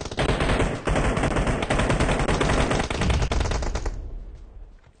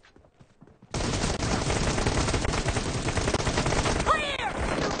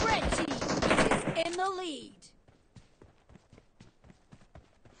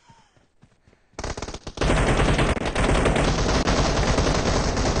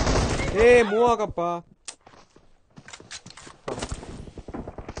 ಮೂವ್ ಆಗಪ್ಪ.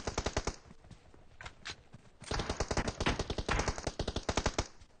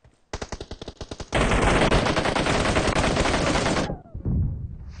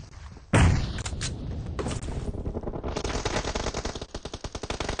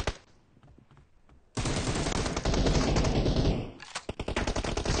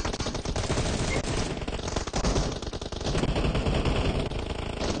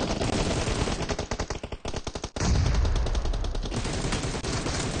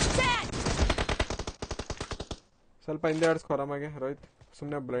 ಸ್ವಲ್ಪ ಹಿಂದೆ ಆಡಿಸ್ಕೊ ಆರಾಮಾಗೆ ರೋಹಿತ್,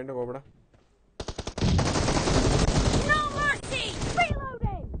 ಸುಮ್ಮನೆ ಬ್ಲೈಂಡ್ ಹೋಗ್ಬೇಡ.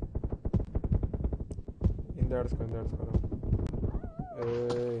 ಹಿಂದೆ ಆಡಿಸ್ಕೊ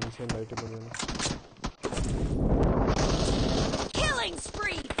ಇನ್ಸೆಂಟ್ ಲೈಟ್ ಬಂದ.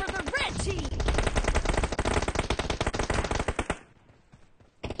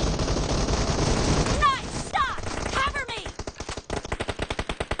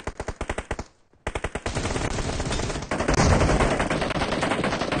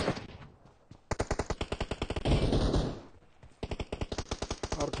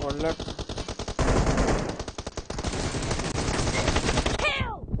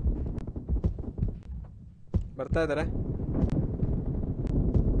 ಬರ್ತಾ ಇದಾರೆ.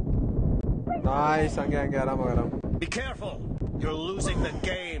 ನೈಸ್, ಹಂಗೆ ಆರಾಮ. Be careful, you're losing the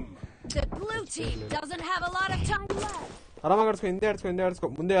game. The blue team doesn't have a lot of time left. ಆರಾಮಾಗಿ ಆಡ್ಸ್ಕೊ, ಹಿಂದೆ ಆಡ್ಸ್ಕೊ.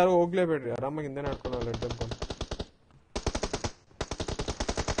 ಮುಂದೆ ಯಾರು ಹೋಗ್ಲೇಬೇಡ್ರಿ, ಆರಾಮಾಗಿ ಹಿಂದೆ ಆಡ್ಕೊಳ್ಳೋ. Let them come.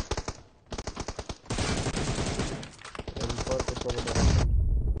 M4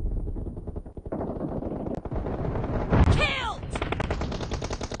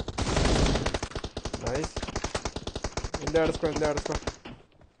 ಹಿಂದೆ ಆಡಿಸ್ಕೊ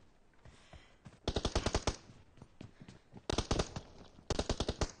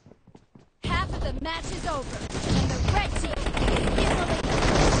Half of the match is over, and the red team is in the lead.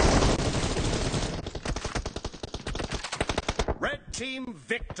 Red team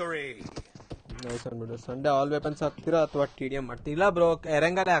victory. Nice ಅಂದ್ಬಿಡು. Sunday all weapons ಹಾಕ್ತೀರಾ ಅಥವಾ TDM ಮಾಡ್ತೀರಾ? ಇಲ್ಲ ಬ್ರೋ,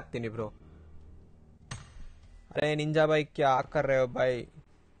 ಎರಂಗಲೇ ಹಾಕ್ತೀನಿ ಬ್ರೋ. ಅರೆ ನಿಂಜಾ ಬಾಯ್ ಕ್ಯಾ ಕರ್ ರಹೆ ಹೋ ಬಾಯ್,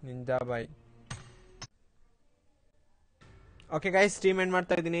 ನಿಂಜಾ ಬಾಯ್. ಓಕೆ ಗೈಸ್, ಸ್ಟ್ರೀಮ್ ಎಂಡ್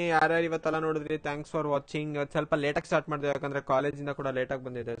ಮಾಡ್ತಾ ಇದ್ದೀನಿ. ಯಾರ್ಯಾರು ಇವತ್ತೆಲ್ಲ ನೋಡಿದ್ರಿ, ಥ್ಯಾಂಕ್ಸ್ ಫಾರ್ ವಾಚಿಂಗ್. ಇವತ್ತು ಸ್ವಲ್ಪ ಲೇಟಾಗಿ ಸ್ಟಾರ್ಟ್ ಮಾಡಿದೆ, ಯಾಕಂದ್ರೆ ಕಾಲೇಜಿಂದ ಕೂಡ ಲೇಟಾಗಿ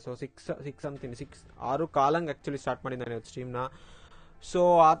ಬಂದಿದೆ. ಸೊ 6 ಅಂತೀನಿ, 6 ಕಾಲಂಗೆ ಆ್ಯಕ್ಚುಲಿ ಸ್ಟಾರ್ಟ್ ಮಾಡಿದ್ದಾನೆ ಇವತ್ತು ಸ್ಟ್ರೀಮ್ನ. ಸೊ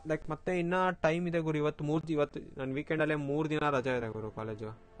ಲೈಕ್ ಮತ್ತೆ ಇನ್ನ ಟೈಮ್ ಇದೆ ಗುರು. ಇವತ್ತು ನನ್ನ ವೀಕೆಂಡಲ್ಲೇ 3 ದಿನ ರಜೆ ಇದೆ ಗುರು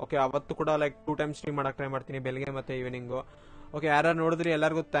ಕಾಲೇಜು. ಓಕೆ, ಅವತ್ತು ಕೂಡ ಲೈಕ್ 2 ಟೈಮ್ ಸ್ಟ್ರೀಮ್ ಮಾಡಕ್ಕೆ ಟ್ರೈ ಮಾಡ್ತೀನಿ, ಬೆಳಗ್ಗೆ ಮತ್ತೆ ಈವ್ನಿಂಗು. ಓಕೆ, ಯಾರ್ಯಾರು ನೋಡಿದ್ರಿ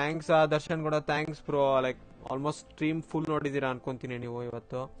ಎಲ್ಲರಿಗೂ ಥ್ಯಾಂಕ್ಸ್. ದರ್ಶನ್ ಕೂಡ thanks bro. Like almost stream full ನೋಡಿದ್ದೀರಾ ಅನ್ಕೊಂತೀನಿ ನೀವು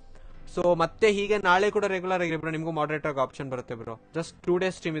ಇವತ್ತು. ಸೊ ಮತ್ತೆ ಹೀಗೆ ನಾಳೆ ಕೂಡ ರೆಗ್ಯುಲರ್ ಆಗಿ ಬ್ರೋ ನಿಮಗೂ ಮಾಡರೇಟರ್ ಆಪ್ಷನ್ ಬರುತ್ತೆ ಬ್ರೋ. ಜಸ್ಟ್ 2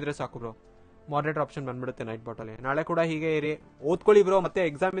 ಡೇಸ್ ಸ್ಟ್ರೀಮ್ ಇದ್ರೆ ಸಾಕು ಬ್ರೋ, ಮಾಡರೇಟರ್ ಆಪ್ಷನ್ ಬಂದ್ಬಿಡುತ್ತೆ ನೈಟ್ ಬಾಟಲ್ಲಿ. ನಾಳೆ ಕೂಡ ಹೀಗೆ ಇರಿ, ಓದ್ಕೊಳ್ಳಿ ಬ್ರೋ. ಮತ್ತೆ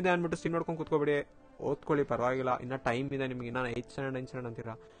ಎಕ್ಸಾಮ್ ಇದೆ ಅಂದ್ಬಿಟ್ಟು ಸ್ಟ್ರೀಮ್ ನೋಡ್ಕೊಂಡು ಕೂತ್ಕೊಬಿಡಿ, ಓದ್ಕೊಳ್ಳಿ, ಪರವಾಗಿಲ್ಲ. ಇನ್ನ ಟೈಮ್ ಇದೆ ನಿಮ್ಗೆ, ಇನ್ನ 8 ಸ್ಟ್ಯಾಂಡರ್ಡ್ 9 ಸ್ಟ್ಯಾಂಡರ್ಡ್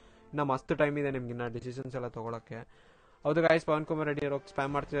ಅಂತೀರಾ, ಇನ್ನ ಮಸ್ತ್ ಟೈಮ್ ಇದೆ ನಿಮ್ಗೆ ಇನ್ನ ಡಿಸಿಷನ್ಸ್ ಎಲ್ಲ ತಗೊಳಕ್ಕೆ. ಹೌದು ಗಾಯ್ಸ್, ಪವನ್ ಕುಮಾರ್ ರೆಡ್ಡಿ ಅವ್ರು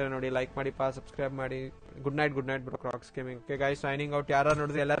ಸ್ಪ್ಯಾಮ್ ಮಾಡ್ತಿದ್ದಾರೆ ನೋಡಿ. ಲೈಕ್ ಮಾಡಿ, ಸಬ್ಸ್ಕ್ರೈಬ್ ಮಾಡಿ. Good night bro, ಕ್ರಾಕ್ಸ್ gaming. Okay guys, signing out. ಯಾರು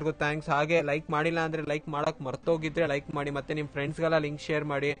ನೋಡಿದ್ರೆ ಎಲ್ಲರಿಗೂ ಥ್ಯಾಂಕ್ಸ್. ಹಾಗೆ ಲೈಕ್ ಮಾಡಿಲ್ಲ ಅಂದ್ರೆ ಲೈಕ್ ಮಾಡಕ್ ಮರ್ತೋಗಿದ್ರೆ ಲೈಕ್ ಮಾಡಿ, ಮತ್ತೆ ನಿಮ್ಮ ಫ್ರೆಂಡ್ಸ್ಗೆಲ್ಲ ಲಿಂಕ್ ಶೇರ್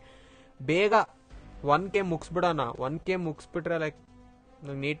ಮಾಡಿ. ಬೇಗ 1K ಮುಗಿಸ್ಬಿಡೋಣ. 1K ಮುಗಿಸ್ಬಿಟ್ರೆ ಲೈಕ್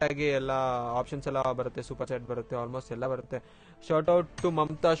ನೀಟಾಗಿ ಎಲ್ಲ ಆಪ್ಷನ್ಸ್ ಎಲ್ಲ ಬರುತ್ತೆ, ಸೂಪರ್ ಚಾಟ್ ಬರುತ್ತೆ, ಆಲ್ಮೋಸ್ಟ್ ಎಲ್ಲ ಬರುತ್ತೆ. Short out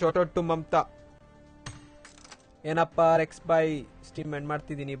to Mamata. ಏನಪ್ಪ ರೆಕ್ಸ್ ಬಾಯ್, ಸ್ಟ್ರೀಮ್ ಎಂಡ್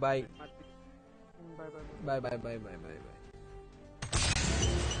ಮಾಡ್ತಿದ್ದೀನಿ. ಬಾಯ್.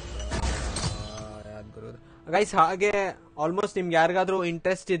 ಗೈಸ್, ಹಾಗೆ ಆಲ್ಮೋಸ್ಟ್ ನಿಮ್ಗೆ ಯಾರಿಗಾದ್ರೂ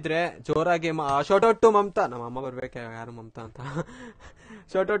ಇಂಟ್ರೆಸ್ಟ್ ಇದ್ರೆ ಜೋರಾಗಿ ಶಾರ್ಟ್ ಔಟ್ ಟು ಮಮತಾ. ನಮ್ಮ ಅಮ್ಮ ಬರ್ಬೇಕು ಯಾರು ಮಮತಾ ಅಂತ.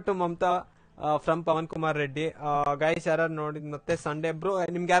 Short out to Mamata from Pavan Kumar Reddy. Guys, ಯಾರು ನೋಡಿದ್ ಮತ್ತೆ ಸಂಡೇ ಬ್ರೋ,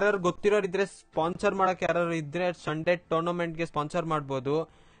 ನಿಮ್ಗೆ ಯಾರು ಗೊತ್ತಿರೋರು ಇದ್ರೆ ಸ್ಪಾನ್ಸರ್ ಮಾಡಕ್ ಯಾರು ಇದ್ರೆ ಸಂಡೇ ಟೂರ್ನಮೆಂಟ್ಗೆ ಸ್ಪಾನ್ಸರ್ ಮಾಡ್ಬೋದು.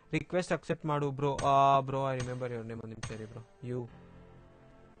 ರಿಕ್ವೆಸ್ಟ್ ಅಕ್ಸೆಪ್ಟ್ ಮಾಡು bro. I remember your name. ಒಂದು ನಿಮಿಷ ಇರಿ ಬ್ರೋ.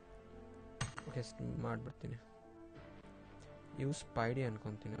 ಓಕೆ, ಮಾಡ್ಬಿಡ್ತೀನಿ. ಸ್ಪೈಡಿ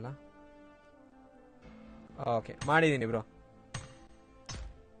ಅನ್ಕೊಂತೀನಲ್ಲ. ಓಕೆ, ಮಾಡಿದ್ದೀನಿ ಬ್ರೋ,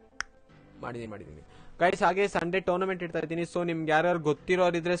 ಮಾಡಿದ್ದೀನಿ ಗೈಸ್. ಹಾಗೆ ಸಂಡೇ ಟೂರ್ನಮೆಂಟ್ ಇಡ್ತಾ ಇದ್ದೀನಿ. ಸೊ ನಿಮ್ಗೆ ಯಾರ್ಯಾರು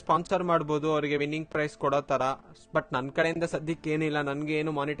ಗೊತ್ತಿರೋರಿದ್ರೆ ಸ್ಪಾನ್ಸರ್ ಮಾಡ್ಬೋದು, ಅವರಿಗೆ ವಿನ್ನಿಂಗ್ ಪ್ರೈಸ್ ಕೊಡೋ ತರ. ಬಟ್ ನನ್ನ ಕಡೆಯಿಂದ ಸದ್ಯಕ್ಕೆ ಏನಿಲ್ಲ, ನನಗೆ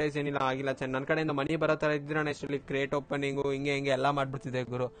ಏನು ಮಾನಿಟೈಸ್ ಏನಿಲ್ಲ ಆಗಿಲ್ಲ. ನನ್ನ ಕಡೆಯಿಂದ ಮನಿ ಬರೋ ತರ ಇದ್ರೆ ನಾನು ಎಷ್ಟಲ್ಲಿ ಕ್ರಿಯೇಟ್ ಓಪನಿಂಗು ಹಿಂಗೆ ಎಲ್ಲ ಮಾಡ್ಬಿಡ್ತಿದ್ದೆ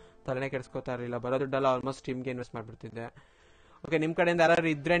ಗುರು. ತಲೆನೇ ಕೆಡಿಸ್ಕೋತಾ ಇರಲಿಲ್ಲ, ಬರೋ ದುಡ್ಡೆಲ್ಲ ಆಲ್ಮೋಸ್ಟ್ ಟೀಮ್ಗೆ ಇನ್ವೆಸ್ಟ್ ಮಾಡ್ಬಿಡ್ತಿದ್ದೆ. ಓಕೆ, ನಿಮ್ಮ ಕಡೆಯಿಂದ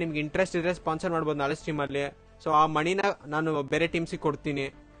ಯಾರು ಇದ್ರೆ, ನಿಮ್ಗೆ ಇಂಟ್ರೆಸ್ಟ್ ಇದ್ರೆ ಸ್ಪಾನ್ಸರ್ ಮಾಡ್ಬೋದು ನಾಳೆ ಸ್ಟ್ರೀಮಲ್ಲಿ. ಸೊ ಆ ಮಣಿನ ನಾನು ಬೇರೆ ಟೀಮ್ಸಿಗೆ ಕೊಡ್ತೀನಿ.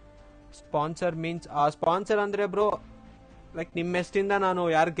 ಸ್ಪಾನ್ಸರ್ ಮೀನ್ಸ್ ಸ್ಪಾನ್ಸರ್ ಅಂದ್ರೆ ಬ್ರೋ ಲೈಕ್ ನಿಮ್ಮ ಹೆಸರಿಂದ ನಾನು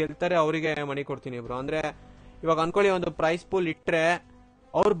ಯಾರು ಗೆಲ್ತಾರೆ ಅವರಿಗೆ ಮನಿ ಕೊಡ್ತೀನಿ ಬ್ರೋ. ಅಂದ್ರೆ ಇವಾಗ ಅನ್ಕೊಳ್ಳಿ, ಒಂದು ಪ್ರೈಸ್ ಪೂಲ್ ಇಟ್ರೆ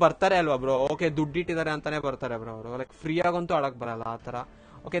ಅವ್ರು ಬರ್ತಾರೆ ಅಲ್ವಾ ಬ್ರೋ. ಓಕೆ, ದುಡ್ಡು ಇಟ್ಟಿದ್ದಾರೆ ಅಂತಾನೆ ಬರ್ತಾರೆ ಬ್ರೋ ಅವರು, ಲೈಕ್ ಫ್ರೀ ಆಗಂತೂ ಆಡಕ್ ಬರಲ್ಲ ಆ ತರ.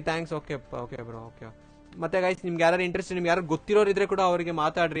 Okay, thanks. Okay bro. Okay, ಮತ್ತೆ ಗೈಸ್, ನಿಮ್ಗೆ ಯಾರು ಇಂಟ್ರೆಸ್ಟ್, ನಿಮ್ಗೆ ಯಾರು ಗೊತ್ತಿರೋರಿದ್ರೆ ಕೂಡ ಅವರಿಗೆ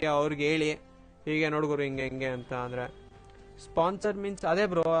ಮಾತಾಡ್ರಿ, ಅವ್ರಿಗೆ ಹೇಳಿ ಹೀಗೆ ನೋಡ್ಗುರು ಹಿಂಗೆ ಅಂತ. ಅಂದ್ರೆ ಸ್ಪಾನ್ಸರ್ ಮೀನ್ಸ್ ಅದೇ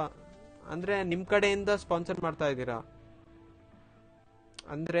ಬ್ರೋ, ಅಂದ್ರೆ ನಿಮ್ ಕಡೆಯಿಂದ ಸ್ಪಾನ್ಸರ್ ಮಾಡ್ತಾ ಇದ್ದೀರಾ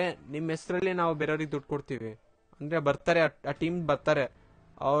ಅಂದ್ರೆ ನಿಮ್ಮ ಹೆಸರಲ್ಲಿ ನಾವು ಬೇರೆಯವ್ರಿಗೆ ದುಡ್ಡು ಕೊಡ್ತೀವಿ. ಅಂದ್ರೆ ಬರ್ತಾರೆ, ಆ ಟೀಮ್ ಬರ್ತಾರೆ,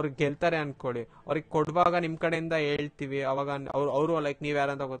 ಅವ್ರು ಗೆಲ್ತಾರೆ ಅನ್ಕೊಳ್ಳಿ, ಅವ್ರಿಗೆ ಕೊಡುವಾಗ ನಿಮ್ ಕಡೆಯಿಂದ ಹೇಳ್ತೀವಿ. ಅವಾಗ ಅವರು ಲೈಕ್ ನೀವ್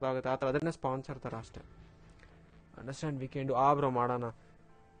ಯಾರಂತ ಗೊತ್ತಾಗುತ್ತೆ ಆ ಥರ, ಅದನ್ನೇ ಸ್ಪಾನ್ಸರ್ ತರ ಅಷ್ಟೇ. ಅಂಡರ್ಸ್ಟ್ಯಾಂಡ್? ವೀಕೆಂಡು ಬ್ರೋ ಮಾಡೋಣ.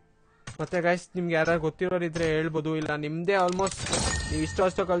 ಮತ್ತೆ ಗೈಸ್, ನಿಮ್ಗೆ ಯಾರು ಗೊತ್ತಿರೋರಿದ್ರೆ ಹೇಳ್ಬೋದು. ಇಲ್ಲ ನಿಮ್ದೇ ಆಲ್ಮೋಸ್ಟ್ ನೀವು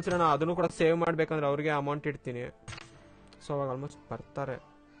ಇಷ್ಟೋ ಕಳ್ಸಿರೋಣ, ಅದನ್ನು ಕೂಡ ಸೇವ್ ಮಾಡ್ಬೇಕಂದ್ರೆ ಅವ್ರಿಗೆ ಅಮೌಂಟ್ ಇಡ್ತೀನಿ. ಸೊ ಅವಾಗ ಆಲ್ಮೋಸ್ಟ್ ಬರ್ತಾರೆ.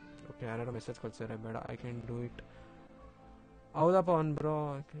 ಓಕೆ, ಯಾರು ಮೆಸೇಜ್ ಕಳ್ಸಿದ್ರೆ ಬೇಡ, ಐ ಕ್ಯಾನ್ ಡೂ ಇಟ್. ಹೌದಪ್ಪ one bro,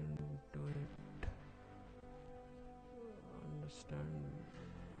 I can do it. Understand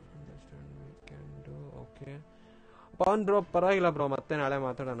we can do. Okay Pavan bro, ಪರವಾಗಿಲ್ಲ ಬ್ರೋ, ಮತ್ತೆ ನಾಳೆ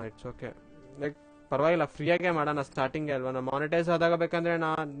ಮಾತಾಡೋಣ. ಇಟ್ಸ್ ಓಕೆ, ಲೈಕ್ ಪರವಾಗಿಲ್ಲ, ಫ್ರೀಯಾಗೇ ಮಾಡೋಣ ಸ್ಟಾರ್ಟಿಂಗ್ ಅಲ್ವಾ. ನಾವು ಮಾನಿಟೈಸ್ ಆದಾಗ ಬೇಕಂದ್ರೆ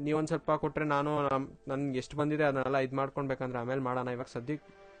ನೀವೊಂದು ಸ್ವಲ್ಪ ಕೊಟ್ಟರೆ ನಾನು ನನ್ಗೆ ಎಷ್ಟು ಬಂದಿದೆ ಅದನ್ನೆಲ್ಲ ಇದು ಮಾಡ್ಕೊಳ್ಬೇಕಂದ್ರೆ ಆಮೇಲೆ ಮಾಡೋಣ. ಇವಾಗ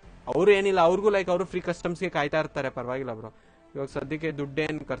ಸದ್ಯಕ್ಕೆ ಅವರು ಏನಿಲ್ಲ, ಅವ್ರಿಗೂ ಲೈಕ್ ಅವರು ಫ್ರೀ ಕಸ್ಟಮ್ಸ್ಗೆ ಕಾಯ್ತಾ ಇರ್ತಾರೆ. ಪರವಾಗಿಲ್ಲ ಬ್ರೋ, ಇವಾಗ ಸದ್ಯಕ್ಕೆ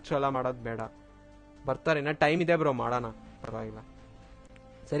ದುಡ್ಡೇನು ಖರ್ಚು ಎಲ್ಲ ಮಾಡೋದು ಬೇಡ, ಬರ್ತಾರೆ, ಇನ್ನ ಟೈಮ್ ಇದೆ ಬ್ರೋ, ಮಾಡೋಣ, ಪರವಾಗಿಲ್ಲ.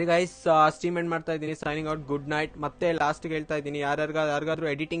 ಸರಿ ಗೈಸ್, ಸ್ಟ್ರೀಮ್ ಎಂಡ್ ಮಾಡ್ತಾ ಇದ್ದೀನಿ. Signing out, good night. ಮತ್ತೆ ಲಾಸ್ಟ್ಗೆ ಹೇಳ್ತಾ ಇದ್ದೀನಿ, ಯಾರಿಗಾದ್ರೂ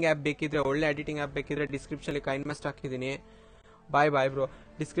ಎಡಿಟಿಂಗ್ ಆ್ಯಪ್ ಬೇಕಿದ್ರೆ, ಒಳ್ಳೆ ಎಡಿಟಿಂಗ್ ಆ್ಯಪ್ ಬೇಕಿದ್ರೆ ಡಿಸ್ಕ್ರಿಪ್ಷನಲ್ಲಿ ಕೈನ್ಮೆಸ್ಟ್ ಹಾಕಿದ್ದೀನಿ. Bye bro.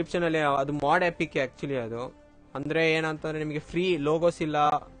 ಡಿಸ್ಕ್ರಿಪ್ಷನ್ ಅಲ್ಲಿ ಅದು ಮಾಡ್ ಆ್ಯಪಿಗೆ ಆಕ್ಚುಲಿ ಅದು ಅಂದ್ರೆ ಏನಂತಂದ್ರೆ ನಿಮಗೆ ಫ್ರೀ ಲೋಗೋಸ್ ಇಲ್ಲ,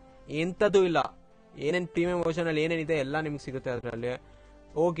 ಎಂಥದ್ದು ಇಲ್ಲ, ಏನೇನು ಪ್ರೀಮಿಯಂ ವರ್ಷನ್ ಅಲ್ಲಿ ಏನೇನಿದೆ ಎಲ್ಲ ನಿಮ್ಗೆ ಸಿಗುತ್ತೆ. ಅದರಲ್ಲಿ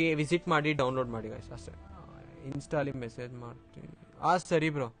ಹೋಗಿ ವಿಸಿಟ್ ಮಾಡಿ, ಡೌನ್ಲೋಡ್ ಮಾಡಿ ಗೈಸ್, ಅಷ್ಟೇ. ಇನ್ಸ್ಟಾಲಿ ಮೆಸೇಜ್ ಮಾಡ್ತೀನಿ. ಸರಿ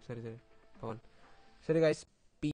ಬ್ರೋ, ಸರಿ ಪವನ್. ಸರಿ ಗೈಸ್.